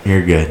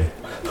 You're good.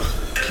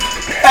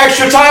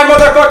 Extra time,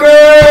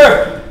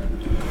 motherfucker!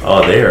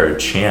 Oh, they are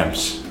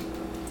champs.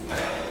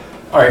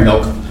 Alright,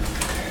 milk.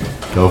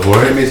 Go for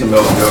Give it. me some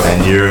milk, Joe.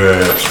 And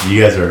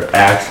you guys are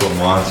actual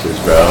monsters,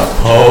 bro.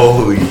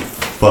 Holy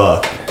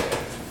fuck.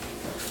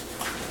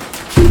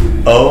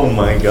 Oh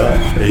my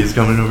god. He's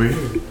coming over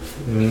here.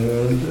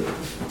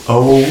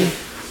 Oh.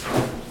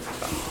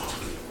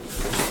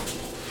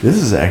 This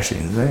is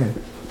actually insane.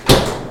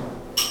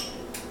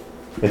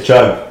 Hey,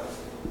 Chug.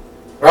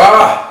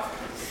 Ah!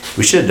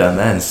 We should have done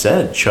that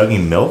instead.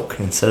 Chugging milk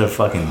instead of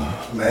fucking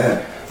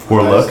Man.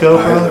 Four Loko,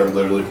 My eyes bro. are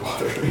literally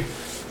watering.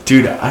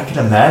 Dude, I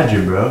can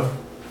imagine, bro.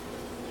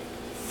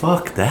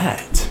 Fuck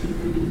that.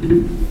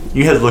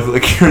 You guys look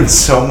like you're in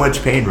so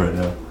much pain right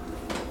now.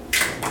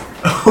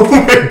 Oh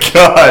my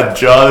god,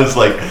 John is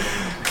like,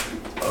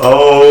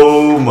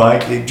 oh my,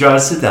 John,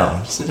 sit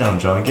down,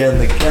 John. Get in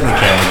the camera,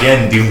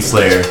 get in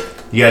Doomslayer.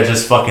 You gotta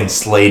just fucking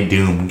slay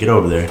Doom. Get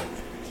over there.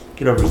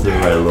 Get over there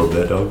right a little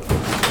bit, dog.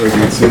 Or you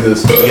can see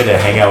this. You gotta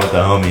hang out with the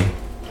homie.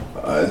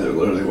 My eyes are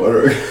literally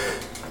watering.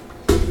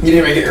 You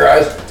didn't make it your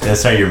eyes.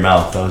 That's not your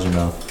mouth. That was your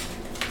mouth.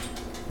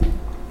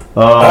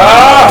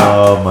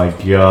 Oh my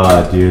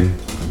god, dude.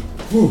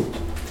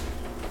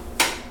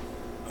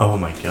 Oh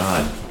my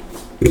god.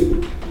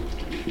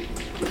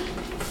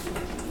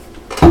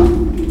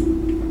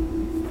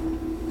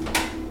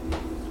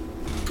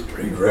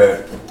 Pretty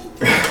great.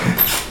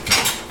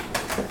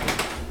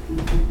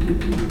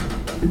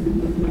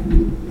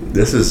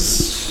 This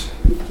is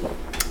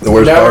The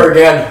worst Never part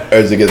again.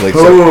 is it gets like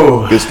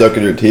Ooh. gets stuck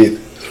in your teeth.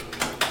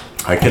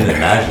 I couldn't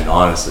imagine,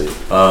 honestly.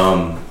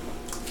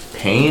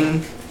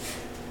 Pain.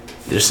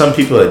 There's some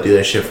people that do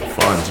that shit for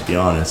fun, to be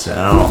honest. And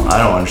I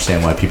don't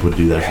understand why people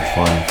do that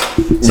for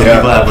fun. Some Yeah.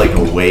 people have like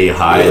a way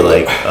high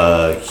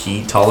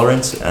heat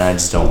tolerance, and I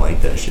just don't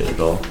like that shit at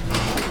all.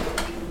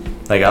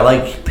 Like I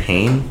like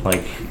pain,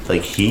 like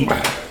heat.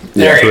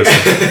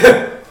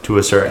 Yeah. To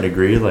a certain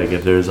degree, like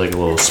if there's like a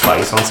little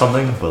spice on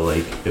something, but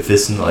like if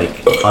it's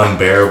like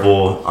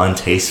unbearable,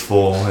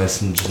 untasteful, it's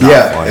just not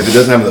Yeah, fun. if it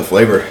doesn't have the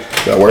flavor,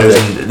 it's not worth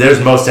it. There's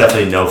most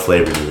definitely no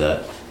flavor to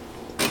that.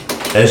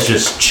 It's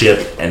just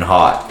chip and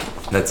hot.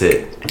 That's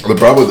it. The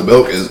problem with the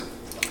milk is it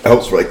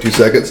helps for like 2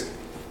 seconds.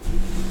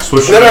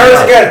 Switch Then it hurts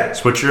mouth. again.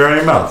 Switch it around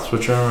your mouth.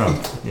 Switch it around your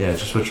mouth. Yeah,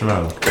 just switch your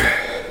mouth.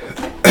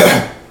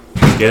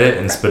 Get it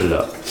and spit it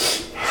up.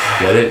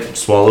 Get it,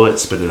 swallow it,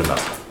 spit it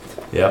out.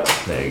 Yep,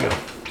 there you go.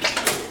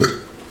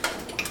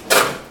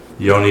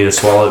 You don't need to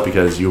swallow it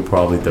because you'll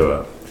probably throw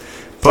up.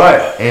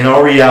 But in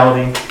all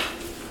reality,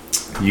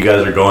 you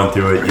guys are going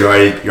through it. You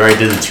already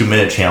did the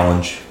 2-minute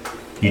challenge.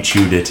 You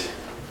chewed it.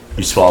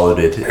 You swallowed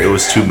it. It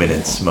was 2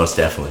 minutes, most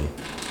definitely.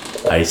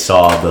 I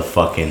saw the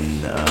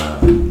fucking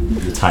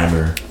the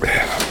timer.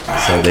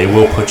 So they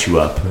will put you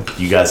up.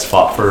 You guys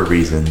fought for a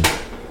reason.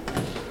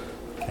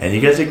 And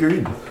you guys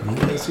agreed. You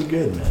guys did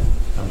good, man.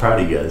 I'm proud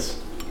of you guys.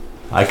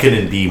 I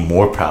couldn't be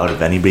more proud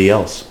of anybody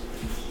else.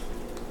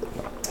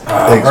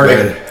 Thanks,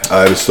 man.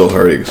 I was still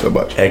hurting so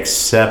much.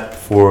 Except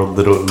for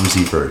little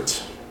Uzi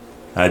Vert.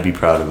 I'd be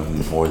proud of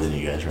him more than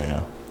you guys right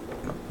now.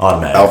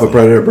 Automatically. Alpha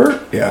Predator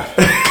Bert? Yeah.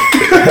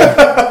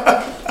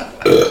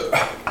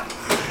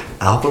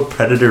 Alpha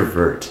Predator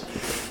Vert.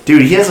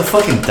 Dude, he has a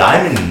fucking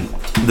diamond in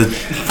the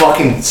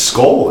fucking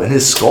skull, in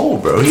his skull,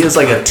 bro. He has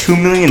like a $2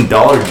 million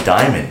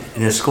diamond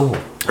in his skull.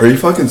 Are you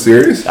fucking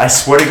serious? I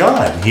swear to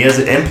God. He has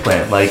an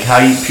implant. Like how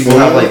people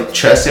have like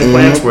chest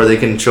implants where they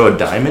can show a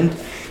diamond.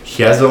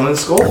 He has it on his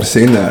skull. I've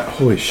seen that.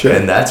 Holy shit.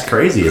 And that's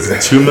crazy. It's a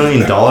 $2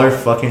 million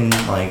fucking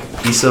like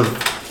piece of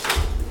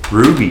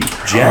ruby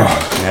gem.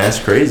 Man, that's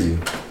crazy.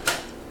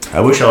 I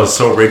wish I was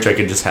so rich I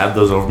could just have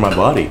those over my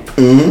body.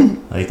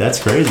 Mm-hmm. Like that's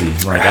crazy.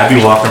 Like I'd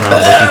be walking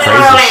around looking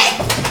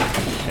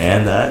crazy.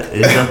 And that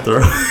is a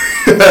throw.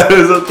 That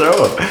is a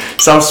throw up.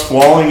 Stop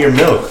swallowing your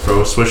milk,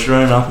 bro. Swish it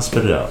around your mouth and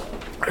spit it out.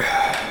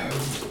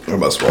 I'm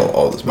about to swallow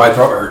all this. My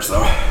throat hurts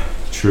though.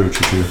 True.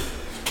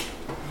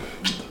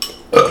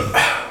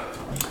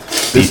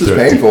 This is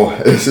painful.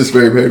 This is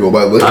very painful.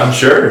 My lips. I'm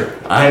sure.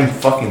 I'm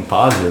fucking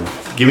positive.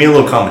 Give me a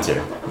little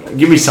commentary.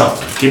 Give me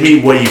something. Give me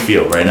what you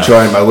feel right now.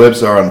 Trying. My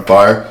lips are on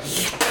fire.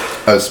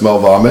 I smell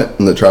vomit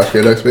in the trash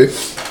can next to me.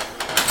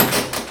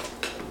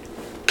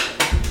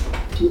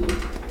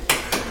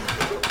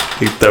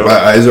 My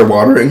eyes are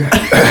watering.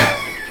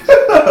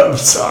 I'm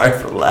sorry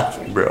for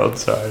laughing, bro. I'm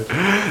sorry.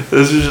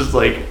 This is just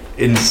like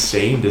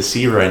insane to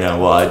see right now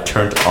while I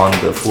turned on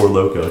the Four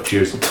Loko.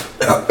 Cheers.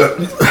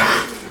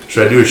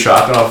 Should I do a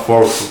shotgun off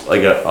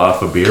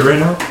off a beer right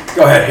now?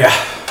 Go ahead, yeah.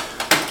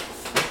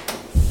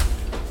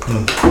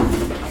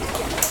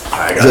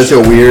 I got Such a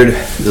weird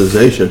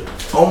sensation.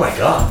 Oh my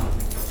god.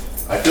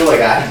 I feel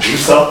like I had to do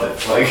something.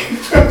 Like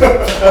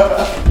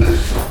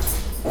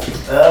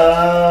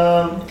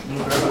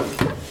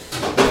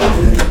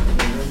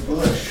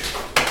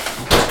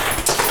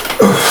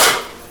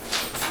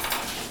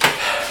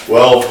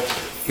well,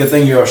 Good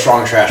thing you have a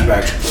strong trash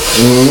bag.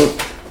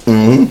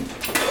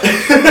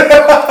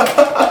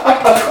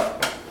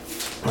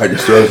 I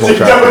just threw this whole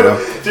trash can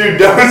out. dude,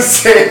 don't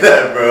say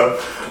that, bro.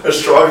 A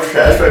strong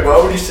trash bag.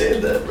 Why would you say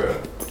that, bro?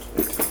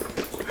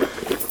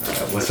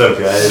 What's up,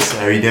 guys?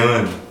 How are you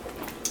doing?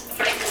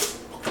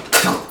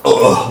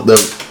 Ugh, the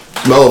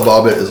smell of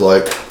vomit is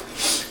like.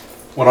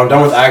 When I'm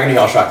done with agony,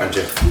 I'll shotgun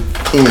you.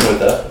 With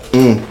that?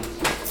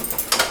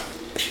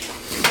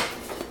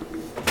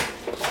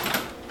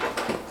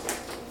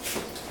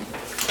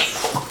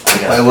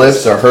 My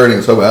lips are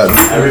hurting so bad.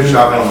 Every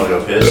shotgun, I'm gonna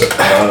go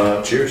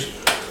piss. Cheers.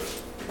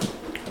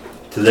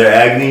 To their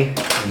agony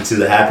and to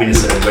the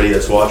happiness of everybody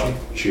that's watching.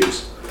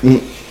 Cheers.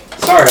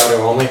 Sorry,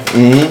 audio only.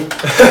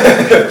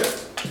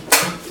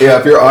 Yeah,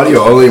 if you're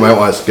audio only, you might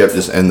want to skip.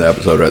 Just end the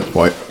episode right at this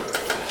point.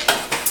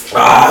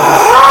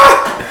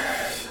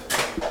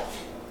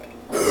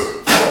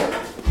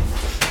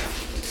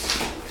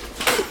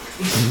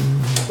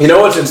 You know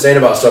what's insane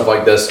about stuff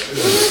like this?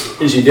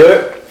 Is you do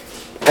it,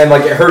 and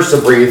like it hurts to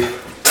breathe.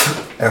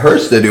 It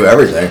hurts to do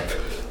everything.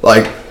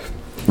 Like,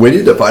 we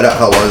need to find out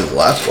how long this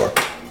lasts for.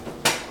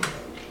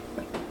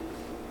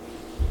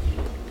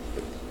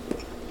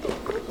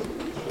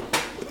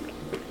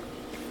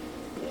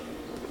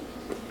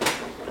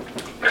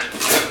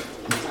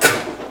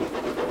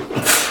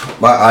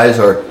 My eyes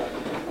are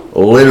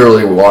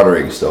literally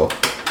watering still.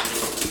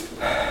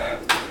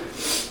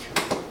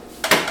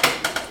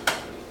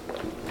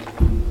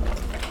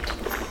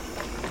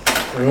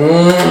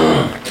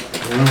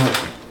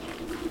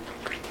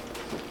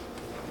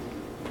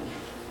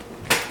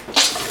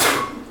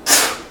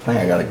 I think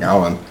I got a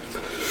gallon.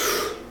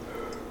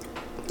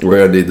 We're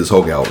gonna need this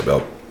whole gallon of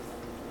milk.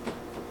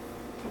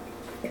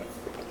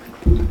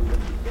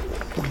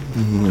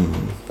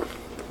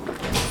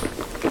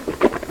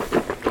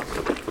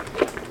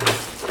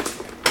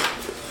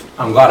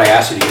 I'm glad I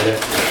asked you to get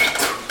it.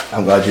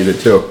 I'm glad you did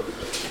too.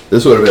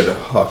 This would have been a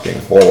fucking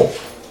hole.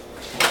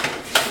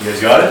 You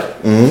guys got it?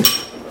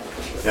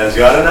 Mm-hmm. You guys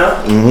got it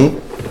now? Mm-hmm.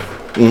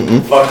 Mm-hmm.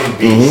 Fucking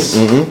beast.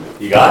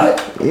 Mm-hmm. You got it?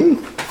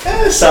 Mm-hmm.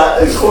 Yeah,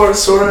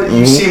 sort of.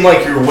 You seem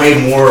like you're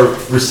way more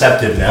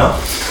receptive now.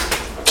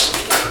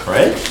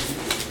 Right?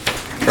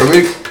 Are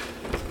we?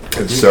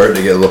 It's starting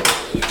to get a little...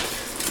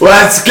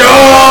 Let's go!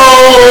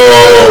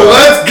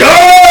 Let's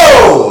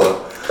go!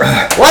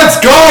 Let's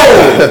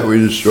go! We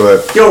destroy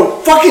it.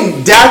 Yo,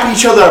 fucking dap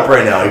each other up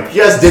right now.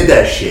 You guys did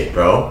that shit,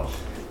 bro.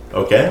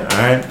 Okay,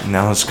 alright.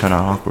 Now it's kind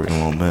of awkward a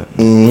little bit. I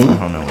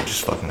don't know what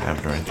just fucking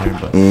happened right there,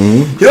 but...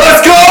 Yo,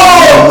 let's go!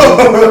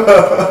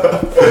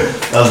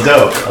 That was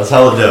dope. That was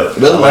hella dope.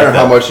 It doesn't matter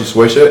how much you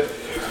swish it.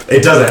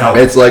 It doesn't help.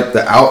 It's like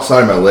the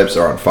outside of my lips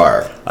are on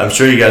fire. I'm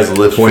sure you guys'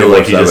 lips feel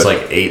like you 24/7. just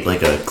like ate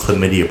like a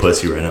chlamydia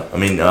pussy right now. I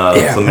mean,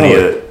 Yeah,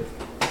 chlamydia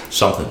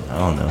something. I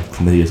don't know.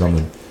 Chlamydia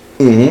something.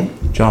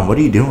 Mm-hmm. John, what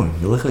are you doing?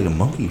 You look like a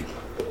monkey.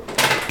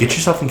 Get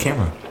yourself in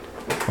camera.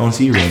 I want to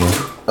see you right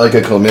now. Like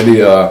a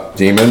chlamydia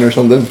demon or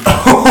something.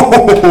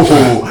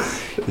 Oh,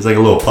 it's like a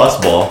little pus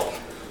ball.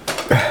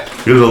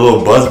 Here's a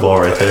little buzz ball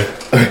right there.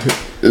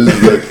 This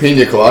is the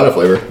pina colada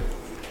flavor.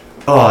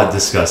 Oh,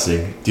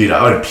 disgusting. Dude,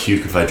 I would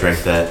puke if I drank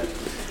that.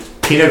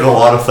 Pina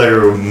colada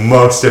flavor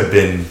must have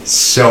been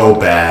so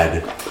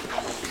bad.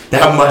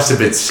 That must have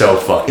been so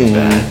fucking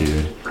bad,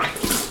 dude.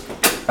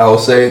 I will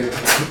say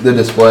the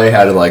display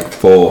had like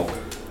full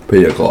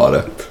pina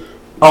colada.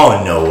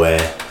 Oh, no way.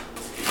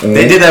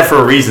 They did that for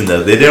a reason,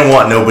 though. They didn't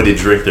want nobody to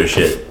drink their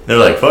shit. They're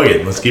like, fuck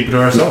it, let's keep it to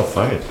ourselves.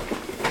 Fuck it.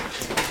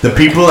 The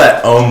people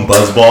that own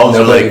Buzzballs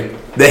are like,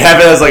 they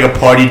have it as like a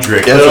party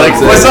drink. Yeah, They're like,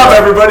 that's what's it. up,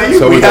 everybody?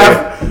 So we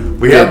have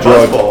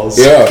Buzzballs.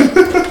 Yeah.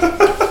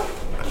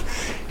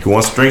 Who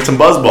wants to drink some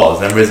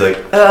Buzzballs? And everybody's like,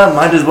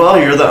 might as well.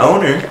 You're the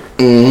owner.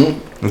 Mm-hmm.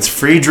 It's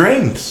free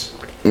drinks.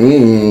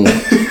 Mm.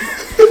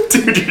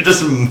 Dude, you're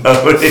just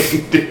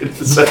moaning, dude.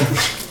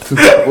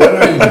 What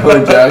are you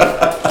doing, Jack?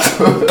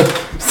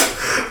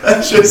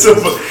 That's just so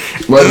funny.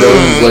 My nose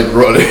is like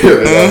running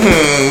right now.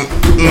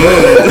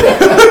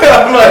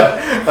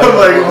 I'm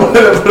like,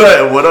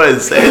 what do I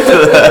say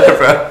to that,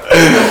 bro?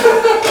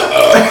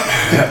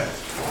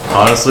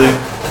 Honestly,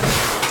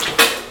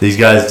 these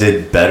guys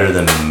did better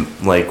than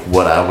like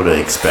what I would have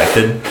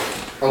expected.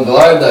 I'm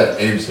glad that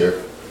Abe's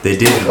here They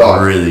did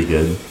really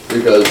good.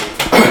 because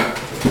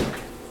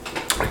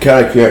I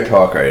kind of can't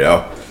talk right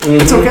now.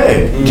 It's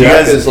okay. You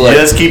Jack guys, is like- you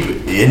guys keep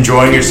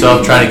enjoying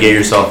yourself, trying to get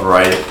yourself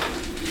right.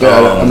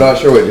 Yeah, I'm not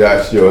sure what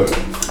Jack's doing.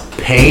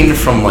 Pain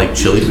from like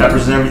chili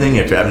peppers and everything.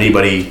 If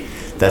anybody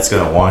that's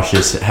gonna watch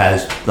this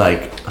has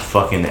like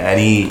fucking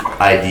any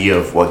idea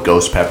of what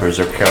ghost peppers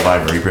or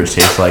Carolina Reapers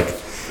taste like,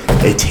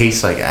 it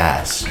tastes like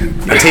ass.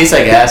 It tastes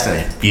like ass and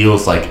it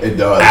feels like It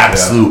does,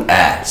 absolute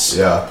ass.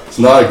 Yeah, it's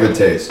not a good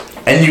taste.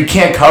 And you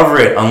can't cover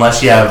it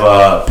unless you have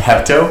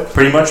Pepto,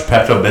 pretty much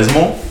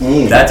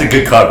Pepto-Bismol. That's a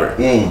good cover.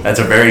 That's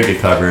a very good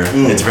cover.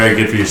 It's very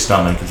good for your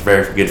stomach. It's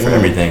very good for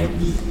everything.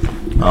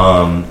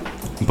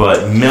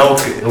 But milk,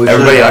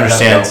 everybody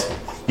understands.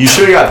 You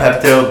sure you got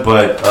Pepto,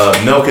 but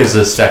milk is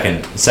the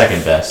second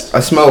best.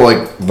 I smell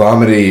like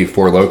vomity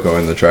Four Loko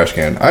in the trash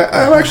can.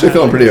 I'm actually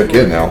feeling pretty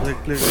okay now.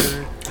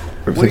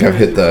 I think I've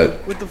hit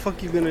that. What the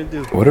fuck you gonna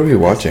do? What are we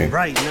watching?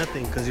 Right,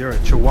 nothing, because you're a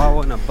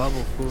chihuahua in a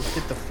bubble, fool.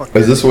 Get the fuck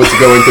Is this what's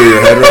going through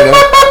your head right now?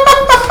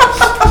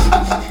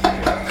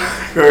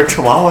 You're a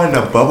chihuahua in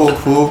a bubble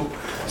pool.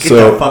 Get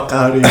So, the fuck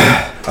out of here.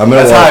 I'm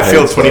gonna That's how I watch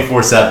feel it, so-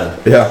 24/7.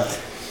 Yeah.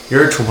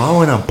 You're a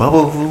chihuahua in a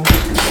bubble pool.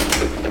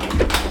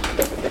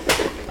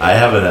 I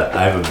have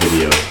a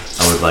video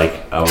I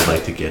would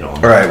like to get on.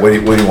 All right. What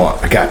do you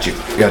want? I got you.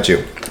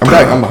 I'm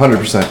back. I'm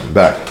 100%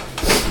 back.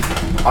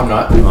 I'm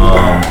not.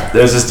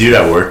 There's this dude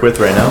I work with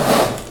right now.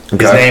 His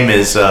Okay. name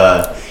is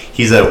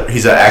he's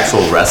an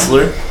actual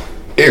wrestler.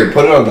 Here,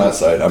 put it on that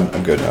side. I'm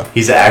good now.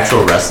 He's an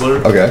actual wrestler.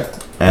 Okay.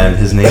 And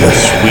his name is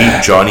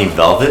Sweet Johnny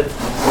Velvet.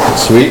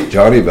 Sweet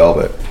Johnny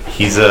Velvet.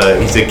 He's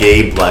a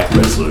gay black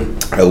wrestler.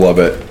 I love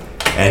it.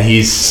 And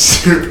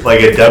he's like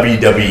a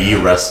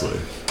WWE wrestler.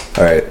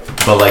 All right.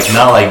 But like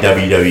not like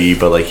WWE,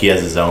 but like he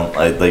has his own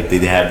like they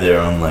have their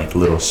own like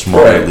little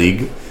smaller Right.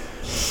 league.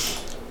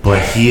 But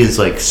he is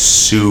like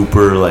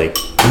super like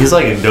he's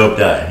like a dope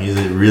guy. He's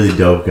a really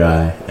dope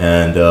guy,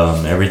 and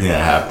everything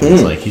that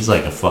happens like he's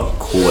like a fucking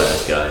cool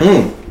ass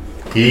guy.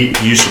 He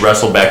used to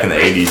wrestle back in the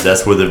 80s.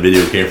 That's where the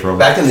video came from.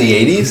 Back in the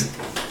 80s?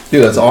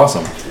 Dude, that's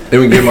awesome. Then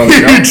we get him on the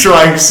You're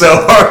trying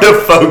so hard to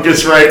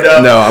focus right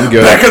now. No, I'm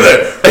good. Back of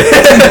the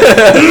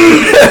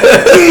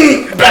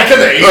back of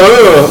the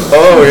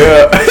Oh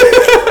yeah.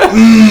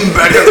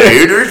 back of the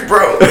haters,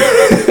 bro.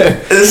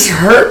 This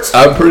hurts.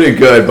 I'm pretty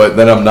good, but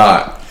then I'm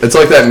not. It's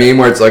like that meme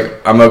where it's like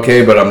I'm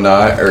okay, but I'm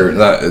not, or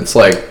not. It's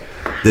like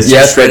This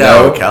yes, is straight but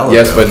out no. of Calico.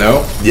 Yes, but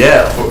no.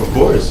 Yeah, of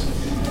course.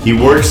 He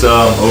works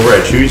over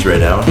at Chewy's right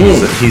now.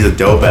 He's a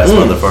dope ass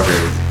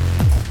motherfucker.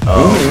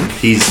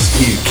 He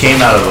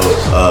came out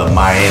of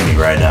Miami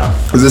right now.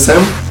 Is this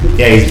him?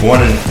 Yeah, he's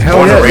born and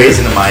yeah, raised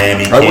dude. in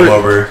Miami. I Came work-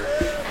 over.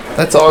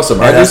 That's awesome.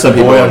 And I do that's the some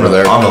people boy over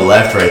there. on the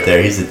left right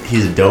there. He's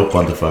a dope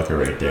motherfucker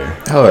right there.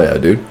 Hell yeah,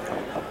 dude.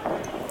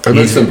 I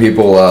met some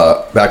people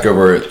back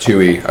over at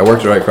Chewy. I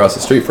worked right across the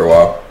street for a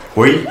while.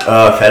 Were you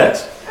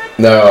FedEx?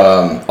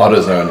 No,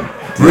 AutoZone.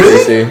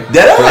 Really? DCC.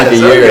 Dead For like a ass,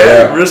 year, okay.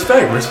 yeah.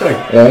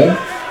 Respect.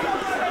 Uh-huh.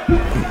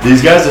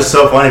 These guys are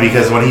so funny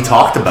because when he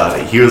talked about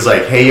it, he was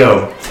like, "Hey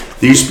yo,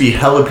 there used to be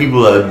hella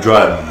people that would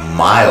drive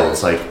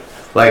miles, like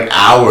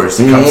hours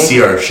to come see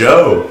our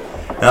show."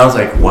 And I was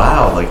like,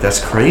 "Wow, like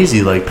that's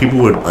crazy. Like people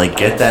would like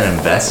get that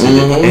invested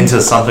into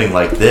something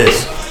like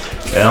this."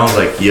 And I was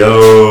like,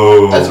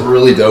 "Yo, That's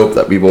really dope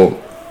that people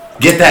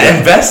get that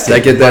invested.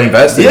 that get that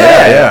invested.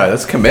 Yeah,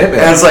 that's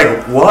commitment. And it's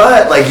like,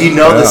 what? Like, the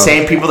Yeah.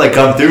 same people that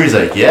come through. He's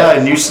like, yeah,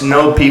 and you used to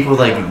know people,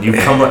 like, you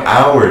come with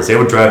hours. They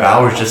would drive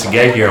hours just to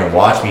get here and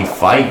watch me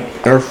fight.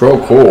 They're so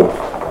cool.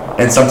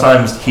 And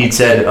sometimes he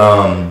said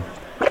some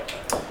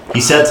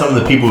of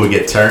the people would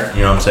get turned,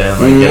 you know what I'm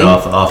saying? Like, get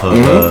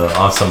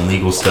off some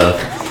legal stuff.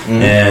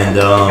 And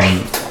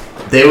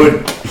they'd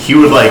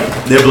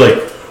be like,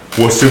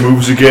 what's the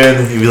moves again?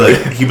 And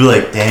he'd be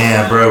like,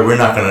 damn, bro, we're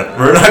not gonna go.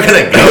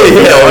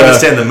 We don't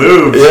understand the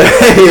moves.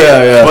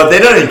 Yeah. But they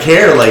don't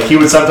care. Like, he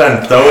would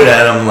sometimes throw it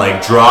at him,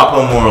 like drop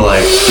him, or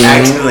like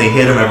accidentally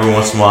hit him every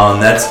once in a while,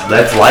 and that's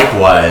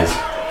likewise.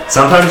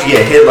 Sometimes you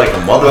get hit like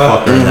a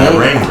motherfucker in that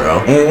ring,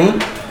 bro.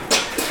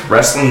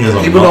 Wrestling is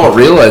a People don't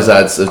realize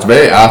that it's a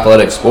very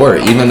athletic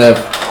sport, even if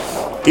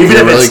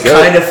it's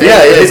kind of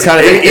it's kind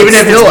of even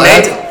if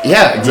it's made.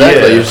 Yeah,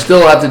 exactly. Yeah. You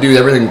still have to do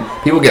everything.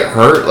 People get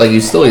hurt. Like,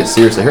 you still get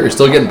seriously hurt. You're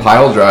still getting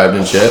pile drived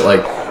and shit.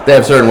 Like, they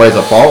have certain ways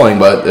of falling,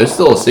 but there's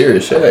still a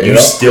serious shit. You know?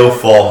 still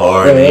fall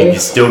hard, and you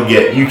still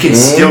get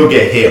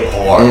hit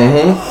hard.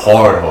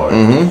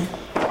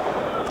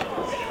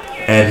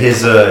 And he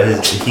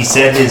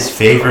said his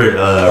favorite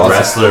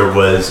wrestler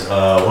was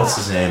what's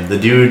his name? The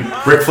dude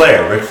Ric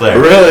Flair.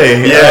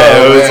 Really? Yeah,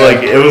 Oh,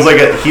 it was like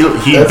he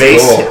That's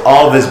based cool.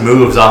 all of his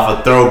moves off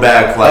of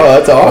throwback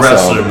that's awesome.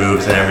 wrestler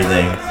moves and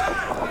everything.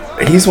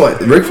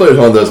 Ric Flair's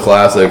one of those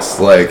classics.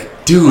 Like,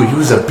 Dude, he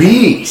was a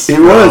beast. he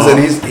was, and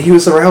he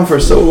was around for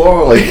so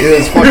long. Like, in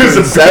his fucking was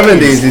a beast,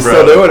 70s, he's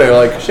still bro. doing it.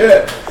 Like,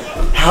 shit.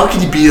 How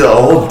could he be the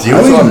old doing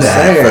That's what I'm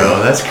that, saying.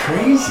 bro? That's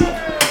crazy.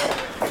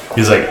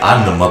 He's like,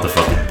 I'm the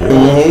motherfucking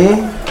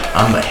boy.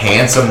 I'm a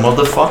handsome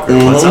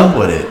motherfucker. What's up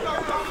with it?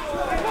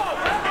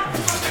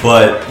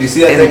 But You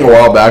see that thing a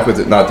while back with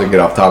it, not to get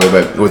off topic,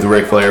 but with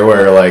Ric Flair,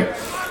 where like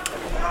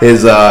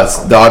his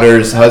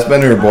daughter's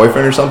husband or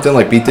boyfriend or something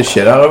like beat the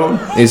shit out of him.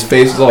 His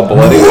face was all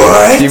bloody.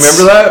 What? Do you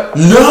remember that?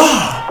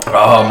 No,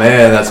 Oh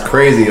man, that's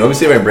crazy. Let me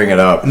see if I can bring it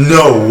up.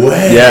 no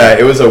way. Yeah,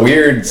 it was a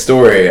weird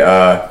story.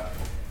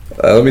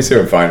 Let me see if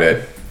I can find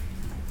it.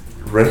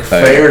 Ric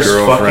Flair's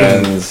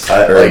girlfriends,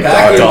 fucking or like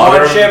Back in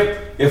daughter. hardship,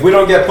 if we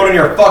don't get put on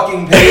your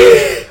fucking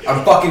page,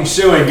 I'm fucking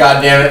suing,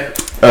 goddammit.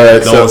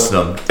 Alright, Don't listen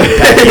to him.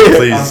 Packy,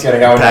 please. I'm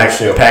kidding, I would never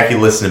sue. Packy,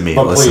 listen to me.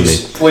 But Listen to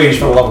me. please,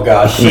 for the love of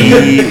God.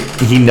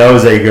 He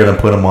knows that you're gonna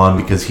put him on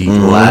because he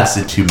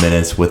lasted 2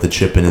 minutes with a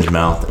chip in his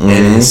mouth and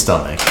in his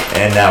stomach,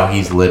 and now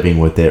he's living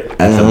with it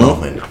at the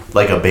moment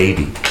like a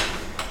baby.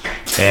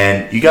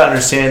 And you gotta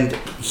understand,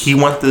 he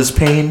wants this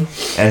pain,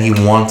 and he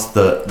wants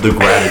the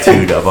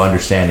gratitude of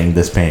understanding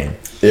this pain.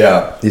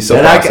 yeah, he's so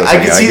And I processing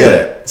can it. see get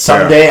that. it.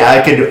 Someday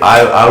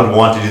I would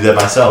want to do that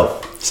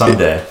myself.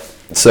 Someday.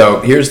 So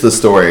here's the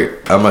story.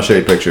 I'm gonna show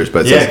you pictures,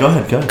 but it Yeah, says, go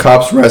ahead.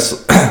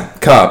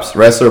 Cops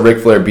wrestler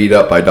Ric Flair beat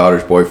up by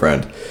daughter's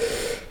boyfriend.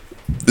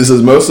 This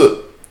is most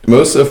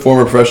of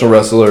former professional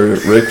wrestler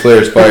Ric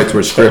Flair's fights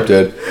were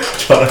scripted,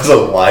 John has a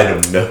line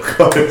of milk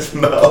on his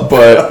mouth.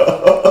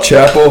 but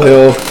Chapel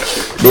Hill,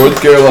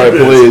 North Carolina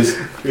police.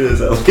 Do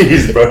this at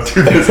least, bro.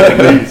 Do this at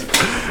least.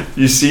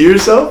 You see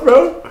yourself,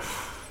 bro?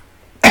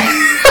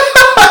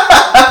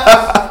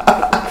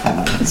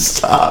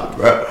 Stop,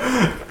 bro.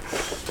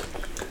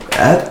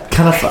 That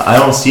kind of, I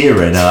don't see it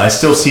right now. I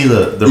still see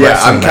the Yeah,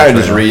 wrestling I'm kind match of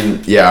just right now.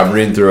 reading. Yeah, I'm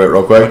reading through it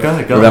real quick. Go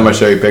ahead, go And I'm ahead. gonna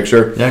show you a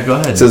picture. Yeah, go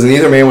ahead. It says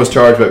neither man was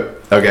charged,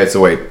 but okay. So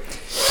wait,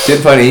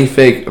 didn't find any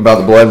fake about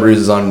the blood and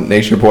bruises on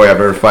Nation Boy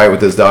after a fight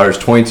with his daughter's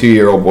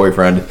 22-year-old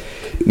boyfriend.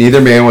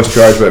 Neither man was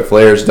charged, but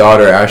Flair's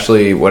daughter,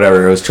 Ashley,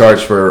 whatever, was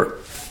charged for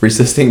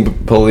resisting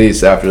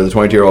police after the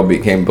 22-year-old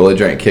became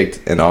belligerent and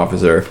kicked an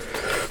officer.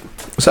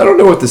 So I don't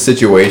know what the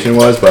situation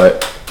was,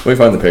 but let me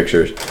find the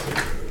pictures.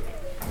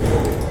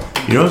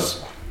 You know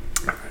what's,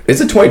 It's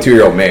a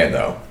 22-year-old man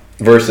though,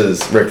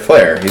 versus Ric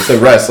Flair. He's a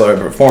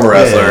wrestler, former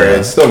wrestler. Yeah.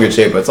 It's still in good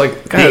shape, but it's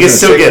like He can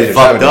still get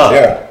fucked up.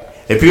 Yeah.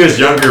 If he was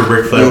younger,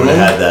 Ric Flair would have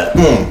had that.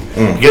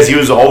 Because he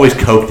was always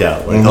coked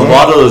out. Like, a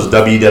lot of those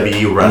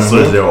WWE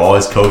wrestlers, they were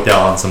always coked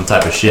out on some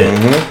type of shit.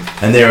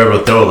 And they were able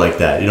to throw it like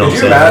that. You know Could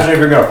what you I'm saying? imagine if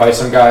you're gonna fight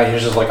some guy and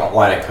he's just like a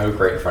line of coke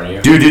right in front of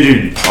you?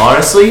 Dude.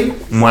 Honestly,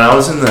 when I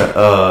was in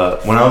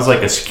the, when I was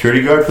like a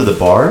security guard for the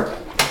bar,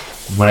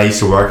 when I used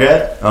to work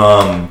at,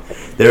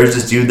 there was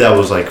this dude that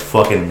was like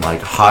fucking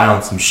like high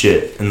on some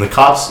shit, and the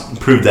cops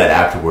proved that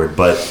afterward.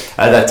 But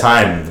at that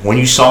time, when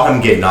you saw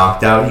him get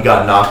knocked out, he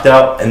got knocked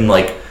out, and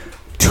like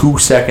 2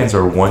 seconds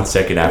or 1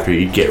 second after,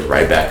 he'd get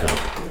right back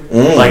up,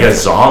 like a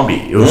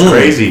zombie. It was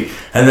crazy.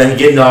 And then he'd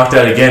get knocked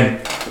out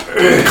again,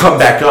 come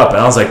back up, and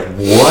I was like,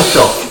 what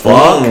the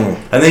fuck?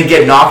 And then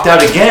get knocked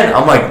out again.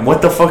 I'm like,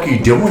 what the fuck are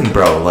you doing,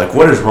 bro? Like,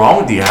 what is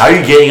wrong with you? How are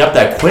you getting up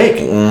that quick?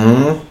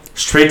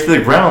 Straight to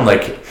the ground,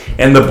 like.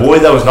 And the boy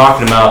that was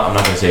knocking him out, I'm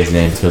not gonna say his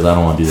name because I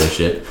don't want to do that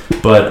shit.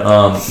 But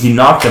he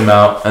knocked him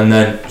out, and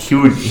then he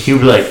would be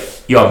like,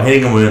 "Yo, I'm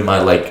hitting him with my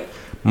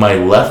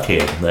left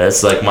hand.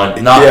 That's like not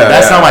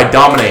my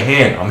dominant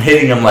hand. I'm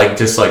hitting him like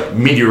just like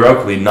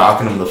mediocrely,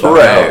 knocking him the fuck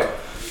out."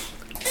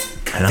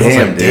 And I was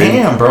like,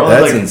 damn, bro,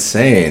 that's like,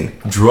 insane.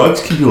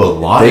 Drugs can do a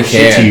lot of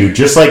shit to you.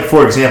 Just like,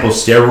 for example,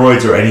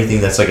 steroids or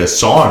anything that's like a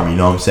SARM. You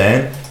know what I'm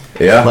saying?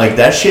 Yeah. Like,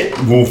 that shit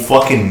will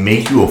fucking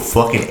make you a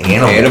fucking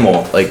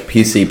animal. Like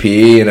PCP,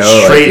 you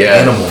know? Straight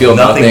animal. Feel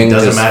nothing,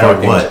 doesn't just matter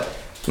fucking, what.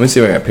 Let me see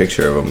if I got a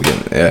picture of him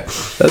again. Yeah.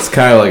 That's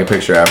kind of like a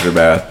picture after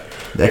bath.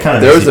 That kind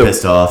of makes me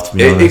pissed off, to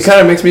be honest. It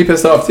kind of makes me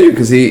pissed off, too,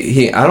 because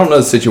he I don't know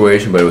the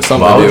situation, but it was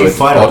something to do with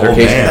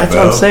altercation. That's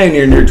what I'm saying.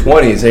 You're in your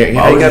 20s.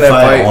 Why would you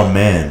fight on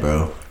man,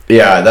 bro?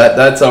 Yeah,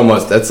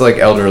 that's like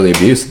elderly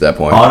abuse at that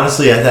point.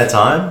 Honestly, at that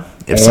time,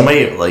 if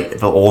somebody, like,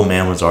 if an old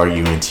man was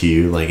arguing to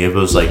you, like, if it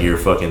was, like, your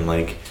fucking,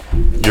 like,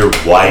 your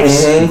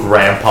wife's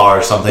grandpa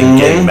or something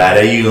getting mad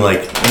at you,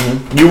 like,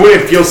 you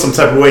wouldn't feel some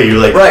type of way. You're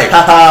like, right,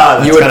 haha,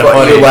 that's kind of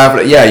funny. You would laugh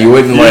at it. Yeah, you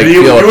wouldn't, like,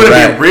 you feel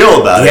wouldn't be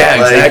real about it.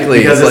 Yeah, like, exactly.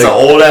 Because it's an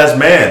old-ass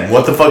man.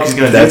 What the fuck is he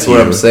going to do to you? That's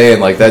what I'm saying.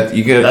 Like, that,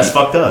 that's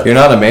fucked up. You're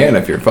not a man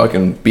if you're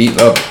fucking beating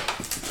up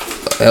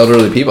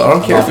elderly people. I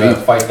don't care if you...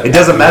 It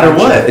doesn't matter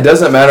what. It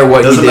doesn't matter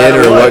what he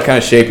did or what kind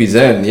of shape he's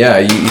in. Yeah,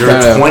 you're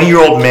a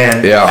 20-year-old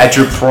man at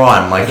your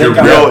prime. Like, you're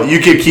real. You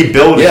could keep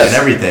building and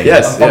everything.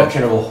 Yes. I'm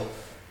functionable.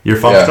 You're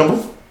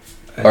functionable?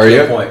 Are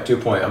you? 2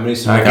 point. I'm gonna need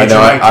some. I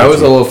know. I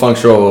was a little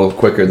functional, a little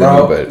quicker than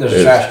you, but there's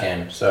a trash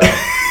can, so and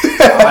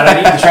I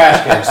need the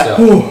trash can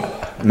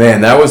still. Man,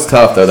 that was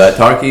tough though. That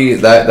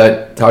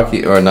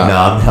Taki or not? No,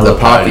 I'm hella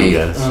proud of you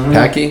guys.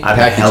 Packy I'm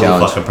hella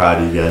fucking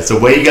proud of you guys. The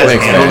way you guys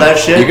handled that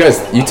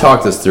shit. You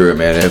talked us through it,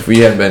 man. If we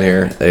hadn't been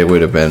here, it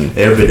would have been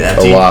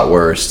empty. A lot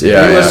worse.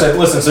 Yeah.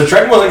 Listen. So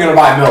Trent wasn't gonna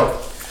buy milk.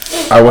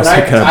 I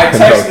wasn't gonna buy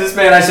milk. I texted this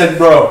man. I said,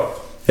 bro.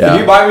 Can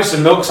you buy me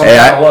some milk?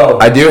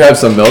 I do have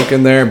some milk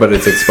in there, but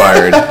it's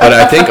expired. But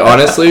I think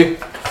honestly,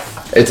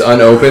 it's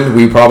unopened.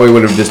 We probably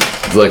would have just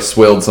like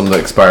swilled some of the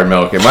expired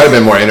milk. It might have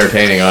been more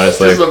entertaining,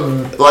 honestly. Just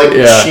some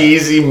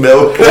cheesy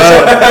milk.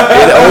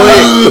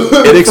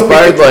 It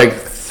expired like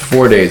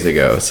 4 days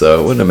ago, so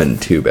it wouldn't have been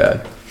too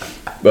bad.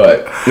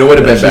 But it would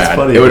have been bad.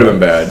 Funny, it would have been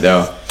bad.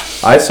 No.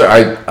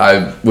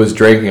 I was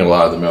drinking a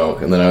lot of the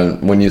milk, and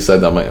then when you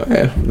said that, I'm like,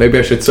 okay, maybe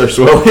I should start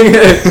swilling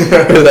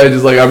it.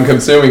 Because I'm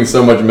consuming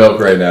so much milk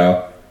right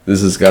now.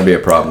 This is gonna be a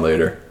problem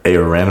later. Hey,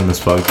 you're random as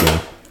fuck, bro.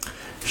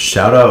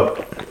 Shout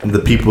out the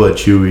people at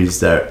Chewy's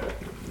that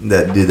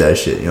do that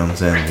shit. You know what I'm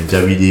saying? The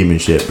WD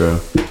and shit, bro.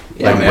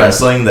 Yeah, like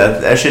wrestling,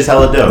 that shit's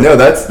hella dope. No,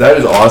 that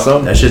is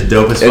awesome. That shit's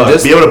dope as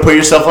fuck. Be able to put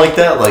yourself like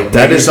that, like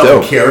that is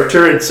yourself a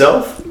character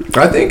itself.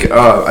 I think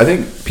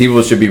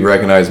people should be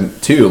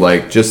recognized too,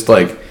 like just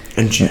like.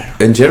 In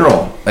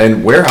general,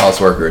 and warehouse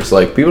workers,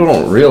 like people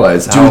don't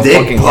realize how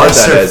fucking hard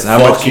that is, how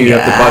much you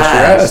have to bust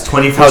your ass,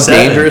 24/7. How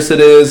dangerous it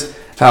is,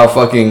 how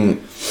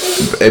fucking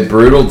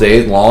brutal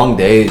long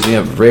days. You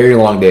have very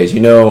long days.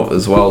 You know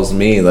as well as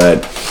me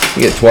that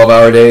you get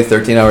 12-hour days,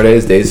 13-hour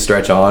days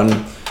stretch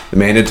on. The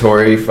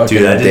mandatory fucking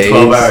days. Dude, I did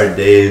 12-hour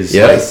days,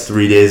 like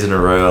 3 days in a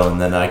row,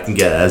 and then I can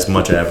get as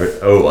much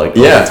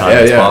overtime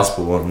as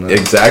possible.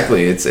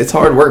 Exactly, it's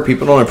hard work.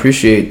 People don't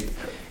appreciate.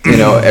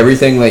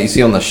 Everything that you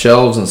see on the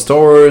shelves in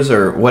stores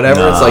or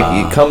whatever, it's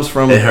like it comes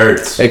from. It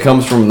hurts. It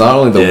comes from not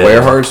only the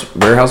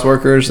warehouse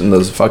workers and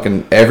those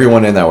fucking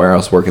everyone in that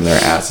warehouse working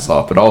their asses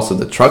off, but also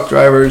the truck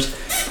drivers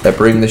that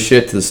bring the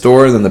shit to the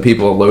store, and then the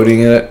people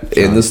loading it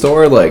in the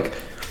store. Like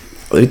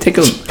people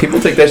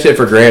take that shit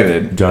for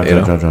granted.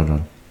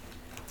 John.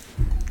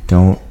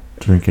 Don't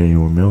drink any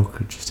more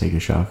milk. Just take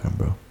a shotgun,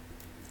 bro.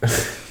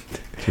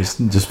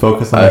 Just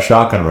focus on the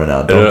shotgun right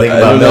now. Don't think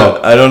about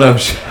milk. I don't know.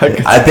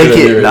 I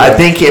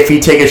think if he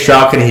take a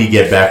shotgun, he'd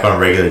get back on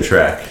regular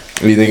track.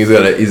 You think he's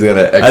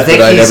gonna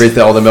expedite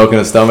all the milk in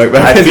his stomach?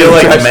 I feel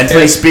like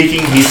mentally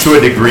speaking, he's to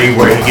a degree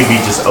where he could be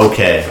just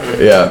okay.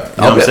 Yeah,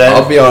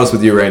 I'll be honest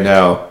with you right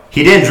now.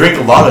 He didn't drink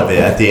a lot of it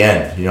at the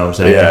end. You know what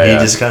I'm saying?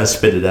 He just kind of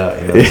spit it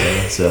out. You know what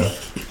I'm saying?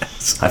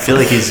 So I feel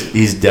like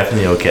he's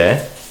definitely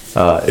okay.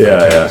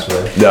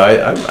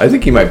 No, I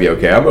think he might be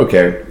okay. I'm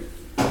okay.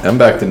 I'm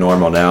back to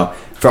normal now.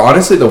 For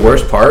honestly, the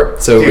worst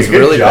part. So it was good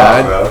really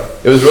job, bad. bro.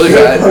 It was really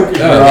bad. fucking No,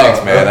 job,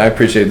 thanks, man. bro. I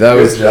appreciate it. That.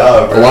 Good Was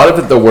job, bro. a lot of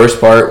it. The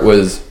worst part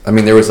was, I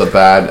mean, there was a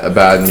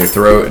bad in your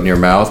throat and your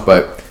mouth,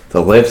 but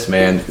the lips,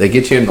 man, they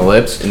get you in the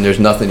lips, and there's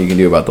nothing you can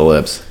do about the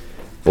lips.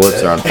 The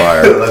lips are on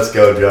fire. Let's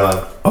go,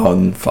 John.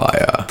 On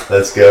fire.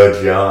 Let's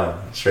go,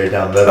 John. Straight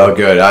down middle. Oh,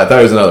 good. I thought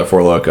it was another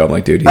Four Loko. I'm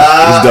like, dude, he's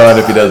done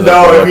if he doesn't.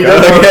 No, have if he Four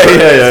Loko. doesn't,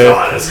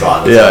 yeah. it's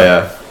gone.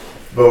 Yeah.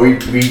 But we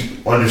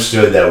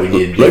understood that we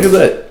needed. Look at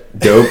that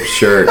dope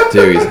shirt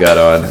too. He's got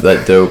on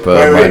that dope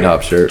Wait. Mind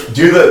Hop shirt.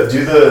 Do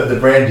the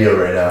brand deal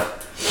right now.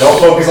 Don't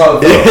focus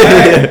on the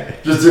photo.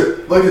 Just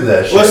look at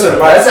that shit. Listen,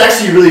 that's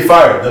actually really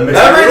fire. The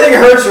material, Everything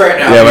hurts right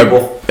now, Yeah, people.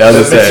 I was the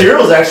gonna say.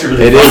 material is actually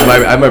really It is.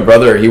 fire. I have my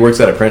brother. He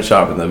works at a print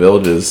shop in the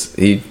Villages.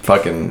 He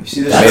fucking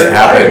see this made shirt? it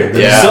happen. Fire.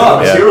 The Yeah,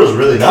 material is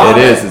really It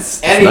nice. is.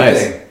 It's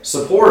Anything. nice.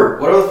 Support.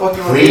 Whatever the fuck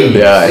you want to Please. do.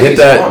 Yeah, hit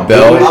that come on.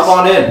 bell. Hop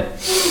on in.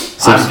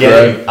 I'm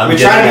getting We try to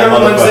that do it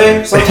on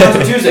Wednesday, motherfucker. sometimes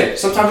on Tuesday,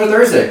 sometimes on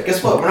Thursday.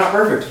 Guess what? We're not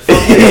perfect.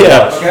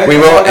 Yeah, Okay? we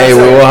That's all will. I gotta Hey, we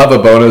say. will have a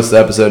bonus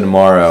episode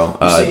tomorrow.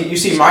 You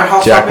see Mind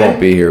Hop Jack pop in? won't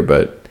be here,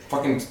 but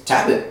Fucking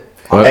tap it.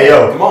 What? Hey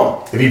yo, Come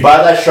on. if you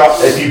buy that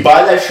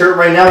shirt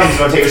right now, he's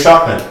gonna take a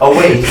shotgun. Oh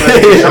wait, he's gonna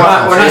take a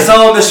shotgun. We're not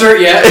selling the shirt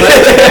yet.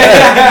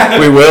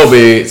 we will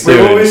be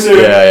soon. will be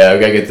soon. Yeah. I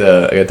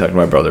gotta talk to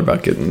my brother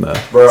about getting the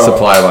Bro.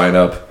 supply line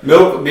up.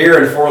 Milk,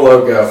 beer, and Four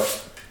Loko.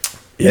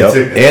 Yep. It's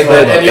And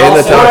fun. the And y'all and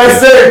the said what I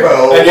talkie. Say,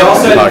 bro. And y'all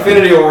said Hockey.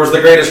 Infinity War was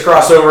the greatest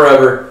crossover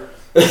ever.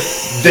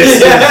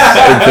 This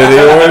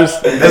Infinity Wars.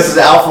 is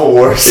Alpha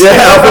Wars. Yeah,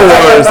 Alpha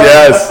Wars.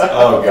 Yes.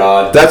 Oh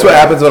god. That's what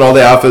happens when all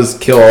the alphas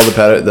kill all the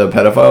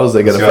pedophiles.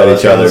 They gotta fight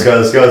each other.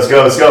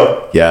 Let's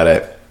go. Got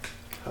it.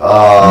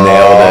 Oh,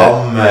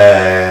 Nailed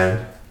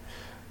man.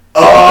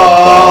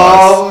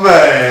 Oh,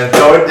 man.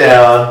 Throw it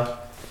down.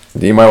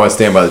 You might want to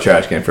stand by the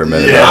trash can for a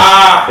minute.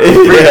 Yeah.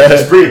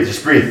 Just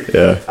breathe.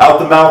 Yeah. Out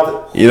the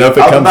mouth. You know, if it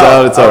Out the comes mouth.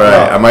 out, it's Out the alright.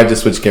 mouth. I might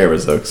just switch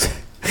cameras though. 'Cause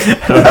I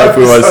don't know if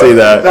we want to see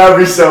that. That would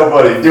be so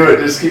funny. Do it.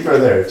 Just keep her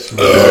there. Just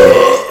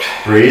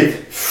breathe.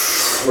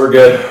 We're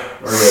good.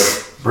 We're good.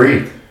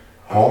 Breathe.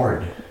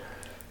 Hard.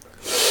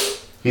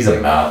 He's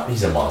a mouth.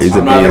 He's a monster. He's a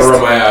I'm not beast. gonna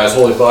rub my eyes.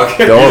 Holy fuck.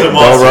 Don't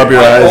monster. rub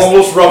your I eyes.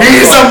 almost rubbed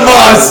He's my a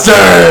eyes.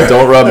 monster.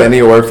 Don't rub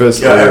any orifice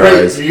Yeah, on your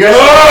everybody- eyes. you guys.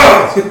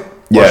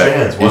 Yeah, Wash your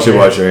hands. you should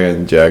wash your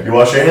hands, Jack. You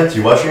wash your hands.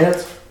 You wash your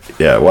hands.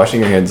 Yeah,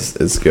 washing your hands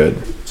is good.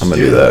 I'm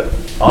gonna do do that.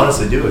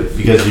 Honestly, do it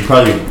because you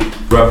probably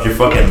rubbed your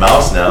fucking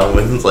mouse now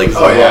when it's like so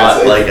hot,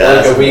 it's like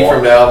a week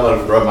from now. I'm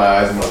gonna rub my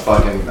eyes. I'm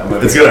gonna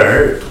It's gonna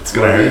hurt. It's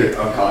gonna hurt. be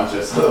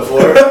unconscious on the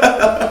floor.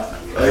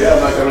 Oh yeah, I'm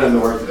not coming into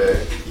work today.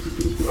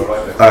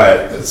 All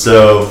right,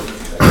 so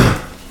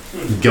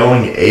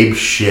going ape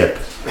ship.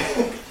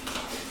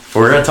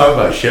 We're gonna talk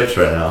about ships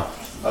right now.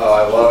 Oh,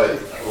 I love it.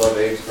 I love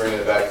Abe's bringing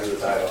it back to the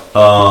title.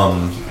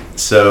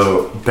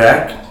 So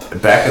back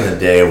in the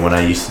day when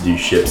I used to do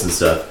ships and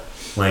stuff,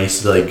 when I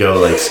used to like go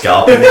like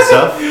scalping and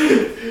stuff,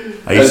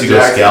 I used to go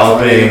Jackson's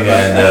scalping funny.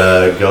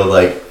 and go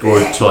like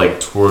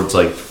towards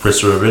like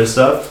Bristol River and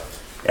stuff.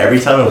 Every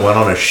time I went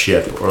on a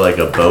ship or like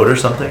a boat or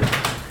something,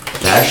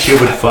 that shit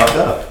would fuck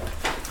up.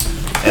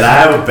 And I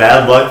have a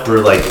bad luck for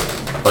like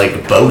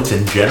boats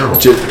in general.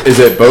 Is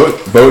it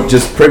boat?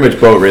 Just pretty much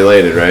boat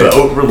related, right?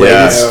 Boat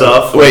related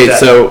stuff. Wait, like that.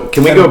 so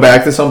can we go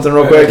back to something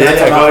real quick? Yeah,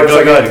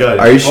 go ahead.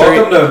 Are you sure?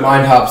 Welcome to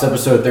Mind Hops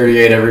episode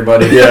 38,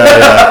 everybody.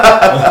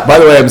 Yeah. By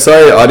the way, I'm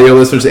sorry, audio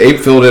listeners. Abe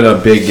filled in a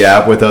big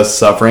gap with us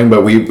suffering,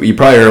 but you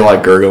probably heard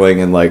like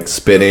gurgling and like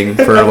spitting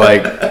for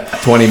like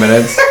 20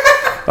 minutes.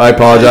 I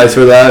apologize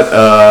for that.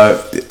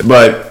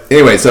 But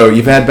anyway, so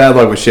you've had bad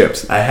luck with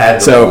ships. I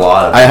had So a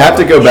lot of I have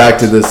to bad go luck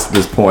back with to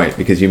this point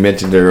because you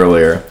mentioned it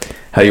earlier.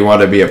 How you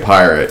want to be a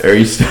pirate? Are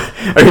you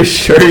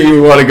sure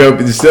you want to go?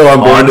 You're still on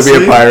board to be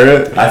Honestly, a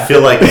pirate? I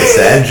feel like it's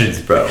the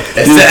engines, bro.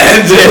 It's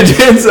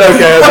the Engines.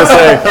 Okay, I was just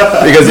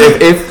saying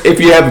because if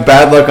you have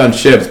bad luck on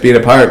ships, being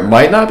a pirate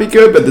might not be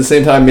good, but at the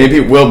same time, maybe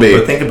it will be.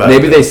 But think about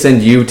maybe it. they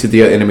send you to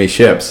the enemy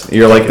ships.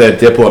 You're like the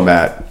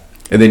diplomat,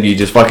 and then you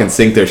just fucking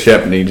sink their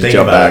ship, and then you just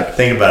jump back.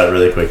 Think about it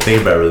really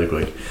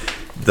quick.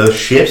 Those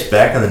ships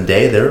back in the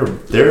day,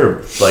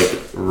 they're like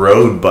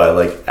rowed by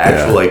like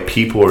actual Yeah. like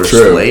people or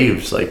True.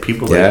 slaves, like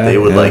people that Yeah, they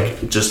would yeah.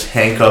 like just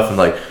handcuff and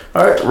like,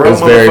 all right, row, It's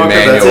very motherfucker,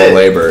 that's manual it.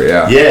 labor.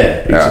 Yeah.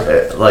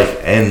 Yeah.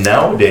 Like, and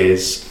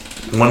nowadays,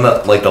 when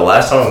the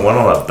last time I went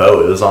on a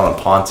boat, it was on a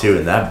pontoon,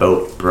 and that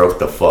boat broke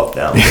the fuck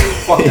down.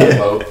 Fuck that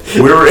boat.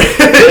 We were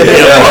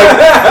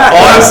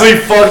honestly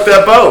fuck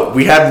that boat.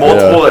 We had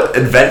multiple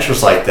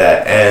adventures like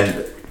that,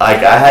 and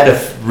like I had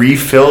to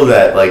refill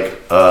that like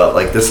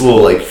this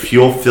little like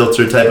fuel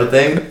filter type of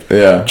thing,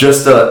 Yeah.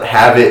 just to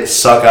have it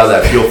suck out of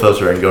that fuel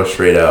filter and go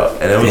straight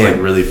out, and it was like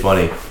really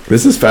funny.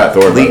 This is Fat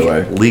Thor, by the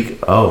way. Leak.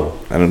 Oh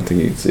I don't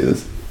think you can see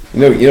this.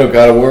 You know,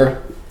 God of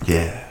War.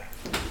 yeah,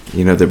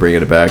 You know they're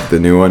bringing it back, the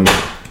new one.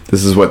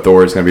 This is what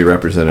Thor is going to be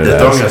represented they're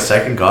throwing a as.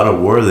 second God of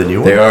War, the new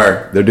one. They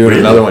are. They're doing Really?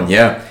 another one.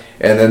 Yeah.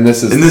 And then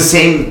this is In the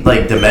same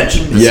like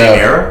dimension, the Yeah. same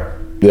era.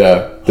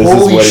 Yeah, this Holy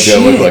is what it's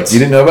gonna look shit. like. You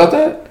didn't know about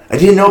that? I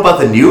didn't know about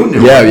the new one.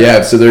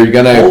 Yeah. So they're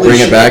gonna Holy bring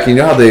shit. it back. You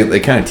know how they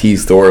kind of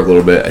tease Thor a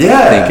little bit. Yeah.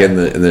 I think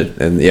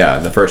in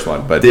the first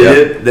one, but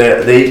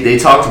They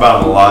talked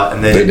about him a lot,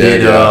 and then They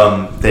did,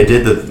 they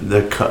did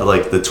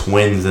the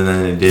twins, and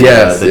then they did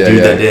Yes, the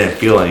dude that didn't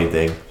feel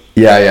anything.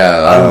 yeah.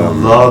 I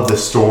love the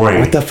story.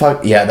 What the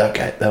fuck? Yeah, that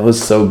guy. That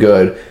was so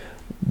good.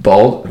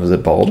 Was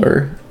it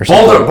Balder? Or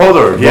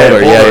Boulder, yeah.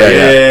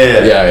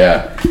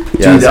 Yeah.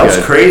 Dude, that was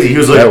crazy. He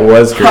was like, That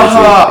was crazy.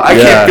 Haha, I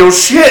Yeah. can't feel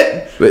shit.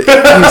 But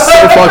he's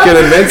so fucking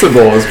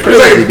invincible. It's He's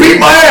crazy. like, beat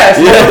my ass.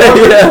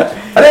 Yeah.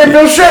 I didn't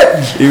feel shit.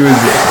 He was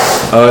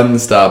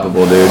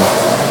unstoppable, dude.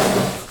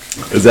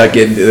 Is that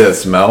getting to that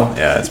smell?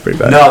 Yeah, it's pretty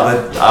bad. No,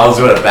 I was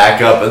going to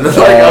back up, and then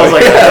I was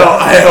like,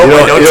 I hope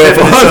I don't tip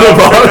this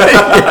over.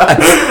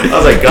 I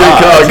was like,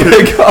 God.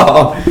 Good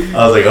call.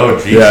 I was like, oh,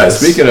 Jesus. Yeah,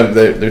 speaking of,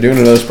 they're doing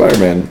another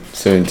Spider-Man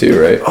soon too,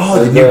 right?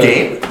 Oh, the new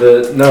game?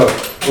 No.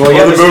 Well,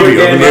 Oh, the this new movie,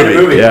 game the and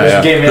movie. Yeah, There's yeah.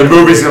 a game The and a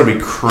movie's going to be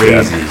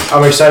crazy.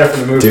 I'm excited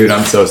for the movie. Dude,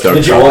 I'm so stoked.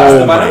 Did you watch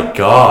the Oh, Venom? my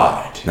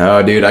God.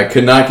 No, dude, I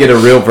could not get a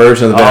real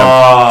version of the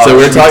Venom. So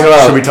we're talking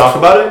about. Should we talk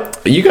about it?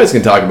 You guys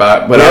can talk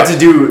about it, but We have to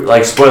do,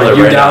 like, spoiler Are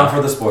you right down now.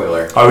 for the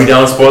spoiler? Are we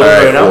down with spoilers All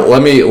right, right now?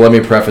 well, let me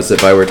preface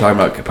it by we're talking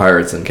about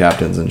pirates and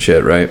captains and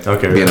shit, right?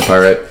 Okay. Being a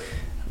pirate,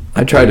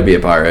 I tried to be a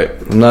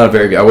pirate. I'm not a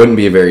very good. I wouldn't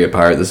be a very good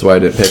pirate. This is why I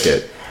didn't pick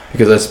it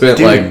because I spent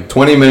Dude. like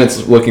 20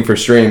 minutes looking for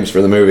streams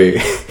for the movie,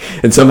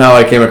 and somehow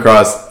I came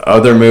across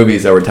other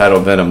movies that were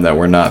titled Venom that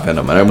were not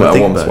Venom, and I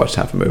think almost about it. watched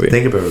half a movie.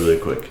 Think about it really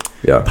quick.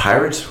 Yeah.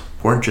 Pirates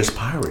weren't just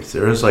pirates.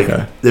 There was like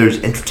Okay.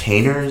 there's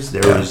entertainers.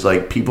 There was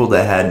like people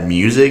that had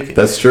music.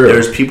 That's true.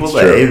 There's people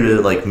That's that true. able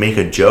to like make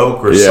a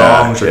joke or Yeah,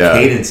 songs or yeah.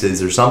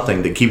 cadences or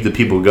something to keep the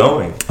people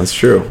going. That's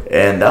true.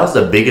 And that was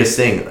the biggest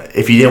thing.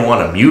 If you didn't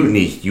want a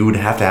mutiny, you would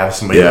have to have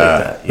somebody Yeah,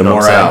 like that. You the know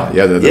what I'm morale. saying?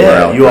 Yeah, the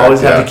morale you always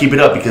factor, have yeah. to keep it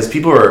up because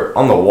people are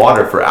on the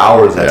water for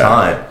hours at a Yeah.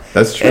 time.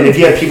 That's true. And if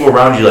you have people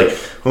around you like,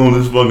 oh,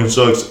 this fucking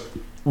sucks.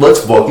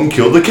 Let's fucking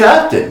kill the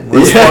captain.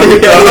 Let's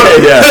fucking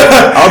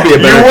yeah. I'll be a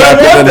better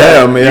captain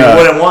than him. Yeah.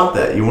 You wouldn't want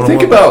that. You wouldn't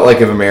Think want about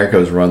like if America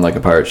was run like a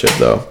pirate ship,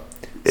 though.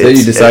 Say It's-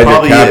 you decide it you're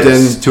probably captain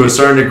is, to a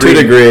certain To degree.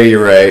 a degree,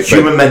 you're right. but-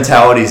 Human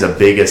mentality is the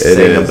biggest It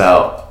thing is.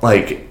 about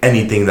like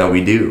anything that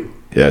we do.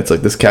 Yeah, it's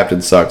like this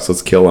captain sucks.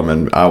 Let's kill him,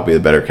 and I'll be the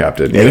better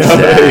captain. you know?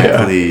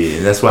 Exactly.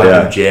 And that's what Yeah.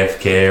 happened to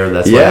JFK, or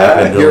that's what Yeah,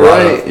 happened to you're a lot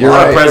right. of, You're lot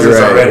right. of presidents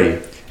you're right. already.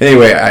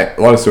 Anyway,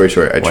 long story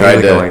short, I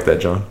tried to like that,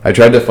 John? I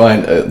tried to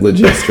find a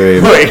legit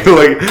stream.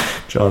 like,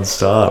 John,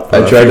 stop.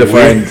 I tried to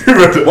find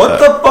What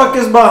the fuck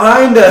is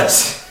behind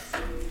us?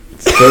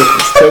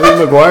 it's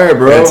Tobey Maguire,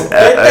 bro.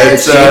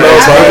 It's Shit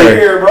out of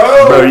here,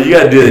 bro. bro, you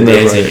gotta do the No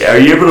dancing. way. Are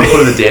you able to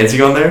put the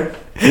dancing on there?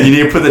 You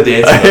need to put the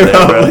dancing on there,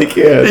 bro. probably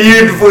can.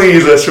 You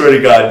please, I swear to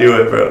God,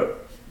 do it, bro.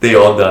 They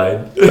all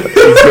died. Let's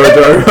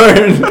go,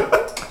 Darwin.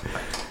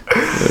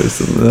 There's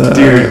some,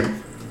 Dude,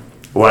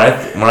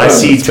 when I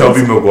see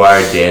Tobey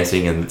Maguire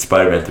dancing in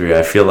Spider-Man 3,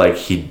 I feel like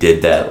he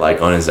did that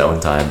like on his own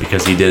time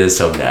because he did it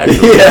so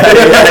naturally.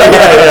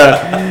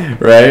 yeah.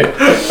 Right?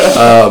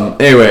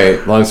 Anyway,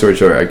 long story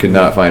short, I could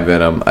not find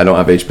Venom. I don't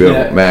have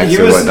HBO Max he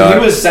and was, whatnot. He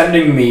was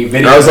sending me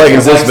videos. I was like, of,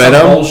 is this some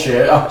Venom?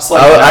 Bullshit. I was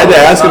like, I had to no,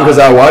 ask him it's because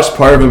not. I watched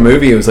part of a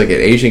movie. It was like an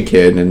Asian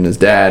kid and his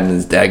dad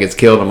gets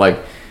killed. I'm like,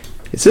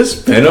 is this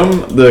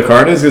Venom the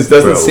Carnage? Because it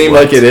doesn't Bro, seem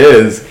what? like it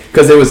is.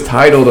 Because it was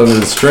titled under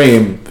the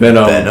stream,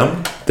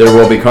 Venom? There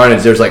Will Be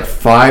Carnage. There's like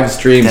 5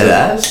 streams.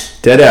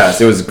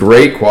 Deadass. It was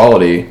great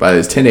quality, but it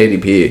was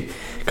 1080p.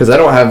 Because I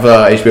don't have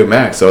HBO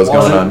Max, so I was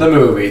Wasn't going on. the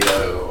movie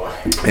though.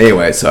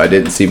 Anyway, so I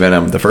didn't see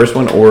Venom, the first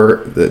one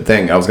or the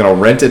thing. I was gonna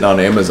rent it on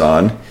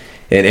Amazon,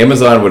 and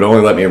Amazon would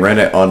only let me rent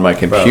it on my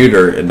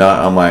computer and not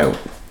on my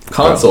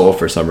console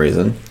for some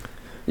reason.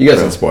 You guys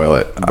can spoil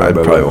it. I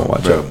probably won't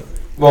watch it.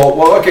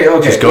 Well, okay.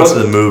 Just go to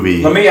the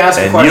movie. Let me ask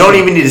a and question. you don't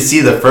even need to see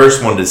the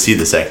first one to see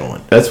the second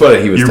one. That's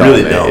what he was You telling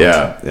really me. don't.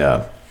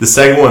 Yeah. The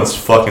second one's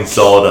fucking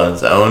solid on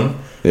its own.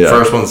 Yeah. The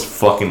first one's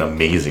fucking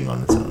amazing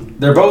on its own.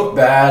 They're both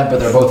bad, but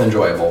they're both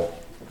enjoyable.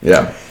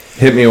 Yeah.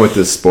 Hit me with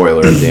this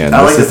spoiler at the end.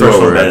 I like This the is first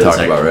what one we're better gonna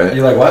than talk the about, right?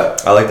 You like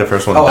what? I like the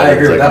first one. Oh, I better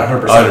agree than with the that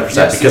second 100%. one. 100%.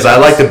 Yes, Because yes, I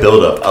like yes. the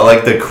build up. I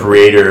like the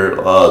creator.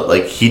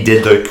 Like he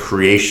did the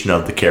creation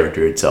of the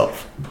character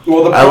itself.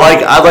 Well, I like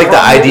the problem with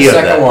idea of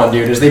The second that. one,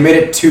 dude, is they made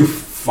it too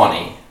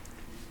funny,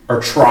 or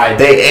tried.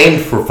 They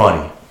aimed for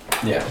funny,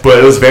 yeah. but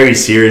it was very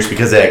serious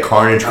because they had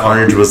Carnage.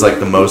 Carnage was like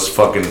the most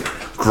fucking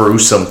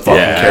gruesome fucking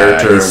Yeah,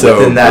 character he's so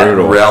within that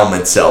brutal. realm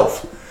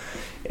itself.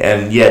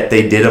 And yet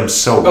they did him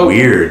so Oh,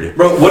 weird.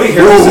 Bro, Woody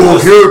Harrelson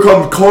was, here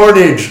comes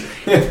Carnage.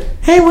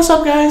 Hey, what's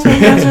up, guys?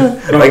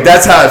 Like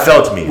that's how it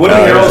felt to me. Woody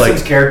It was Harrelson's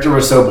like character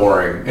was so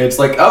boring. It's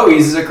like, oh,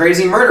 he's a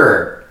crazy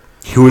murderer,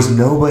 he was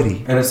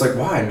nobody. and it's like,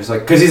 why? And it's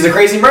like, because he's a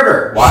crazy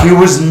murderer. Why? He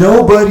was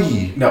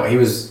nobody. No, he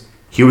was.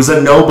 He was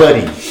a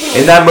nobody.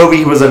 In that movie,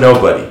 he was a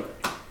nobody.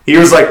 He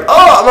was like,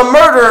 oh, I'm a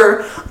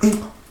murderer.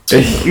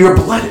 You're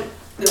blooded.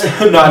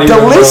 Not even.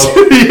 Delicious.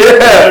 bro.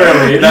 Yeah.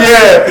 Literally,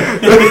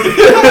 Yeah.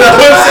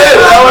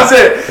 That was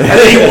it. And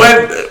then he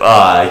went.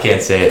 I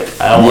can't say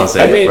it. I don't want to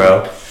say it,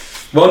 bro.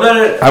 Well,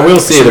 no. I will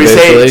see Should it we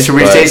eventually. say? Should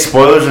we but- say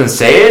spoilers and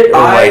say it? Or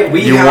like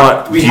We you have,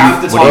 want? we do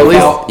have to you, talk what do you-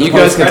 about you the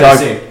guys can post-credit talk-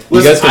 scene.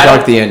 You guys can I talk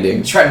don't- the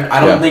ending. Trent, I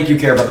don't Yeah. think you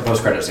care about the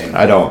post-credit scene.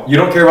 I don't. You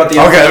don't care about the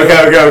Okay.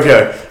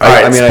 All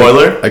right. I mean,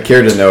 spoiler. I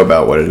care to know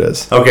about what it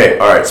is. Okay.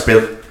 All right.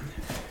 Spoiler.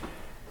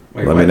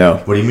 Wait, Let what? me know.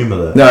 What do you mean by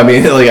that? No, I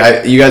mean,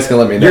 like, you guys can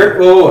let me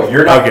know.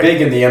 You're not Okay.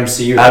 big in the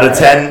MCU. Out of right?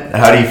 10,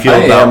 how do you feel I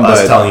about am,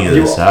 us but telling you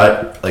this?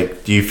 you-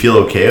 Like, do you feel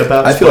okay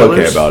about? I feel spoilers?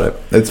 okay about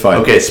it. It's fine.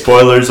 Okay.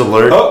 Spoilers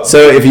alert. Oh, So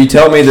if you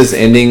tell me this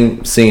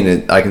ending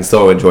scene, I can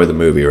still enjoy the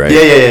movie, right? Yeah.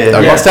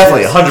 Okay. Most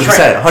definitely.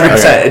 100%. 100%.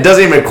 Okay. It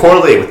doesn't even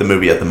correlate with the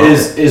movie at the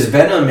moment. is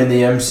Venom in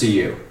the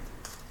MCU?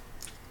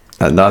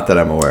 Not that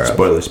I'm aware of.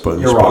 Spoiler.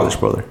 You're wrong.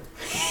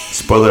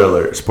 Spoiler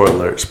alert.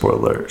 Spoiler.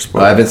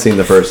 I haven't seen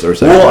the first or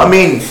second. Well, one. I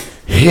mean,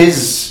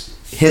 his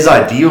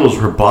ideals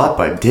were bought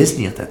by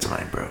Disney at that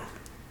time, bro.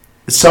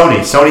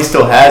 Sony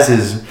still has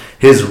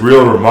his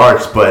real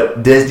remarks,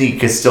 but Disney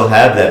could still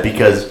have that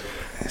because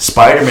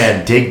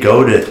Spider-Man did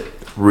go to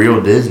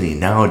real Disney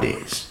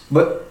nowadays.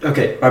 But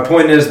okay, my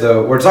point is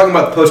though, we're talking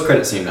about the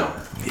post-credit scene now.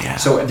 Yeah.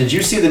 So did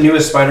you see the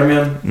newest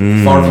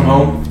Spider-Man, Far From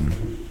Home,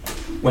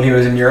 when he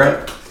was in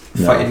Europe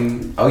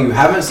fighting? Oh, you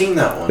haven't seen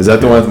that one? Is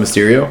that the one with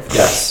Mysterio?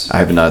 Yes. I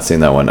have not seen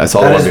that one. I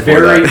saw the That one is before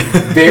very,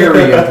 that.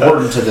 very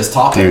important to this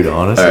topic. Dude,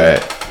 honestly. All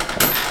right.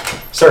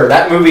 Sir,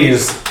 that movie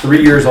is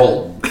 3 years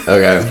old.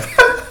 Okay.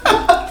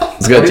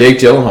 It's got Jake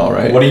Gyllenhaal,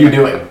 right? What are you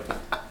doing?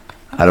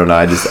 I don't know.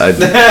 I don't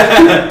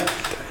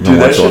Dude,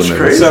 watch that all the shit's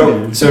movies.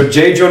 crazy. So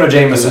J. Jonah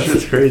Jameson. That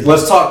shit's crazy.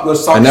 Let's talk.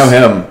 I know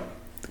him.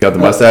 Got the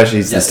mustache.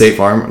 He's the Yes. State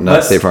Farm, not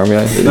Let's- State Farm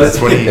guy. let's-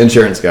 what he-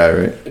 Insurance guy,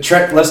 right?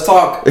 Trent, let's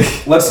talk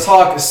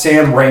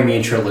Sam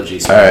Raimi trilogy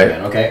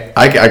Spider-Man, okay?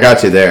 I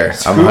got you there.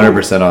 I'm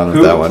 100% on with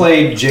who that one.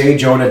 played J.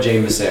 Jonah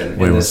Jameson in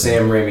the what's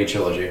Sam Raimi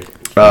trilogy?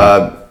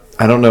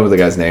 I don't know the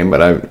guy's name,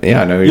 but I know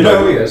who You know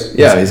talking who he about. is.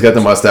 Yeah, he's got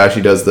the mustache.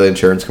 He does the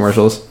insurance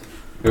commercials.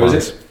 Who is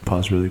it?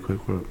 Pause really quick.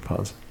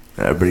 Pause.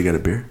 Everybody got a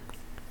beer?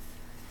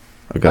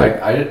 Okay,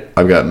 I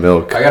I've got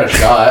milk. got a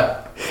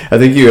shot. I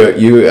think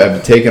you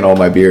have taken all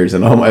my beers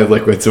and all my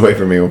liquids away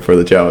from me for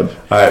the challenge.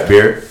 All right,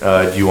 beer.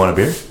 Do you want a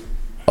beer?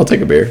 I'll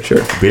take a beer,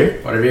 sure. Beer?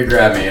 Whatever you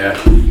grab me, yeah.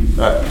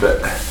 All right,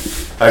 bet.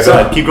 All right, go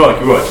ahead. Keep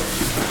going.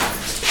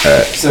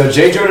 So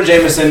J. Jonah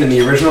Jameson in the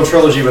original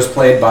trilogy was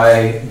played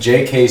by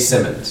J.K.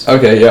 Simmons.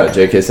 Okay, yeah,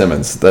 J.K.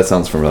 Simmons. That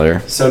sounds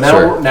familiar. So now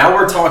Sure.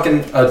 we're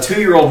talking a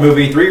 2-year-old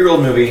movie,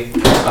 3-year-old movie,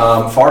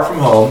 Far From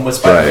Home with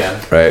Spider-Man.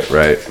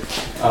 Right.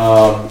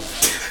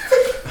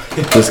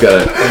 Just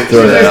gotta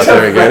throw that out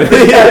there again.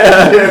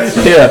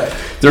 yeah.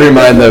 To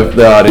remind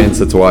the audience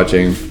that's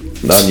watching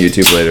on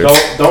YouTube later.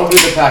 Don't do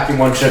the packing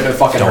one chip. It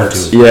fucking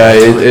hurts. Yeah,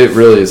 it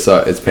really is.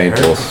 It's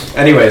painful.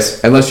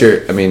 Anyways, Unless you're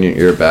a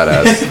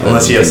badass.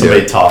 Unless you have can do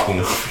somebody it. talking.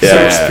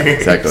 Yeah,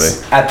 exactly.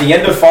 at the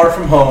end of Far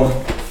From Home,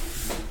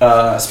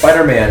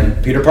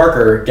 Spider-Man, Peter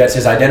Parker, gets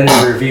his identity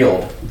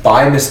revealed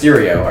by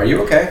Mysterio. Are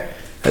you okay?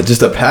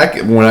 Just a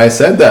pack. When I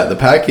said that, the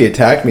packy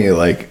attacked me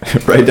like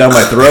right down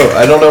my throat.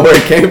 I don't know where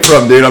it came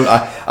from, dude. I'm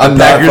not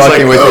Packer's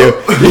fucking like, with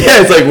oh. you.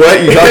 Yeah, it's like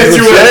what you talking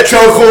You were in a shit?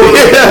 chokehold.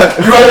 Yeah.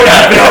 You roll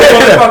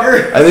out,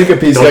 motherfucker. I think a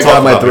piece Don't got talk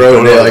on my about it. throat Don't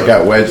and it talk like about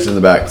got wedged in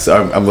the back.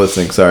 So I'm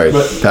listening. Sorry,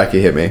 But-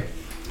 packy hit me.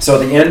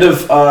 So at the end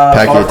of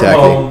Packy Far From attacky.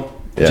 Home,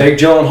 Yeah. Jake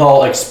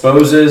Gyllenhaal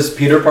exposes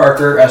Peter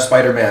Parker as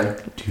Spider-Man,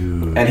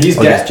 Dude. and he's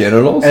On gay. his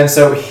genitals. And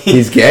so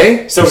He's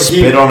gay. so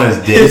Spit on his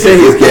Did you dick. say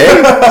he's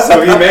gay?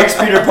 so he makes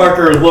Peter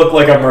Parker look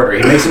like a murderer.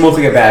 He makes him look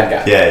like a bad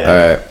guy. Yeah.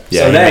 All right. Yeah,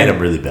 So he then- made him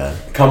really bad.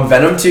 Come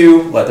Venom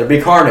 2, Let There Be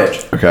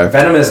Carnage. Okay.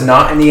 Venom is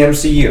not in the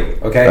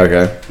MCU, okay?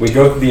 Okay. We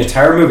go through the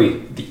entire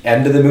movie. The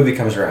end of the movie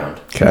comes around.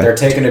 Okay. They're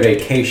taking a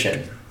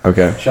vacation.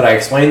 Okay. Should I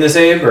explain this,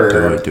 Abe?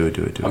 Or Do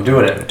it. I'm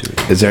doing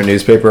it. Is there a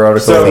newspaper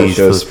article So- that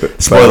shows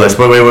Spoilers.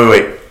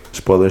 Wait.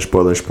 Spoilers.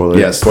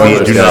 Yeah, spoilers.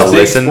 Please do Yeah. not Big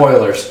listen.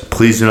 spoilers.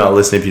 Please do not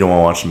listen if you don't want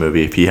to watch the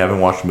movie. If you haven't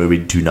watched the movie,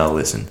 do not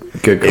listen.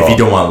 Good If call. you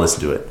don't want to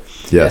listen to it,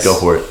 Yes. go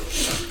for it.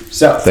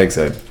 So, Thanks,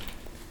 Ed.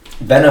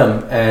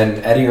 Venom and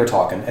Eddie are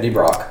talking. Eddie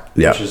Brock.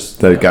 Yeah. Which is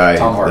The guy,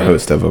 Tom Hardy. the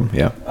host of them.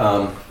 Yeah.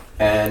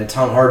 And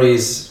Tom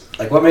Hardy's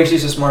like, what makes you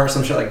so smart?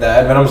 Some shit like that.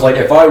 And Venom's like,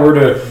 if I were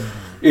to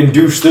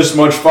induce this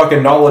much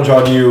fucking knowledge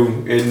on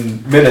you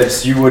in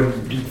minutes, you would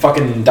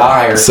fucking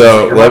die. Or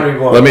So your mind would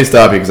go let me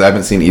stop you because I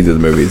haven't seen either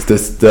of the movies. The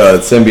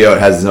symbiote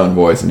has his own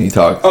voice and he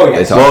talks. Oh, they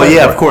yes. talk Well, back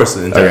yeah, and of forth. course.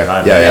 The entire Okay.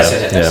 time. Yeah,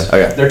 Yes.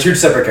 Okay. They're two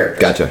separate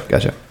characters.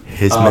 Gotcha.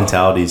 His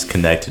mentality is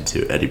connected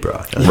to Eddie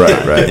Brock.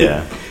 Right.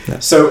 Yeah.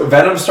 So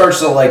Venom starts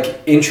to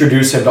like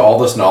introduce him to all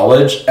this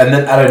knowledge, and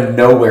then out of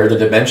nowhere, the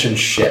dimension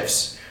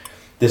shifts.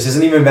 This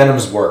isn't even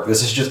Venom's work.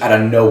 This is just out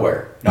of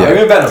nowhere. Not Yeah.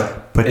 even Venom.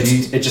 But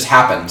It just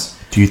happens.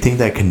 Do you think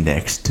that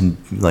connects to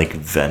like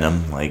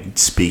Venom, like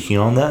speaking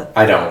on that?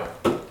 I don't.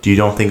 Do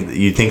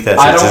you think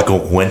that's I just a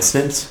don't-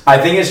 coincidence? I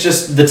think it's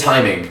just the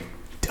timing.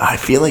 I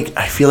feel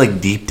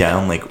like deep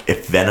down, like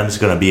if Venom's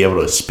gonna be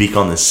able to speak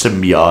on this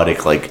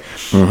symbiotic, like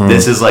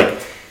this is like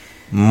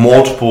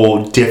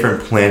multiple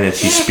different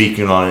planets he's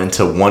speaking on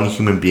into one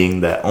human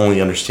being that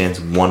only understands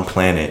one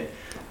planet.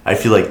 I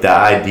feel like the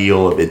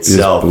ideal of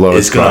itself blow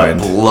is its gonna mind.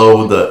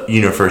 blow the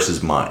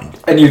universe's mind.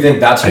 And you think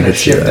that's going to could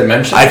see shift that.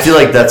 dimensions? I feel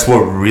like that's what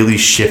really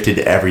shifted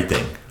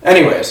everything.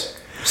 Anyways,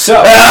 So,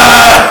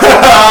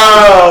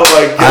 Oh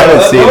my I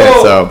haven't seen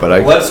it, so but I.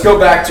 let's go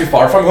back to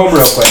Far From Home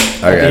real quick.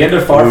 At Okay. the end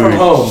of Far From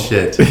Home,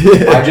 Shit.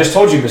 I just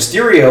told you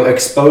Mysterio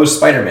exposed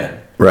Spider-Man.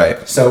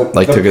 Right. So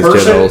Like, the took his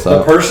person, genitals the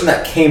out. person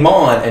that came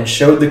on and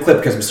showed the clip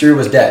because Mysterio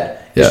was dead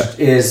Yeah.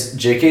 is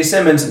J.K.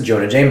 Simmons and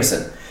Jonah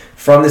Jameson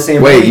from the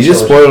same. Wait, Raimi you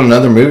just trilogy. spoiled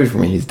another movie for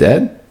me. He's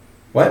dead.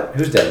 What?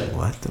 Who's dead?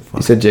 What the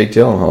fuck? You said Jake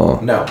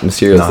Gyllenhaal. No.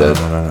 Mysterio's dead.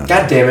 No.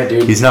 God damn it,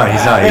 dude. He's not.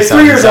 It's He's 3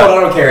 not, years he's old. not.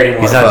 I don't care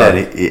anymore. He's not dead.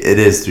 It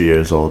is 3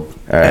 years old.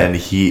 All right. And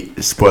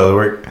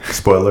spoiler,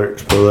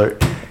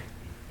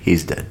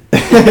 he's dead.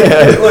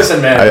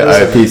 Listen, man. I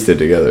listen. pieced it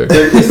together.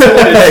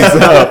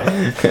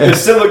 It's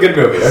still a good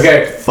movie.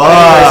 Okay. Fuck.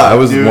 I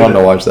was dude. wanting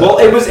to watch that. Well,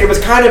 it was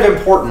kind of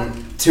important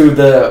to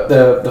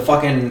the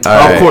fucking. All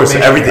right. Of course,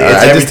 information. everything.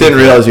 I just didn't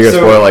realize you were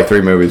gonna So- spoil like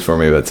 3 movies for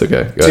me, but it's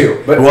okay. Go ahead.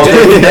 Two, but Well,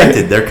 they're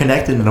connected. They're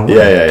connected in a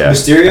way. Yeah. I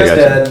Mysterio's got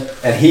you. dead,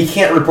 and he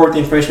can't report the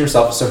information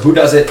himself. So who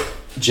does it?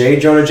 J.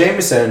 Jonah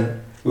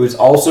Jameson, who is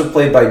also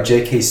played by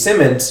J.K.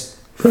 Simmons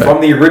Right.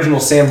 from the original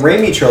Sam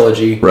Raimi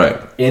trilogy, Right.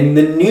 in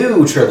the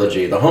new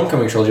trilogy, the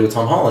Homecoming trilogy with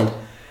Tom Holland.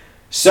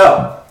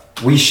 So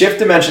we shift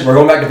dimension. We're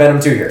going back to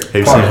Venom 2 here. Have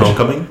you Carnage. seen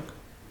Homecoming?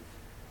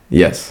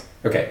 Yes.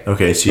 Okay.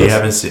 Okay, so you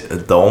haven't seen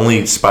the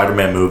only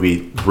Spider-Man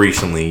movie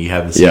recently you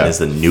haven't seen Yeah. is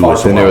the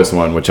newest The one. newest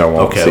one, which I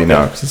won't Okay, see okay.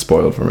 now because it's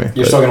spoiled for me.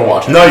 You're but- still gonna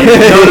watch it. No,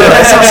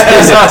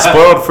 it's not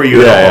spoiled for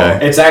you Yeah, at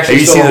all. yeah. It's actually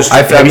Have you still. seen the,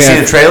 I have you mean, seen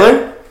I- the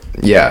trailer?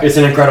 Yeah. It's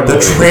an incredible The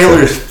movie.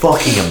 trailer is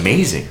fucking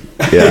amazing.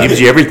 Yeah. It gives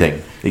you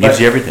everything. It gives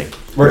you everything.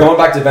 We're going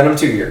back to Venom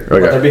 2 here.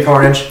 Okay. Let there be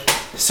carnage.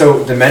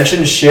 So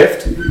dimensions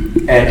shift,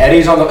 and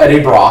Eddie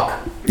Brock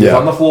is Yeah.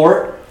 on the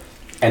floor,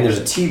 and there's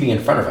a TV in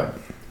front of him.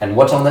 And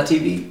what's on that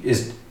TV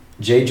is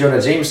J.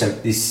 Jonah Jameson,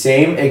 the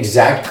same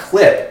exact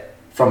clip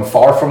from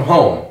Far From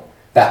Home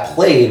that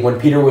played when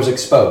Peter was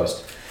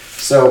exposed.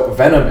 So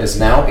Venom is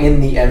now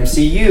in the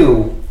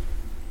MCU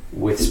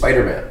with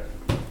Spider-Man.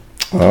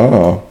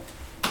 Oh.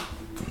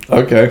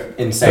 Okay.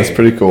 Insane. That's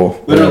pretty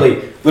cool.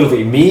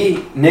 Literally,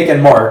 me, Nick,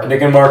 and Mark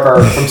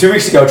are from 2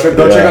 weeks ago.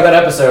 Go check Yeah. out that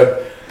episode.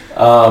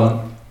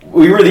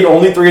 We were the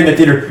only 3 in the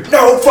theater.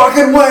 No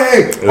fucking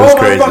way! was Oh my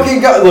crazy.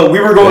 fucking god! Look, we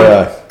were going.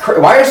 Yeah.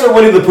 Why is there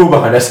Winnie the Pooh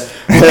behind us?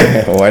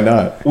 Why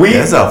not? We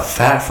That's a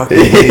fat fucking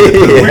we idiot.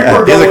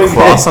 were He has going a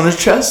cross on his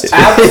chest.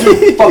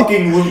 absolutely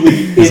fucking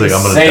He's like,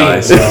 I'm gonna die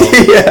insane.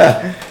 soon. bro.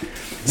 Yeah.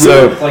 We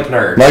So were like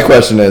nerds. my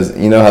question is,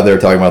 you know how they were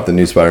talking about the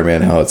new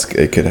Spider-Man, how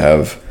it could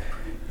have,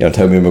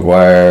 Tobey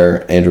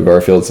Maguire, Andrew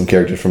Garfield, some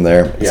characters from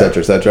there, et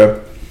cetera, et cetera.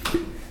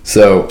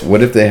 So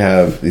what if they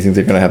have? Do you think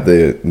they're gonna have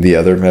the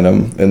other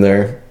Venom in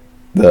there?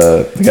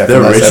 The guy The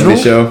from that original?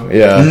 70s show?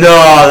 Yeah.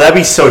 No, that'd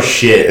be so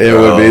shit. It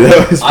bro. would be.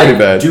 That was pretty I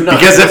bad. do not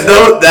Because think if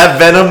so. that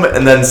Venom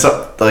and then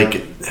some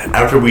like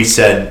after we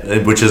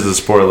said, which is the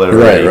spoiler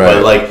Right, already, right.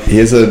 but like he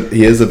is a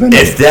Venom.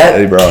 if that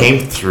Eddie Brock.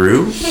 came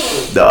through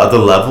the other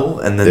level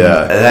and then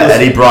Yeah. that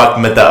Eddie Brock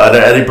met the other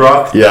Eddie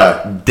Brock, Yeah.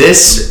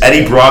 this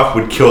Eddie Brock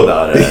would kill the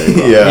other Eddie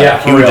Brock. Yeah. Yeah,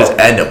 He for would real. just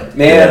end him.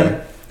 Man,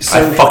 so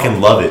I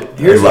fucking love it.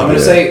 here's I what I'm love gonna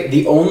it. say: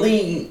 the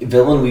only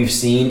villain we've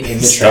seen in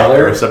the Stop,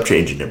 trailer. bro. Stop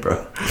changing it,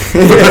 bro.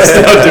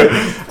 Stop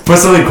doing- Put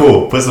something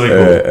cool. Put something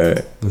cool.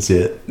 Alright. Let's see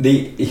it.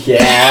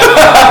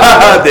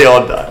 Yeah. They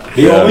all die.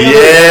 The only other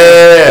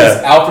Yeah.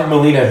 is Alfred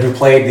Molina, who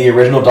played the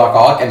original Doc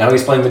Ock, and now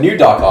he's playing the new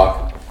Doc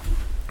Ock.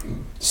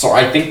 So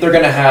I think they're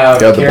gonna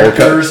have Yeah, the bowl cut.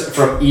 characters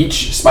from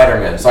each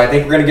Spider-Man. So I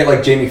think we're gonna get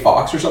like Jamie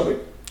Foxx or something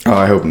Oh,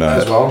 I hope as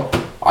not. well.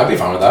 I'd be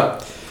fine with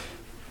that.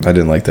 I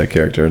didn't like that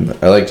character.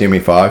 I like Jamie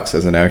Foxx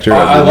as an actor.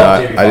 I love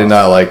I Jamie did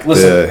not Foxx. like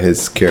Listen,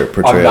 his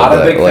portrayal I'm not of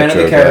a that big fan of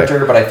the Electro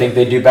character, but I think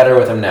they do better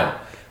with him now.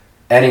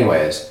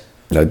 Anyways,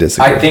 guy. I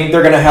disagree. I think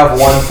they're gonna have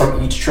one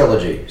from each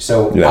trilogy.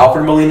 So Yeah.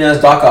 Alfred Molina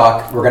as Doc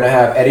Ock. We're gonna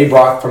have Eddie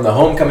Brock from the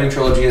Homecoming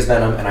trilogy as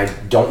Venom, and I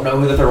don't know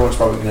who the third one's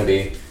probably gonna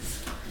be.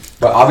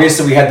 But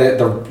obviously, we had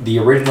the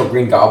original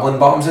Green Goblin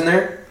bombs in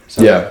there.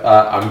 So Yeah.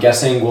 I'm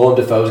guessing Willem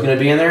Dafoe's gonna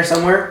be in there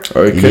somewhere.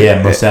 Or it could-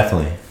 Yeah, most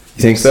definitely.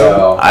 You think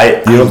so?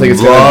 So You don't think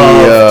it's gonna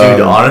love- be,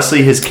 dude?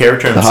 Honestly, his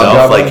character himself,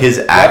 Hobgoblin? like his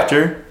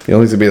actor. You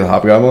don't think it's gonna be the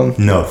Hobgoblin?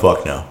 No,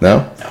 fuck no.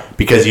 No.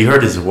 Because you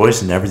heard his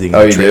voice and everything.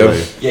 Oh, in the you do? trailer.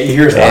 yeah, you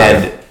hear his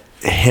And line.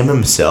 him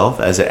himself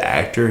as an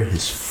actor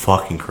is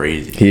fucking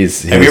crazy. Have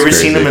He's you ever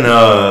seen him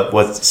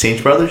in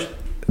Saints Brothers?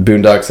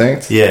 Boondock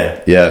Saints? Yeah.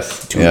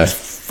 Yes. Dude, Yeah. he's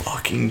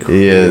fucking crazy.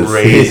 He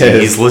is. He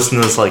is. He's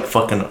listening to this like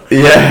fucking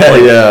Yeah.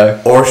 like, Yeah.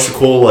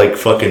 orcical like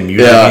fucking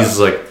music. Yeah. He's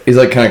like He's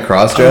like kind of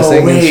cross-dressing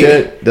and wait.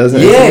 shit, doesn't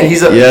yeah, he?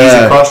 he's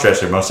a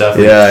cross-dresser most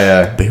definitely.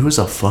 Yeah. But he was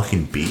a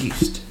fucking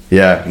beast.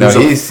 Yeah. No, He's a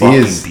he fucking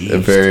is a beast.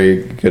 very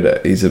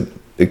good. He's a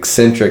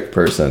eccentric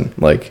person.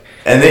 Like,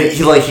 And then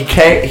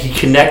he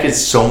connected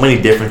so many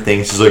different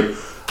things. He's like,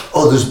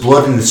 oh, there's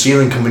blood in the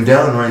ceiling coming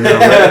down right now.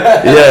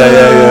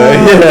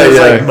 Right? There's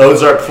like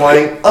Mozart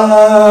playing.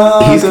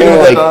 He's kind of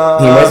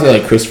like he reminds me of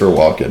like Christopher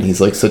Walken.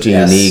 He's like such a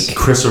unique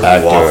Christopher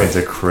actor. Walken's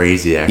a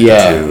crazy actor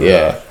Yeah, too.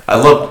 yeah. I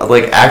love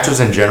like actors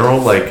in general.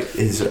 Like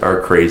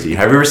are crazy.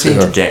 Have you ever seen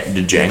Yeah.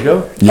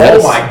 Django?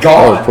 Yes. Oh my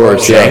god! Oh, of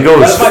course. bro. Yeah. Django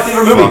That's is my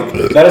favorite movie.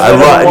 fuck- That is I my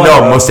love number one, no,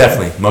 bro. most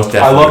definitely.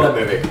 I love that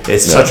movie.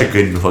 It's such a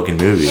good fucking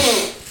movie.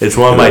 It's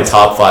one of my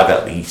top 5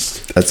 at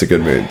least. That's a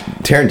good movie.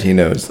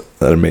 Tarantino's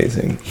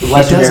amazing.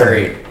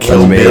 Legendary.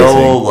 Kill Amazing.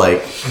 Bill, like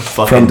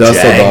fucking From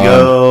Dusk Till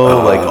Django,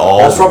 Dawn. like all.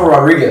 That's Robert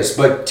Rodriguez,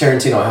 but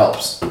Tarantino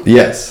helps.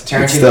 Yes. but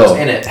Tarantino's still.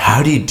 in it.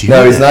 How do you do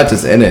No, that? he's not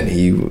just in it.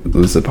 He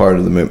was a part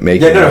of the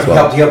making Yeah, no, as he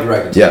well. helped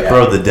direct it. Yeah.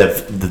 Bro,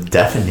 the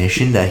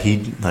definition that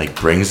he like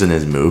brings in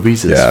his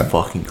movies is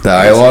fucking crazy.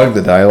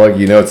 The dialogue.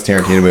 You know, it's a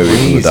Tarantino movie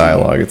from the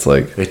dialogue. It's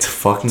like It's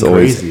fucking it's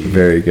always crazy.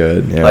 very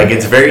good. Yeah. Like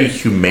it's very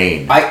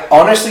humane.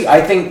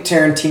 I think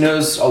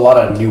Tarantino's a lot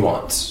of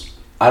nuance.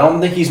 I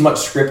don't think he's much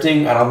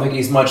scripting. I don't think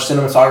he's much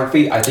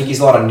cinematography. I think he's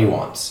a lot of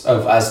nuance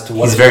as to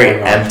what He's is very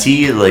going on.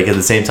 empty. Like at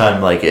the same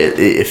time, like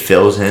it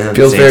fills in. At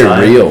feels the same very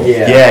time. real.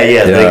 Yeah.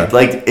 Yeah.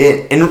 Like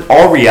in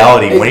all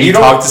reality, when you You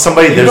don't- talk to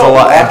somebody, you there's a don't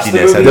lot of watch the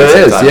emptiness. At movie. the There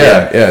same is. time.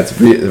 Yeah.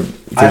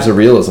 It's there's a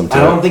realism to I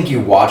don't it. think you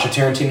watch a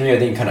Tarantino movie. I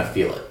think you kind of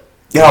feel it.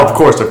 Yeah, of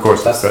course.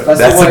 That's That's the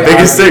the way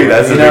biggest I feel thing. it,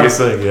 That's the you know? biggest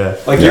thing. Yeah.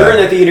 Like you're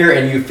in the theater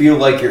and you feel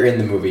like you're in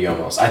the movie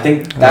almost. I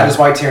think that is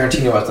why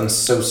Tarantino has done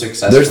so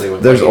successfully.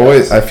 with There's what he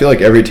always. does. I feel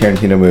like every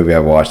Tarantino movie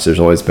I've watched, there's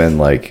always been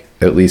like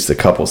at least a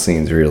couple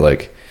scenes where you're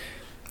like,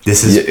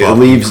 This is. it fucking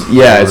leaves.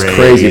 Yeah, it's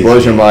crazy. It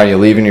blows your crazy. mind. You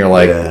leave and you're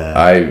like, Yeah.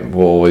 I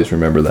will always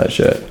remember that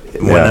shit.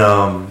 When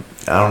Yeah.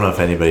 I don't know if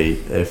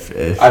anybody if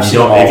I've you seen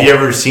don't them all. if you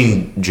ever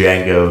seen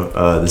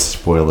Django, this is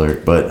spoiler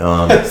alert, but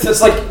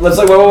It's like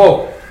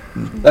whoa.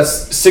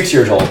 That's 6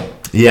 years old.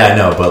 yeah, I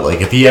know, but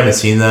like if you haven't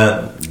seen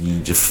that, you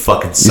just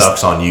fucking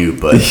sucks on you.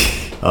 But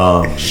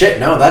Shit,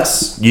 no,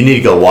 that's you need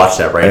to go watch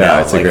that right now.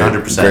 it's Like a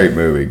great, 100%. great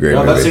movie. Great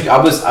no, movie.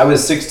 that's. I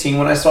was 16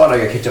 when I saw it.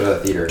 I got kicked out of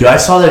the theater. Dude, I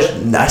saw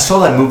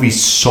that movie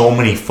so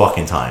many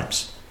fucking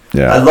times.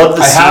 Yeah. I love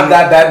the I scene. have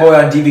that bad boy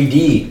on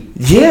DVD,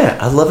 Yeah,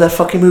 I love that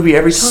fucking movie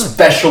every time.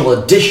 special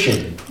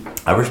edition.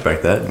 I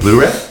respect that.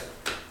 Blu-ray?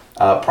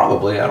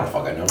 Probably. I don't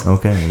fucking know.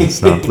 Okay,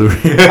 it's not Blu-ray.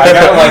 I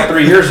got it like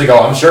 3 years ago.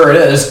 I'm sure it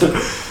is.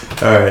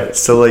 All right,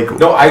 so like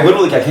No, I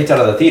literally got kicked out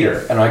of the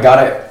theater, and I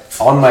got it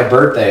on my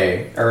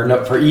birthday or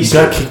no for you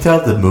Easter. got kicked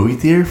out of the movie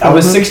theater? For I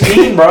was that movie?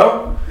 16,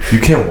 bro. You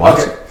can't watch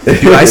Okay.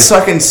 it. Dude, I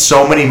suck in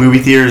so many movie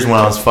theaters when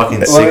I was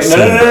fucking 16.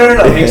 No.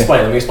 Let me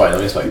explain.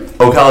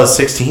 Oh, I was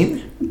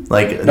 16?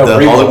 Like No, the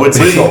Regal, Hollywood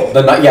Regal.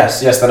 Regal.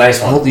 Yes, the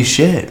nice one. Holy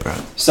shit, bro.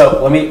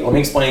 So let me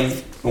explain.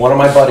 One of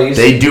my buddies.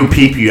 They do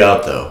peep you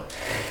out though.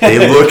 They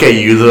look at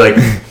you. They're like,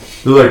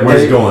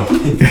 where's he going?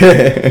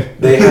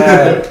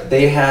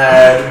 They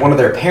had one of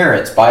their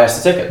parents buy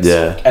us the tickets.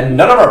 Yeah. And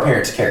none of our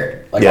parents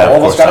cared. Like Yeah, all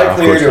of of us got course it not,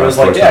 cleared. of It course was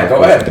not, like, of yeah, course go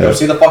not, ahead, of go course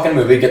see the fucking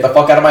movie, get the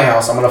fuck out of my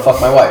house. I'm gonna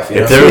fuck my wife.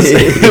 You know?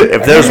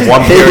 If there's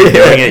one parent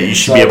doing it, you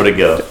should be able to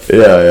go.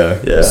 Yeah.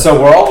 Yeah. So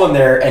we're all in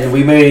there, and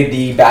we made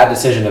the bad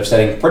decision of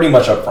sitting pretty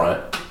much up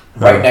front,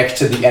 right next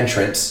to the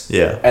entrance.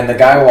 Yeah. And the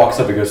guy walks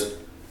up and goes,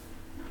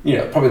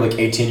 probably like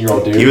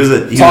 18-year-old dude. He was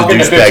a talking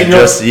to douchebag.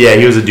 15-year-old.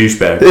 He was a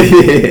douchebag.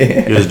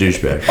 He was a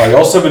douchebag. Are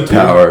y'all 17?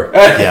 Power.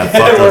 Yeah,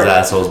 fuck those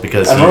assholes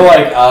because And he, we're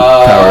like,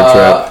 Power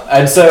trip.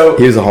 And so,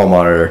 He was a hall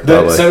monitor.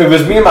 Probably. so it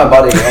was me and my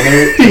buddy,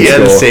 and he had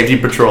a cool. safety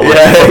patrol.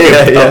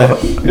 yeah.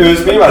 it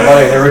was me and my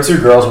buddy. And there were two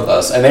girls with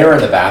us, and they were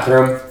in the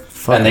bathroom,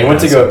 and they went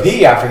to go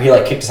pee after he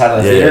like kicked us out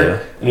of the Yeah, theater,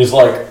 yeah. and he's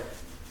like,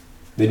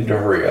 they need to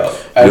hurry up.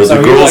 And Yo, so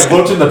the he girls- like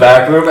looked in the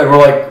back room, and we're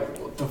like,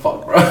 what the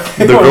fuck, bro?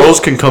 The girls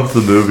can come to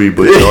the movie,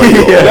 but you're like,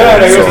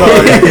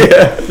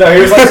 No,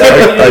 he was like,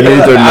 I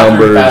need their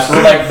numbers.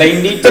 We're like,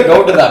 they need to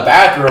go to the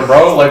bathroom,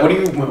 bro. Like, what do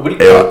you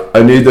got?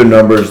 I need their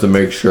numbers to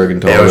make sure I can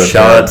talk. Yo, to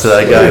shout out to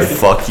that guy. Yeah.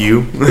 Fuck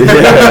you.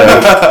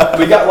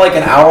 We got like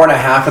an hour and a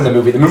half in the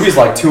movie. The movie's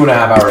like 2.5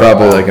 hours.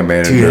 Probably long. like a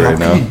manager Dude, how right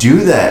can now. you do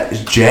that?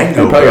 It's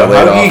Django, probably bro. got laid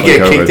How do off you with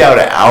get COVID. kicked out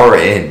an hour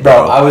in?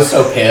 Bro, I was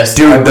so pissed.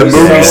 Dude, I the was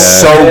movie's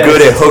so pissed.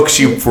 good it hooks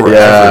you forever.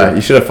 Yeah,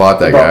 you should have fought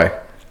that Bro. guy.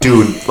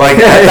 Dude, like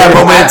at that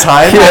moment in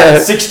time, Yeah.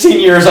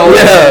 16 years old.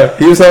 Yeah,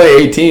 he was only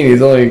 18.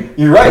 He's only.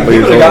 You're right. couple He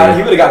years would have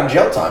older. gotten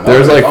jail time. There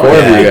was like four of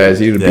yeah. you guys.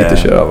 You'd have beat the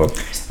Yeah. shit out of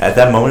him. at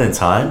that moment in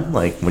time,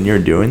 like when you're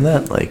doing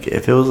that, like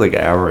if it was like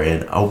an hour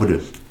in, I would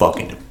have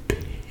fucking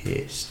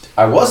pissed.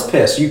 I was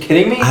pissed. Are you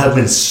kidding me? I have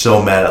been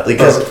so mad at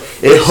because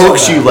Bro, it so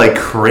hooks you mad. like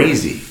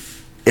crazy.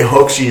 It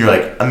hooks you and you're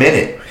like, I'm in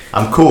it.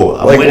 I'm cool.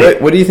 I'm Like,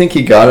 with what do you think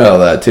he got out of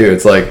that too?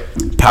 It's like,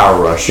 it.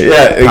 Power rush.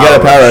 yeah, he got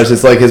a power rush.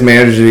 It's like his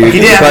manager. He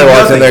didn't have probably to do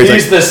walks in there. He's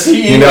He's the like,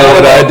 CEO. you know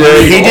what I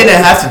did? He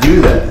didn't have to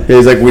do that.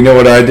 He's like, we know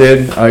what I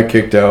did. I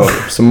kicked out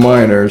some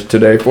minors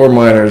today. 4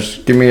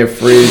 minors. Give me a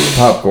free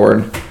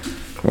popcorn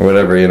or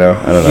whatever. You know,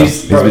 I don't know.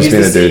 He's, bro, he's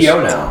being the a douche.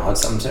 CEO now.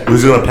 That's what I'm saying.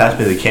 Who's gonna pass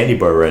me the candy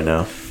bar right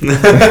now?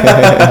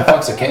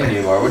 Fuck's a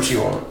candy bar? What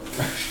you want?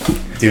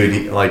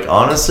 Dude, like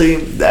honestly,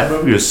 that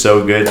movie was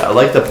so good. I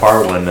like the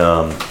part when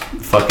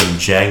fucking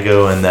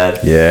Django and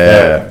that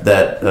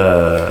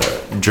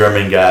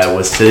German guy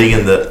was sitting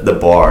in the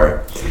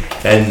bar,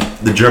 and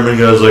the German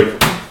guy was like,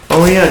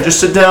 "Oh yeah, just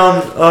sit down.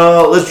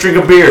 Let's drink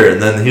a beer."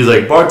 And then he's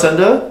like,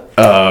 "Bartender."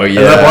 Oh yeah.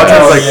 And the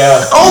bartender's like,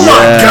 yeah. "Oh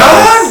my Yes.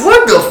 god,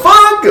 what the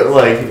fuck?"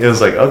 Like it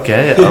was like,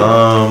 okay,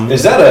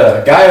 Is that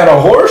a guy on a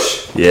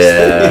horse?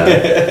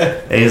 yeah.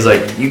 And he's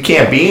like, "You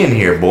can't be in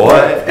here, boy."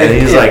 And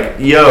he's like,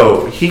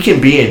 "Yo, he can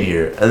be in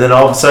here." And then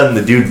all of a sudden,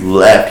 the dude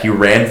left. He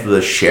ran for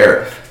the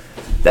sheriff.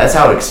 That's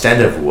how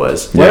extensive it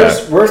was.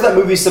 Where's that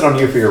movie sit on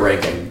you for your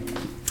ranking?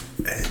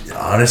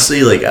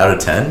 Honestly, like out of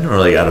 10 or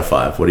like out of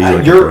 5? What are you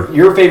looking for?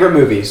 Your favorite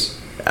movies?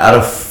 Out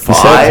of said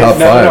 5? top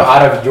No, five.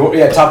 out of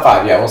your top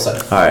 5. Yeah, we'll say. All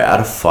right, out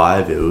of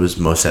 5, it was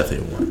most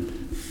definitely 1.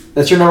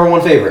 That's your number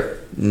one favorite.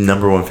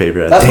 Number 1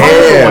 favorite. That's my number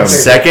one Damn.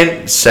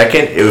 favorite.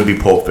 Second, it would be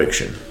Pulp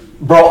Fiction.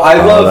 Bro, I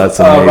love that's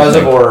amazing.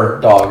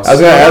 Reservoir Dogs. I was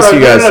gonna ask you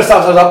guys- No,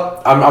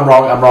 stop. I'm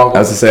wrong. I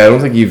was to say, I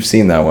don't think you've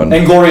seen that one.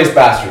 Inglourious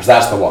Bastards.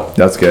 That's the one.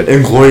 That's good.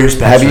 Inglourious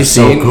Basterds. Have you is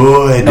so seen-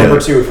 good. Number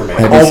 2 for me.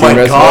 Have you Oh seen my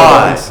Reservoir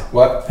God. Dogs?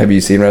 What? Have you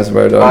seen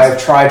Reservoir Dogs?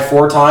 I've tried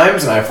 4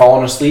 times and I've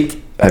fallen asleep.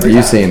 Have every you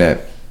time. seen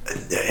it?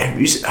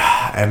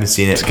 I haven't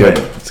seen it. It's good.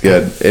 It's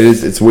good. It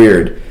is. It's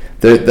weird.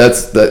 Like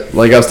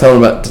I was talking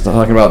about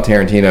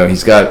Tarantino.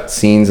 He's got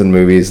scenes in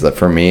movies that,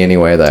 for me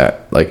anyway,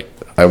 that like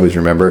I always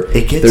remember.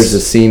 There's a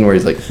scene where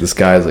he's like, this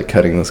guy's like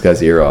cutting this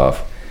guy's ear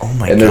off. Oh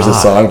my And there's a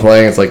God. song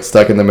playing. It's like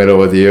Stuck in the Middle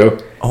with You.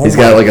 Oh He's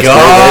got my like a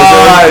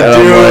God, straight razor, and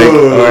I'm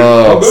dude. like,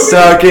 oh.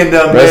 Stuck in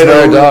the Reservoir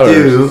middle Dogs.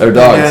 with you. Or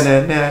Dogs. Na,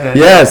 na, na, na.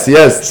 Yes. Do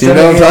you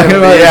know what I'm talking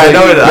about? Yeah, I He's know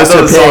like, it. I know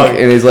Mr. the song. Pink,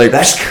 and he's like,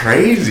 That's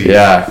crazy.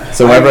 yeah.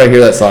 So whenever I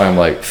hear that song, I'm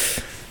like,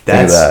 look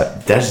at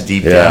that. That's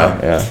deep Yeah, down.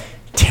 yeah.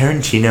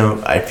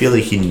 Tarantino, I feel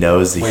like he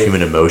knows the Wait.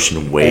 human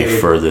emotion way Wait.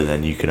 further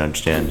than you can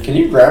understand. Can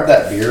you grab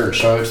that beer and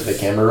show it to the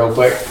camera real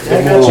quick? Yeah, I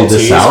Give me a got little you. The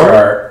tease sour? for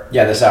our-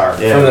 yeah, the sour.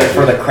 Yeah.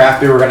 For the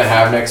craft beer we're gonna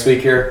have next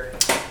week here.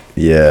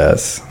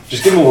 Yes.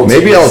 Just give me a little.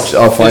 Maybe tease.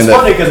 I'll find it's that-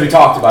 funny because we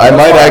talked about. I it.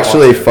 That's might why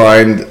actually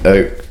watched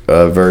it. find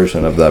a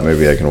version of that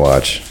movie I can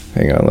watch.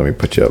 Hang on, let me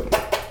put you up.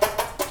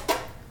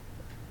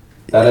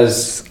 That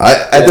is.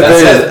 At the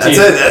that's very it. That's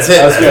it. That's it.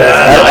 That's good.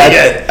 I like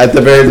it. at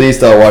the very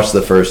least, I'll watch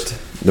the first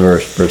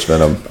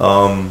Venom.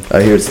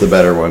 I hear it's the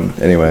better one.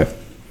 Anyway,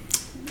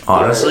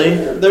 Honestly,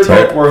 They're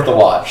both worth a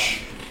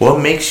watch.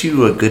 what makes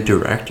you a good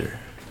director?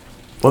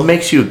 What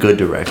makes you a good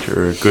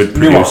director or a good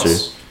producer?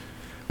 Nuance.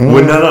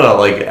 Well, no.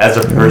 Like as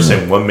a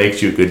person, what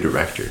makes you a good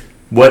director?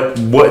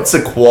 What's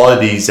the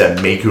qualities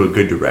that make you a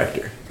good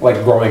director?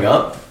 Like growing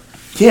up.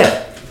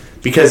 Yeah,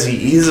 because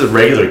he's a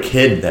regular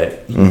kid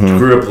that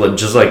grew up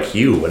just like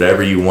you.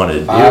 Whatever you wanted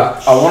to do,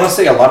 I want to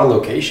say a lot of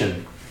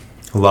location.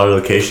 a lot of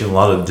location, a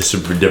lot of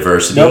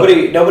diversity.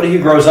 Nobody who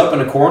grows up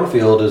in a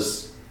cornfield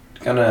is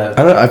gonna.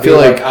 I feel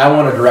like I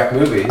want to direct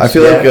movies. I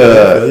feel Yeah, like I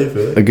feel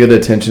it. a good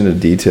attention to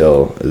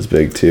detail is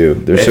big too.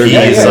 There's If certain he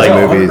things is, like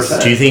no, movies.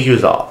 100%. Do you think he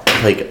was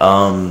like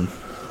all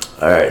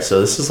right, so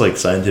this is like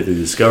scientifically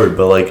discovered,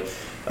 but like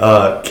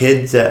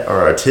kids that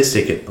are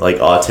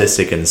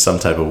autistic in some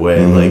type of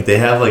way, like they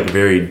have like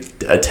very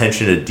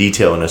attention to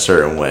detail in a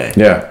certain way.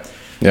 Yeah.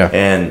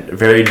 And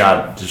very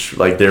not just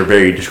like they're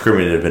very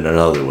discriminative in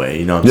another way.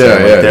 You know what I'm Yeah,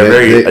 saying? yeah. Like they're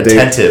very they-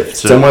 attentive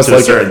It's to, almost to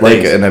like certain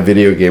things. in a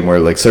video game where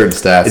like certain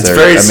stats It's are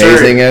very amazing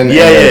certain. in,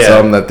 Yeah, and then yeah.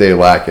 some that they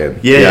lack in.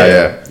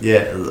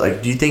 Yeah.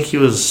 Like, do you think he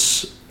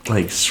was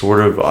like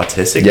sort of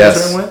autistic Yes.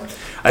 in a certain way?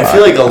 I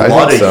feel like I a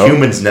lot of think so.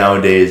 humans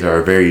nowadays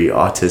are very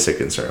autistic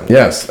in certain ways.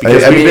 Yes.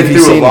 Because I we've mean, been if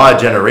you've through a seen- lot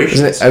of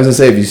generations. I was gonna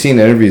say, if you've seen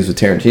interviews with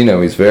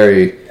Tarantino, he's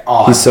very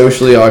Odd. he's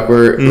socially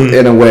awkward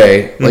in a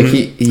way. Like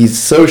he's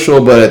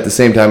social, but at the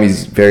same time,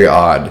 he's very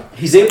odd.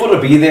 He's able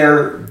to be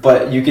there,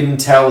 but you can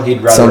tell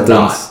he'd rather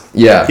not.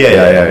 Yeah.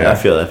 I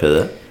feel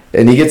that.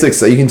 And he gets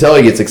excited. You can tell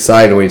he gets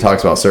excited when he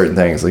talks about certain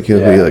things. Like he'll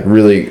be Yeah. like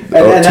really And too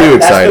that's the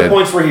excited.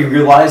 points where he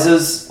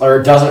realizes or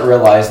doesn't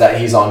realize that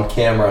he's on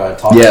camera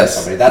talking Yes, to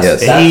somebody. That's, yes.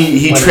 that's And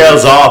he when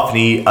trails off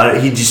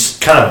and he just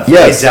kind of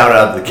Yes. fades out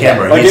of the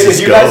camera. Like He if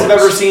just you guys goes. have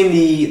ever seen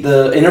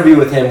the interview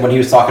with him when he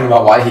was talking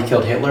about why he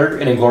killed Hitler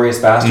in Inglourious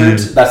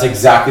Bastards, that's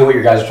exactly what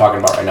you guys are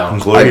talking about right now.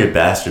 Glorious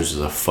Bastards is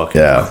a fucking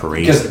Yeah.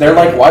 crazy. Because they're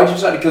like, why did you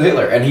decide to kill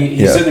Hitler? And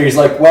he's Yeah. sitting there, he's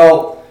like,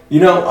 well, you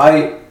know,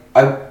 I.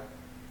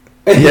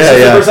 And he's Yeah,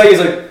 sitting yeah. there saying, he's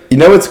like, You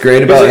know what's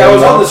great he's about like, him? I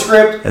was though? on the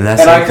script And and,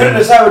 that's I the couldn't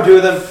thing. decide what to do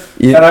with him.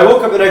 You- And I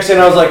woke up the next day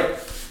and I was like,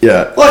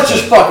 Yeah. let's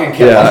just fucking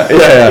kill Yeah, him.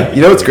 yeah.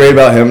 You know what's great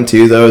about him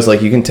too, though, is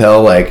like you can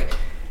tell like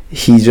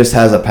he just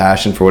has a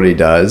passion for what he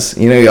does.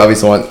 You know, he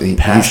obviously he's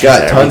Passion's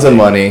got tons of everything.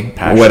 money,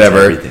 Passion's whatever.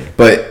 everything.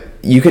 But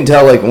you can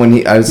tell like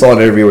when I saw an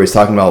interview where he's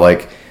talking about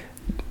like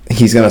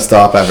he's gonna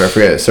stop after I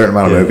forget a certain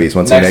amount of Yeah. movies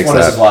once Next he makes one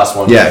is that. his last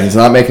one. Yeah, he's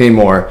not making any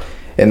more.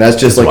 And that's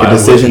just That's like a why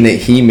decision would he?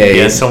 that he made. He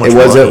has so much it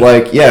wasn't money.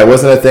 like it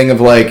wasn't a thing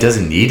of like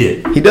doesn't need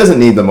it. he doesn't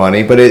need the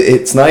money, but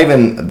it's not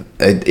even.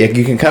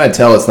 You can kind of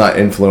tell it's not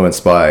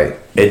influenced by.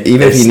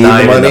 Even if It's he needs not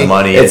the even money, the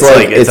money, it's it's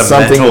like like- it's a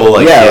something. mental,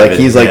 like, yeah, like given,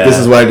 he's like, yeah. this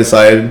is what I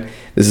decided.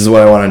 This is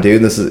what I want to do.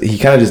 This is he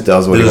kind of just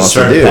does what There's he a wants to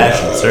certain do.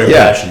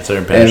 passion,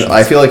 certain passion. And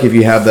I feel like if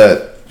you have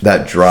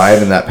that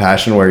drive and that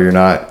passion, where you're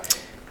not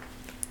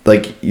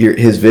like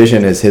his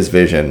vision is his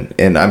vision,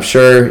 and I'm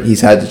sure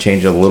he's had to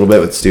change it a little bit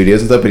with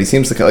studios and stuff. But he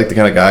seems like the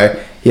kind of guy.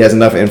 He has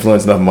enough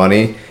influence, enough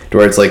money to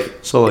where it's like,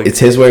 So, like- it's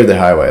his way or the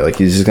highway. Like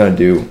he's just gonna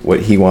do what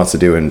he wants to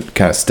do and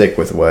kind of stick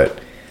with what.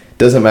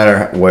 Doesn't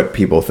matter what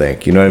people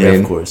think. You know what I Yeah,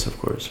 mean? of course.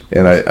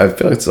 And I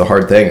feel like it's a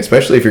hard thing,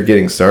 especially if you're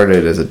getting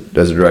started as a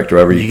director.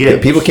 Wherever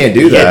people can't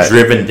do you that. get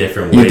driven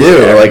different You ways. do,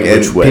 every like,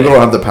 which and way. people don't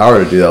have the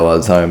power to do that a lot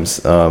of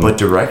times. But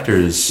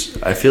directors,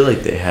 I feel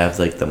like they have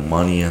like the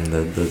money and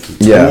the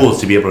Yeah. tools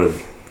to be able to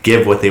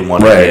give what they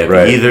want to give.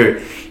 Right.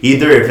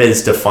 Either if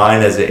it's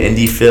defined as an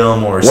indie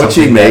film or Once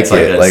something you make that's like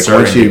it, a like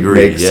certain once you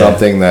degree, make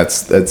something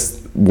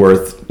that's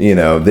worth,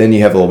 then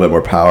you have a little bit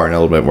more power and a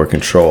little bit more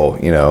control,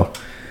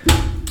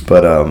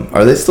 But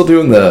are they still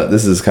doing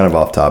this is kind of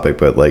off topic,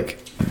 but like,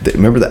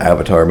 remember the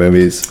Avatar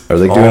movies? Are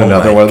they doing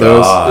another one of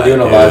those? They're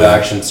doing a live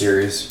action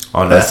series.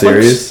 on That Netflix?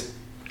 series?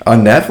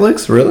 On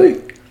Netflix?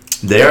 Really?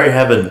 They already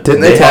have a.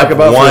 Didn't they talk have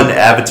about one for-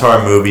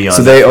 Avatar movie on?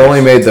 So they Netflix.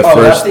 only made the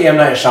Oh, that's first. the M.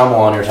 Night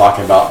Shyamalan you're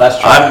talking about. That's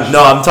trash.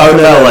 I'm talking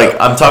no, about no. like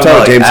I'm talking Talking about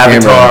like James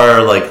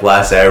Avatar, like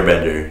Last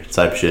Airbender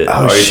type shit. Oh, Or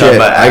are you shit. talking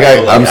about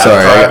actual, like, I'm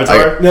sorry.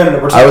 Avatar? No,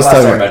 we're I talking was about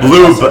talking Last about Airbender.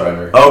 Blue. Last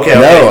Airbender. Okay.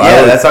 No,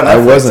 Yeah, that's on Netflix.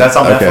 I wasn't. That's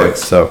on okay, Netflix.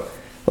 so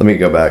let me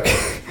go back.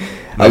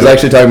 I was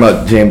actually talking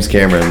about James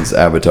Cameron's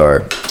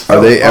Avatar. Are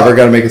they ever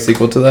going to make a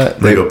sequel to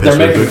that? Let me go piss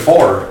They're real making quick.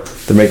 4.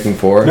 They're making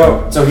 4?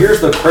 No, so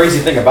here's the crazy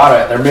thing about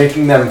it. They're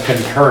making them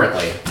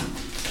concurrently.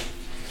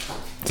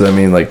 Does that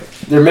mean like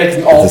They're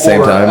making all the same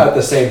 4 time? at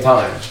the same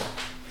time.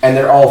 And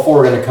they're all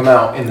 4 going to come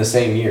out in the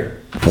same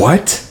year.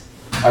 what?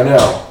 I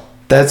know.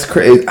 That's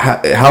crazy.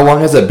 How long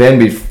has it been?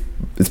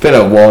 It's been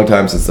a long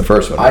time since the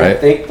first one, I right?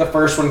 think the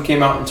first one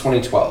came out in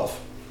 2012.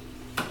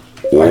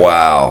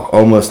 Wow,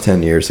 almost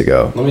 10 years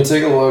ago. Let me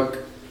take a look.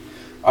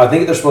 I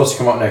think they're supposed to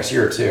come out next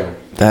year, too.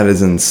 That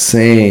is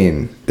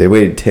insane. They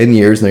waited 10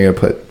 years and they're going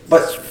to put.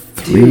 But,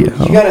 Three, dude,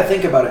 huh? you gotta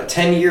think about it.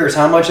 10 years.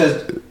 How much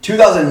has...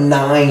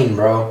 2009,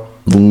 bro.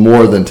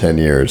 More than 10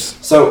 years.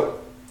 So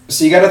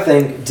you gotta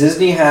think,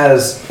 Disney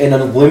has an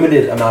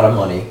unlimited amount of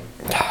money.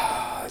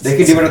 They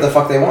can do whatever the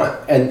fuck they want.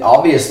 And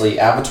obviously,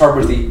 Avatar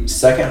was the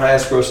second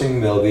highest grossing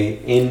movie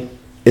in...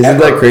 Isn't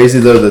that ever. crazy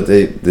though that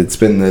it's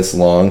been this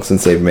long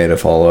since they've made a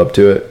follow up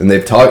to it, and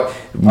they've talked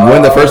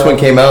when the first one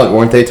came out,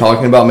 weren't they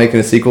talking about making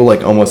a sequel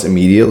like almost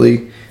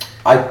immediately?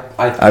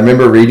 I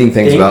remember reading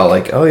things about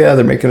like, oh yeah,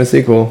 they're making a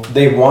sequel.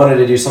 They wanted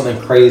to do something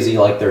crazy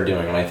like they're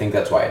doing, and I think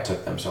that's why it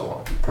took them so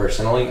long.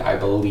 Personally, I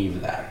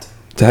believe that.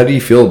 So how do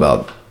you feel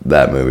about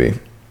that movie?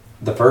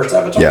 The first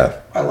Avatar? Yeah.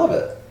 I love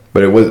it.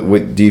 But it was.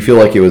 Do you feel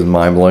like it was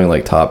mind blowing,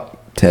 like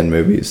top 10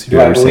 movies Do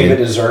you've I ever believe seen? it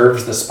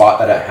deserves the spot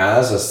that it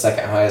has as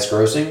second highest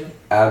grossing?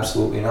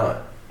 Absolutely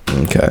not.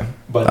 Okay,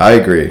 But I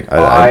agree.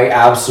 I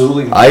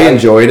absolutely... I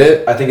enjoyed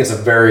it. I think it's a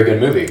very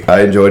good movie.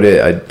 I enjoyed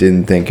it. I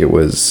didn't think it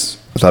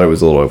was. I thought it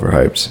was a little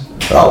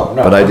overhyped. Oh,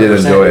 no, but I did 100%.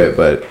 enjoy it.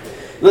 But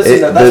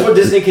Listen, that's what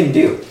Disney can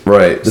do.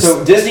 right.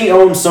 So Disney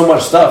owns so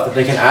much stuff that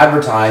they can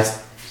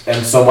advertise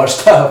and so much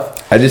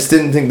stuff. I just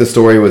didn't think the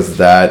story was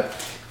that.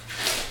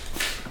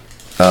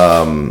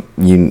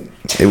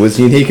 It was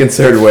unique in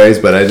certain ways,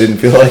 but I didn't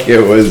feel like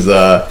it was.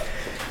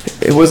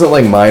 It wasn't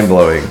like mind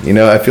blowing,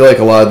 I feel like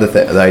a lot of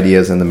the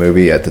ideas in the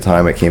movie at the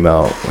time it came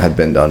out had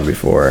been done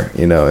before,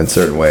 in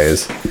certain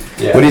ways.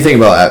 Yeah. What do you think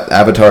about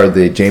Avatar,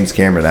 the James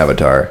Cameron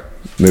Avatar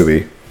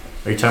movie?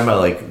 Are you talking about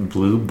like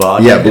blue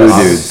body? Yeah, blue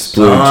guys? dudes,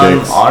 blue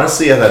chicks.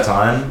 Honestly, at that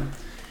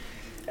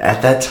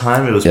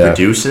time it was Yeah.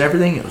 produced and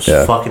everything. It was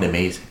Yeah. fucking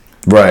amazing.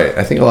 Right,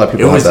 I think a lot of It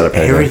people have was that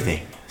opinion. everything.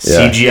 Yeah.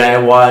 CGI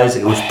wise,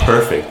 it was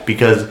perfect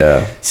because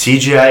Yeah.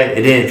 CGI,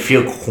 it didn't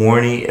feel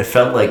corny. It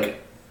felt like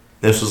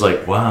this was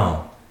like,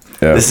 wow,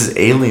 Yeah. this is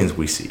aliens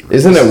we see.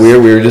 Isn't it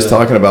weird? We were just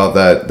talking about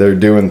that. They're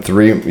doing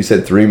 3. You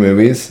said 3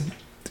 movies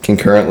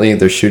concurrently.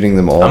 They're shooting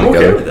them all I'm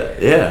together. okay with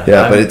that. Yeah.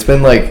 Yeah, but it's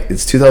been like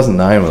it's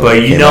 2009 when But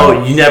it you came know,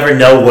 out. you never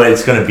know what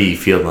it's gonna be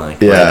feeling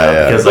like. Yeah, right now,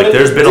 yeah. Because But like,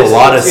 there's been a Disney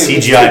lot of too,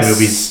 CGI it's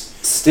movies.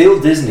 Still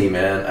Disney,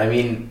 man. I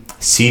mean,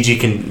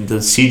 The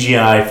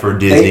CGI for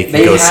Disney they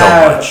can go so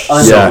have much.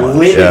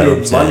 unlimited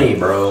Yeah. money,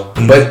 bro.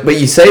 But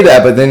you say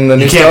that, but then the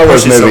new You Star can't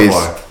Wars push it movies. so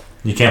far.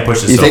 You can't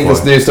push it You so think far.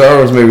 the new Star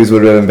Wars movies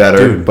would have been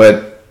better? Dude.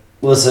 But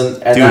Listen,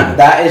 and Dude.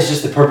 that is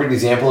just the perfect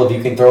example of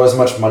you can throw as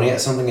much money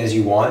at something as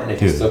you want, and it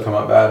can Dude. still come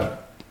out bad.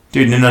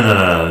 Dude,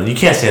 no. You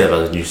can't say that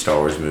about the new Star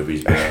Wars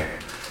movies, bro.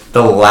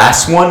 The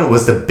last one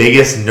was the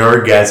biggest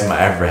nerdgasm I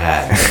ever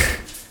had.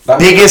 That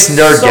Biggest was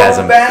nerdgasm.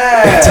 So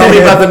bad. Tell me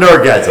about the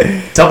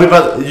nerdgasm. Tell me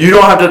about. You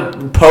don't have to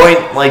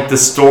point like the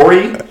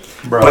story,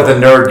 Bro. but the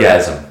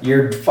nerdgasm.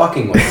 You're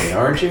fucking with me,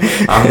 aren't you?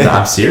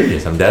 I'm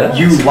serious. I'm dead ass.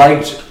 You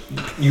liked.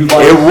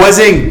 It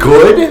wasn't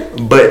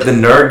good, but the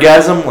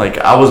nerdgasm, like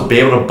I was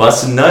able to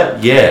bust a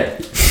nut. Yeah.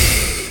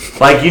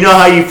 Like, you know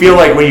how you feel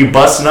like when you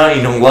bust a nut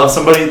and you don't love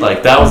somebody?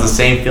 Like, that was the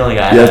same feeling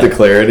I you had. have the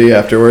clarity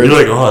afterwards. You're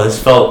like, oh,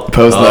 this felt...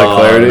 Post-nut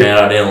clarity? man,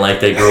 I didn't like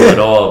that girl at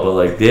all. But,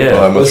 like, yeah.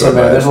 Oh, I must Listen, man.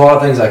 remind- There's a lot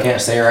of things I can't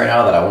say right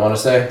now that I want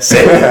to say.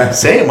 Say it.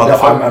 Say it, No,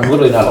 motherfucker. I'm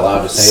literally not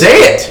allowed to say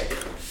Say it.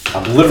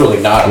 I'm literally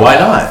not. Why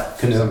allowed, not?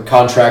 Because I'm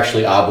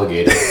contractually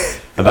obligated.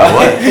 About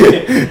what?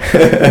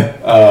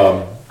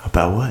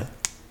 About what?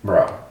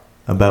 Bro.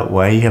 About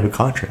why you have a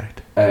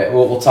contract.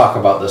 We'll talk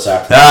about this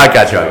after. I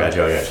got you.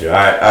 All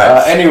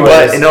right. Anyways.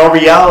 But in all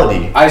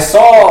reality... I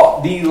saw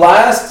the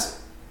last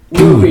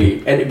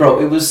movie, and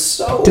bro, it was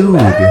so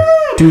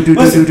bad.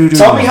 Listen,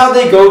 tell me how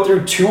they go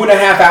through 2.5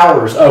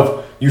 hours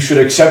of you should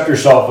accept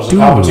yourself as a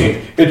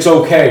Palpatine. It's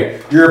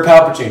okay. You're a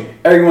Palpatine.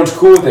 Everyone's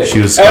cool with it. She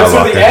was and so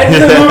Skywalker. the end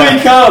of the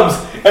movie comes,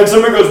 and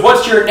someone goes,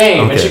 "What's your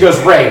name?" And Okay. she goes,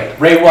 "Ray.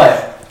 Ray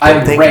what?"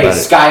 I'm Think Rey about it.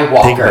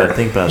 Skywalker.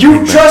 Think about it. You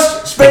Think about it.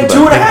 just spent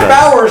Think about it. 2.5 Think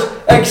hours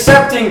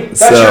accepting that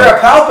So, you're a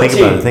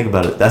Palpatine. Think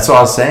about it. That's what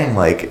I was saying.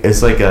 Like,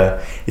 it's like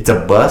it's a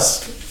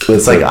bust. It's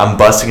Listen. like I'm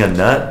busting a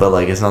nut, but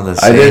like it's not the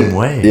I same didn't.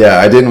 way. Yeah,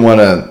 I didn't want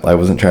to. I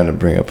wasn't trying to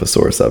bring up a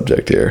sore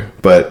subject here,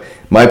 but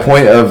my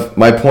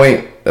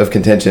point of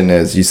contention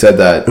is you said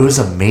that It was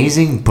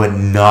amazing, but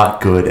not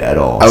good at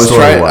all. I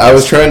story-wise.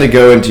 was trying to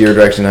go into your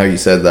direction how you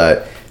said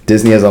that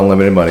Disney has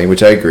unlimited money,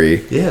 which I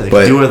agree. Yeah, they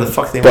but, can do whatever the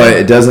fuck they But want.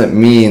 it doesn't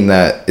mean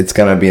that it's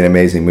gonna be an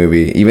amazing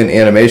movie, even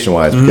animation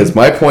wise. Mm-hmm. Because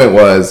my point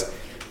was,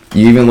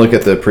 you even look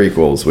at the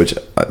prequels, which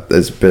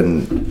has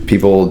been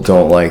people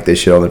don't like. They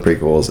shit on the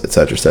prequels,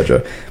 etc., etc.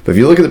 But if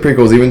you look at the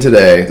prequels, even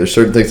today, there's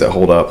certain things that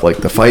hold up. Like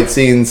the fight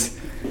scenes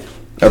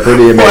are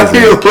pretty Why are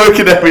amazing. you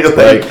looking at me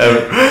like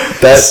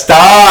That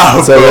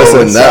stop? So bro,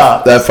 listen,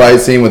 stop. that fight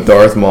scene with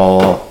Darth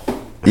Maul,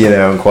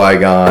 and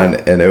Qui-Gon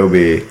and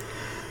Obi,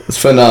 is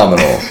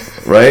phenomenal,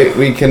 right?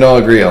 We can all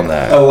agree on I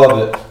that, love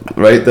it.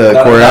 right? The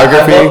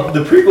choreography.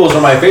 The prequels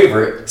are my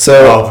favorite.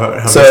 So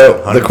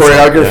 100%, the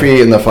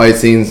choreography and the fight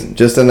scenes,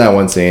 just in that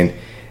one scene.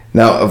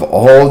 Now, of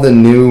all the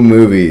new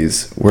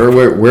movies, where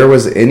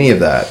was any of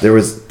that? There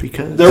was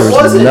because There there was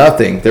wasn't.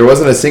 nothing. There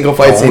wasn't a single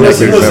fight scene I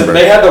can remember.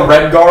 They had the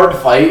Red Guard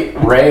fight,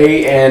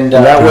 Rey and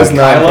That was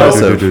not Kylo.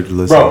 impressive. Dude,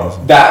 listen, Bro,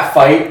 listen. that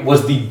fight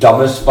was the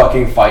dumbest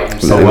fucking fight in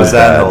So cinema was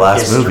that in the bad.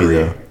 last history. movie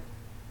though?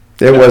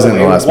 It wasn't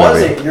No, the last it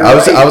wasn't. movie. You're I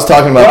was right.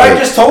 talking about. But I the-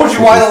 just told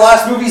you why the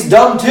last movie's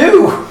dumb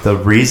too. The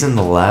reason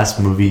the last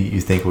movie you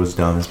think was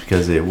dumb is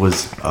because it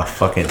was a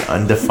fucking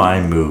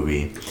undefined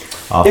movie.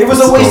 off It was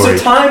the a waste story.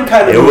 of time,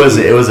 kind of.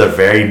 It was a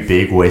very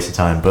big waste of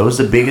time, but it was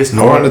the biggest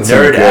wanted some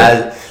nerd good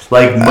as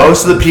like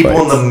most of the people in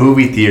fights. the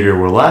movie theater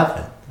were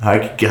laughing. I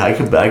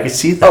could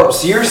see that. Oh,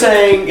 so you're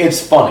saying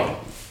it's funny?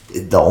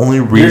 The only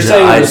reason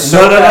saying it I was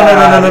so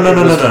bad,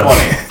 it was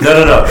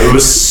funny. no. It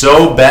was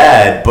so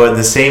bad, but in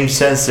the same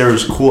sense, there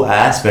was cool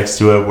aspects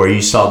to it where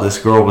you saw this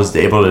girl was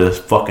able to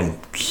fucking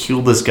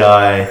kill this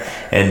guy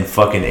and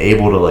fucking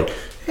able to like,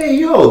 hey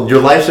yo, your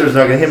lifesaver's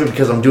not gonna hit me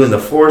because I'm doing the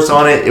force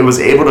on it. It was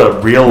able to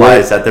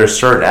realize that there's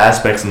certain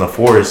aspects in the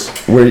force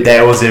Were-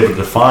 that it was able to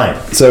define.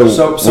 So,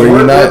 So were you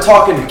we're not?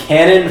 talking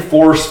canon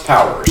force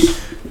powers.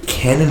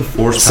 Canon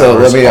force So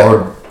powers let me-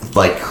 are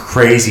like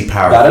crazy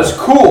powerful. That is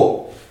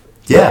cool.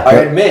 yeah, I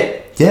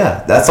admit.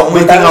 yeah. That's the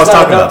only But thing I that was is not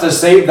talking enough about. to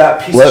save that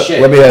piece of Let,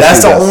 shit. let me ask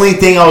That's you the this. only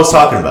thing I was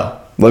talking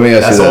about. Let me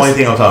ask That's you the this. only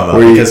thing I'm talking about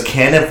Were you- because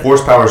canon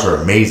force powers are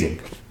amazing.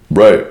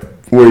 Right.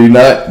 Were you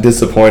not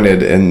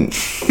disappointed in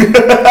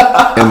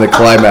the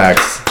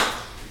climax?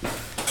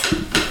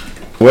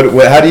 What?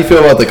 How do you feel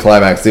about the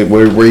climax?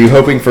 Were you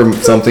hoping for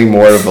something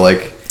more of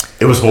like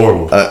It was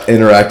horrible,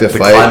 interactive The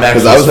fight? climax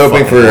Because I was was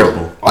hoping fucking for.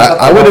 horrible.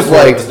 I would have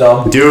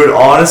liked. dude.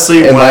 Honestly,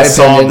 In when my I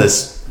saw opinion-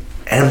 this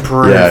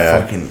emperor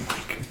Yeah. fucking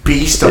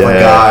beast of Yeah, a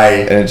yeah. guy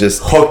And it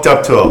just- hooked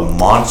up to a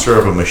monster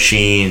of a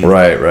machine,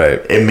 Right.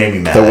 it made me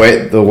mad.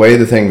 The way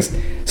the things.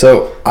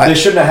 So They I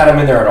shouldn't have had him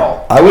in there at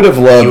all. I would have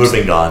he loved. would have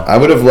been gone. I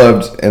would have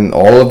loved in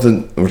all of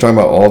the. We're talking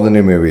about all the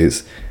new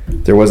movies.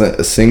 There wasn't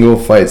a single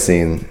fight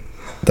scene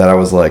that I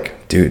was like,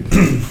 dude,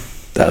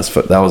 that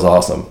was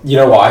awesome. You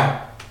know why?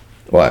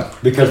 Why?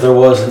 Because there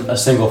wasn't a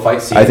single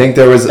fight scene. I think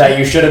there was that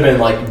you should have been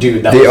like,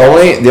 dude. That the was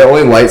only awesome. the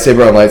only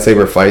lightsaber on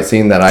lightsaber fight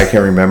scene that I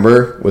can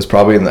remember was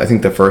probably in I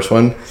think the first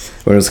one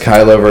when it was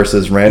Kylo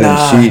versus Ren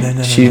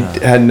and she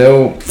had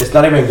no. It's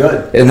not even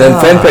good. And then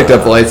Finn picked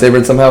up the lightsaber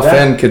and somehow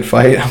Finn could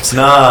fight. I was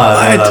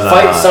like, Nah,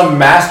 Fight some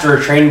master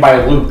trained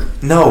by Luke.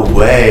 No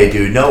way,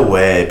 dude. No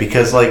way.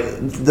 Because like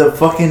the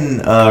fucking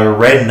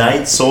Red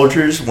Knight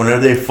soldiers, whenever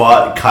they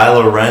fought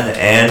Kylo Ren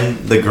and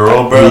the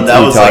girl, bro, that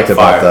we was like talked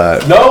fire. about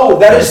that. No,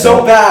 that is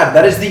so bad.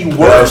 That is the That was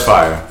worst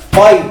fire.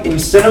 fight in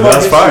cinema. That was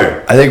history.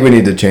 fire. I think we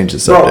need to change the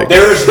Bro, subject.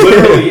 there is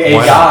literally a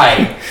Why not?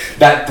 guy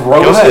that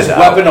throws Go ahead, his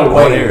weapon I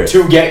wanna hear away it.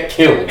 to get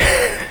killed.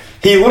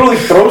 He literally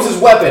throws his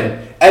weapon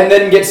and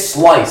then gets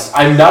sliced.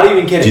 I'm not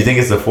even kidding. Do you think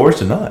it's the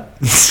Force or not?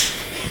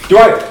 Do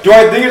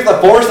I think it's the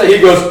Force that he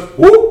goes,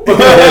 whoop? No,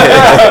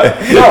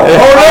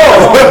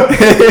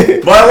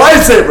 oh My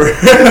lightsaber.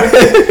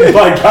 no!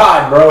 My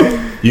God,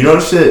 bro. You know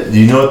shit.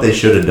 You know what they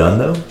should have done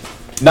though?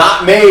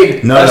 Not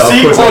made No, a no,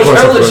 sequel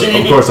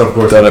trilogy. of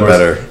course. Done it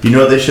better. You know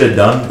what they should have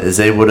done is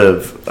they would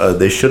have.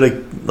 They should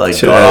have like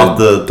Should've gone had off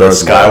the Darth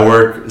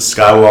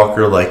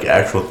Skywalker like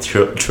actual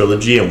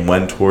trilogy and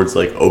went towards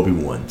like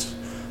Obi-Wan's.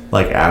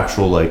 Like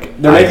actual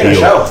like. They're making a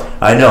ideal. show.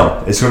 I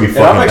know it's gonna be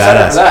And I'm fucking excited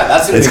badass. for that.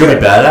 That's gonna it's be gonna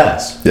be good.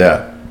 badass.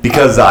 Yeah.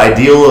 Because the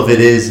ideal of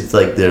it is, it's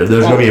like there's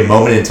gonna be a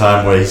moment in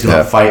time where he's gonna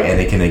Yeah. fight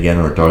Anakin again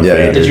or Darth Yeah,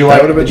 Vader. Did you That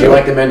like? would've been Did you dope.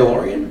 like the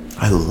Mandalorian?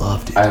 I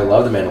loved it. I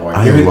love the Mandalorian.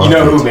 I you know loved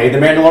who it. made the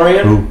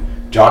Mandalorian? Who?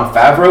 John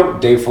Favreau,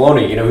 Dave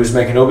Filoni. You know who's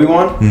making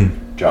Obi-Wan?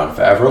 John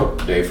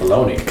Favreau, Dave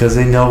Filoni. Because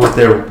they know what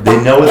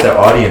their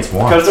audience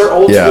wants. Because they're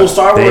old Yeah. school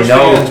Star They Wars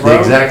know fans, bro.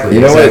 exactly.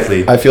 You know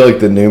exactly. what? I feel like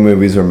the new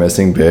movies were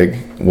missing big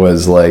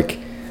was like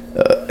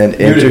an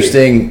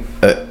interesting,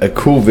 a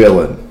cool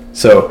villain.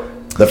 So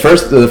the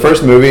first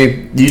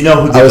movie, You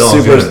know who the I was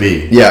villain's super. gonna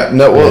be. Yeah,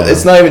 no. Well, Yeah.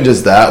 it's not even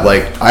just that.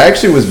 Like, I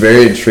actually was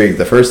very intrigued.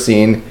 The first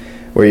scene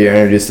where you're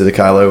introduced to the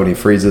Kylo and he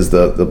freezes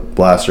the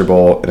blaster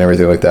bolt and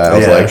everything like that. I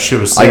was Yeah, like, that shit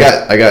was I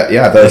sick. got,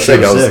 yeah, that was shit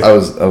sick. was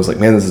sick. I was like,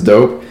 man, this is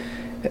dope.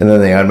 And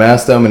then they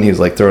unmasked him, and he was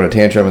like throwing a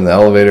tantrum in the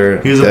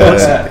elevator. He was a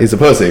pussy. He's a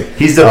pussy.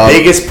 He's the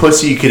biggest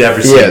pussy you could ever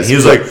see. Yes. He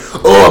was like,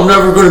 "Oh, I'm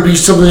never gonna be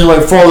something like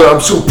my father.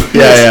 I'm so pissed."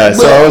 Yeah.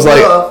 So I was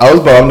like, I was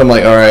bummed. I'm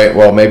like, all right,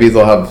 well, maybe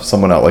they'll have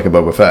someone out like a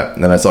Boba Fett.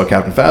 And then I saw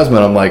Captain Phasma, and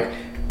I'm like,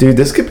 dude,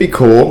 this could be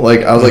cool.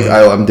 Like, I was like,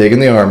 I'm digging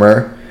the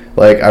armor.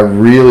 Like, I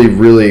really,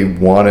 really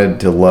wanted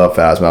to love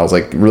Phasma. I was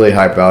like, really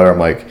hyped about her. I'm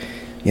like,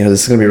 you know,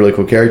 this is gonna be a really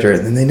cool character.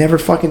 And then they never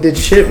fucking did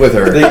shit with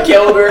her. They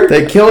killed her.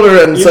 They killed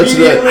her in such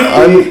an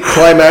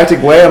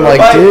unclimactic way. I'm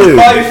like, dude,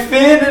 by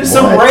Finn and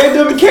some what?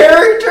 random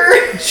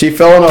character. she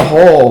fell in a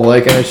hole,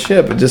 like in a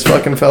ship. It just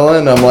fucking fell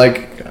in. I'm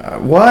like,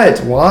 what?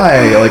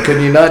 Why? Like,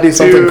 could you not do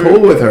something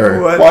cool with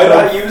her? Why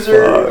not use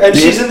her? And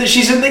she's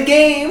in the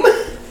game.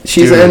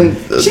 She's in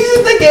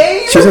the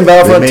game. She's in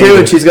Battlefront They 2, made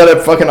and she's got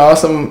a fucking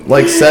awesome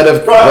like set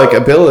of like What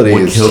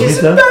abilities. killed me She's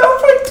in though?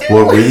 Battlefront 2.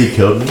 What really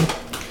killed me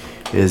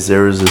is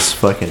there was this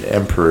fucking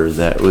emperor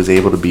that was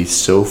able to be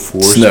so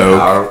forced.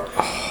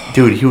 Snoke.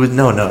 Dude, he was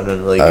no,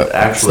 like the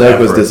actual Snoke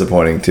emperor. was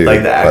disappointing too. Like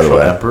the by the actual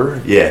way.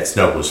 emperor. Yeah,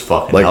 Snoke was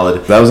fucking Like, hella.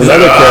 that was He's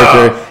another like,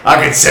 character.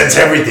 I can sense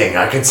everything.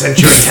 I can sense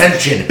your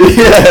attention.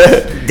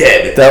 Yeah,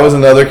 Dead. that was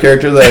another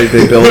character that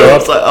they built I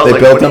up. was like, They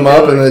built what are him you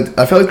up, doing? and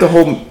I feel like the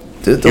whole.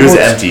 The He was whole-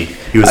 empty.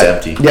 He was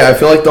empty. Yeah, I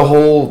feel like the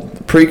whole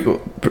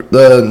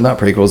not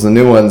prequels, the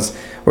new ones,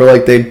 where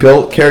like they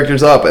built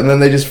characters up and then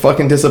they just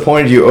fucking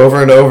disappointed you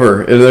over and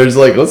over. And there's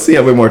like, let's see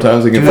how many more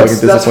times we can fucking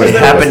disappoint It you.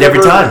 happened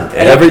every time. It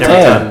Every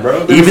happened time.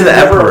 bro. There Even was the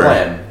never a emperor.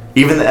 plan.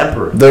 Even the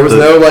emperor. There was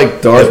no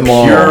like Darth the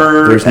Maul.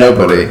 pure There's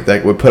nobody emperor.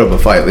 that would put up a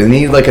fight. They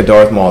need like a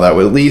Darth Maul that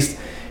would at least.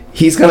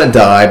 He's gonna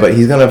die, but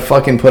he's gonna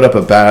fucking put up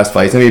a badass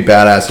fight. He's gonna be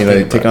badass. You know,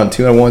 you take on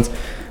 2 at once.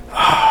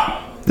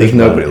 There's Think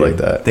about nobody it, like dude.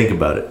 that. Think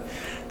about it.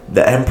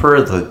 The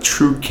emperor, the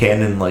true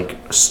canon like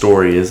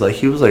story is like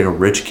he was like a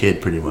rich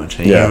kid pretty much.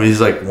 And Yeah.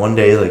 he's like one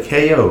day like,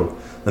 hey yo,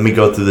 let me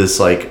go through this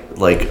like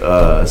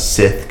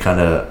Sith kind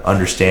of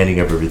understanding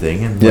of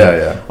everything. And Yeah, like,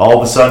 yeah. all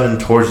of a sudden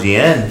towards the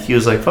end, he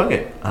was like, fuck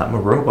it, I'm a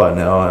robot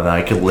now and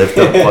I can lift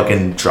up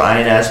fucking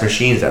giant ass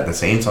machines at the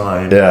same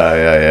time.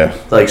 Yeah.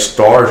 Like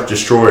stars,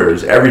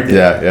 destroyers, everything.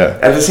 Yeah.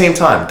 At the same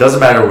time, doesn't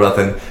matter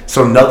nothing.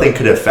 So nothing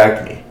could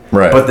affect me.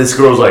 Right. But this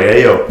girl's like,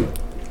 hey yo,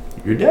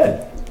 you're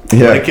dead. I'm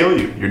Yeah. gonna kill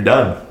you. You're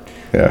done.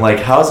 Yeah. Like,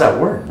 how's that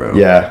work, bro?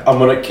 Yeah. I'm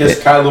gonna kiss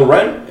Kylo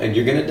Ren, and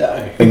you're gonna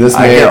die. And this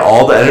I get man,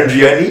 all the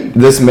energy I need.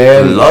 this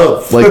man,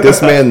 Love. like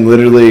this man,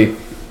 literally,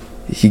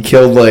 he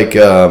killed like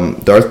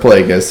Darth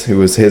Plagueis, who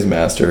was his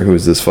master, who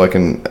was this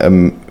fucking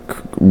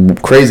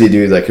crazy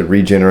dude that could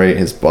regenerate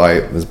his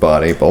body,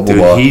 blah blah Dude,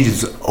 blah.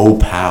 he's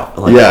OP.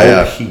 Like,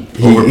 Yeah. He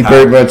He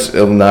very much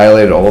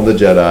annihilated all the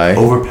Jedi.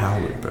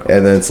 overpowered, bro.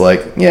 And then it's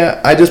like, yeah,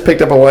 I just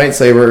picked up a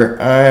lightsaber.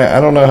 I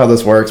don't know how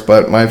this works,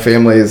 but my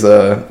family's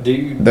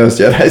Dude, those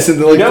Jedi's,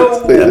 and like,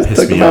 No, they that just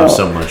pissed took me him off out.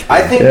 so much.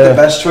 I think Yeah. the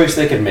best choice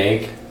they could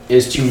make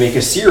is to make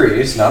a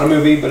series, not a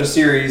movie, but a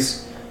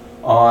series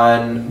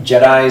on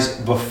Jedi's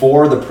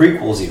before the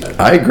prequels even.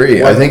 I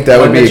agree. I When- think that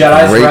would when be the a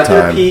Jedi's great were at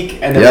their time. peak,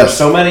 and there were Yes.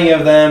 so many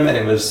of them, and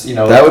it was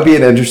That would be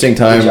an interesting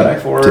time Jedi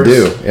Force to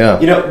do. Yeah.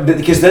 You know,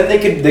 because then they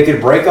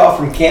could break off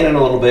from canon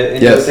a little bit and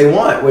do Yes. what they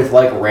want with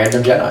like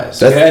random Jedi's,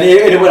 That's- and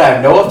it would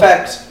have no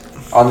effect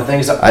on the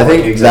things that I think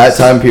already that exist.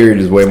 time period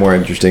is way more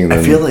interesting than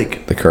I feel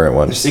like the current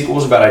one. The sequel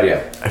was a bad idea.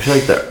 I feel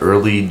like the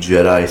early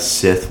Jedi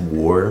Sith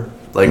war,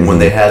 like when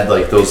they had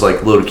like those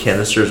like little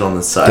canisters on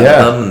the side Mm-hmm.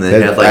 Yeah, of them, and they they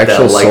had had like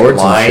actual that like swords and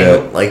line,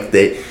 shit. like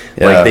they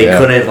Yeah.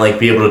 couldn't like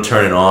be able to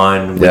turn it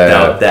on Yeah,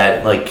 without yeah.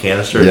 that like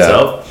canister Yeah.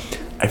 itself.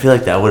 I feel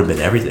like that would have been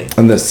everything.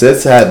 And the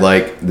Siths had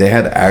they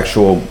had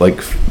actual like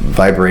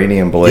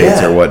vibranium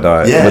blades Yeah, or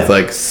whatnot yeah. with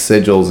like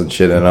sigils and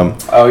shit in them.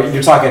 Oh,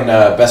 you're talking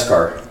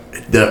Beskar.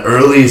 The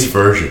earliest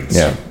versions.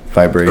 Yeah,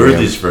 vibranium.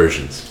 Earliest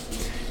versions.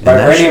 And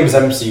that Vibranium is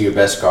MCU.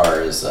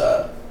 Beskar is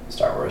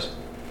Star Wars.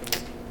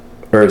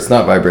 Or it's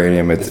not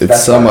vibranium. It's Beskar.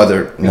 some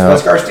other It's no.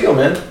 Beskar Steel,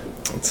 man.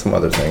 It's some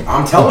other thing.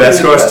 I'm telling you.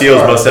 Beskar it's Steel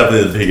is Beskar. most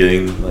definitely the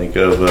beginning, like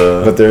of.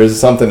 But there is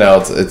something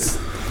else. It's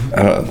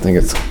I don't think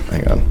it's.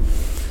 Hang on.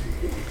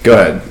 Go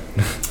ahead.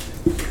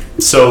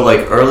 So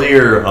like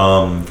earlier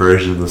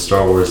versions of the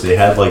Star Wars, they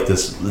had like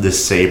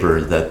this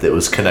saber that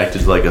was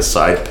connected to like a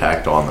side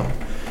pack on them,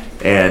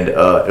 and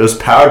it was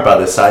powered by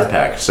the side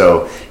pack.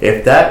 So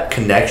if that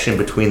connection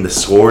between the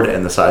sword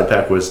and the side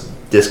pack was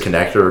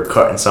disconnected or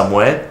cut in some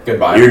way,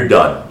 Goodbye. You're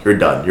done. You're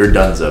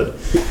donezoed.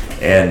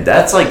 And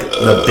that's like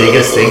the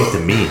biggest thing to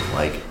me.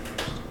 Like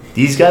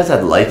these guys had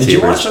lightsabers, Did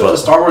you watch the but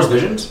Star Wars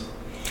Visions?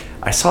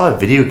 I saw a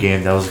video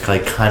game that was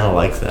like kind of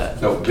like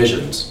that. No,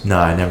 Visions. No,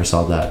 I never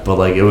saw that. But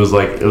like it was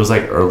like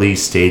early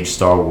stage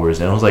Star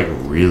Wars, and it was like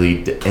really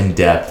in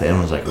depth, and it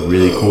was like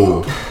really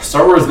cool.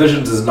 Star Wars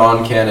Visions is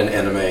non-canon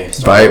anime.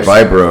 Star Wars.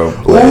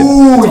 Vibro. blades.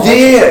 Ooh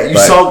yeah, you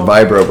saw.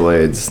 Vibro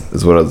blades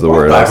is what the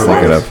word I was Vibro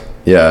thinking blades? of.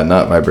 Yeah,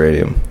 not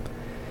vibranium.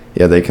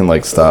 Yeah, they can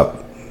like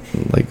stop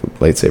like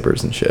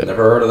lightsabers and shit.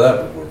 Never heard of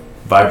that before.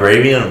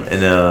 Vibranium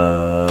and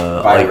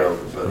Vibro.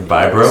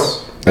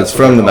 Vibro? It's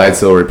from the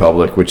Nightstill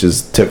Republic, which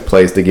took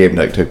place. The game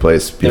that took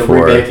place They're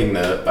before. remaking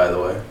that, by the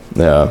way.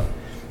 Yeah.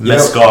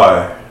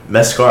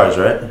 Meskars,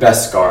 right?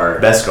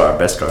 Beskar.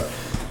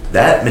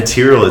 That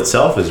material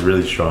itself is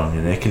really strong,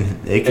 and it can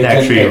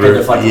actually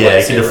deflect the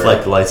it can lightsaber.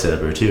 deflect the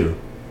lightsaber too.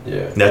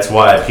 Yeah. That's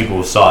why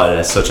people saw it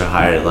as such a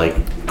high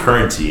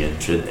currency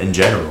in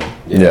general.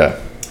 Yeah.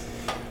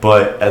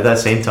 But at that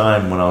same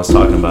time, when I was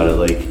talking about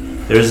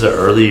it, there's an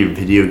early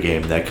video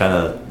game that kind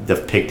of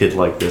depicted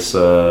this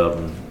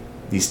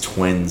these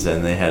twins,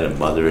 and they had a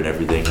mother and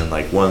everything, and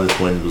one of the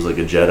twins was a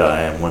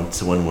Jedi, and one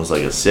twin was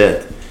a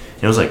Sith.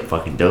 It was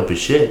fucking dope as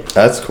shit.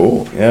 That's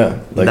cool. Yeah.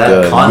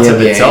 That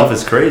concept yin itself yang.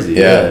 is crazy.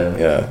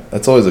 Yeah.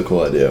 That's always a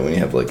cool idea when you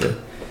have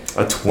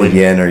A twin.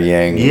 yin or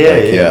yang.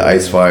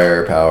 Ice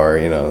fire power,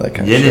 that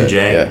kind Yin of and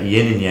shit. yang,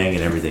 yin and yang, and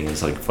everything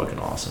is fucking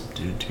awesome,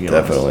 dude. To be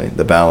honest. Definitely.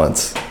 The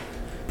balance.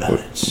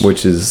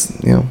 Which is,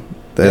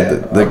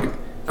 the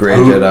gray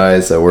Who-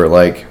 Jedis that were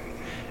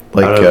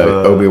Out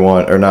of,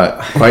 Obi-Wan, or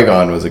not,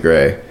 Qui-Gon was a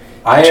gray.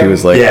 I She am-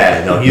 was he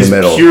was the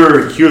middle.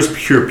 pure. He was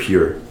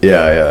pure.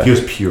 Yeah. He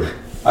was pure.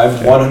 I'm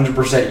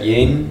 100%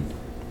 yin.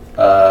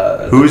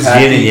 Who's the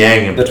yin and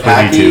yang The between you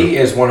Packy two?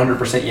 is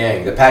 100%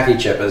 yang. The Packy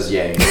chip is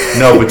yang.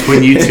 No,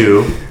 between you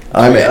two.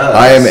 I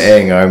am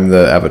Aang. I'm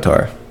the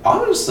Avatar.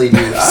 Honestly, dude,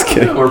 I don't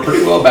kidding. know. We're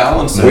pretty well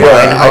balanced. We Yeah, are.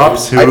 I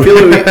Hops who-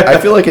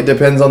 feel like it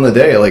depends on the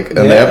day, in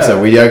the Yeah.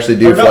 episode. We actually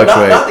do Or no,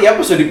 fluctuate. not the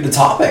episode, the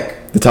topic.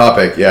 The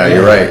topic, yeah,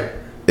 you're Yeah. right.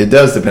 It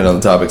does depend on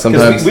the topic.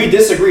 Sometimes, Because we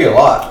disagree a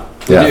lot.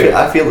 We Yeah. do.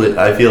 I feel it.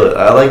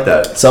 I like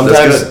that. That's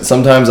good.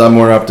 sometimes I'm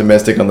more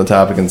optimistic on the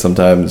topic, and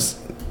sometimes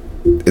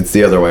it's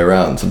the other way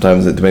around.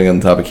 Sometimes, depending on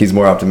the topic, he's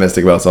more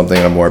optimistic about something,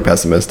 I'm more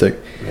pessimistic.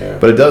 Yeah.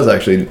 But it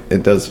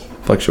does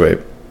fluctuate.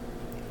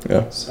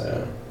 Yeah. So,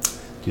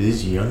 Dude,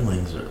 these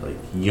younglings are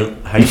young.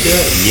 How you say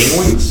that?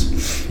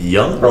 Younglings?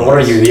 Young. bro, what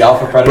are you, the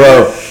alpha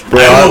predator? Bro,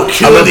 I will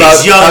kill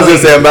these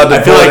younglings. I'm about to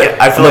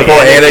I feel like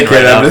Anakin. Anakin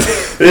right now. I'm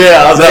just,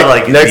 Yeah, I was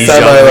next these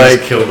time I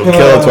younglings killed them.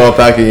 kill a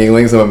 12-pack of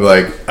younglings, I'm gonna be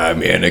like,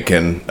 I'm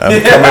Anakin.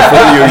 I'm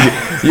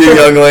coming for you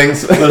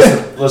younglings.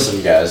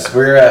 Listen, guys,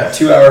 we're at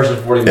 2 hours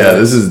and 40 minutes. Yeah,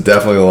 this is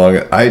definitely long.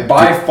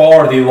 by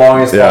far the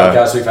longest Yeah.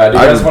 podcast we've had. Do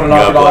you guys want to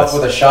knock God it off bless.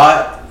 with a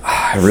shot?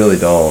 I really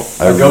don't.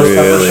 I A ghost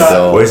pepper really shot?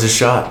 don't. Where's the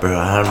shot, bro?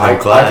 I have no I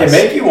glass. can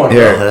make you one.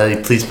 Here.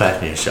 Bro. Please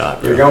pass me a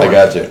shot, bro. You're going. I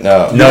got you.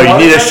 No. No, you want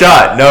need a it?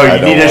 shot. No, I you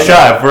don't need a want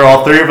shot. If we're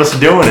all three of us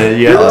doing it,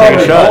 you You're have to take a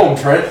already shot. home,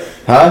 Trent.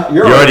 Huh?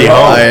 You're already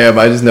home. I am.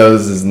 I just know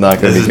this is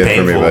not going to This be is good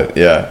for me, painful. but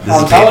yeah. This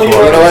I'm is telling you,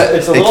 painful. You know what?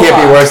 It's a It little can't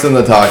hot. be worse than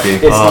the talkie.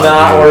 It's Oh,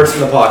 not dude. worse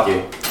than the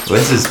Pocky.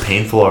 This is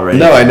painful already.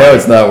 No, I know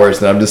it's not worse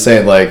than. I'm just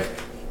saying,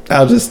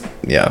 I'll just,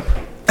 yeah.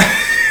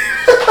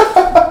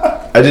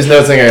 I just know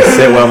it's not going to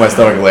sit well in my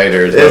stomach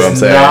later, is what It's I'm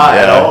saying. not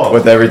at Yeah, all.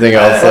 with everything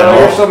else.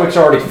 Your stomach's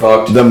already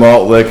fucked. The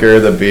malt liquor,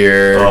 the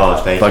beer, Oh,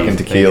 thank you. fucking Thank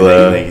you,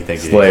 tequila, thank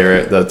you.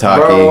 Slayer, the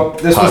talkie. Bro,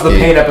 this was the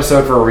talkie. pain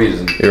episode for a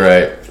reason. You're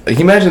right. Can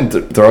you imagine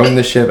throwing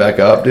this shit back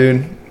up,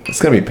 dude? It's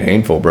going to be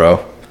painful,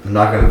 bro. I'm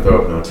not gonna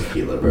throw up no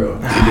tequila, bro.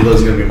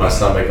 Tequila's gonna be my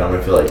stomach. I'm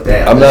gonna feel like,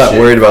 damn. I'm this not shit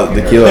worried about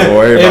the fucking tequila. I'm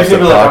worried about It's the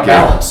gonna be like pocky.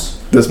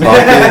 balance. This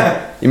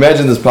pocky. You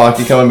imagine this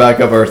pocky coming back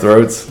up our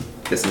throats?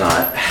 It's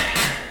not.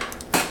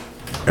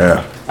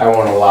 Yeah. I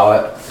won't allow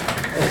it.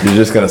 You're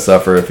just gonna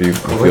suffer if you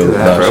feel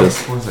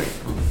nauseous.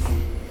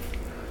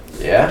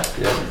 Yeah?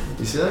 Yeah.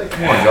 You see that?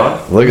 Come on,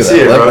 John. Look at See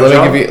that. it, bro, Let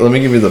John? me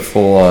give you the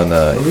full on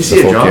Let me the see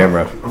it, full John.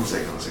 camera. One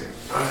second.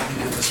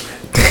 Get this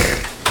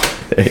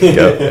way. There you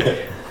go.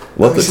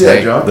 Love the see that,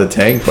 tank. John. The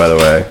tank, by the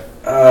way.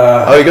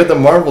 Oh, you got the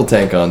Marvel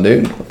tank on,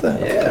 dude. What the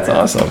heck? Yeah. That's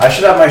awesome. I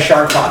should have my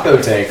Shark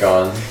Taco tank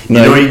on. You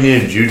No, know what you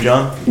need to do,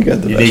 John? You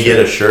got the You best need to get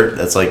a shirt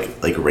that's like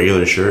a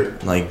regular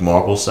shirt, like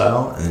Marvel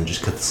style, and then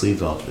just cut the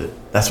sleeves off of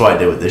it. That's what I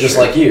did with this Just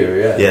shirt. like you,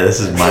 yeah. Yeah, this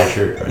is my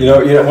shirt. Right You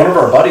know, one of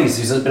our buddies,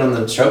 he's been on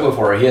the show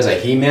before. He has a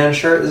He-Man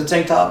shirt as a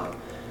tank top,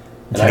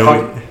 and You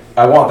know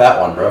I want that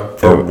one, bro.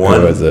 for Who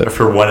one is it?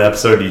 for one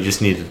episode, you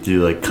just need to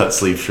do like cut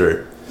sleeve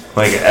shirt.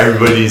 Like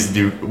everybody needs to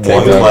do one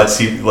off. flat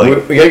sleeve,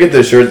 like we gotta get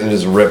the shirts and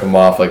just rip them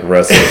off like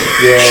wrestlers.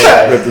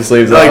 Yeah. Rip the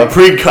sleeves like off.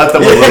 pre-cut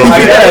them a little I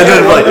bit, got and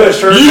then like a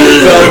shirt.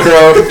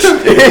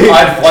 Velcro.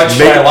 I'd flex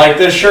when I like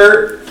this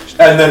shirt,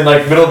 and then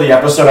like middle of the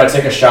episode, I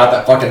take a shot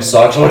that fucking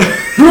sucks. I'm like,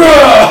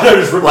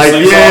 just rip the like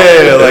sleeves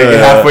yeah, off. like Yeah.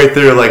 halfway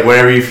through, like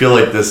whenever you feel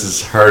like this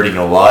is hurting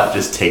a lot,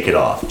 just take it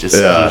off. Just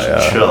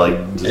chill,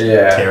 like just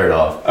Yeah. tear it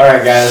off. All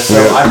right, guys.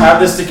 So I've had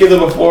this tequila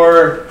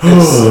before.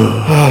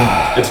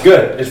 It's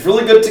good. It's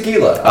really good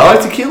tequila. I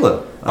like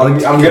tequila. I'm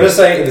gonna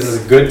say this is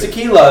good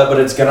tequila, but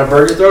it's gonna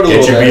burn your throat a Get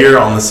little your bit. beer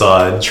on the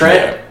side.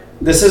 Trent,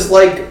 this is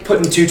like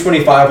putting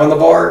 225 on the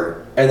bar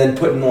and then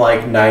putting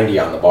like 90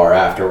 on the bar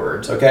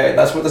afterwards. Okay,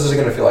 that's what this is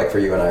gonna feel like for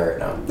you and I right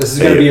now. This is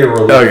gonna be a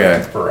relief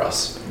Okay. for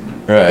us.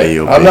 Right. Hey,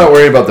 you'll I'm be- not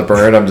worried about the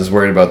burn. I'm just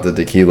worried about the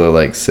tequila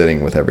like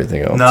sitting with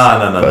everything else.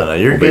 No.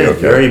 You're we'll be good.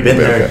 okay. You already been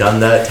We'll be there, okay. done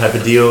that type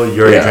of deal.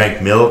 You already Yeah.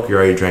 drank milk. You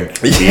already drank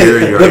beer. You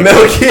the already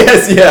milk,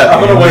 yes, yeah.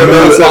 I'm gonna wake The up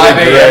milk's at 5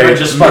 gonna be a.m. great. and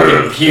just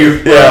fucking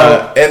puke, bro.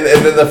 Yeah, and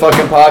then the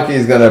fucking pocky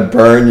is gonna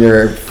burn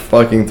your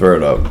fucking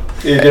throat up.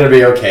 You're gonna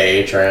be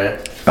okay,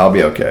 Trent. I'll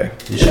be okay.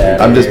 Yeah,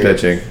 I'm just dude.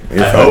 pitching.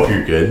 You're I fine. hope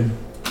you're good.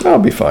 I'll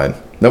be fine.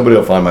 Nobody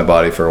will find my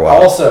body for a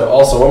while.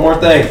 Also, one more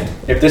thing.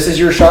 If this is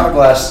your shot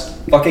glass,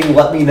 fucking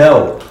let me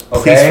know.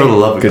 Okay? Please, for the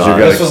love of 'Cause God.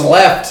 you're This was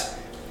left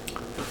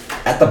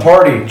at the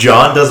party.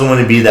 John doesn't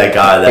want to be that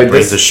guy that Wait,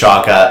 brings this- a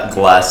shot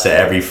glass to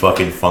every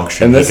fucking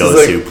function And he this is goes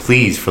like- to.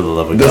 Please, for the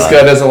love of This God.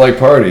 guy doesn't like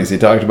parties. He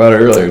talked about it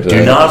earlier today.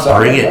 Do not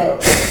Sorry bring it.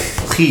 about-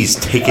 Please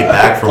take it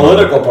back from him.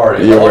 Political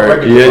party. You, I love were,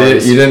 regular you,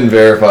 parties. you didn't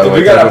verify If what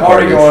we got type a of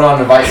party party going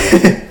on, invite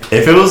me.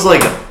 If it was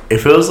like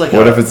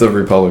What if it's a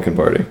Republican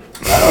party?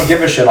 I don't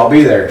give a shit. I'll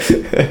be there.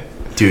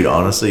 dude,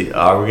 honestly,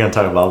 are we gonna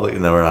talk about public?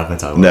 No, we're not gonna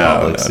talk about No,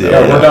 public. no,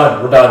 Yeah, we're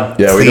done. We're done.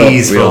 Yeah,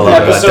 Please, we for the don't. love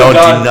of God, Episode don't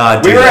done. do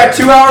not do We were that. at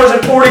 2 hours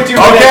and 42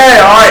 minutes. Okay,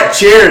 all right,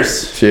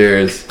 cheers.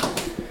 Cheers.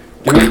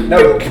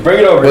 No, bring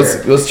it over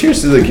here. Let's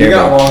cheers to the You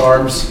got camera. long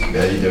arms.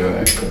 Yeah, you do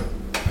actually.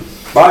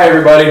 Bye,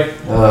 everybody.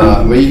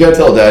 Well, you gotta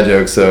tell dad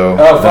jokes, so.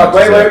 Oh, fuck.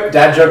 that's it. Wait.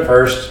 Dad joke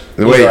first.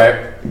 He's Wait, right.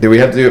 do we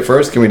have to do it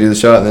first? Can we do the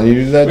shot and then you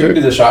do that We joke?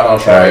 can do the shot. I'll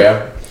try, Alright. yeah.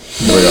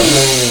 Here we go.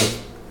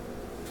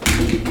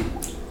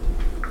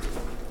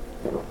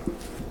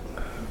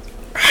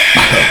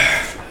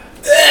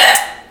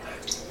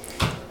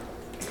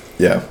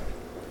 Yeah.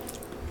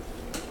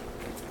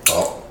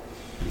 Oh.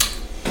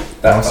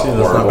 That was Honestly,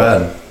 that's not horrible.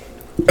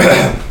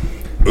 bad.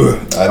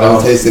 I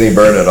don't taste any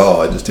burn at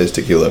all. I just taste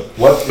tequila.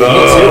 What? Me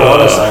too,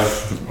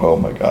 honestly. Oh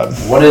my god.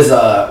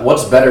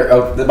 What's better?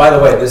 Oh, by the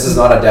way, this is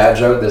not a dad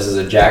joke. This is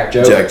a Jack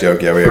joke. Jack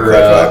joke, yeah, we have for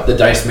high five. the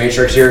Dice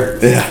Matrix here.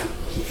 Yeah.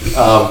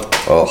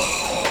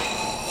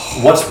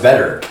 What's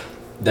better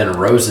than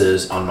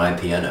roses on my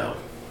piano?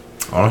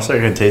 Honestly, I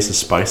can taste the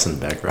spice in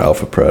the background.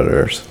 Alpha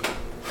predators.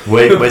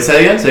 Wait,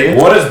 say again, say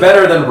again. What is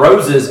better than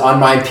roses on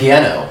my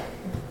piano?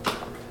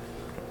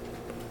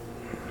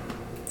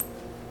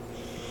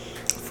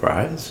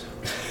 Fries?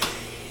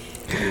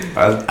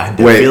 I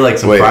Wait, feel like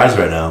some wait. fries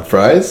right now.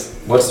 Fries?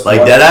 What's Like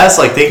what- dead ass,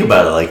 like think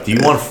about it. Like, do you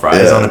want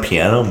fries Yeah. on a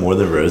piano more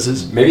than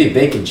roses? Maybe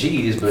bacon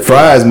cheese, but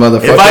Fries,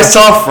 motherfucker. If I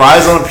saw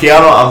fries on a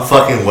piano, I'm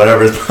fucking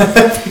whatever.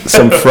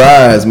 some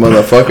fries,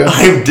 motherfucker.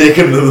 I'm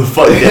dicking them the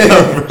fuck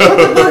down,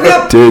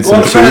 bro. Dude, some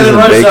what's cheese better than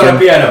and roses on a bacon.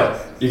 piano?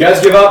 You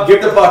guys give up?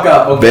 Give the fuck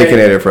up. Okay.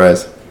 Baconator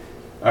fries.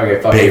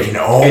 Okay, fuck Bacon. you.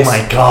 Oh It's-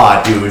 my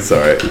god, dude.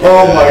 Sorry.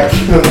 Oh my god.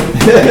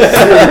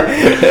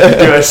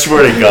 Dude, I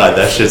swear to God,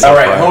 that shit's All on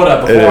right, fire. hold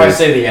up. Before It I is.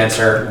 say the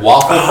answer,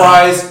 waffle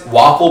fries,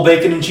 waffle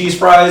bacon and cheese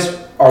fries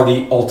are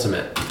the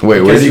ultimate.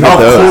 Wait, where Because did you get Of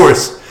those?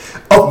 course.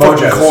 Of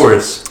fucking Mojo's.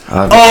 course.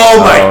 I've- Oh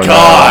my no, I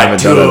god,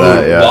 haven't dude. done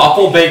that yet.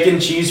 Waffle bacon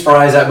cheese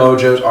fries at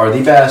Mojo's are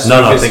the best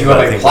No, because think you about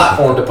have it, a think about it.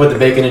 platform to put the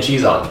bacon and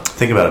cheese on.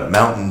 Think about it.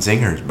 Mountain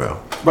zingers, bro.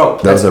 Bro,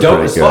 Those that's are dope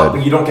pretty as fuck, good.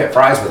 but you don't get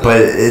fries with it.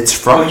 But it's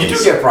Oh, fries. you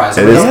do get fries.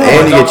 It with is, I'm a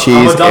and you dumb- get cheese,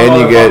 I'm a dumb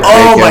and you get motherfucker.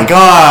 Oh my bacon.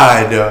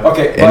 god.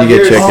 Okay, And but you get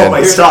here's- chicken. Oh my,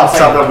 here's stop, the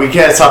stop. thing. We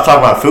can't stop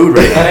talking about food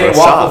right That now. ain't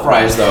bro. waffle Stop.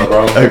 fries though,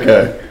 bro.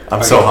 Okay.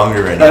 I'm so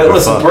hungry right now. Hey, bro.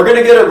 listen, Fuck. we're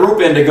gonna get a group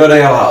in to go to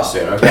Ale House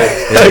soon,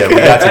 okay? Yeah, we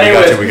got to,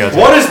 Anyways, we got to.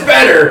 what is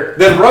better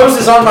than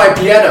roses on my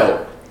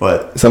piano?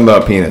 What? Something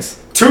about penis.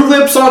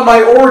 Tulips on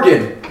my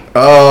organ.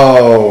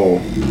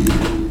 Oh.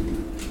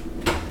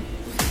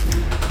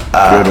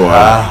 Good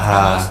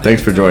one.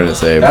 Thanks for joining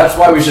us, Abe. That's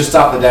why we should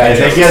stop the dad Hey,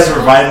 thank jokes. you guys for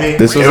inviting me.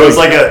 This was it was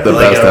like like the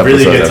best a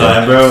really episode good ever.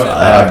 time, bro.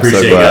 I I'm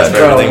appreciate so you guys glad. for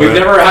Bro, everything. we've bro.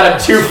 never had a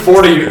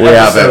 240 We haven't.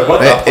 episode. What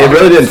the It fuck?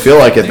 really didn't feel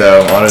like it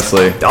though,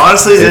 honestly.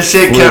 Honestly, this It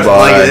shit flew kept by.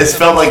 like this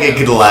felt like it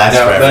could last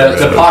No, forever.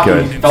 the bro. poppy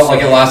Good. felt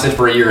like it lasted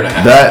for a year and a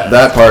half.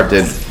 That part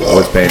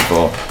was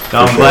painful. No,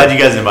 I'm glad you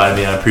guys invited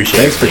me. I appreciate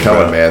it. Thanks for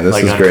coming, man. This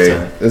Like was 100%.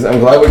 great. I'm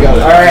glad we got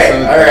it. All right,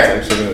 all right.